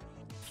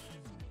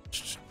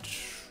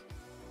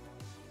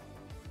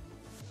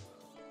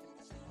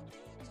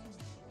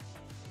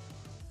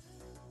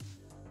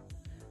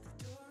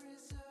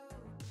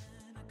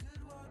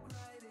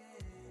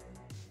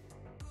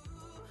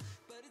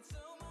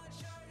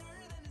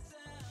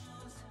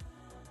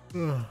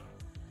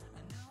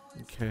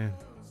 Okay.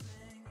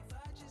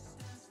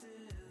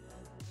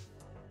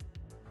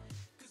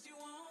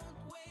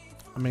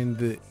 I mean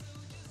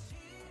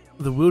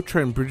the wheel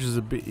train bridge is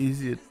a bit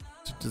easier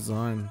to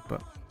design,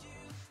 but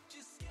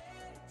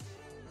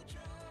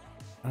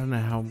I don't know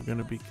how I'm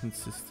gonna be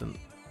consistent.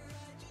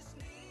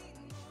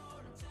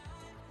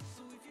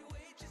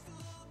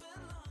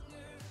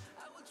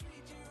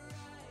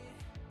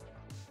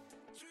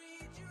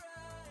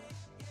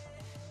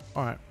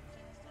 Alright,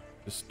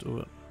 just do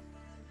it.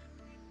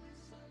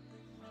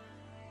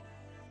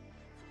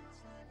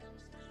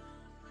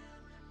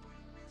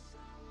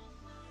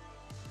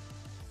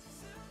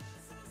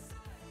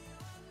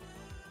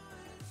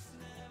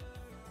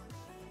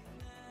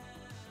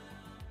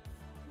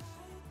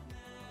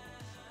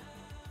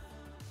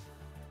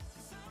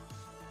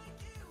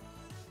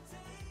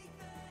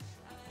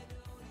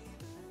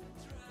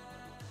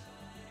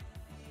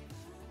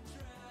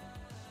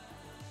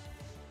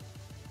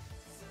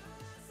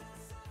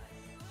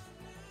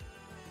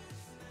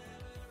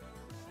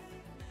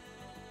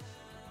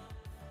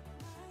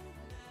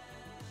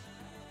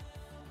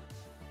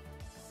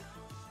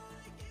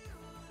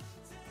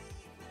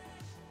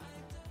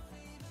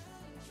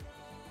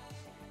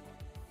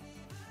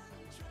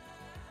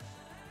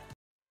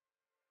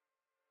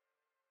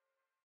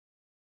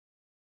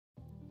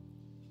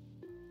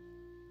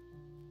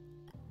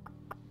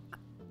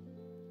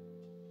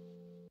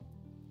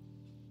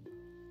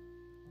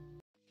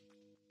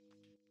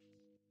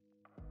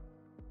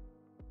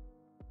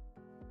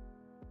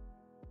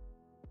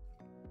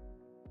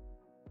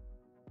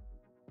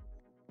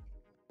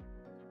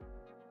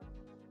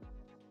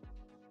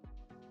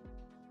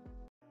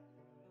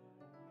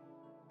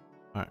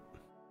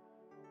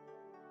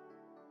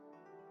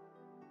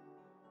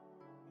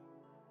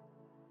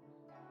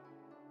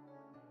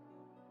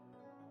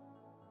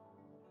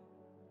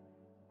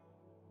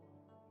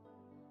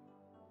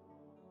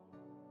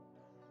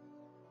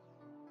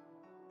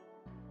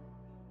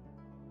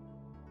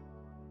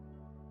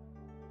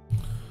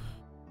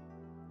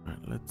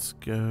 let's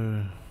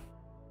go.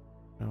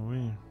 Are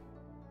we?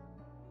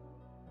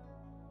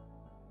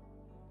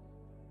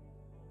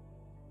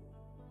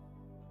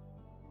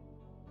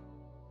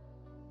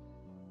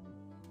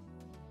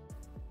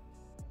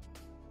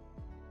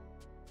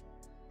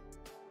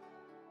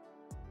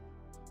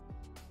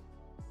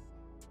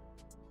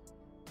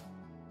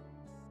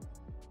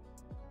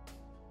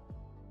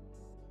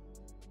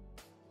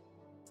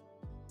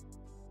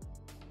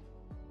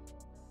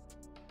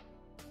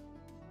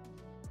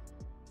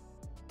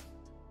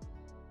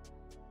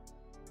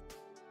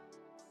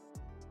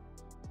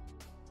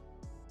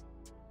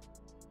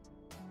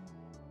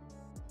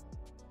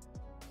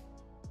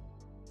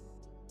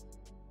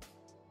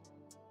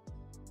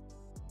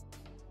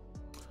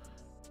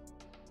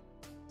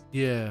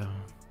 Yeah,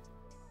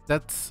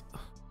 that's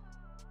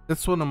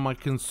one of my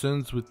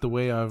concerns with the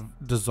way I've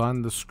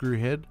designed the screw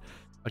head.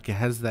 Like it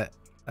has that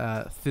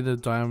thinner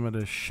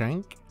diameter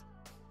shank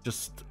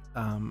just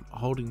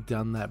holding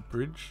down that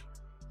bridge.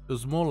 It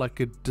was more like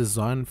a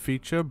design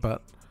feature,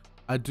 but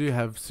I do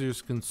have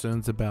serious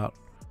concerns about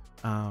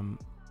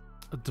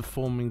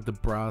deforming the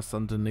brass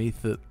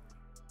underneath it.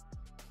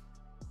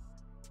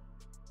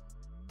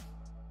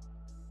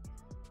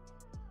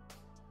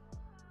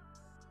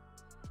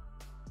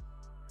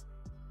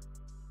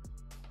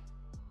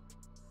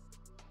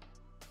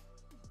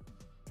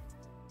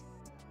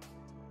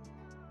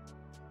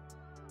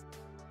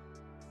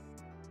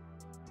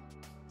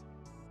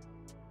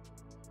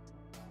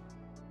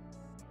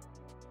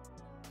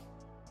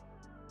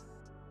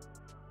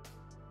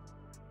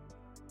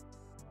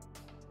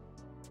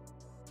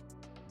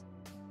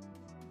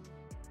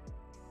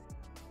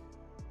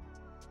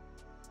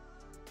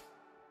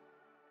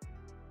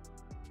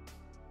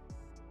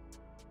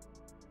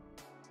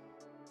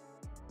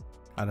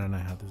 I don't know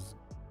how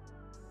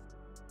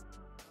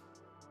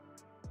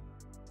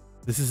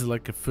this is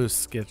like a first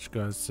sketch,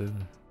 guys, so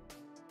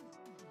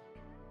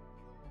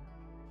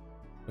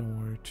don't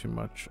worry too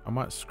much. I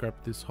might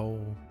scrap this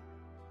whole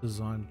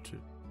design too.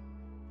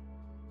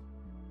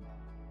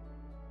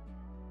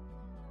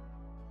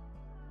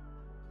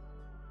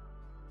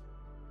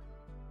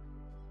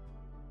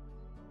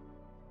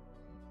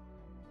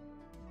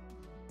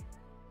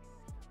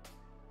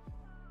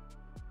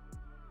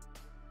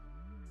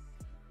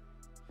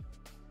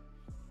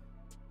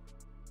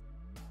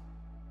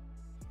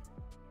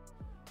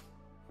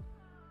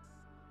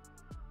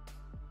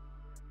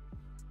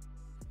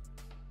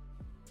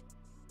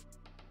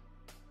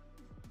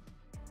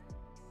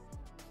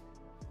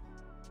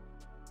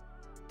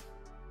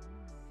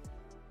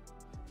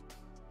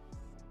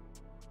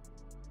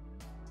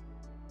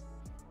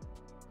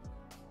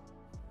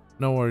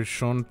 No worries,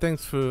 Sean.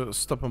 Thanks for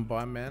stopping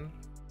by, man.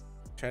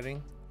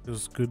 Chatting. It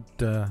was good.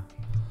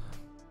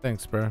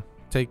 Thanks, bro.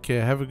 Take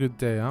care. Have a good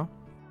day, huh?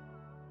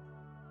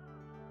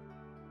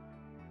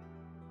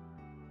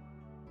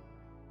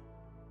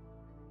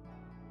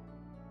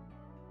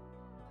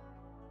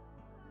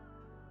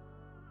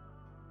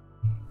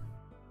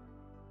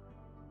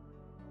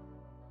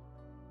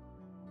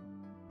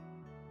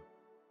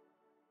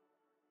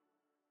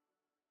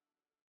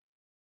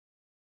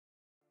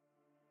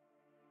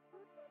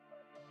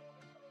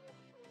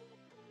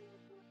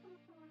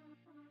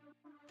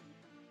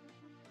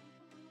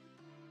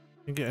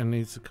 I think it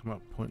needs to come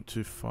up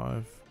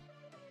 0.25.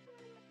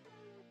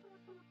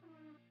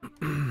 I've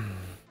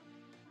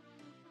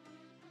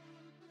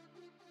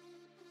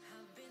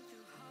been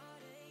through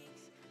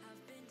heartaches, I've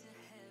been to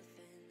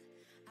heaven.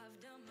 I've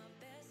done my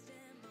best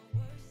and my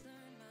worst,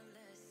 learned my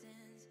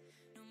lessons.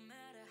 No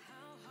matter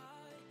how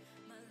hard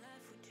my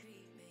life would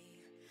treat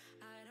me,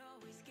 I'd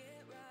always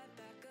get right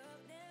back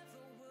up, never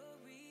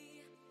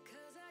worry.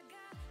 'Cause I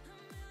got a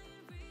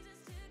million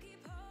reasons to keep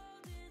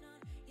holding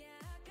on. Yeah,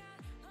 I got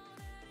all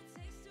that it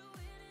takes to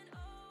win and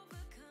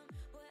overcome.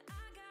 What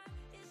I got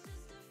is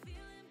just a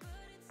feeling,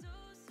 but it's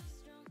oh so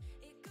strong.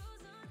 It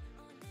goes on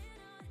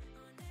and on,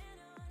 on and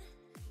on.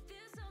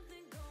 There's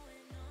something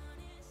going on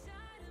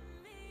inside of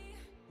me.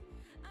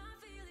 I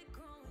feel it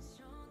growing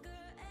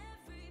stronger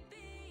every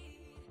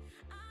beat.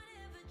 I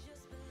never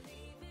just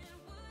believe in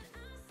what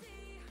I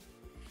see,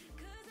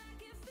 'cause I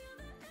can feel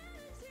the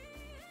energy.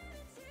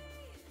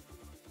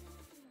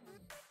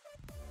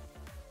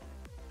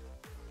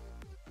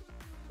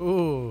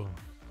 Oh,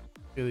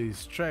 look at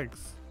these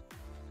tracks.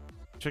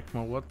 Check my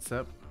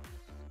WhatsApp.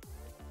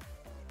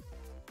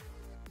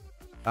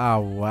 Ah,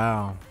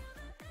 wow.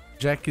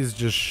 Jack is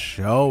just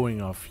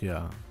showing off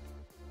here.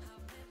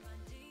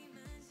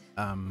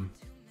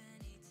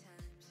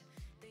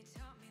 They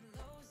taught me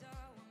lows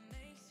are what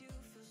makes you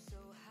feel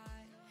so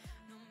high.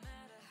 No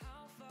matter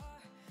how far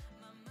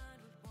my mind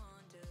would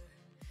wander,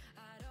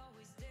 I'd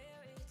always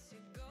dare it to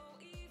go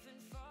even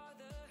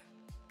farther.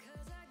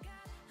 'Cause I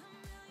got a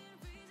million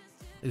reasons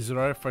to. Is it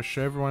alright if I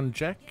show everyone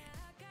Jack? I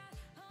got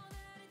all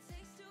that it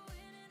takes to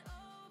win and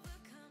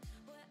overcome.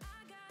 What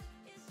I got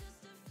is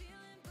just a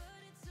feeling, but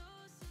it's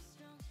oh so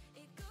strong.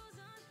 It goes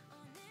on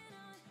and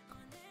on,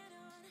 on and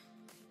on.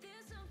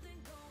 There's something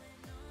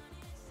going on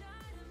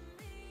inside of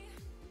me.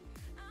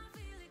 I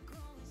feel it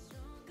growing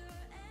stronger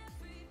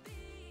every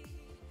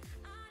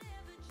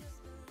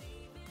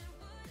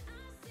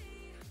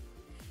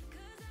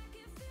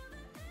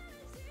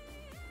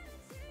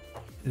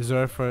Is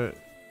there if I...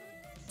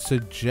 So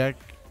jack...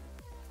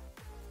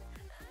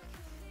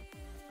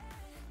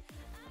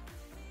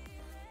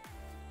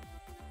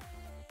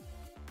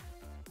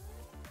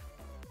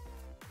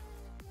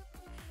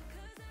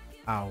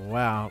 Oh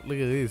wow, look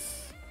at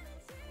this.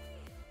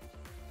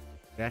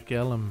 Jack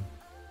Ellum.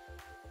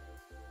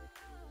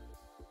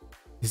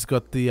 He's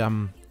got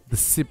the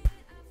SIP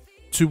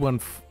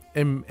 21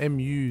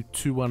 MU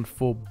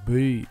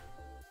 214B.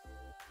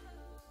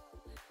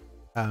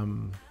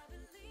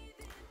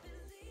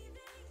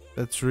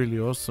 That's really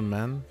awesome,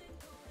 man.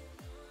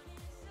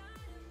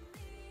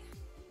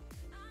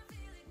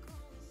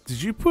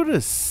 Did you put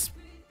a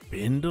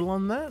spindle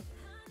on that?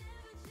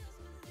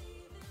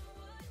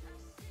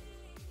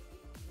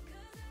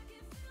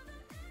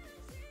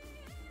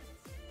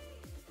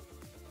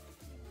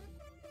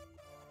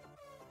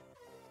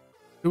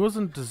 It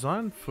wasn't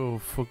designed for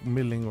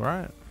milling,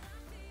 right?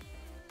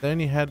 They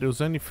only had, it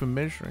was only for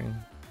measuring.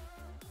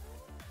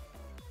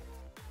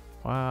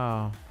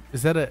 Wow.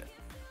 Is that a...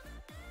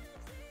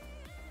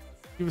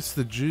 Give us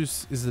the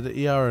juice. Is it an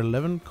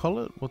ER11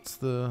 collet? What's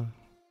the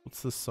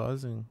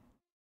sizing?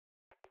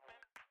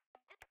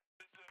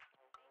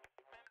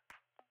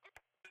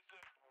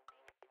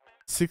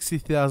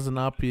 $60,000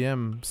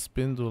 RPM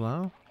spindle,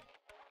 huh?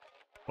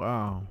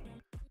 Wow.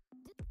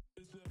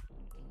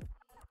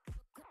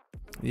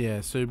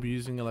 Yeah, so you'll be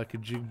using it like a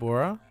jig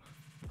borer.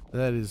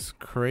 That is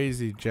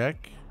crazy,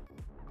 Jack.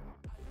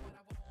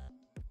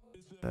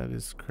 That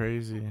is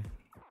crazy.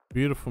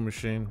 Beautiful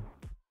machine.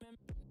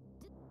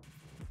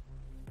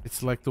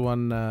 It's like the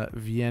one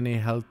Vianney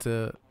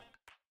Halter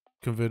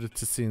converted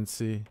to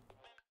CNC.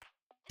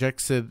 Jack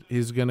said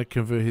he's gonna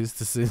convert his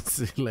to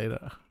CNC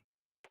later.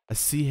 A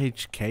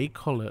CHK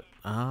collet.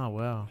 Ah,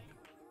 wow.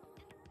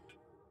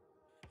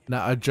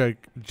 Now I joke.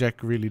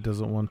 Jack really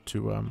doesn't want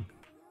to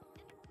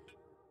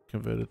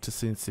convert it to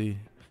CNC.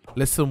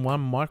 Less than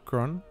 1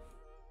 micron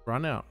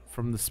run out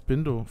from the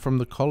spindle, from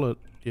the collet.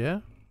 Yeah.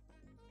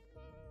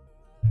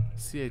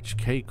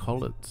 CHK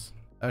collets.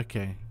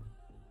 Okay.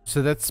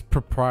 So that's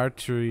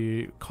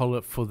proprietary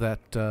collet for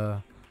that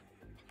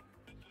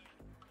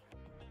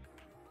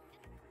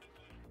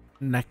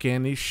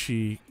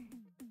Nakanishi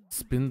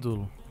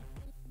spindle.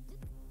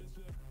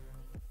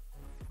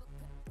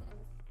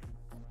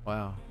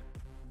 Wow.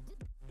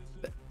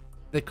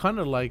 They're kind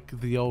of like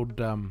the old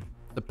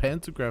the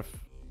pantograph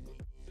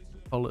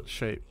collet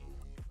shape.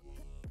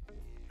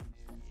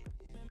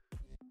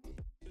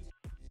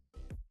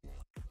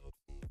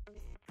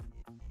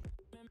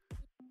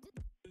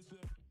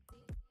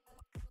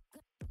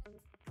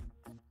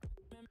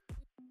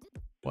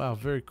 Wow,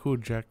 very cool,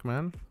 Jack,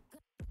 man.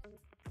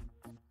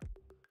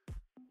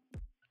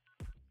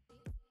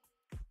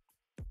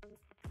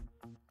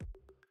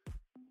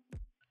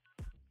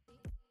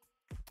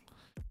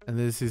 And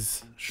there's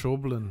his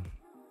Schaublin.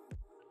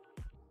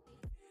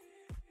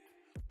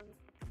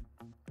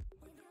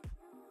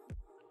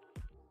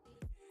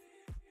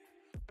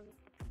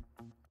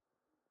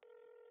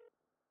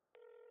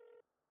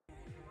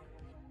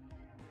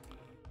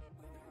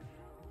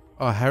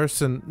 Oh,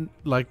 Harrison,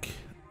 like,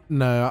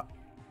 no,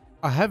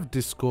 I have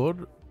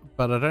Discord,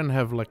 but I don't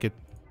have like a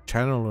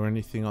channel or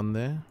anything on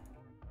there.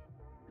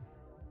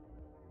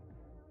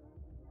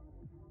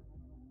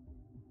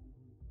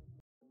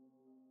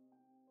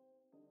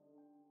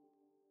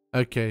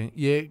 Okay,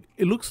 yeah,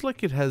 it looks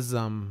like it has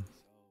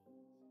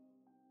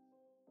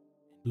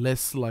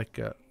less like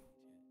a,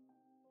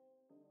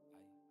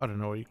 I don't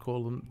know what you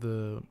call them,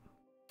 the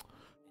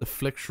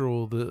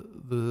flexural,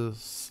 the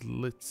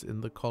slits in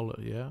the collar,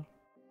 yeah.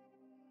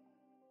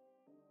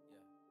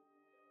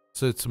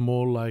 So it's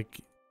more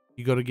like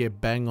you got to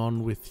get bang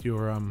on with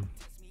your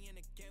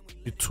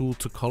tool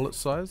to collet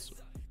size.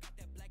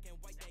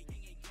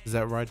 Is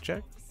that right,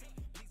 Jack?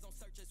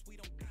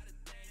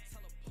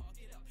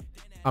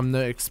 I'm no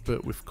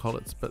expert with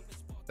collets, but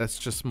that's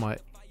just my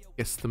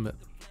estimate.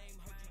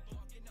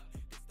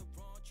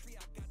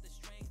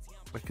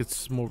 Like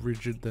it's more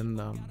rigid than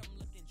the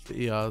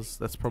ERs.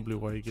 That's probably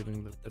why you're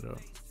getting the better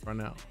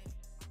run out.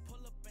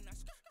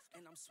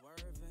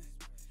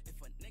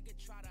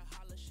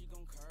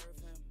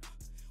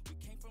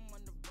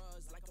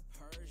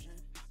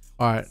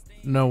 Alright,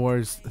 no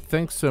worries.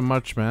 Thanks so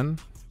much, man.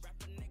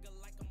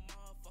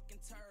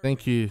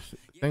 Thank you.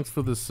 Thanks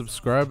for the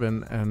subscribe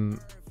and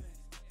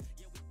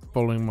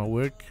following my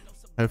work.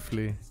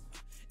 Hopefully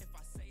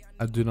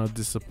I do not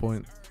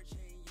disappoint.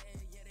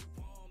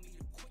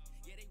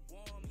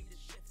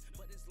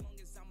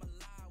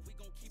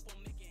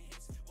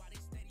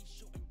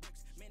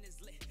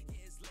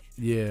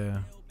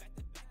 Yeah.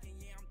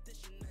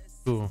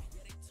 Cool.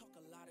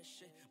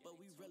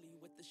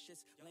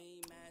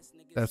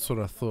 That's what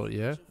I thought,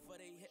 yeah.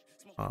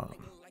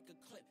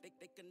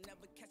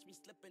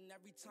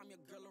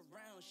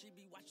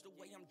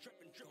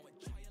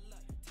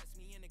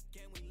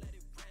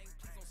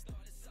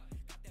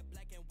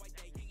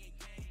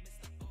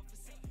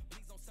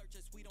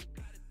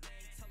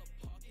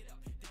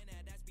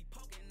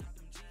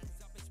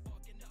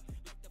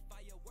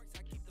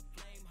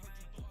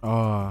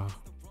 I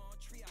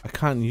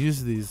can't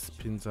use these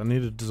pins. I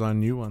need to design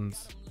new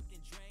ones.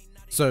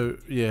 So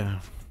yeah,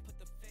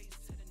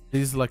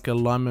 these are like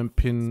alignment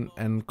pin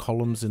and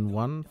columns in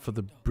one for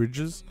the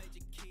bridges.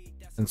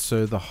 And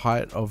so the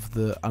height of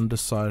the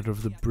underside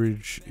of the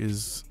bridge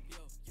is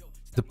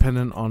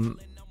dependent on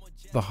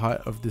the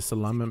height of this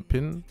alignment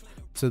pin.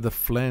 So the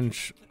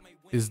flange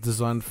is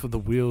designed for the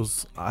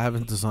wheels. I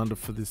haven't designed it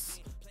for this,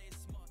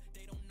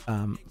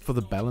 for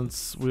the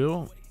balance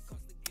wheel,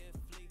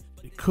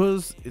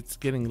 because it's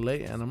getting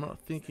late and I'm not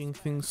thinking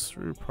things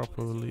through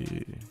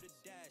properly.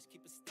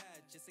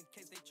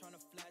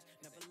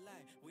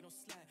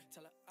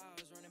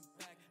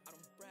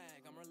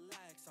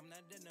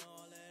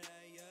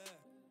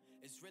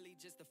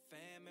 Just the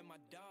fam and my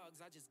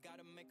dogs. I just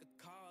gotta make a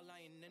call.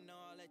 I ain't in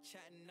all that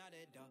chatting, not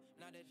at all,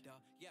 not at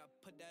all. Yeah,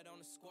 put that on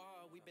the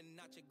squad. We been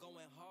out here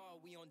going hard.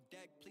 We on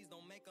deck, please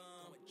don't make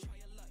them. Try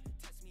your luck,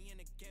 test me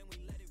in again.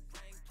 We let it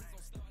rain. Please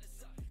don't start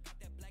us up. Got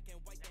that black and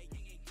white, that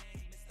yin and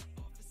yang. Mr.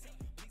 Officer,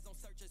 please don't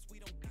search us.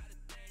 We don't got a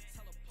thing.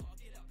 Tell her park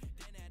it up.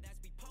 Then that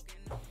ass be poking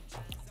up.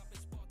 Chains up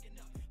and sparking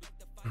up. Like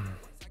the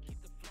fireworks, I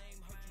keep the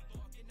flame. Heard you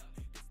barking up.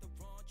 It's the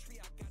wrong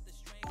tree. I got the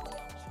strain. I'm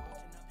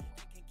charging up.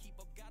 They can't keep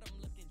up. Got them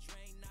looking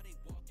drained. Now they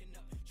walking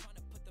up. Trying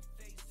to put the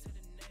face to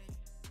the name.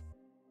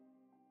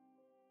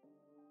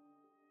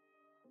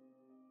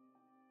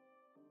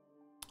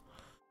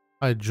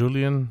 Hi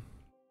Julian,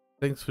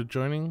 thanks for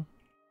joining.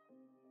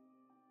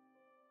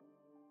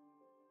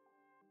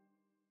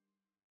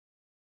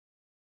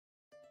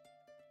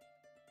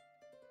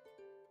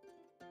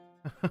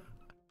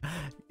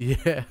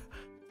 Yeah,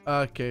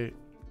 okay.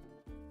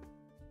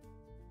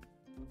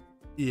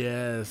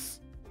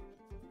 Yes,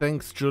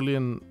 thanks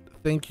Julian,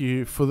 thank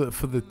you for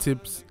the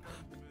tips.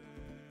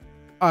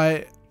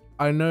 I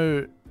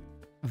know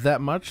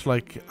that much.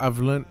 Like, I've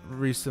learned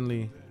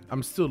recently,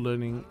 I'm still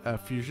learning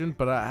Fusion,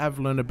 but I have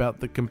learned about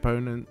the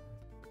component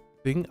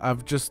thing.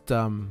 I'm just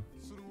trying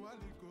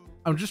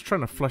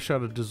to flesh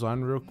out a design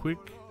real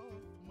quick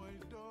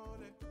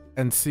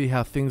and see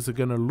how things are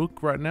gonna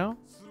look right now.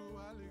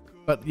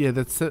 But yeah,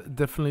 that's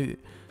definitely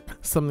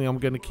something I'm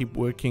gonna keep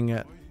working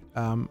at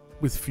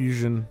with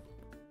Fusion.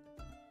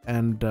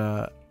 And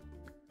I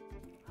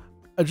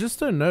just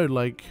don't know,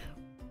 like,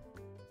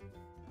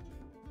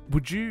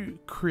 would you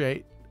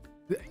create,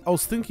 I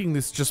was thinking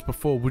this just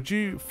before, would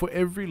you, for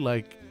every,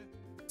 like,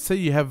 say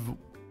you have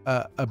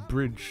a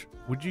bridge,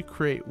 would you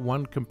create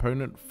one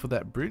component for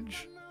that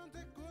bridge?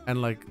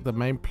 And like the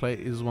main plate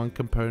is one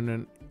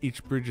component,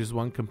 each bridge is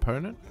one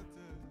component?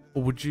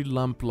 Or would you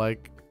lump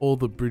like all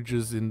the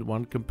bridges in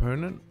one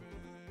component?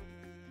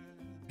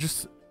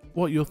 Just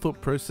what your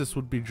thought process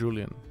would be,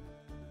 Julian.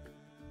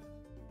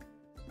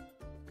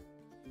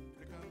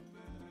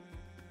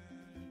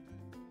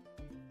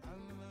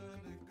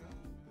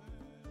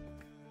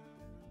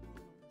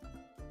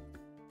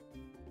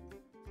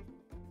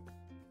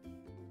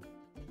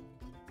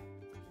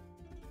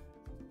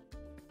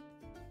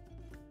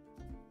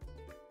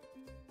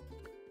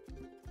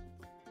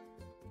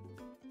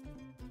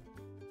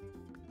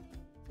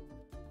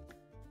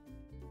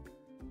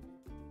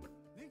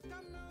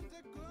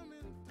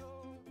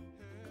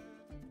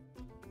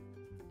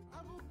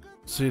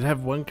 So you'd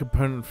have one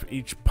component for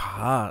each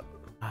part.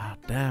 Ah,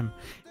 damn.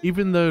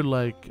 Even though,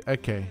 like,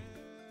 okay.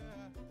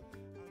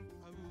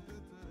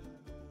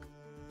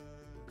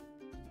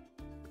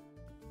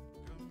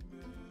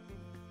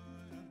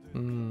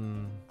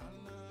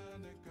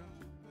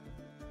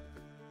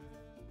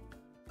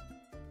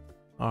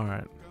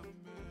 Alright.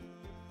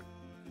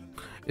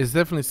 It's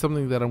definitely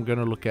something that I'm going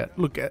to look at.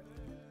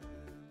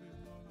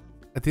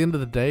 At the end of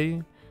the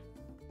day,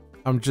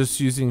 I'm just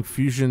using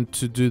Fusion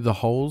to do the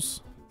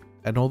holes.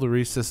 And all the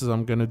recesses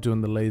I'm going to do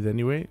in the lathe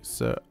anyway.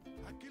 So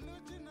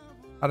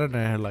I don't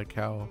know like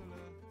how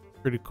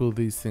critical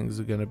these things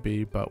are going to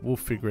be, but we'll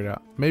figure it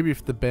out. Maybe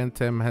if the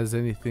Bantam has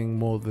anything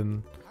more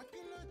than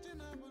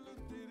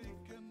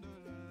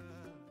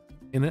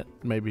in it,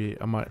 maybe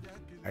I might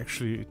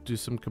actually do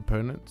some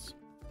components.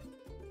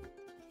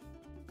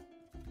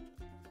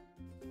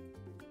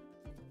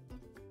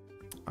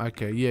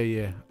 Okay,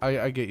 yeah.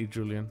 I get you,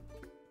 Julian.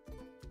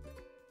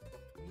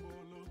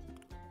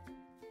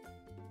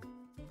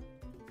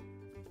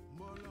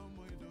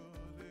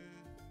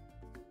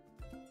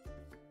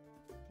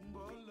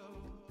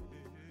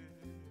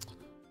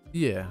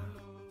 Yeah.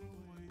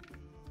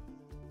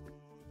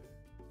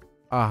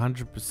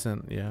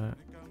 100%, yeah.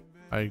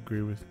 I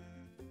agree with.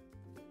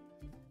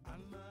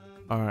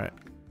 Alright.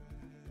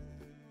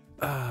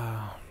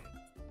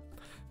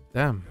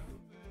 Damn.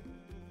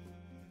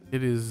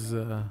 It is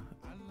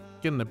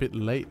getting a bit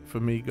late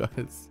for me,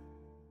 guys.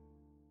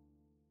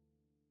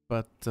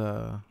 But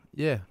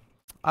yeah.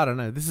 I don't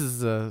know. This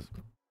is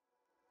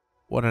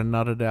what I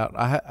nutted out.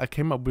 I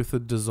came up with a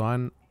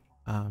design.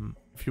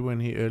 If you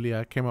weren't here earlier,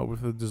 I came up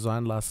with a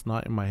design last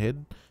night in my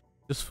head,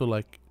 just for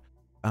like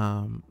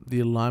the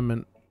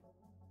alignment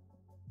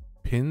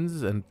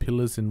pins and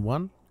pillars in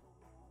one.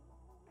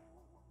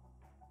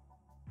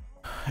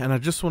 And I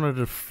just wanted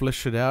to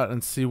flesh it out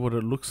and see what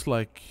it looks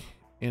like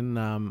in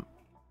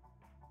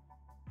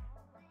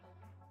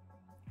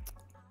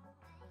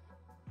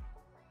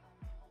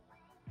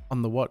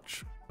on the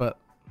watch. But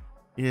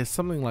yeah,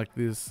 something like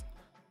this.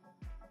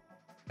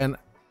 And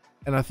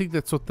I think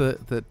that's what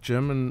that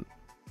German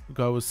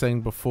guy was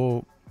saying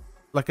before.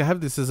 Like, I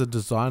have this as a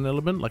design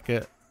element, like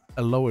a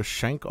lower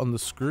shank on the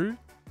screw.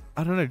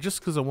 I don't know, just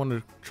because I want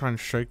to try and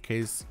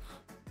showcase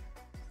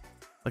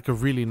like a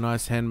really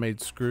nice handmade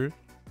screw,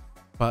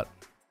 but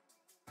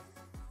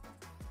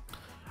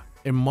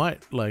it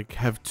might like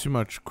have too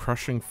much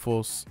crushing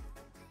force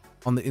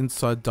on the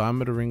inside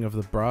diameter ring of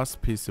the brass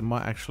piece. It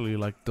might actually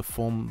like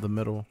deform the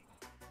metal.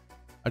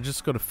 I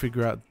just got to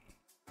figure out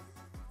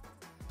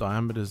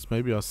diameters.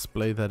 Maybe I'll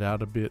splay that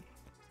out a bit.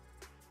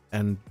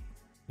 And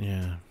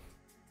yeah,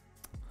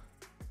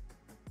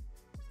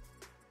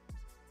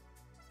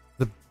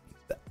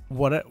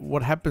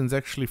 what happens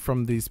actually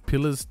from these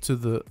pillars to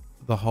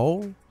the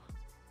hole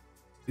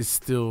is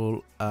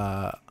still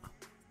a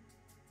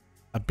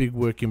big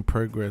work in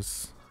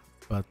progress.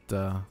 But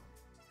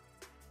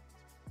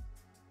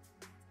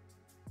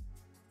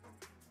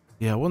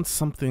yeah, I want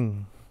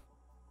something.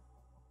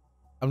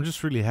 I'm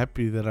just really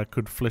happy that I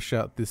could flesh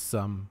out this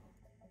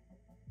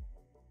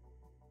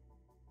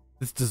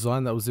this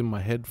design that was in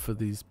my head for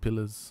these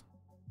pillars.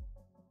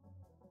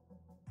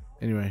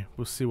 Anyway,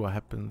 we'll see what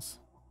happens.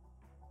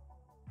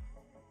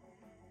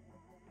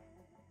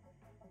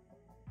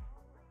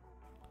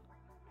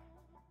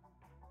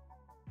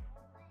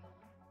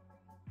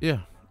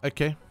 Yeah,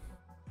 okay.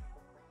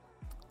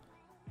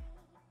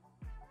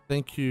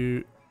 Thank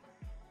you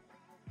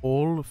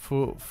all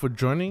for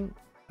joining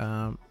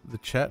the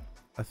chat.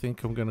 I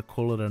think I'm gonna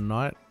call it a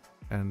night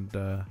and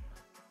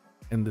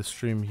end the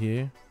stream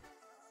here.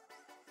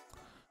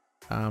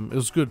 It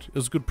was good. It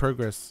was good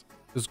progress.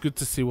 It was good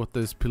to see what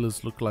those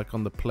pillars look like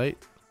on the plate.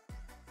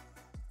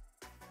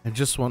 I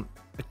just want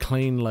a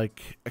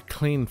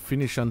clean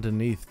finish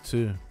underneath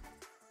too.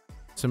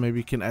 So maybe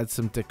you can add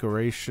some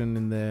decoration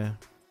in there.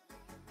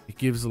 It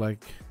gives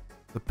like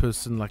the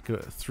person like a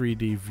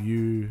 3D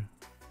view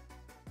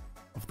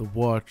of the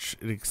watch.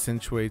 It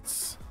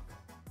accentuates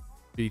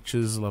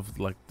features of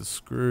like the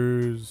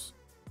screws.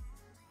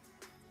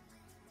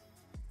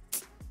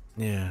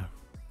 Yeah.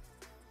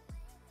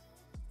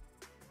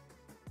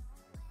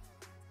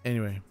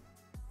 Anyway,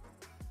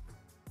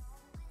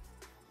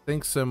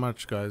 thanks so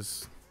much,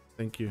 guys.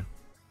 Thank you.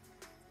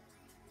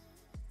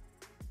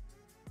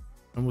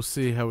 And we'll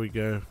see how we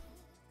go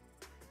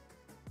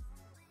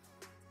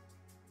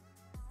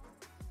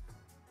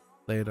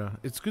later.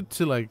 It's good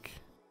to like,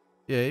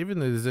 yeah, even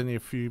though there's only a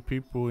few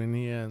people in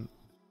here,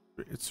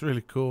 it's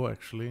really cool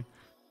actually.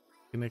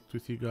 Connect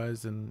with you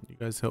guys and you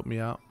guys help me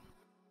out.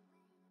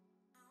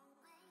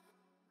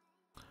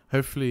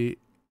 Hopefully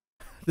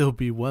there'll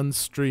be one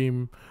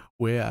stream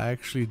where I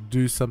actually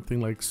do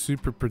something like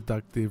super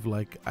productive,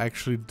 like I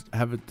actually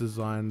have it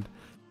designed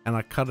and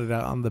I cut it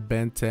out on the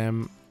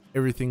Bantam,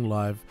 everything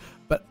live.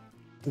 But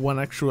one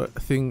actual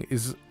thing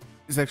is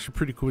actually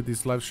pretty cool with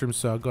these live streams.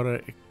 So I got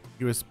a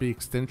USB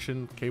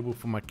extension cable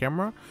for my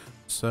camera,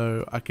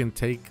 so I can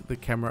take the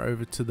camera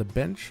over to the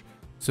bench.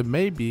 So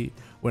maybe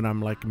when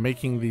I'm like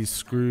making these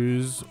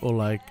screws or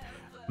like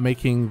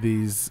making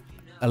these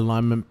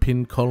alignment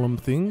pin column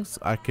things,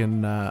 I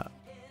can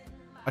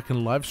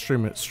live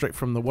stream it straight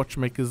from the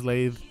watchmaker's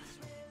lathe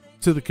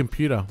to the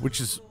computer, which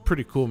is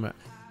pretty cool, man.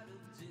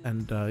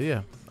 And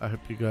yeah, I hope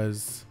you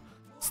guys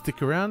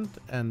stick around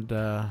and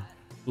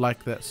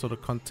like that sort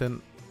of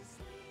content.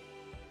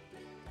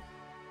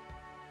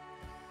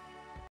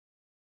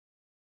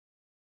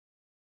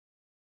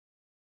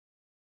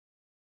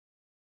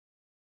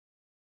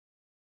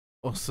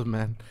 Awesome,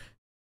 man.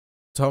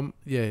 Tom,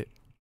 yeah.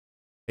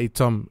 Hey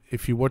Tom,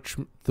 if you watch,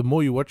 the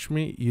more you watch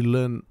me, you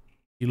learn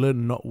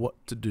not what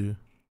to do,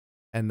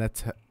 and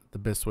that's the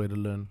best way to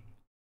learn.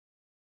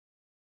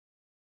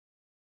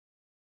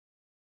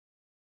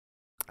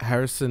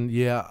 Harrison,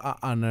 yeah,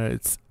 I know.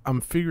 I'm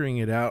figuring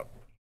it out.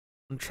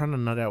 I'm trying to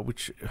nut out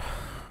which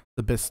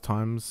the best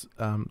times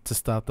to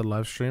start the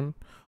live stream.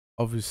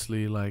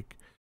 Obviously, like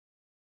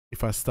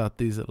if I start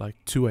these at like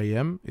 2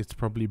 a.m, it's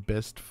probably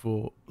best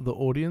for the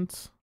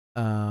audience.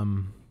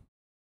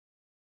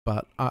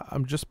 But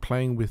I'm just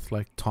playing with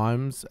like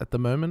times at the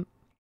moment.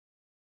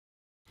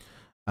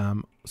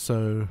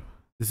 So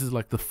this is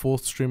like the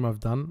 4th stream I've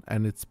done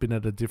and it's been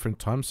at a different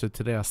time. So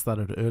today I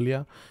started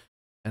earlier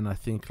and I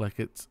think like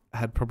it's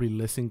had probably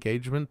less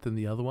engagement than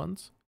the other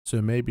ones.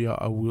 So maybe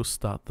I will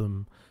start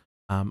them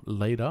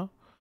later.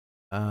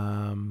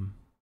 But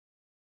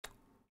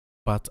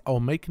I'll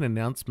make an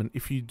announcement.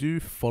 If you do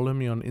follow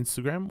me on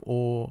Instagram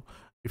or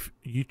if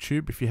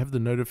YouTube, if you have the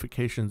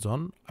notifications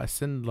on, I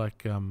send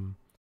like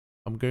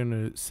I'm going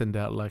to send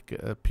out like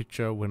a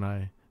picture when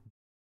I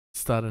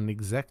start an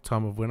exact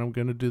time of when I'm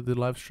going to do the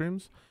live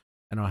streams,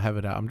 and I'll have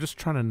it out. I'm just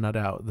trying to nut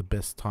out the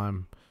best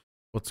time,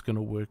 what's going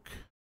to work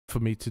for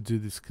me to do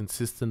this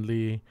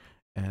consistently,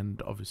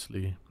 and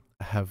obviously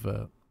have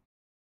a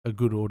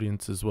good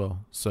audience as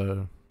well.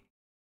 So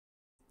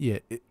yeah,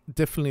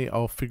 definitely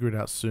I'll figure it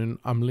out soon.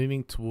 I'm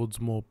leaning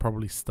towards more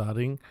probably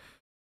starting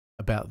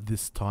about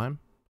this time.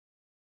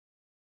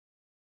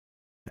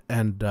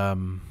 And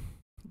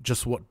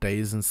just what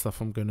days and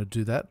stuff I'm going to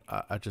do that.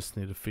 I just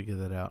need to figure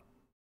that out.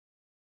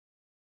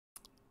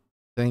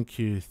 Thank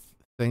you.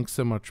 Thanks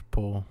so much,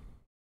 Paul.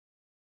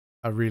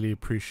 I really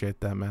appreciate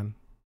that, man.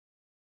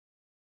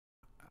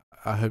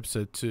 I hope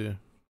so too.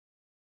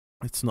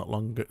 It's not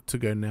long to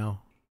go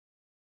now.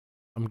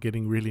 I'm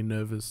getting really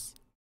nervous.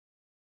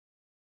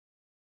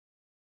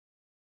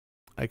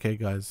 Okay,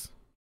 guys.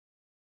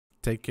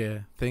 Take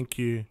care. Thank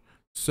you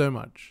so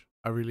much.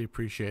 I really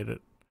appreciate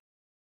it.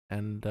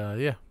 And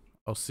yeah,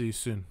 I'll see you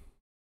soon.